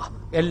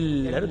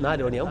 എല്ലാവരും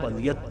 4 മണിയാവും വന്നു.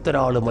 എത്ര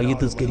ആള്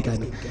മയ്യത്ത്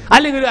നിസ്കരിക്കാൻ?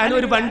 അല്ലെങ്കിൽ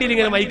ഒരു വണ്ടിയിൽ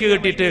ഇങ്ങനെ മൈക്ക്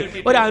കെട്ടിയിട്ട്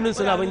ഒരു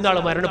അനുസരിച്ച് ഇന്നാൾ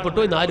മരണപ്പെട്ടു,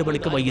 4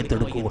 മണിക്ക്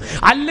മയ്യത്തെടുക്കും.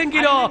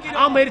 അല്ലെങ്കിലോ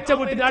ആ മരിച്ച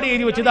വീട്ടിൽ ആടെ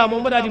എഴുതി വെച്ചത്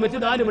മുഹമ്മദ്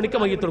വെച്ച് 4 മണിക്ക്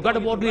മയ്യത്തെടുക്കും.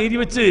 അവിടെ ബോർഡിൽ എഴുതി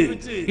വെച്ച്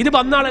ഇത്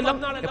വന്നാളെല്ലാം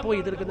എപ്പോ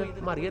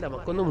അറിയില്ല,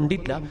 മക്കൊന്നും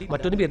ഉണ്ടില്ല,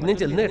 മറ്റൊന്ന് വരുന്നേം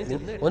ചെന്ന്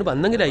ഓന്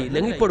വന്നെങ്കിലായി,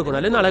 ഇല്ലെങ്കിൽ ഇപ്പൊ എടുക്കണം,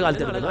 അല്ലെങ്കിൽ നാളെ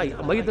കാലത്ത് എടുക്കണം.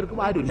 മയ്യത്തെടുക്കും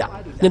ആരുമില്ല,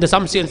 നിന്റെ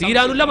സംശയം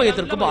തീരാനില്ല,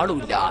 മയ്യത്തെടുക്കും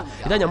പാടില്ല.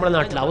 ഇതാ നമ്മുടെ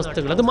നാട്ടിലെ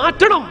അവസ്ഥകൾ. അത്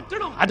മാറ്റണം,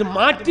 അത്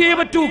മാറ്റിയേ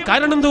പറ്റൂ.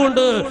 കാരണം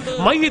എന്തുകൊണ്ട്?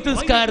 മയ്യത്ത്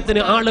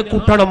നിസ്കാരത്തിന് ആളെ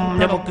കൂട്ടണം,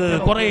 നമുക്ക്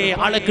കുറെ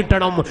ആളെ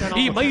കിട്ടണം.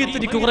 ഈ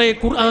മയ്യത്തിനിക്ക് കുറെ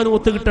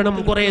ഖുർആനോത്ത് കിട്ടണം,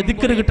 കുറെ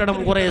ദിക്ർ കിട്ടണം,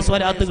 കുറെ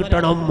സ്വലാത്ത്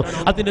കിട്ടണം.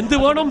 അതിനെന്ത്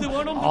വേണം?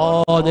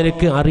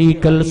 നിനക്ക്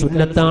അറിയിക്കൽ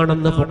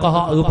സുന്നത്താണെന്ന്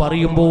ഫുഖഹാ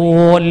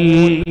പറയുമ്പോൾ,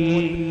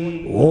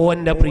 ഓ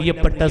എന്റെ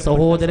പ്രിയപ്പെട്ട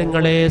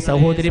സഹോദരങ്ങളെ,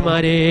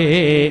 സഹോദരിമാരെ,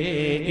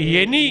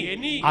 ഇനി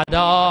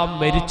അതാ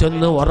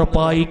മരിച്ചെന്ന്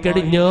ഉറപ്പായി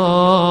കഴിഞ്ഞാൽ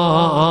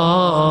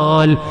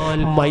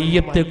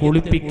മയ്യത്ത്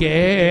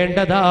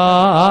കുളിപ്പിക്കേണ്ടതാണ്.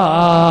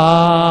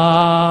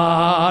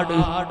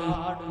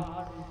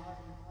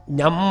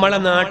 നമ്മളെ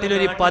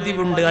നാട്ടിലൊരു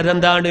പതിവുണ്ട്.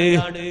 അതെന്താണ്?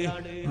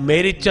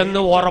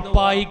 മരിച്ചെന്ന്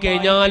ഉറപ്പായി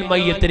കഴിഞ്ഞാൽ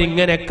മയ്യത്തിന്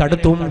ഇങ്ങനെ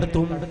കടത്തും.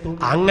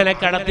 അങ്ങനെ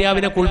കടത്തി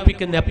അവനെ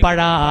കുളിപ്പിക്കുന്ന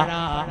എപ്പോഴാ?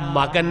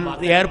 മകൻ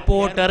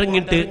എയർപോർട്ട്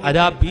ഇറങ്ങിയിട്ട്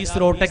അതാ ബീച്ച്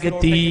റോട്ടൊക്കെ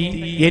എത്തി,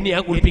 ഇനി ആ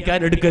കുളിപ്പിക്കാൻ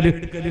എടുക്കല്.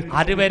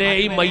 അതുവരെ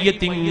ഈ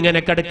മയ്യത്ത്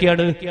ഇങ്ങനെ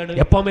കിടക്കുകയാണ്.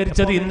 എപ്പോ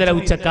മരിച്ചത്? ഇന്നലെ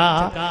ഉച്ചക്കാ,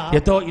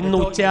 ഇന്ന്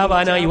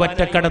ഉച്ചയാവാനായി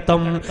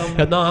ഒറ്റക്കടത്തം.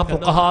 എന്നാ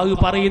ഫുഖഹാ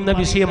പറയുന്ന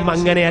വിഷയം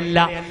അങ്ങനെയല്ല,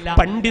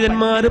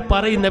 പണ്ഡിതന്മാർ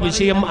പറയുന്ന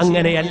വിഷയം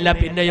അങ്ങനെയല്ല.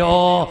 പിന്നെയോ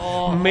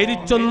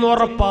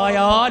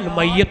മരിച്ചൊന്നുറപ്പായാൽ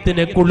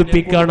മയ്യത്തിനെ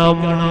കുളിപ്പിക്കണം.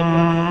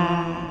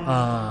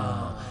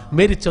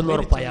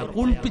 മരിച്ചെന്നുറപ്പായ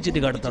കുളിപ്പിച്ചിട്ട്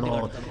കിടത്തണോ?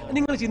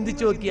 നിങ്ങൾ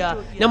ചിന്തിച്ചു നോക്കിയാ,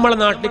 നമ്മളെ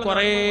നാട്ടിൽ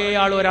കുറെ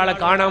ആൾ ഒരാളെ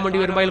കാണാൻ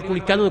വേണ്ടി വരുമ്പോൾ അയാൾ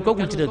കുളിക്കാൻ നോക്കോ,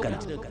 കുളിച്ചിട്ട് നിൽക്കാൻ.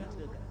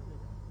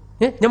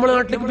 നമ്മളെ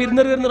നാട്ടിലേക്ക്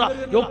വരുന്നതാ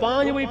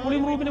പാഞ്ഞു പോയി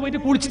കുളിയും റൂമിന് പോയിട്ട്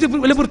കുളിച്ചിട്ട്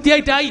വലിയ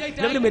വൃത്തിയായിട്ടായി.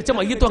 എല്ലാവരും മരിച്ച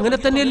മയ്യത്തും അങ്ങനെ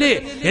തന്നെയല്ലേ?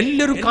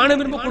 എല്ലാവരും കാണാൻ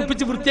വരുമ്പോ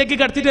കുളിപ്പിച്ച് വൃത്തിയാക്കി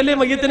കടത്തിട്ടല്ലേ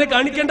മയ്യത്തിനെ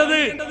കാണിക്കേണ്ടത്?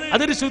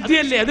 അതൊരു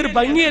ശുദ്ധിയല്ലേ, അതൊരു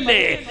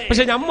ഭംഗിയല്ലേ?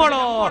 പക്ഷെ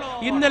നമ്മളോ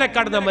ഇന്നലെ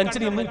കടന്ന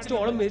മനുഷ്യന്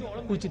ഇന്നോളം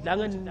കുളിച്ചിട്ട്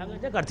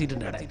അങ്ങനെ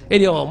കടത്തിയിട്ടുണ്ട്.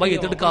 ഇനിയോ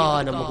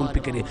മയ്യത്തെടുക്കാൻ നമ്മ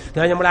കുളിപ്പിക്കല്?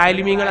 നമ്മളെ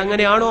ആലിമീങ്ങൾ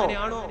അങ്ങനെയാണോ?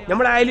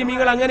 നമ്മളെ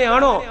ആലിമീങ്ങൾ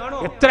അങ്ങനെയാണോ?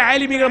 എത്ര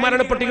ആലിമീങ്ങൾ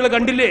മരണപ്പെട്ടികൾ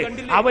കണ്ടില്ലേ?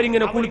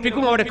 അവരിങ്ങനെ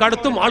കുളിപ്പിക്കും, അവിടെ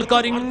കടത്തും,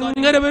 ആൾക്കാർ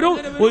ഇങ്ങനെ വരും,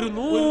 ഒരു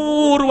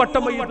 100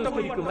 വട്ടം മയ്യത്ത്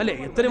സ്മരിക്കും അല്ലെ?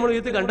 എത്ര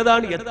മയ്യത്ത്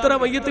കണ്ടതാണ്, എത്ര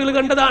മയ്യത്തുകൾ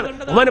കണ്ടതാണ്.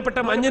 ബഹുമാനപ്പെട്ട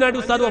മഞ്ഞനാട്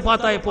ഉസ്താദ്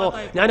വഫാത്തായപ്പോ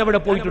ഞാൻ അവിടെ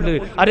പോയിട്ടുണ്ട്.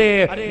 അരേ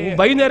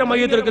വൈകുന്നേരം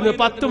മയ്യത്ത് എടുക്കുന്നത്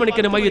 10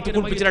 മണിക്കിന് മയ്യത്ത്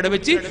കുളിപ്പിച്ചിട്ട് അവിടെ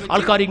വെച്ച്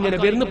ആൾക്കാർ ഇങ്ങനെ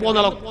വരുന്നു.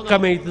 പോന്നാളൊക്കെ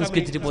മയ്യത്ത്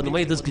നിസ്കരിച്ചിട്ട് പോകുന്നു.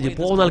 മയ്യത്ത് നിസ്കരിച്ച്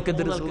പോന്നാൾക്ക്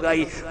എന്തൊരു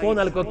സുഖമായി,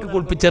 പോന്നാൾക്കൊക്കെ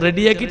കുളിപ്പിച്ച്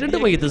റെഡിയാക്കിയിട്ടുണ്ട്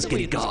മയ്യത്ത്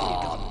നിസ്കരിക്കാം.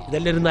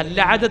 ഇതെല്ലാം ഒരു നല്ല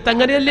ആദത്ത്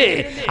അങ്ങനെയല്ലേ?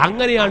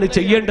 അങ്ങനെയാണ്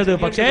ചെയ്യേണ്ടത്.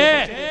 പക്ഷേ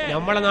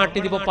നമ്മളെ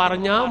നാട്ടിൽ ഇപ്പൊ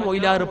പറഞ്ഞ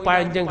മൊയിലാറ്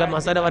പഴഞ്ചൻ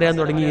മസാല പറയാൻ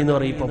തുടങ്ങി എന്ന്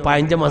പറയും. ഇപ്പൊ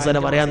പഴഞ്ച മസാല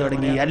പറയാൻ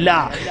തുടങ്ങി. അല്ല,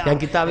 ഞാൻ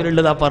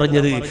കിതാബിലുള്ളതാ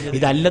പറഞ്ഞത്.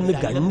 ഇതല്ലെന്ന്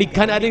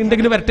ഗണ്ണിക്കാൻ ആരെങ്കിലും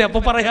ഉണ്ടെങ്കിലും വരട്ടെ, അപ്പൊ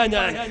പറയാ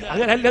ഞാൻ.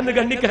 അങ്ങനെ അല്ലെന്ന്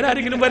ഗണ്ണിക്കാൻ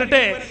ആരെങ്കിലും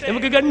വരട്ടെ,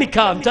 നമുക്ക്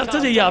ഗണ്ണിക്കാം, ചർച്ച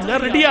ചെയ്യാം, ഞാൻ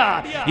റെഡിയാ.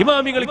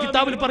 ഇമാമികൾ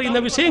കിതാബിൽ പറയുന്ന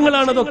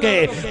വിഷയങ്ങളാണതൊക്കെ.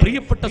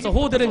 പ്രിയപ്പെട്ട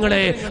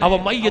സഹോദരങ്ങളെ, അവ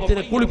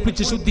മയ്യത്തിനെ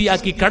കുളിപ്പിച്ച്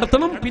ശുദ്ധിയാക്കി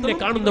കടത്തണം. പിന്നെ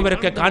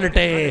കാണുന്നവരൊക്കെ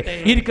കാണട്ടെ,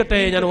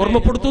 ഇരിക്കട്ടെ. ഞാൻ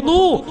ഓർമ്മപ്പെടുത്തുന്നു,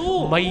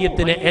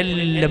 മയ്യത്തിനെ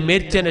എല്ലാം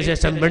മരിച്ചതിന്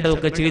ശേഷം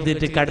വേണ്ടതൊക്കെ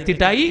ചെയ്തിട്ട്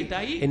കടത്തിട്ടായി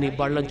ഇനി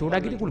വെള്ളം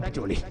ചൂടാക്കിയിട്ട്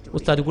കുളിപ്പിച്ചോളി.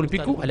 ഉസ്താദ്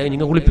കുളിപ്പിക്കും, അല്ലെങ്കിൽ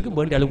നിങ്ങൾ കുളിപ്പിക്കും,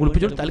 വേണ്ടി ആൾ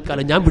കുളിപ്പിച്ചോളൂ.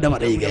 തൽക്കാലം ഞാൻ വിട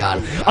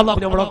പറയുകയാണ്. അള്ളാഹു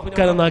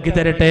നമ്മളൊക്കെ നന്നാക്കി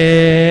തരട്ടെ.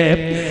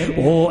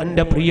 ഓ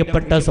എന്റെ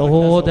പ്രിയപ്പെട്ട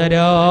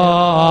സഹോദരാ,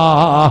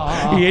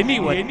 ഇനി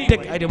ഒറ്റ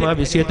കാര്യം ആ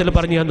വിഷയത്തിൽ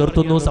പറഞ്ഞ് ഞാൻ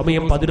നിർത്തുന്നു.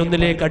 സമയം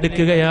 11ലേക്ക്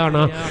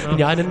അടുക്കുകയാണ്.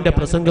 ഞാൻ എന്റെ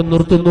പ്രസംഗം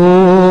നിർത്തുന്നു.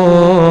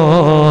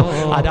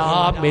 അതാ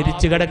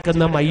മരിച്ചു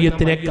കിടക്കുന്ന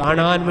മയ്യത്തിനെ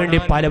കാണാൻ വേണ്ടി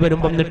പലവരും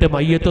വന്നിട്ട്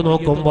മയ്യത്ത്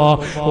നോക്കുമ്പോ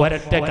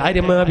ഒരൊറ്റ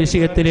കാര്യം ആ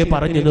വിഷയത്തിൽ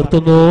പറഞ്ഞു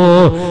നിർത്തുന്നു.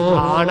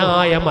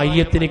 ആണായ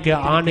മയ്യത്തിനേക്ക്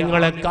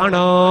ആണുങ്ങളെ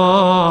കാണാം,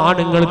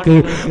 ആണുങ്ങൾക്ക്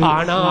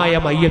ആണായ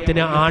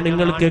മയ്യത്തിനെ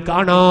ആണുങ്ങൾക്ക്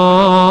കാണാം,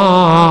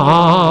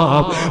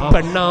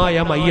 പെണ്ണായ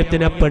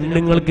മയ്യത്തിനെ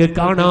പെണ്ണുങ്ങൾക്ക്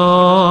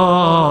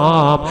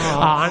കാണാം.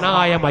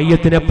 ആണായ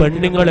മയ്യത്തിനെ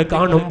പെണ്ണുങ്ങൾ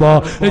കാണുമ്പോ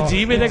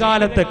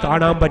ജീവിതകാലത്ത്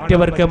കാണാൻ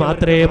പറ്റിയവർക്ക്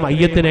മാത്രമേ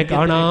മയ്യത്തിനെ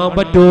കാണാൻ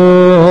പറ്റൂ.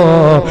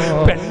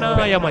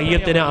 പെണ്ണായ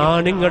മയ്യത്തിനെ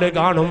ആണുങ്ങൾ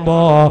കാണുമ്പോ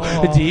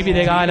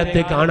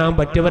ജീവിതകാലത്ത് കാണാൻ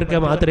പറ്റിയവർക്ക്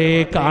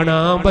മാത്രമേ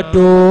കാണാൻ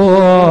പറ്റൂ.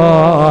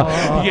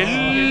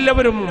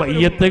 എല്ലാവരും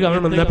മയ്യത്ത്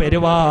കാണുന്ന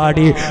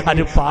പരിപാടി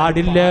അത്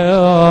പാടില്ല.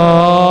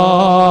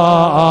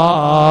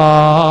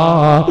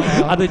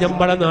 അത്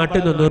നമ്മളെ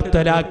നാട്ടിൽ നിന്ന്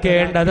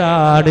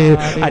നിർത്തലാക്കേണ്ടതാണ്.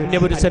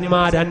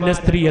 അന്യപുരുഷന്മാർ അന്യ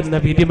സ്ത്രീ എന്ന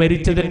വിധി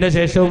മരിച്ചതിന്റെ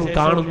ശേഷവും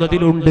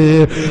കാണുന്നതിലുണ്ട്.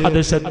 അത്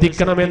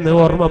ശ്രദ്ധിക്കണമെന്ന്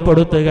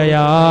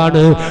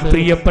ഓർമ്മപ്പെടുത്തുകയാണ്.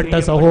 പ്രിയപ്പെട്ട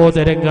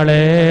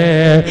സഹോദരങ്ങളെ,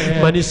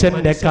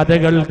 മനുഷ്യന്റെ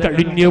കഥകൾ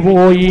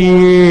കഴിഞ്ഞുപോയി.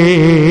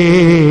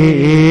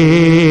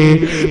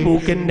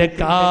 മൂക്കിന്റെ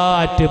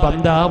കാറ്റ്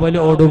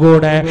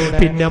പന്താവലോടുകൂടെ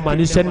പിന്നെ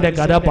മനുഷ്യന്റെ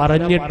കഥ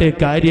പറഞ്ഞിട്ട്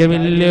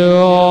കാര്യമില്ല.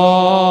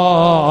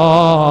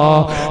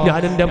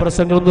 ഞാൻ എന്റെ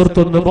പ്രസംഗം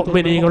നിർത്തുന്നു.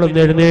 മുഅ്മിനീങ്ങളും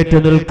എഴുന്നേറ്റ്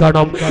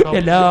നിൽക്കണം.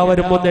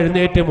 എല്ലാവരും ഒന്ന്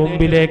എഴുന്നേറ്റ്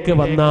മുമ്പിലേക്ക്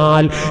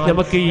വന്നാൽ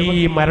നമുക്ക് ഈ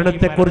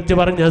മരണത്തെക്കുറിച്ച്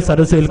പറഞ്ഞ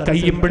സരസിൽ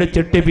കയ്യും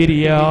പിടിച്ചിട്ട്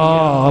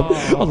പിരിയാം.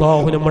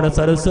 അല്ലാഹു നമ്മുടെ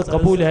സരസ്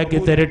കബൂലാക്കി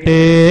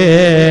തരട്ടെ.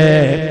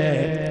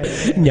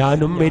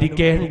 ഞാനും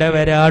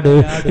മരിക്കേണ്ടവരാണ്,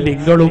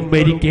 നിങ്ങളും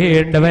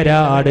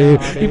മരിക്കേണ്ടവരാണ്.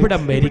 ഇവിടെ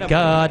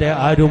മരിക്കാതെ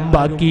ആരും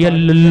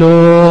ബാക്കിയല്ലല്ലോ.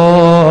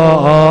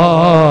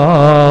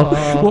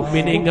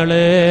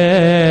 മുഅ്മിനീങ്ങളെ,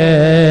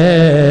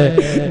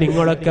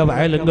 നിങ്ങളൊക്കെ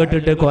വയലും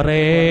കേട്ടിട്ട്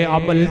കുറെ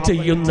അമൽ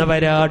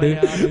ചെയ്യുന്നവരാണ്.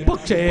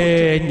 പക്ഷേ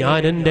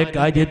ഞാൻ എന്റെ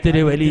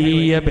കാര്യത്തിന്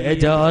വലിയ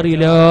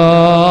ബേജാറില്ല.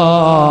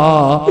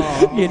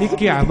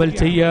 എനിക്ക് അമൽ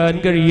ചെയ്യാൻ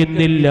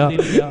കഴിയുന്നില്ല.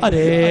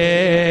 അതേ,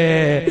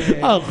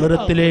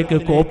 ആഖിറത്തിലേക്ക്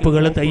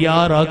കോപ്പുകൾ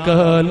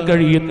തയ്യാറാക്കാൻ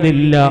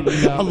കഴിയുന്നില്ല.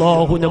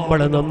 അല്ലാഹു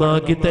നമ്മളെ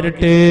നന്നാക്കി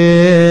തരട്ടെ.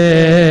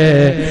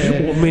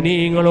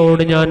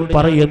 മുഅ്മിനീങ്ങളോട് ഞാൻ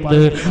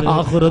പറയുന്നത്,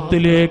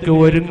 ആഖിറത്തിലേക്ക്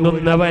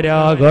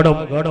ഒരുങ്ങുന്നവരാകണം.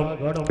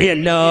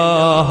 എല്ലാ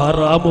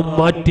ഹറാമും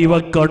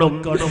മാറ്റിവെക്കണം.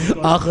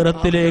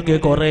 ആഖിറത്തിലേക്ക്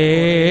കുറെ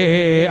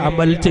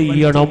അമൽ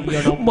ചെയ്യണം.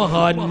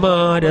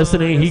 മഹാന്മാരെ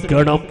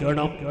സ്നേഹിക്കണം,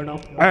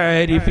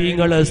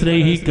 ആരിഫീങ്ങളെ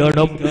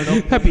സ്നേഹിക്കണം.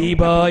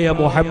 ഹബീബായ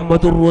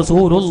മുഹമ്മദുർ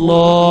റസൂലുള്ളാഹ്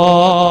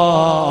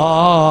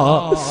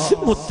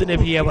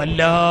മുത്തുനബിയെ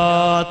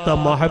വല്ലാത്ത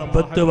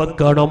മഹബത്ത്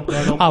വെക്കണം.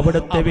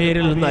 അവിടുത്തെ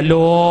പേരിൽ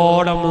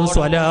നല്ലോണം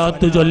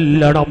സ്വലാത്ത്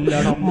ചൊല്ലണം.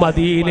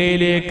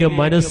 മദീനയിലേക്ക്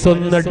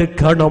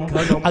മനസ്സൊന്നെടുക്കണം.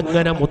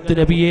 അങ്ങനെ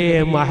മുത്തുനബിയെ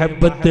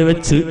മഹബത്ത്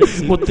വെച്ച്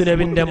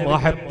മുത്തുനബിന്റെ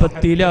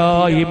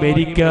മഹബത്തിലായി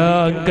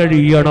മരിക്കാൻ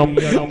കഴിയണം.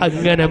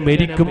 അങ്ങനെ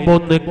മരിക്കുമ്പോ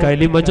ഒന്ന്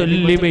കലിമ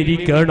ചൊല്ലി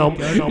മരിക്കണം.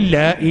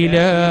 ലാ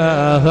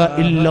ഇലാഹ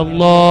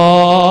ഇല്ലല്ലാഹ്.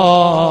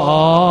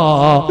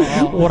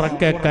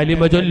 ഉറക്കെ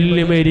കലിമ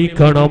ചൊല്ലി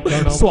മരിക്കണം.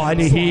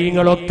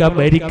 സ്വാലിഹീങ്ങളൊക്കെ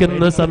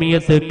മരിക്കുന്ന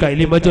സമയത്ത്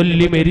കലിമ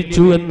ചൊല്ലി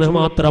മരിച്ചു എന്ന്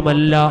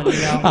മാത്രമല്ല,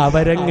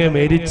 അവരങ്ങ്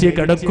മരിച്ചു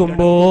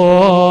കിടക്കുമ്പോ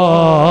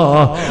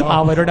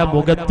അവരുടെ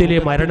മുഖത്തിൽ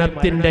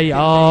മരണത്തിന്റെ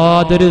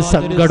യാതൊരു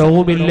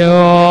സങ്കടവുമില്ല.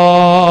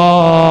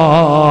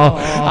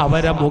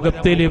 അവരെ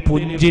മുഖത്തിൽ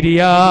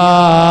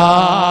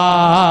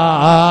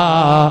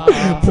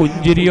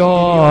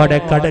പുഞ്ചിരിയോടെ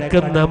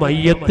കടക്കുന്ന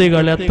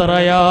മയ്യത്തുകൾ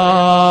എത്രയാ!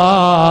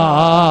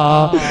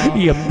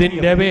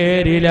 എന്തിന്റെ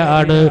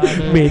പേരിലാണ്?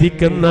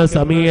 മരിക്കുന്ന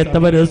സമയത്ത്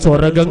അവര്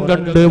സ്വർഗം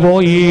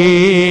കണ്ടുപോയി,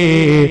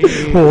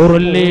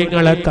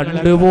 ഓറുല്യങ്ങളെ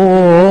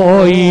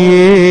കണ്ടുപോയി.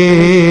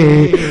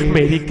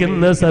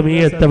 മരിക്കുന്ന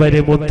സമയത്ത്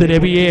അവര്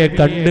മുത്തുനബിയെ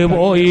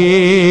കണ്ടുപോയി.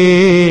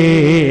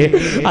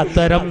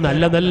 അത്തരം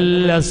നല്ല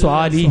നല്ല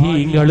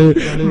സ്വാലിഹീങ്ങള്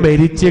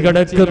മരിച്ചു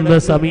കിടക്കുന്ന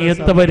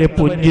സമയത്ത് അവര്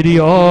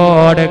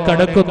പുഞ്ചിരിയോടെ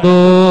കിടക്കുന്നു.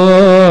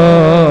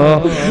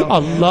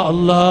 അല്ലാ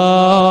അല്ലാ,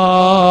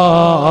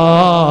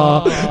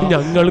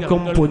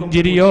 ഞങ്ങൾക്കും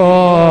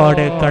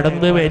പുഞ്ചിരിയോടെ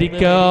കടന്നു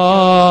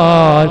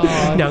മരിക്കാൻ,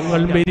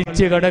 ഞങ്ങൾ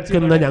മരിച്ചു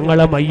കിടക്കുന്ന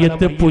ഞങ്ങളെ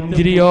മയ്യത്ത്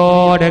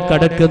പുഞ്ചിരിയോടെ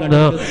കിടക്കുന്ന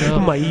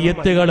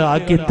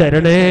മയ്യത്തുകളാക്കി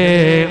തരണേ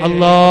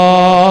അല്ലാ.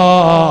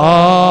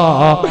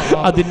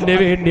 അതിന്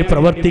വേണ്ടി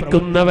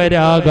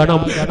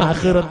പ്രവർത്തിക്കുന്നവരാകണം,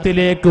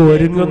 ആഖിറത്തിലേക്ക്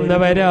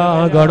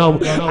ഒരുങ്ങുന്നവരാകണം.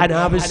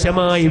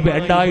 അനാവശ്യമായി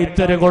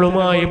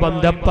വേണ്ടായിത്തരങ്ങളുമായി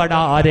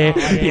ബന്ധപ്പെടാതെ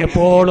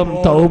എപ്പോഴും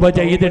തൗബ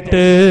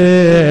ചെയ്തിട്ട്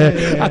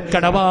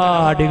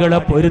അക്കടപാടികളെ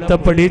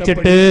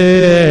പൊരുത്തപ്പെടിച്ചിട്ട്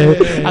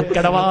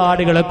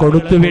അക്കടപാടികളെ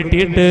കൊടുത്തു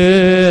വെട്ടിയിട്ട്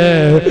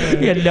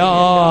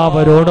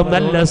എല്ലാവരോടും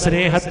നല്ല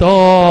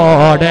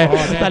സ്നേഹത്തോടെ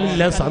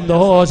നല്ല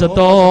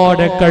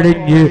സന്തോഷത്തോടെ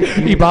കഴിഞ്ഞ്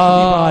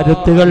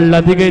ഇബാദത്തുകൾ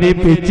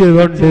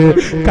അധികരിപ്പിച്ചുകൊണ്ട്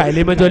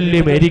കലിമ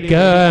ചൊല്ലി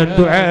മരിക്കാൻ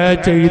ദുആ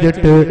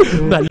ചെയ്തിട്ട്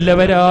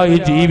നല്ലവരായി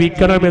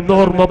ജീവിക്കണമെന്ന്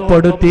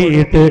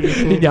ഓർമ്മപ്പെടുത്തിയിട്ട്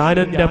ഞാൻ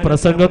എന്റെ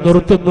പ്രസംഗം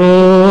നിർത്തുന്നു.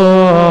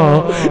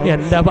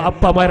 എന്റെ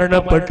പാപ്പ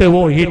മരണപ്പെട്ടു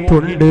പോയി,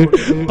 കഴിഞ്ഞിട്ടുണ്ട്.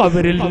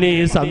 ഖബറിൽ നീ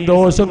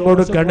സന്തോഷം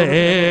കൊടുക്കണേ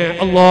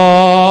അല്ലാ.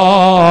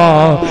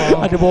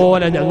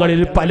 അതുപോലെ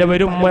ഞങ്ങളിൽ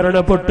പലവരും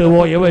മരണപ്പെട്ടു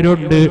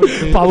പോയവരുണ്ട്.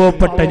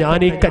 പാവപ്പെട്ട ഞാൻ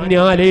ഈ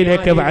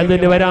കന്യാലയിലേക്ക്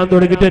വഅദിന് വരാൻ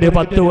തുടങ്ങിയിട്ട് ഒരു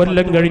 10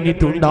 കൊല്ലം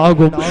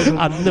കഴിഞ്ഞിട്ടുണ്ടാകും.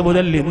 അന്ന്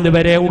മുതൽ ഇന്ന്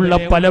വരെ ഉള്ള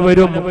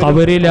പലവരും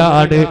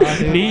ഖബറിലാണ്.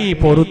 നീ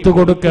പുറത്തു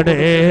കൊടുക്കണേ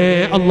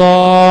അല്ലാ.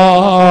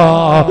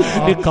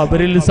 ഈ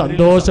ഖബറിൽ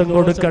സന്തോഷം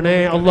കൊടുക്കണേ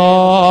അല്ലാ.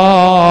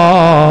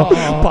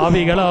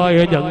 പാവികളായ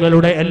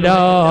ഞങ്ങളുടെ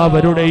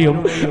എല്ലാവരുടെയും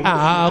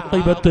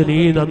ആഖിബത്ത് നീ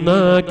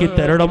നന്നാക്കി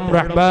തരണം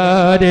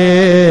റഹ്മാനേ.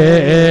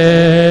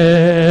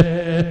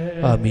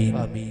 ആമീൻ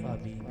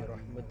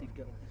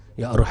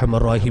യാ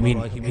അർഹമർ റഹീമീൻ.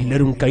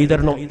 എല്ലാവരും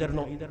കൈതരണം.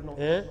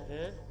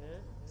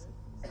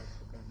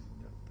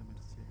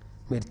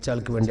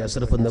 മരിച്ചാൾക്ക് വേണ്ടി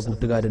അസ്രഫ് എന്ന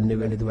കൂട്ടുകാരന്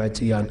വേണ്ടി ദുആ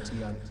ചെയ്യാൻ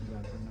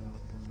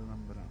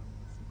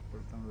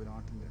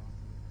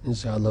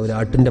ഇൻഷാ അല്ലാഹ് ഒരു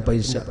ആട്ടിന്റെ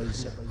പൈസ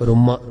ഒരു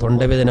ഉമ്മ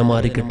തൊണ്ടവേദന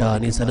മാറിക്കിട്ടാൻ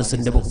ഈ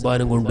സരസിന്റെ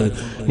ബഹുമാനം കൊണ്ട്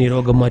നീ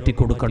രോഗം മാറ്റി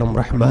കൊടുക്കണം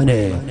റഹ്മാനെ.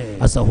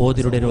 ആ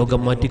സഹോദരിയുടെ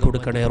രോഗം മാറ്റി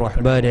കൊടുക്കണേ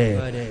റഹ്മാനെ.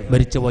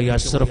 മരിച്ചുപോയ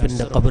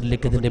അഷ്റഫിന്റെ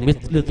ഖബറിലേക്ക് ഇതിന്റെ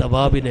മിത്ല്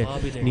തവാബിനെ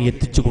നീ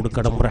എത്തിച്ചു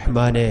കൊടുക്കണം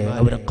റഹ്മാനെ.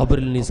 അവരെ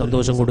ഖബറിൽ നീ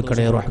സന്തോഷം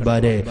കൊടുക്കണേ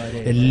റഹ്മാനെ.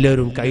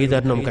 എല്ലാവരും കൈ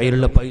തരണം,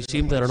 കയ്യിലുള്ള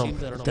പൈസയും തരണം.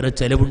 ഇത്ര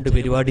ചെലവുണ്ട്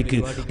പരിപാടിക്ക്.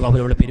 അല്ലാഹു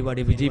നമ്മുടെ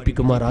പരിപാടി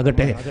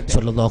വിജയിപ്പിക്കുമാറാകട്ടെ.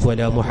 സ്വല്ലല്ലാഹു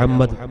അലാ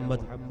മുഹമ്മദ്.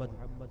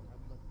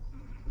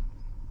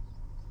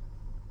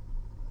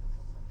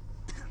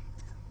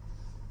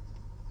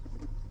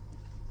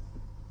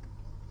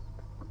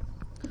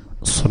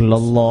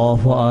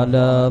 सल्लल्लाहु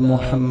अला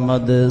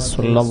मुहम्मद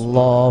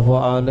सल्लल्लाहु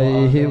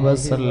अलैहि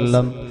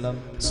वसल्लम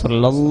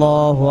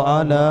सल्लल्लाहु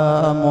अला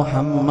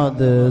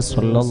मुहम्मद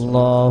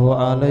सल्लल्लाहु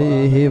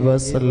अलैहि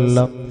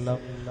वसल्लम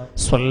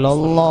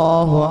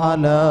सल्लल्लाहु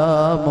अला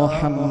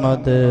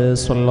मुहम्मद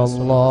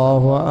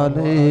सल्लल्लाहु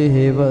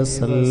अलैहि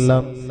वसल्लम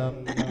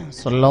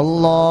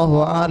सल्लल्लाहु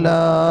अला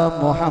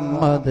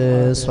मुहम्मद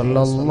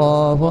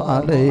सल्लल्लाहु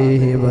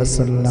अलैहि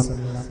वसल्लम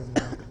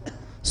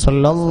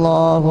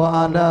सल्लल्लाहु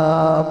अला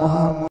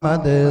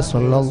मुहम्मद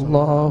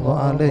सल्लल्लाहु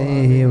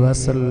अलैहि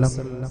वसल्लम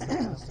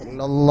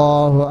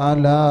सल्लल्लाहु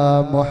अला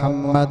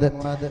मुहम्मद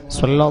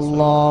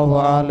सल्लल्लाहु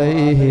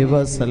अलैहि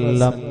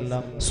वसल्लम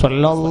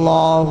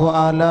सल्लल्लाहु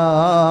अला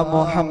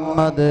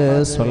मुहम्मद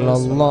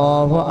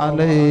सल्लल्लाहु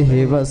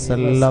अलैहि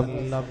वसल्लम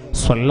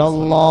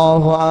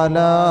सल्लल्लाहु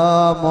अला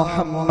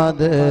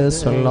मुहम्मद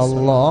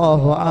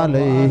सल्लल्लाहु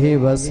अलैहि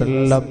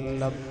वसल्लम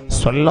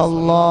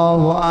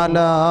सल्लल्लाहु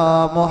अला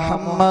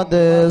मुहम्मद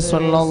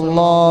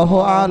सल्लल्लाहु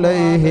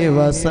अलैहि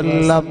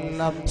वसल्लम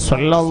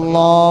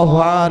सल्लल्लाहु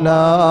अला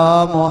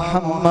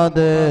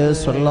मुहम्मद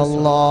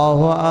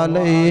सल्लल्लाहु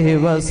अलैहि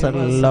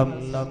वसल्लम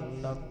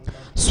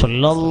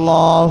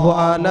सल्लल्लाहु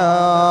अला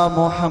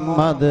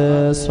मुहम्मद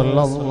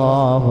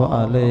सल्लल्लाहु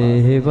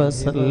अलैहि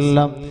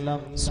वसल्लम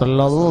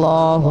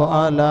सल्लल्लाहु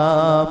अला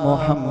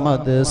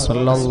मुहम्मद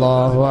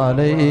सल्लल्लाहु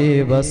अलैहि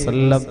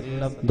वसल्लम.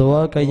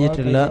 ദുആ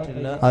കഴിഞ്ഞിട്ടില്ല,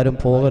 ആരും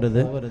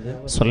പോകരുത്.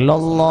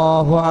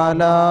 സല്ലല്ലാഹു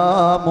അലാ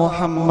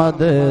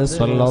മുഹമ്മദ്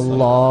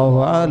സല്ലല്ലാഹു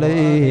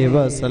അലൈഹി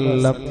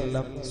വസല്ലം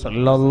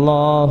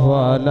സല്ലല്ലാഹു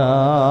അലാ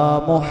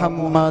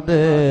മുഹമ്മദ്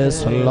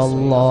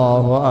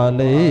സല്ലല്ലാഹു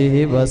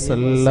അലൈഹി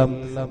വസല്ലം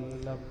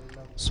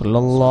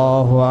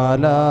സല്ലല്ലാഹു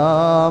അലാ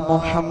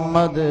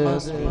മുഹമ്മദ്.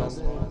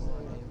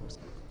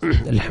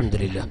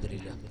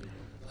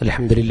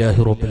 അൽഹംദുലില്ലാഹി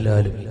റബ്ബിൽ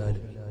ആലമീൻ.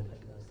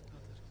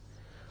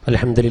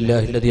 الحمد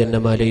لله الذي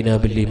أنعم علينا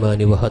بالإيمان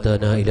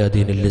وهدانا إلى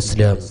دين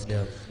الإسلام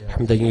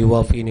حمدا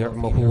يوافي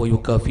نعمه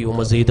ويكافئ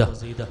مزيده.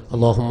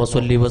 اللهم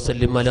صل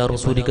وسلم على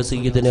رسولك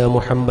سيدنا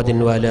محمد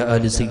وعلى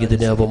آل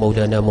سيدنا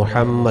ومولانا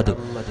محمد.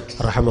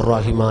 رحم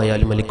الراحماയ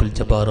الملك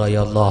الجبار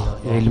يا الله.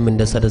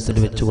 ഇൽമിന്റെ സദസ്സിൽ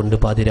വെച്ചുകൊണ്ട്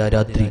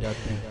പാതിരാത്രി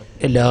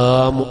എല്ലാ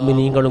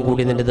മുഅ്മിനീങ്ങളും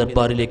കൂടി നിന്റെ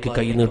ദർബാറിലേക്ക്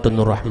കൈ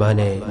നീട്ടുന്നു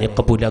റഹ്മാനെ. നീ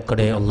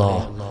ഖബൂലാക്കണേ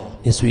അല്ലാഹ്,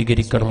 നീ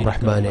സ്വീകരിക്കണം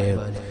റഹ്മാനെ.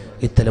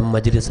 ഇത്തരം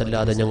മജ്ലിസ്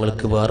അല്ലാതെ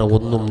ഞങ്ങൾക്ക് വേറെ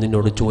ഒന്നും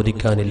നിന്നോട്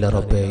ചോദിക്കാനില്ല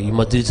റബ്ബേ. ഈ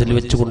മജ്ലിസിൽ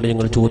വെച്ചുകൊണ്ട്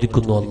ഞങ്ങൾ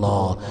ചോദിക്കുന്നു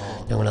അല്ലാഹ്,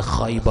 ഞങ്ങളെ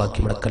ഖായിബാക്കി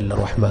മടക്കല്ല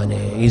റഹ്മാനെ.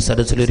 ഈ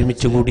സദസ്സിൽ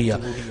ഒരുമിച്ച് കൂടിയ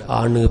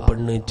ആണ്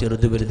പെണ്ണ്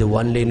ചെറുത് വലുത്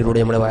ഓൺലൈനിലൂടെ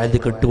നമ്മളെ വയത്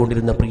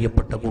കേട്ടുകൊണ്ടിരുന്ന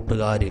പ്രിയപ്പെട്ട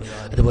കൂട്ടുകാർ,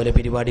 അതുപോലെ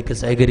പരിപാടിക്ക്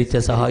സഹകരിച്ച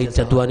സഹായിച്ച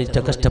അധ്വാനിച്ച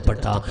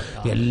കഷ്ടപ്പെട്ട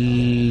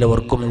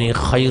എല്ലാവർക്കും നീ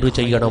ഖൈർ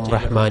ചെയ്യണം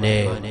റഹ്മാനെ.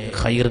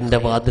 ഖൈറിന്റെ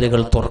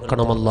വാതിലുകൾ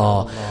തുറക്കണമല്ലാ,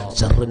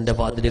 ശർറിന്റെ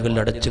വാതിലുകൾ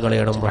അടച്ചു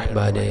കളയണം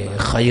റഹ്മാനെ.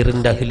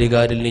 ഖൈറിന്റെ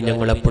അഹ്ലികാരിൽ നീ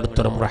ഞങ്ങളെ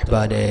പെടുത്തണം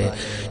റഹ്മാനെ.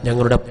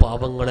 ഞങ്ങളുടെ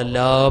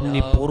പാപങ്ങളെല്ലാം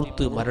നീ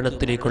പുറത്ത്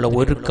മരണത്തിലേക്കുള്ള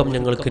ഒരുക്കം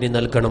ഞങ്ങൾക്ക് നീ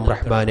നൽകണം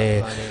റഹ്മാനെ.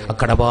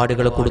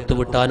 അക്കടപാടുകൾ കൊടുത്തു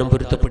വിട്ടാനും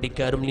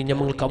പൊരുത്തപ്പിടിക്കാനും നീ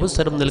ഞങ്ങൾക്ക്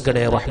അവസരം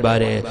നൽകണേ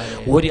റഹ്മാനെ.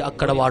 ഒരു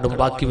അക്കടപാടും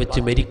ബാക്കി വെച്ച്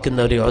മരിക്കുന്ന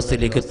ഒരു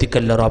അവസ്ഥയിലേക്ക്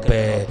എത്തിക്കല്ല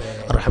റബ്ബേ.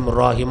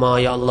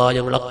 റഹ്മാനായ അല്ലാഹ്,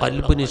 ഞങ്ങളെ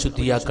ഖൽബിനെ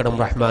ശുദ്ധിയാക്കണം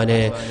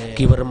റഹ്മാനെ.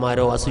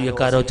 കിബർമാരോ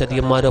അസൂയക്കാരോ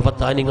ചതിയന്മാരോ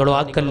ഫത്താനിങ്ങളോ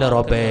ആക്കല്ല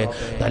റബ്ബേ.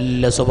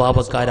 നല്ല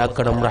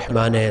സ്വഭാവക്കാരാക്കണം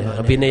റഹ്മാനെ.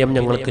 അഭിനയം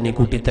ഞങ്ങൾക്ക് നീ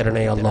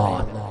കൂട്ടിത്തരണേ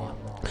അല്ലാഹ്.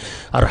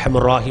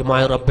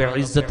 അർഹമറാഹിമായ റബ്ബേ,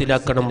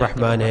 ഇസ്സത്തിലാക്കണം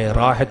റഹ്മാനെ,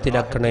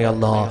 റാഹത്തിലാക്കണേ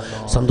അല്ലാഹ്,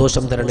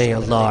 സന്തോഷം തരണേ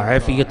അല്ലാഹ്,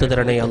 ആഫിയത്ത്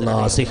തരണേ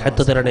അല്ലാഹ്,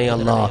 സിഹത്ത് തരണേ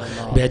അല്ലാഹ്,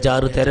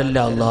 ബേജാറ് തരല്ല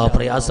അല്ലാഹ്,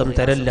 പ്രയാസം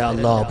തരല്ല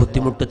അല്ലാഹ്,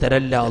 ബുദ്ധിമുട്ട്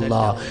തരല്ല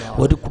അല്ലാഹ്.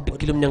 ഒരു കുട്ടിക്ക്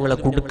ഒരിക്കലും ഞങ്ങളെ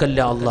കൊടുക്കല്ല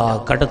അല്ലാ.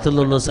 കടത്തിൽ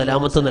നിന്ന്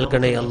സലാമത്ത്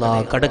നൽകണേ അല്ലാ.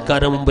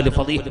 കടക്കാരെ മുമ്പിൽ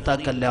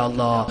ഫളീഹത്താക്കല്ല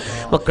അല്ലാ.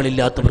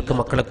 മക്കളില്ലാത്തവർക്ക്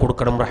മക്കളെ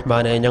കൊടുക്കണം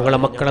റഹ്മാനെ. ഞങ്ങളെ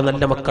മക്കളെ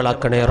നല്ല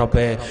മക്കളാക്കണേ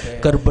റബ്ബേ.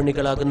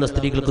 ഗർഭിണികളാകുന്ന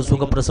സ്ത്രീകൾക്ക്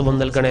സുഖപ്രസവം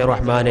നൽകണേ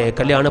റഹ്മാനെ.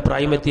 കല്യാണ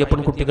പ്രായമെത്തിയ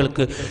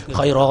പെൺകുട്ടികൾക്ക്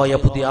ഖൈറായ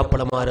പുതിയ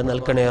ആപ്പളമാരെ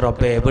നൽകണേ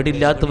റബ്ബേ.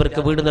 വീടില്ലാത്തവർക്ക്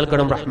വീട്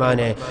നൽകണം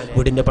റഹ്മാനെ.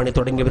 വീടിന്റെ പണി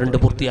തുടങ്ങിയവരുണ്ട്,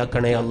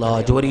 പൂർത്തിയാക്കണേ അല്ലാ.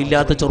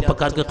 ജോലിയില്ലാത്ത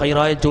ചെറുപ്പക്കാർക്ക്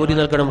ഖൈറായ ജോലി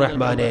നൽകണം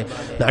റഹ്മാനെ.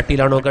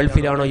 നാട്ടിലാണോ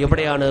ഗൾഫിലാണോ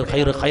എവിടെയാണ്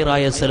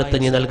ഖൈറായ സ്ഥലത്ത്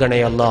നീ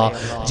നൽകണേ അല്ലാ.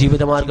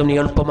 ജീവിതമാർഗം നീ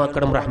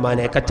എളുപ്പമാക്കണം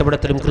റഹ്മാനെ.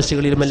 കച്ചവടത്തിലും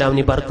കൃഷികളിലുമെല്ലാം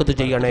നീ ബർക്കത്ത്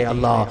ചെയ്യണേ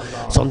അല്ലാ.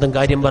 സ്വന്തം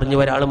കാര്യം പറഞ്ഞ്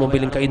ഒരാളെ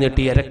മുമ്പിലും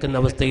കൈനീട്ടി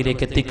ഇരക്കുന്ന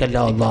അവസ്ഥയിലേക്ക് എത്തിക്കല്ല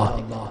അല്ലാ.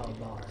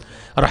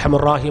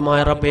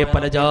 റഹ്മാനായ റബ്ബേ,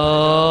 പല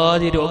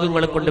ജാതി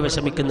രോഗങ്ങളെ കൊണ്ട്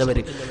വിഷമിക്കുന്നവർ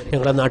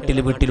ഞങ്ങളുടെ നാട്ടിൽ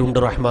വീട്ടിലുണ്ട്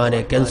റഹ്മാനെ.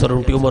 ക്യാൻസറും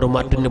ട്യൂമറും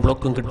മാറ്റിന്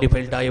ബ്ലോക്കും കിഡ്നി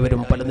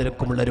ഫെയിൽഡായവരും പല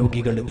നിലക്കുമുള്ള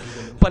രോഗികൾ,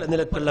 പല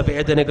നിലക്കുള്ള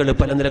വേദനകൾ,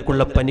 പല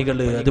നിലക്കുള്ള പനികൾ,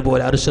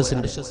 അതുപോലെ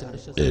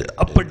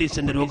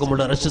അപ്പൻഡിക്സിന്റെ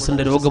രോഗമുള്ള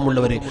അർഷസിന്റെ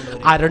രോഗമുള്ളവർ,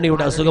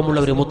 അരണിയുടെ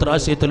അസുഖമുള്ളവർ,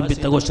 മൂത്രാശയത്തിലും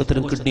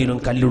പിത്തകോശത്തിലും കിഡ്നിയിലും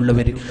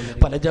കല്ലുള്ളവർ,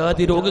 പല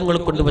ജാതി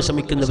രോഗങ്ങളെ കൊണ്ട്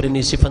വിഷമിക്കുന്നവർ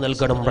നീ ശിഫ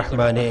നൽകണം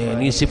റഹ്മാനെ.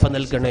 നീ ശിഫ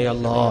നൽകണേ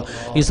അല്ലാ.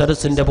 ഈ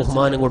സദസ്സിന്റെ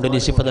ബഹുമാനം കൊണ്ട്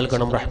നീ ശിഫ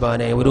നൽകണം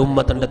റഹ്മാനെ. ഒരു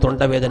ഉമ്മത്തിന്റെ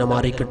തൊണ്ടവേദന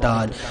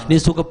കിട്ടാൻ നീ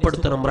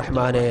സുഖപ്പെടുത്തണം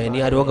റഹ്മാനെ. നീ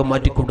ആ രോഗം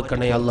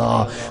മാറ്റിക്കൊടുക്കണേ അല്ലാ.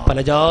 പല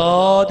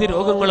ജാതി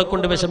രോഗങ്ങളെ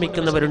കൊണ്ട്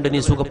വിഷമിക്കുന്നവരുണ്ട്, നീ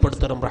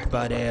സുഖപ്പെടുത്തണം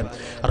റഹ്മാനെ.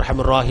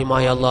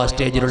 റഹ്മാനായ അല്ലാ,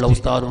 സ്റ്റേജിലുള്ള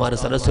ഉസ്താദുമാർ,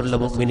 സദസ്സിലുള്ള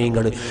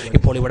മുഅ്മിനീങ്ങൾ,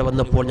 ഇപ്പോൾ ഇവിടെ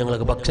വന്നപ്പോൾ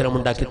ഞങ്ങൾക്ക് ഭക്ഷണം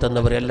ഉണ്ടാക്കി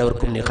തന്നവർ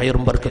എല്ലാവർക്കും നീ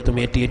ഖൈറും ബർക്കത്തും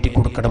ഏറ്റി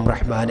കൊടുക്കണം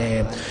റഹ്മാനെ.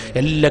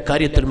 എല്ലാ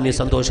കാര്യത്തിലും നീ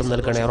സന്തോഷം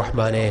നൽകണേ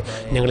റഹ്മാനെ.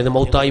 ഞങ്ങളിന്ന്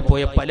മൗത്തായി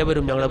പോയ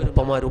പലവരും, ഞങ്ങളുടെ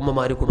ഉപ്പമാർ,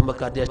 ഉമ്മമാർ,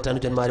 കുടുംബക്കാർ,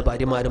 ജ്യേഷ്ഠാനുജന്മാർ,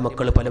 ഭാര്യമാരും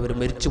മക്കൾ പലവരും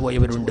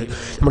മരിച്ചുപോയവരുണ്ട്.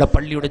 നമ്മുടെ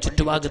പള്ളിയുടെ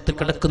ചുറ്റുഭാഗത്ത്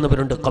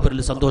കിടക്കുന്നവരുണ്ട്.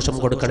 ഖബറിൽ സന്തോഷം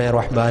കൊടുക്കണേ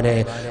റഹ്മാനെ.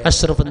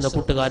 അഷ്റഫ് എന്ന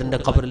കൂട്ടുകാരന്റെ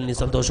ഖബറിൽ നീ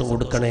സന്തോഷം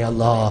കൊടുക്കണേ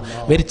അല്ലാ.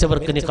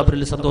 മരിച്ചവർക്ക് നീ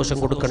ഖബറിൽ സന്തോഷം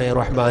കൊടുക്കണേ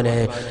റഹ്മാനെ.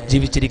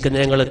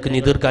 ജീവിച്ചിരിക്കുന്ന ഞങ്ങൾക്ക് നീ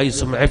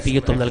ദീർഘായുസ്സും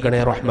ആഫിയത്തും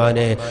നൽകണേ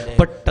റഹ്മാനെ.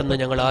 പെട്ടെന്ന്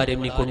ഞങ്ങൾ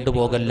ആരെയും നീ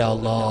കൊണ്ടുപോകല്ല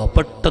അല്ലാ.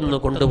 പെട്ടെന്ന്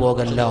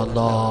കൊണ്ടുപോകല്ല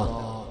അല്ലാ.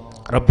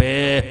 റബ്ബേ,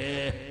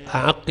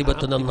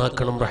 ആഖിബത്ത്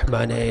നന്നാക്കണം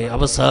റഹ്മാനെ.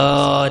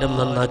 അവസാനം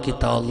നന്നാക്കി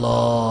താ അല്ലാ.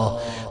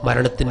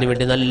 മരണത്തിന്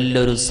വേണ്ടി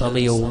നല്ലൊരു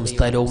സമയവും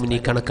സ്ഥലവും നീ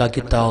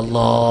കണക്കാക്കി താ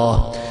അല്ലാ.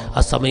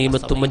 ആ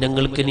സമയമെത്തുമ്പോൾ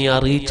ഞങ്ങൾക്ക് നീ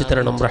അറിയിച്ചു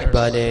തരണം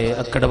റഹ്മാനെ.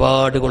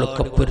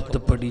 അക്കടപാടുകളൊക്കെ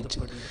പൊരുത്തപ്പെടിച്ച്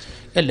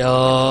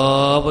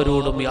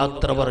എല്ലാവരോടും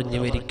യാത്ര പറഞ്ഞു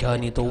മരിക്കാൻ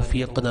നീ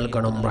തൗഫീഖ്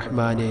നൽകണം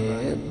റഹ്മാനെ.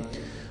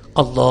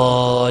 അല്ലാ,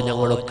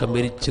 ഞങ്ങളൊക്കെ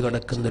മരിച്ചു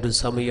കിടക്കുന്നൊരു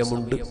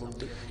സമയമുണ്ട്,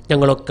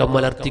 ഞങ്ങളൊക്കെ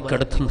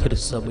മലർത്തിക്കിടത്തുന്നൊരു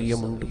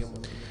സമയമുണ്ട്.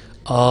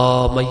 ആ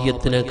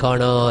മയ്യത്തിനെ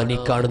കാണാൻ ഈ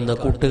കാണുന്ന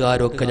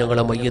കൂട്ടുകാരൊക്കെ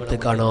ഞങ്ങളെ മയ്യത്ത്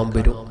കാണാൻ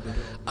വരും.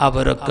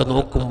 അവരൊക്കെ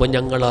നോക്കുമ്പോൾ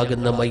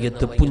ഞങ്ങളാകുന്ന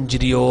മയ്യത്ത്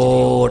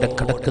പുഞ്ചിരിയോടെ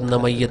കിടക്കുന്ന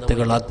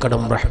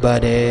മയ്യത്തുകളാക്കണം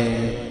റഹ്മാനെ.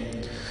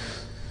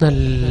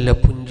 നല്ല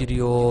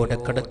പുഞ്ചിരിയോടെ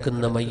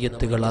കിടക്കുന്ന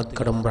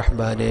മയ്യത്തുകളാക്കണം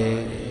റഹ്മാനെ.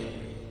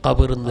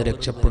 ഖബറിന്ന്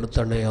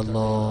രക്ഷപ്പെടുത്തണേ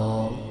അല്ലാ.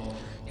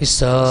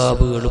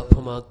 ഹിസാബ്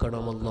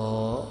എളുപ്പമാക്കണമല്ലാ.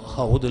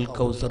 ഹൗദുൽ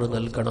കൗസർ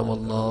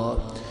നൽകണമല്ലാ.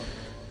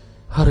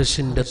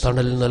 അർശിന്റെ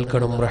തണൽ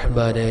നൽകണം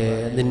റഹ്മാനെ.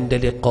 നിന്റെ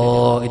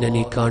ലിഖാഇനെ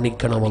നീ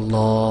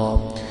കാണിക്കണമല്ലാ.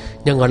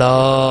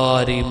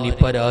 ഞങ്ങളാരെയും നീ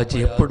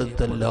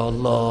പരാജയപ്പെടുത്തല്ല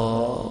അല്ലാ.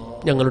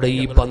 ഞങ്ങളുടെ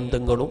ഈ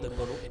ബന്ധങ്ങളും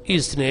ഈ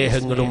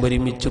സ്നേഹങ്ങളും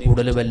ഒരുമിച്ച്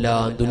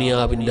കൂടലുമെല്ലാം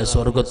ദുനിയാവിൻ്റെ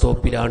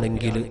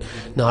സ്വർഗത്തോപ്പിലാണെങ്കിൽ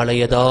നാളെ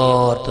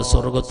യഥാർത്ഥ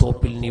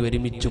സ്വർഗത്തോപ്പിൽ നീ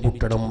ഒരുമിച്ച്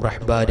കൂട്ടണം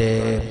റഹ്മാനെ.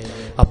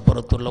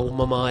 അപ്പുറത്തുള്ള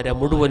ഉമ്മമാരെ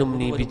മുഴുവനും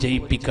നീ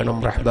വിജയിപ്പിക്കണം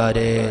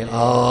റഹ്മാനെ.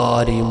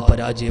 ആരെയും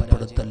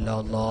പരാജയപ്പെടുത്തല്ല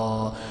അല്ലാ.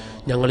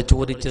 ഞങ്ങൾ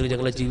ചോദിച്ചത്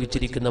ഞങ്ങളെ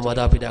ജീവിച്ചിരിക്കുന്ന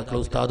മാതാപിതാക്കൾ,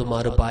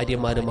 ഉസ്താദുമാർ,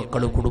 ഭാര്യമാർ,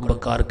 മക്കൾ,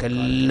 കുടുംബക്കാർക്ക്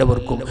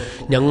എല്ലാവർക്കും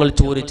ഞങ്ങൾ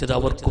ചോദിച്ചത്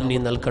അവർക്കും നീ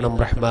നൽകണം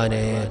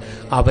റഹ്മാനെ.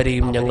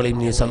 അവരെയും ഞങ്ങളെയും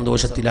നീ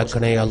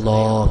സന്തോഷത്തിലാക്കണേ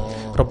അല്ലാ.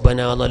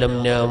 റബ്ബനാ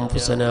ളലംനാ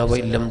അൻഫുസനാ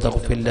വഇൻ ലം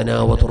തഗ്ഫിർ ലനാ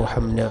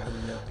വതർഹംനാ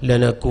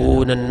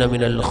ലനകൂനന്ന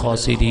മിനൽ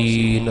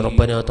ഖാസിരീൻ.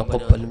 റബ്ബനാ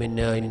തഖബ്ബൽ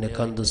മിന്നാ ഇന്നക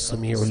അൻതസ്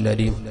സമീഉൽ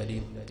അലീം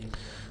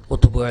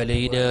وتب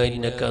علينا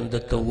إنك أنت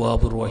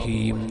التواب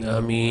الرحيم.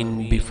 آمين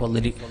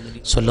بفضل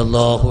صلى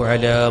الله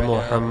على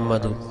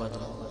محمد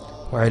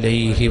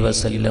وعليه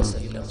وسلم.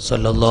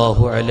 صلى الله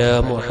على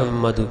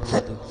محمد.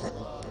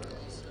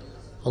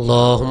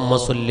 اللهم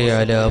صل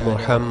على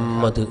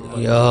محمد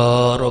يا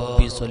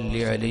ربي صل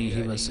عليه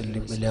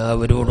وسلم.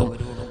 എല്ലാവരോടും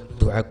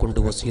ദുആ കൊണ്ട്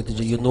വസിയത്ത്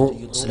ചെയ്യുന്നു.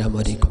 അസ്സലാമു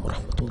അലൈക്കും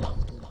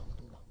വറഹ്മത്തുള്ളാഹി.